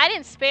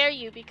spare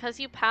you because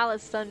you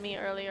palace stunned me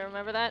earlier,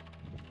 remember that?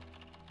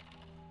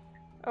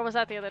 Or was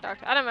that the other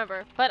doctor? I don't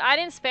remember. But I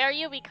didn't spare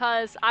you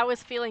because I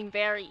was feeling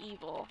very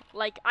evil.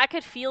 Like, I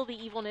could feel the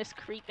evilness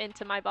creep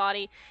into my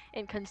body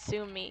and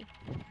consume me.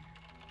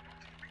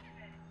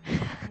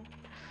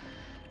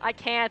 I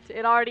can't.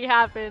 It already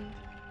happened.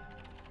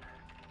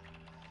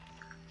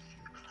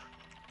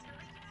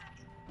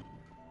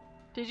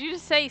 Did you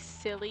just say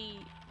silly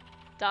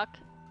duck?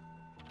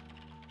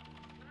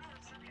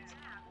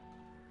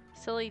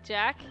 Silly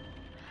Jack?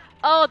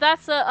 Oh,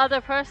 that's the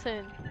other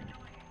person.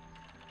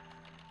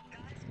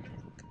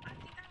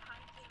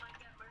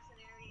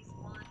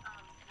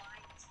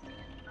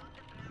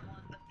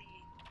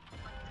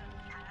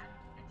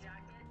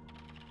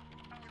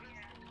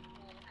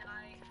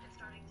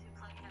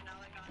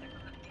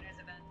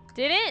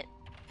 Did it?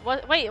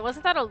 Wait,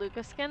 wasn't that a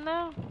Lucas skin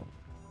though?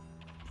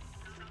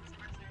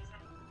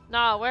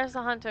 No, where's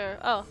the hunter?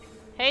 Oh,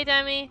 hey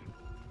Demi.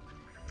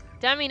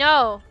 Demi,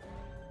 no.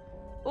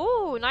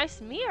 Ooh,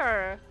 nice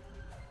mirror.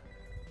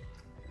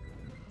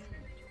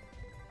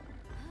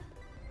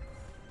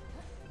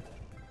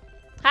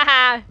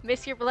 Haha,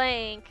 missed your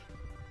blink.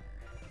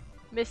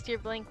 Missed your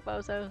blink,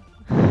 bozo.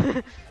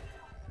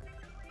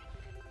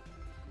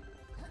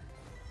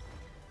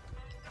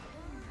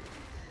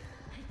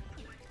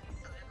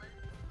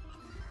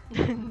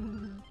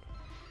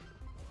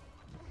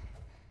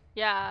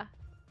 Yeah.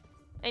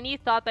 And you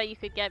thought that you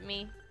could get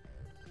me.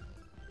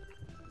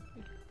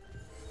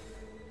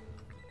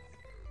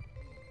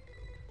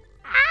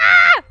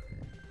 Ah!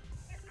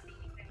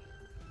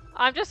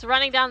 I'm just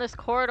running down this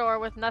corridor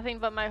with nothing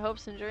but my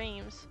hopes and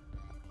dreams.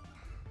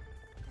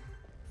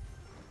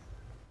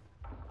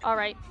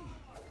 Alright.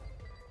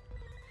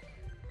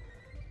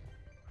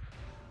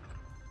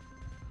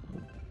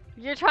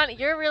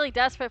 You're really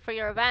desperate for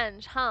your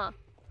revenge, huh?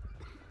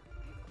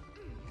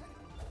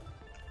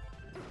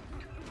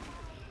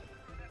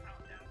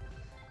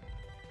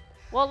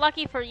 Well,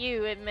 lucky for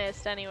you, it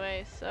missed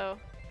anyway, so.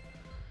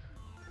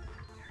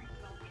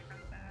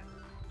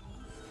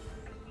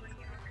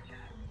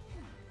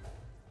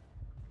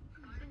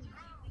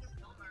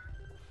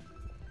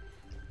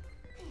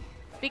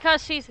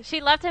 Because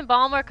she left in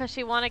Balmer because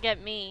she want to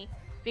get me.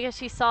 Because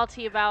she's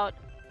salty about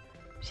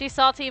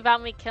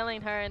me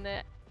killing her and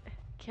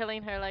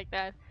killing her like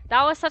that.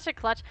 That was such a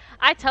clutch.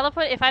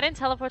 If I didn't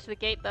teleport to the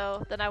gate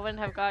though, then I wouldn't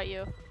have got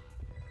you.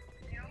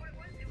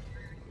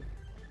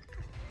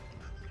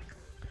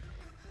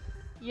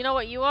 You know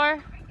what you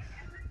are?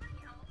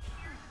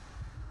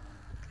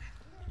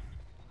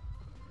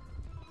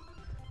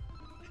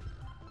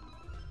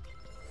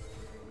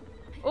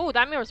 Ooh,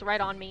 that mirror was right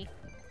on me.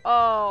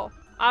 Oh,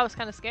 I was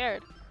kind of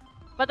scared.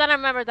 But then I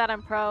remembered that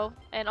I'm pro,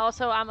 and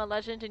also I'm a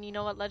legend, and you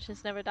know what?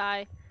 Legends never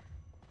die.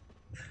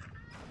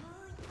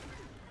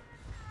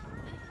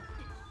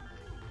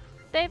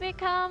 They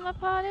become a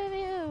part of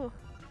you.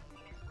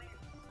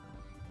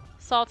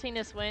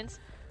 Saltiness wins.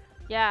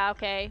 Yeah,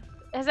 okay.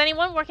 Is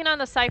anyone working on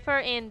the cipher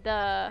in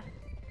the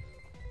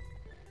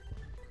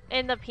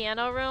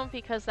piano room?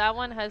 Because that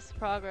one has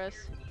progress.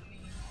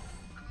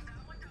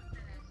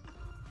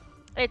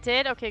 It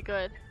did? Okay,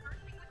 good.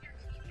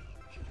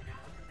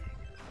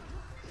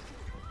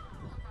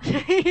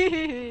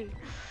 I'm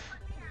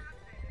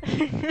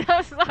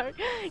sorry.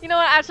 You know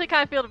what? I actually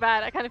kind of feel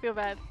bad. I kind of feel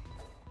bad.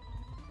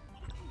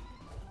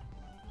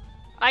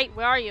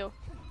 Where are you?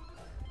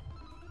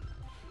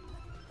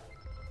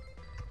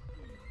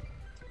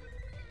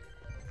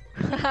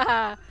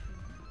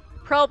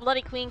 Pro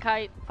Bloody Queen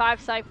Kite. 5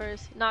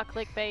 ciphers, not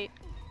clickbait.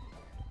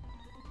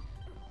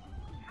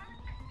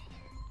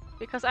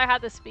 Because I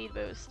had the speed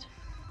boost.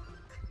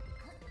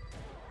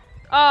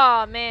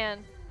 Oh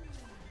man.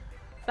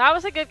 That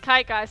was a good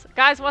kite, guys.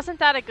 Guys, wasn't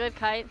that a good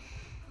kite?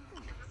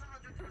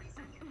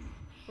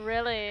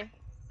 Really?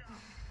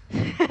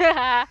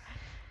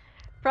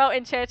 Bro,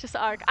 Enchantress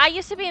arc. I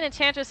used to be an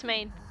Enchantress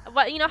main.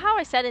 But you know how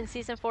I said in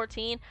season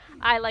 14,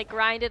 I like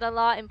grinded a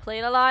lot and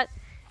played a lot?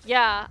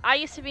 Yeah, I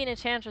used to be an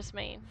Enchantress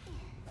main.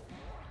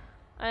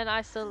 And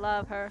I still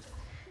love her.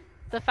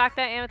 The fact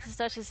that Amethyst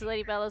Duchess is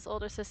Lady Bella's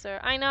older sister.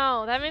 I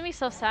know, that made me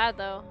so sad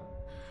though.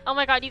 Oh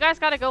my god, you guys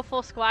gotta go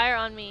full Squire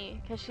on me.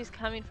 Because she's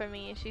coming for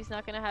me and she's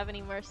not gonna have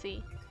any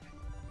mercy.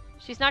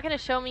 She's not gonna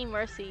show me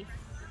mercy.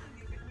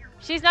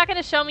 She's not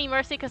gonna show me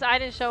mercy because I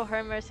didn't show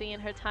her mercy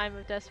in her time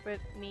of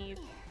desperate need.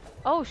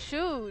 Oh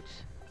shoot!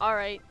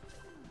 Alright.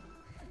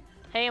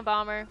 Hey,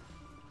 Bomber.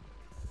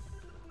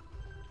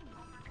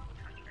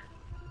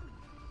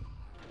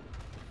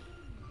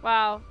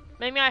 Wow.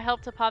 Maybe I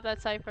helped to pop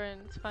that cipher in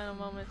its final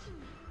moments.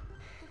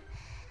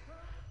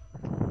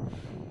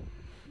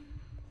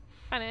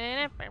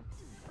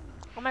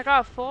 Oh my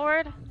god,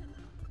 forward.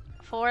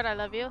 Forward, I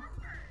love you. Oh,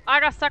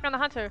 I got stuck on the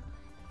hunter.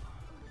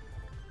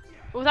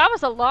 Ooh, that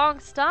was a long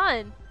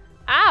stun.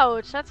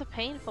 Ouch, that's a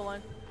painful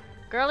one.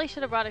 Girly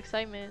should have brought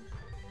excitement.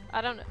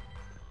 I don't know.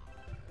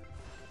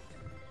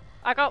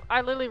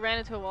 I literally ran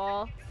into a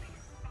wall.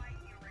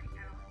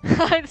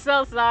 I'm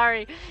so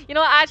sorry. You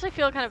know what, I actually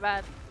feel kind of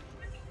bad.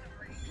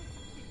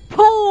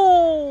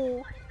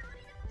 Pooh!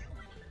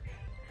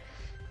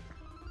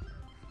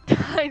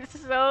 I'm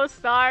so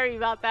sorry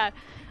about that.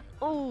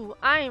 Ooh,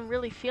 I am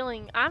really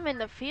feeling, I'm in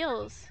the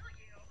feels.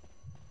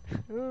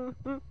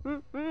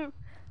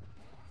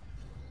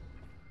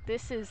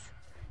 This is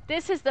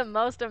the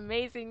most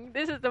amazing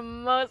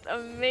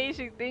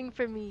thing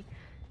for me.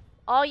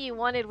 All you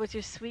wanted was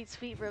your sweet,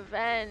 sweet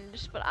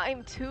revenge, but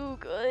I'm too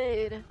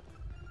good.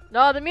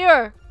 No, the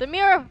mirror! The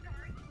mirror!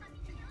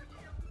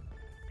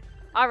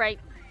 Alright.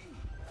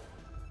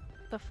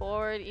 The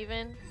forward,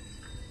 even.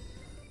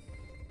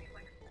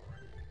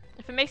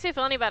 If it makes you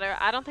feel any better,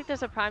 I don't think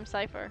there's a prime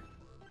cipher.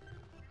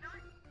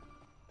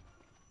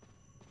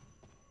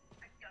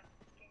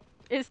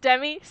 Is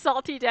Demi?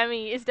 Salty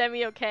Demi. Is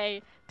Demi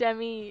okay?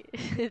 Demi's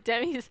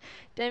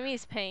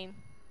pain.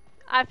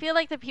 I feel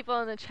like the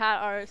people in the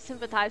chat are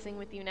sympathizing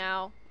with you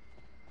now.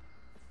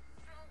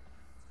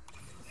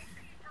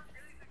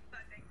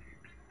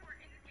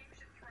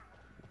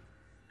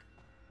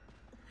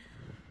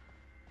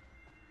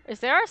 Is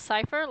there a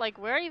cipher? Like,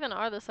 where even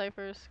are the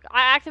ciphers?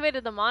 I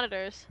activated the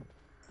monitors.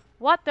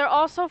 What? They're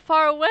all so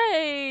far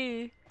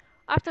away!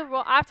 I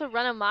have to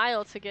run a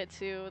mile to get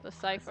to the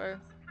cipher.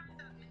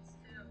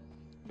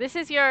 This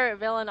is your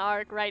villain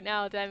arc right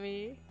now,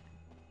 Demi.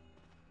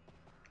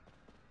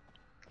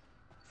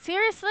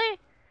 Seriously?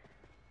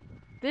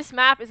 This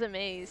map is a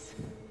maze.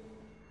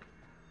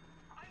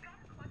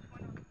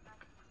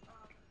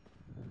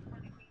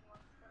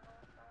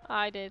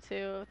 I did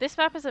too. This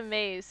map is a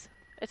maze.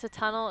 It's a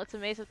tunnel. It's a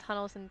maze of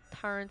tunnels and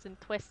turns and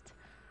twists.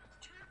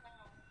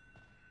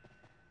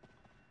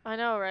 I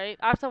know, right?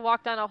 I have to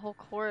walk down a whole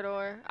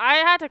corridor. I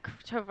had to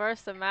traverse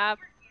the map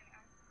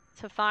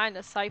to find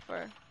a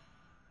cipher.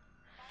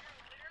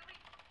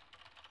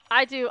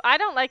 I do. I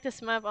don't like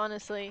this map,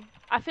 honestly.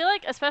 I feel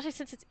like, especially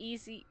since it's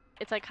easy,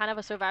 it's like kind of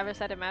a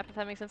survivor-sided map, if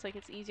that makes sense. Like,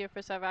 it's easier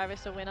for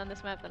survivors to win on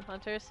this map than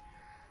hunters.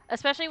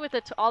 Especially with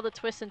the all the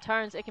twists and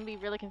turns, it can be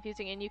really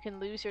confusing and you can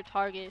lose your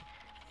target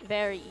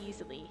very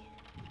easily.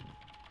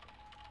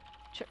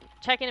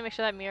 Checking to make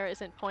sure that mirror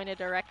isn't pointed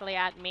directly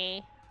at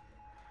me.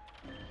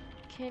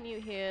 Can you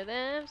hear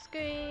them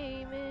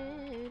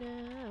screaming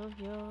out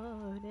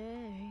your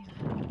name?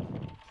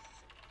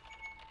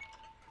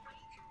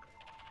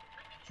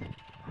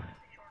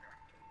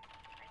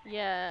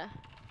 Yeah.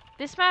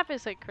 This map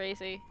is like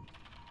crazy.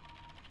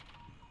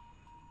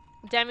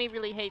 Demi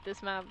really hate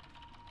this map.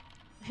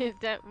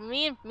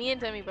 me and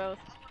Demi both.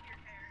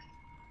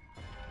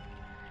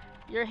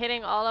 You're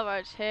hitting all of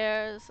our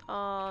chairs.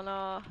 Oh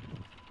no.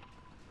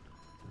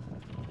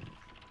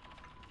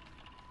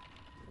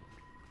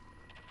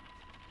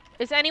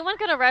 Is anyone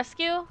gonna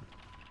rescue?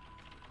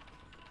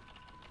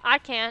 I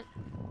can't.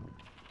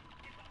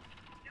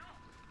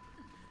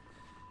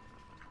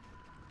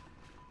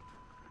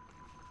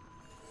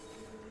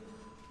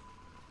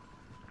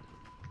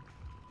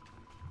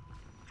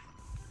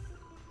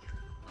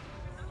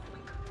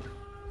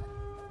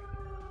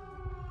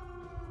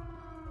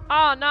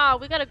 Oh no,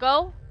 we gotta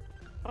go?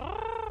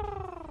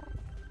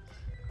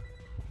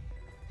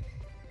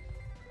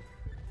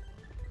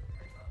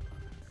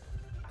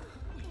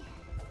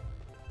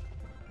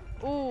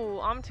 Ooh,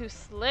 I'm too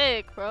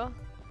slick, bro.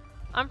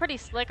 I'm pretty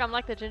slick. I'm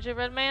like the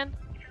gingerbread man.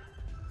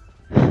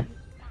 Oh,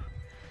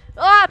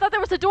 I thought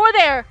there was a door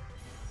there!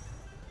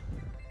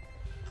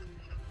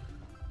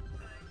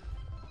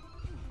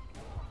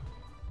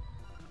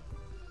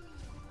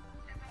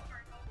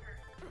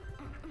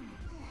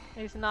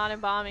 He's not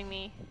embalming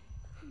me.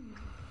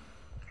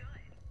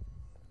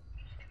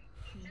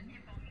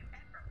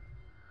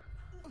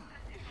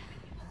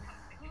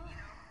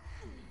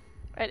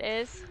 It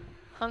is.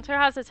 Hunter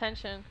has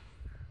attention.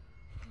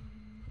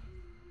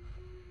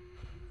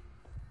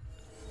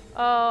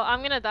 Oh,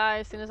 I'm gonna die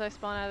as soon as I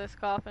spawn out of this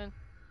coffin.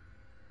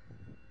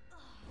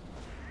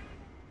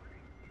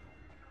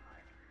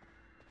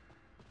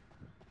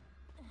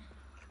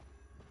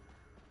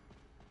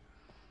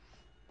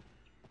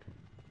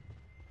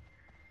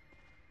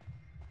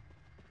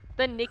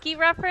 The Nikki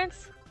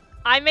reference?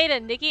 I made a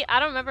Nikki? I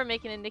don't remember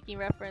making a Nikki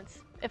reference.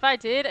 If I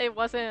did, it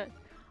wasn't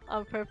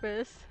on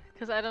purpose.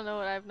 Because I don't know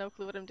what, I have no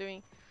clue what I'm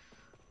doing.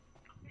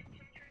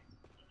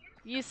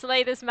 You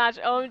slay this match,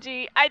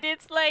 OMG. I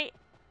did slay.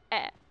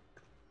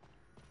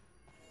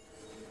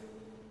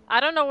 I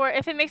don't know where,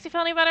 if it makes you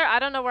feel any better, I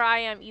don't know where I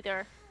am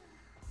either.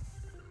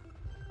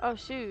 Oh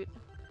shoot.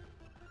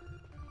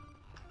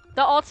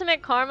 The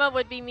ultimate karma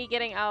would be me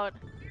getting out.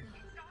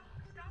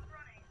 Stop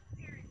running.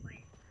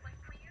 Seriously. Like,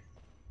 please.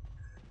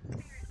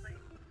 Seriously.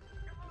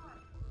 Come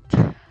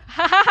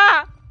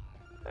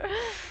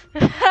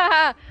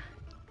on.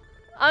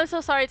 I'm so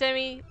sorry,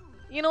 Demi.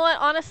 You know what?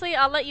 Honestly,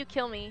 I'll let you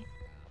kill me.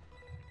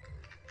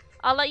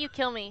 I'll let you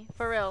kill me.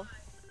 For real.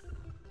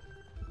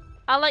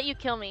 I'll let you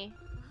kill me.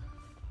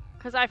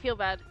 Because I feel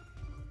bad.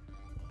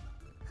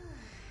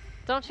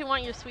 Don't you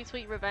want your sweet,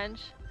 sweet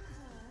revenge?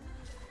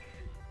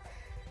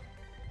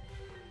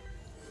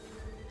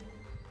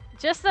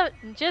 Just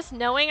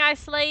knowing I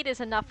slayed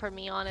is enough for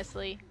me,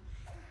 honestly.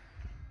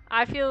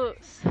 I feel...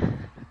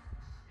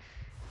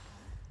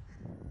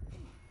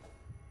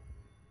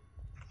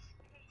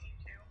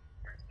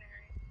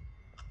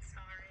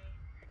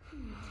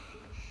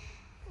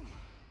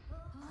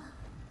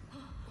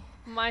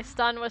 My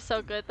stun was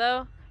so good,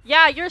 though.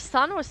 Yeah, your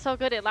stun was so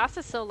good. It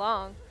lasted so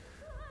long.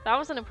 That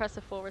was an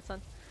impressive forward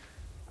stun.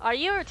 Did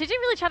you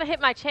really try to hit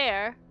my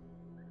chair?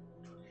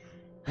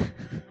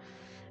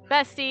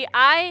 Bestie,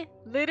 I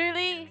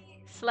literally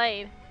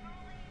slayed.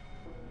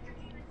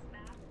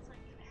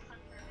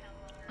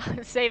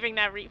 I'm saving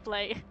that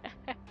replay.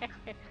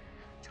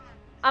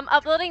 I'm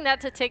uploading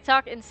that to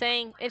TikTok and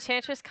saying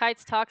Enchantress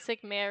Kite's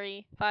Toxic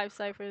Mary 5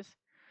 ciphers.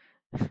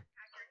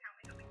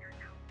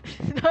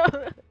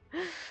 No.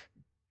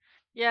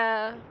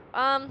 Yeah.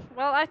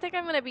 Well, I think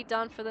I'm gonna be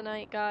done for the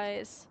night,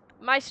 guys.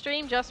 My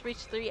stream just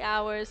reached 3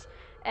 hours,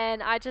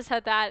 and I just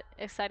had that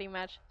exciting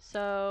match,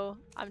 so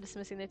I'm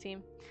dismissing the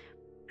team.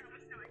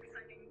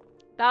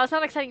 That was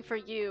not exciting for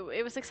you.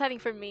 It was exciting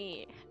for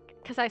me,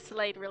 because I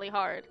slayed really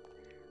hard.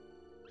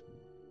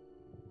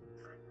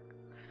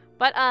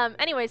 But,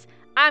 anyways,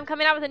 I'm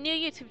coming out with a new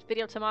YouTube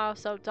video tomorrow,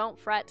 so don't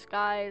fret,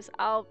 guys.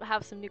 I'll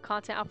have some new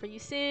content out for you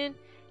soon.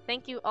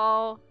 Thank you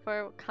all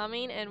for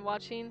coming and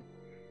watching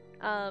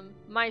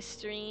my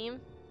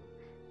stream.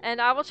 And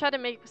I will try to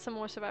make some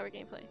more Survivor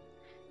gameplay.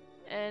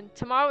 And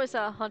tomorrow is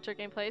a Hunter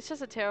gameplay. It's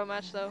just a tarot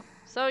match, though.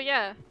 So,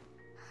 yeah.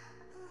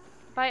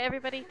 Bye,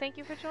 everybody. Thank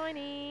you for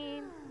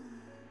joining.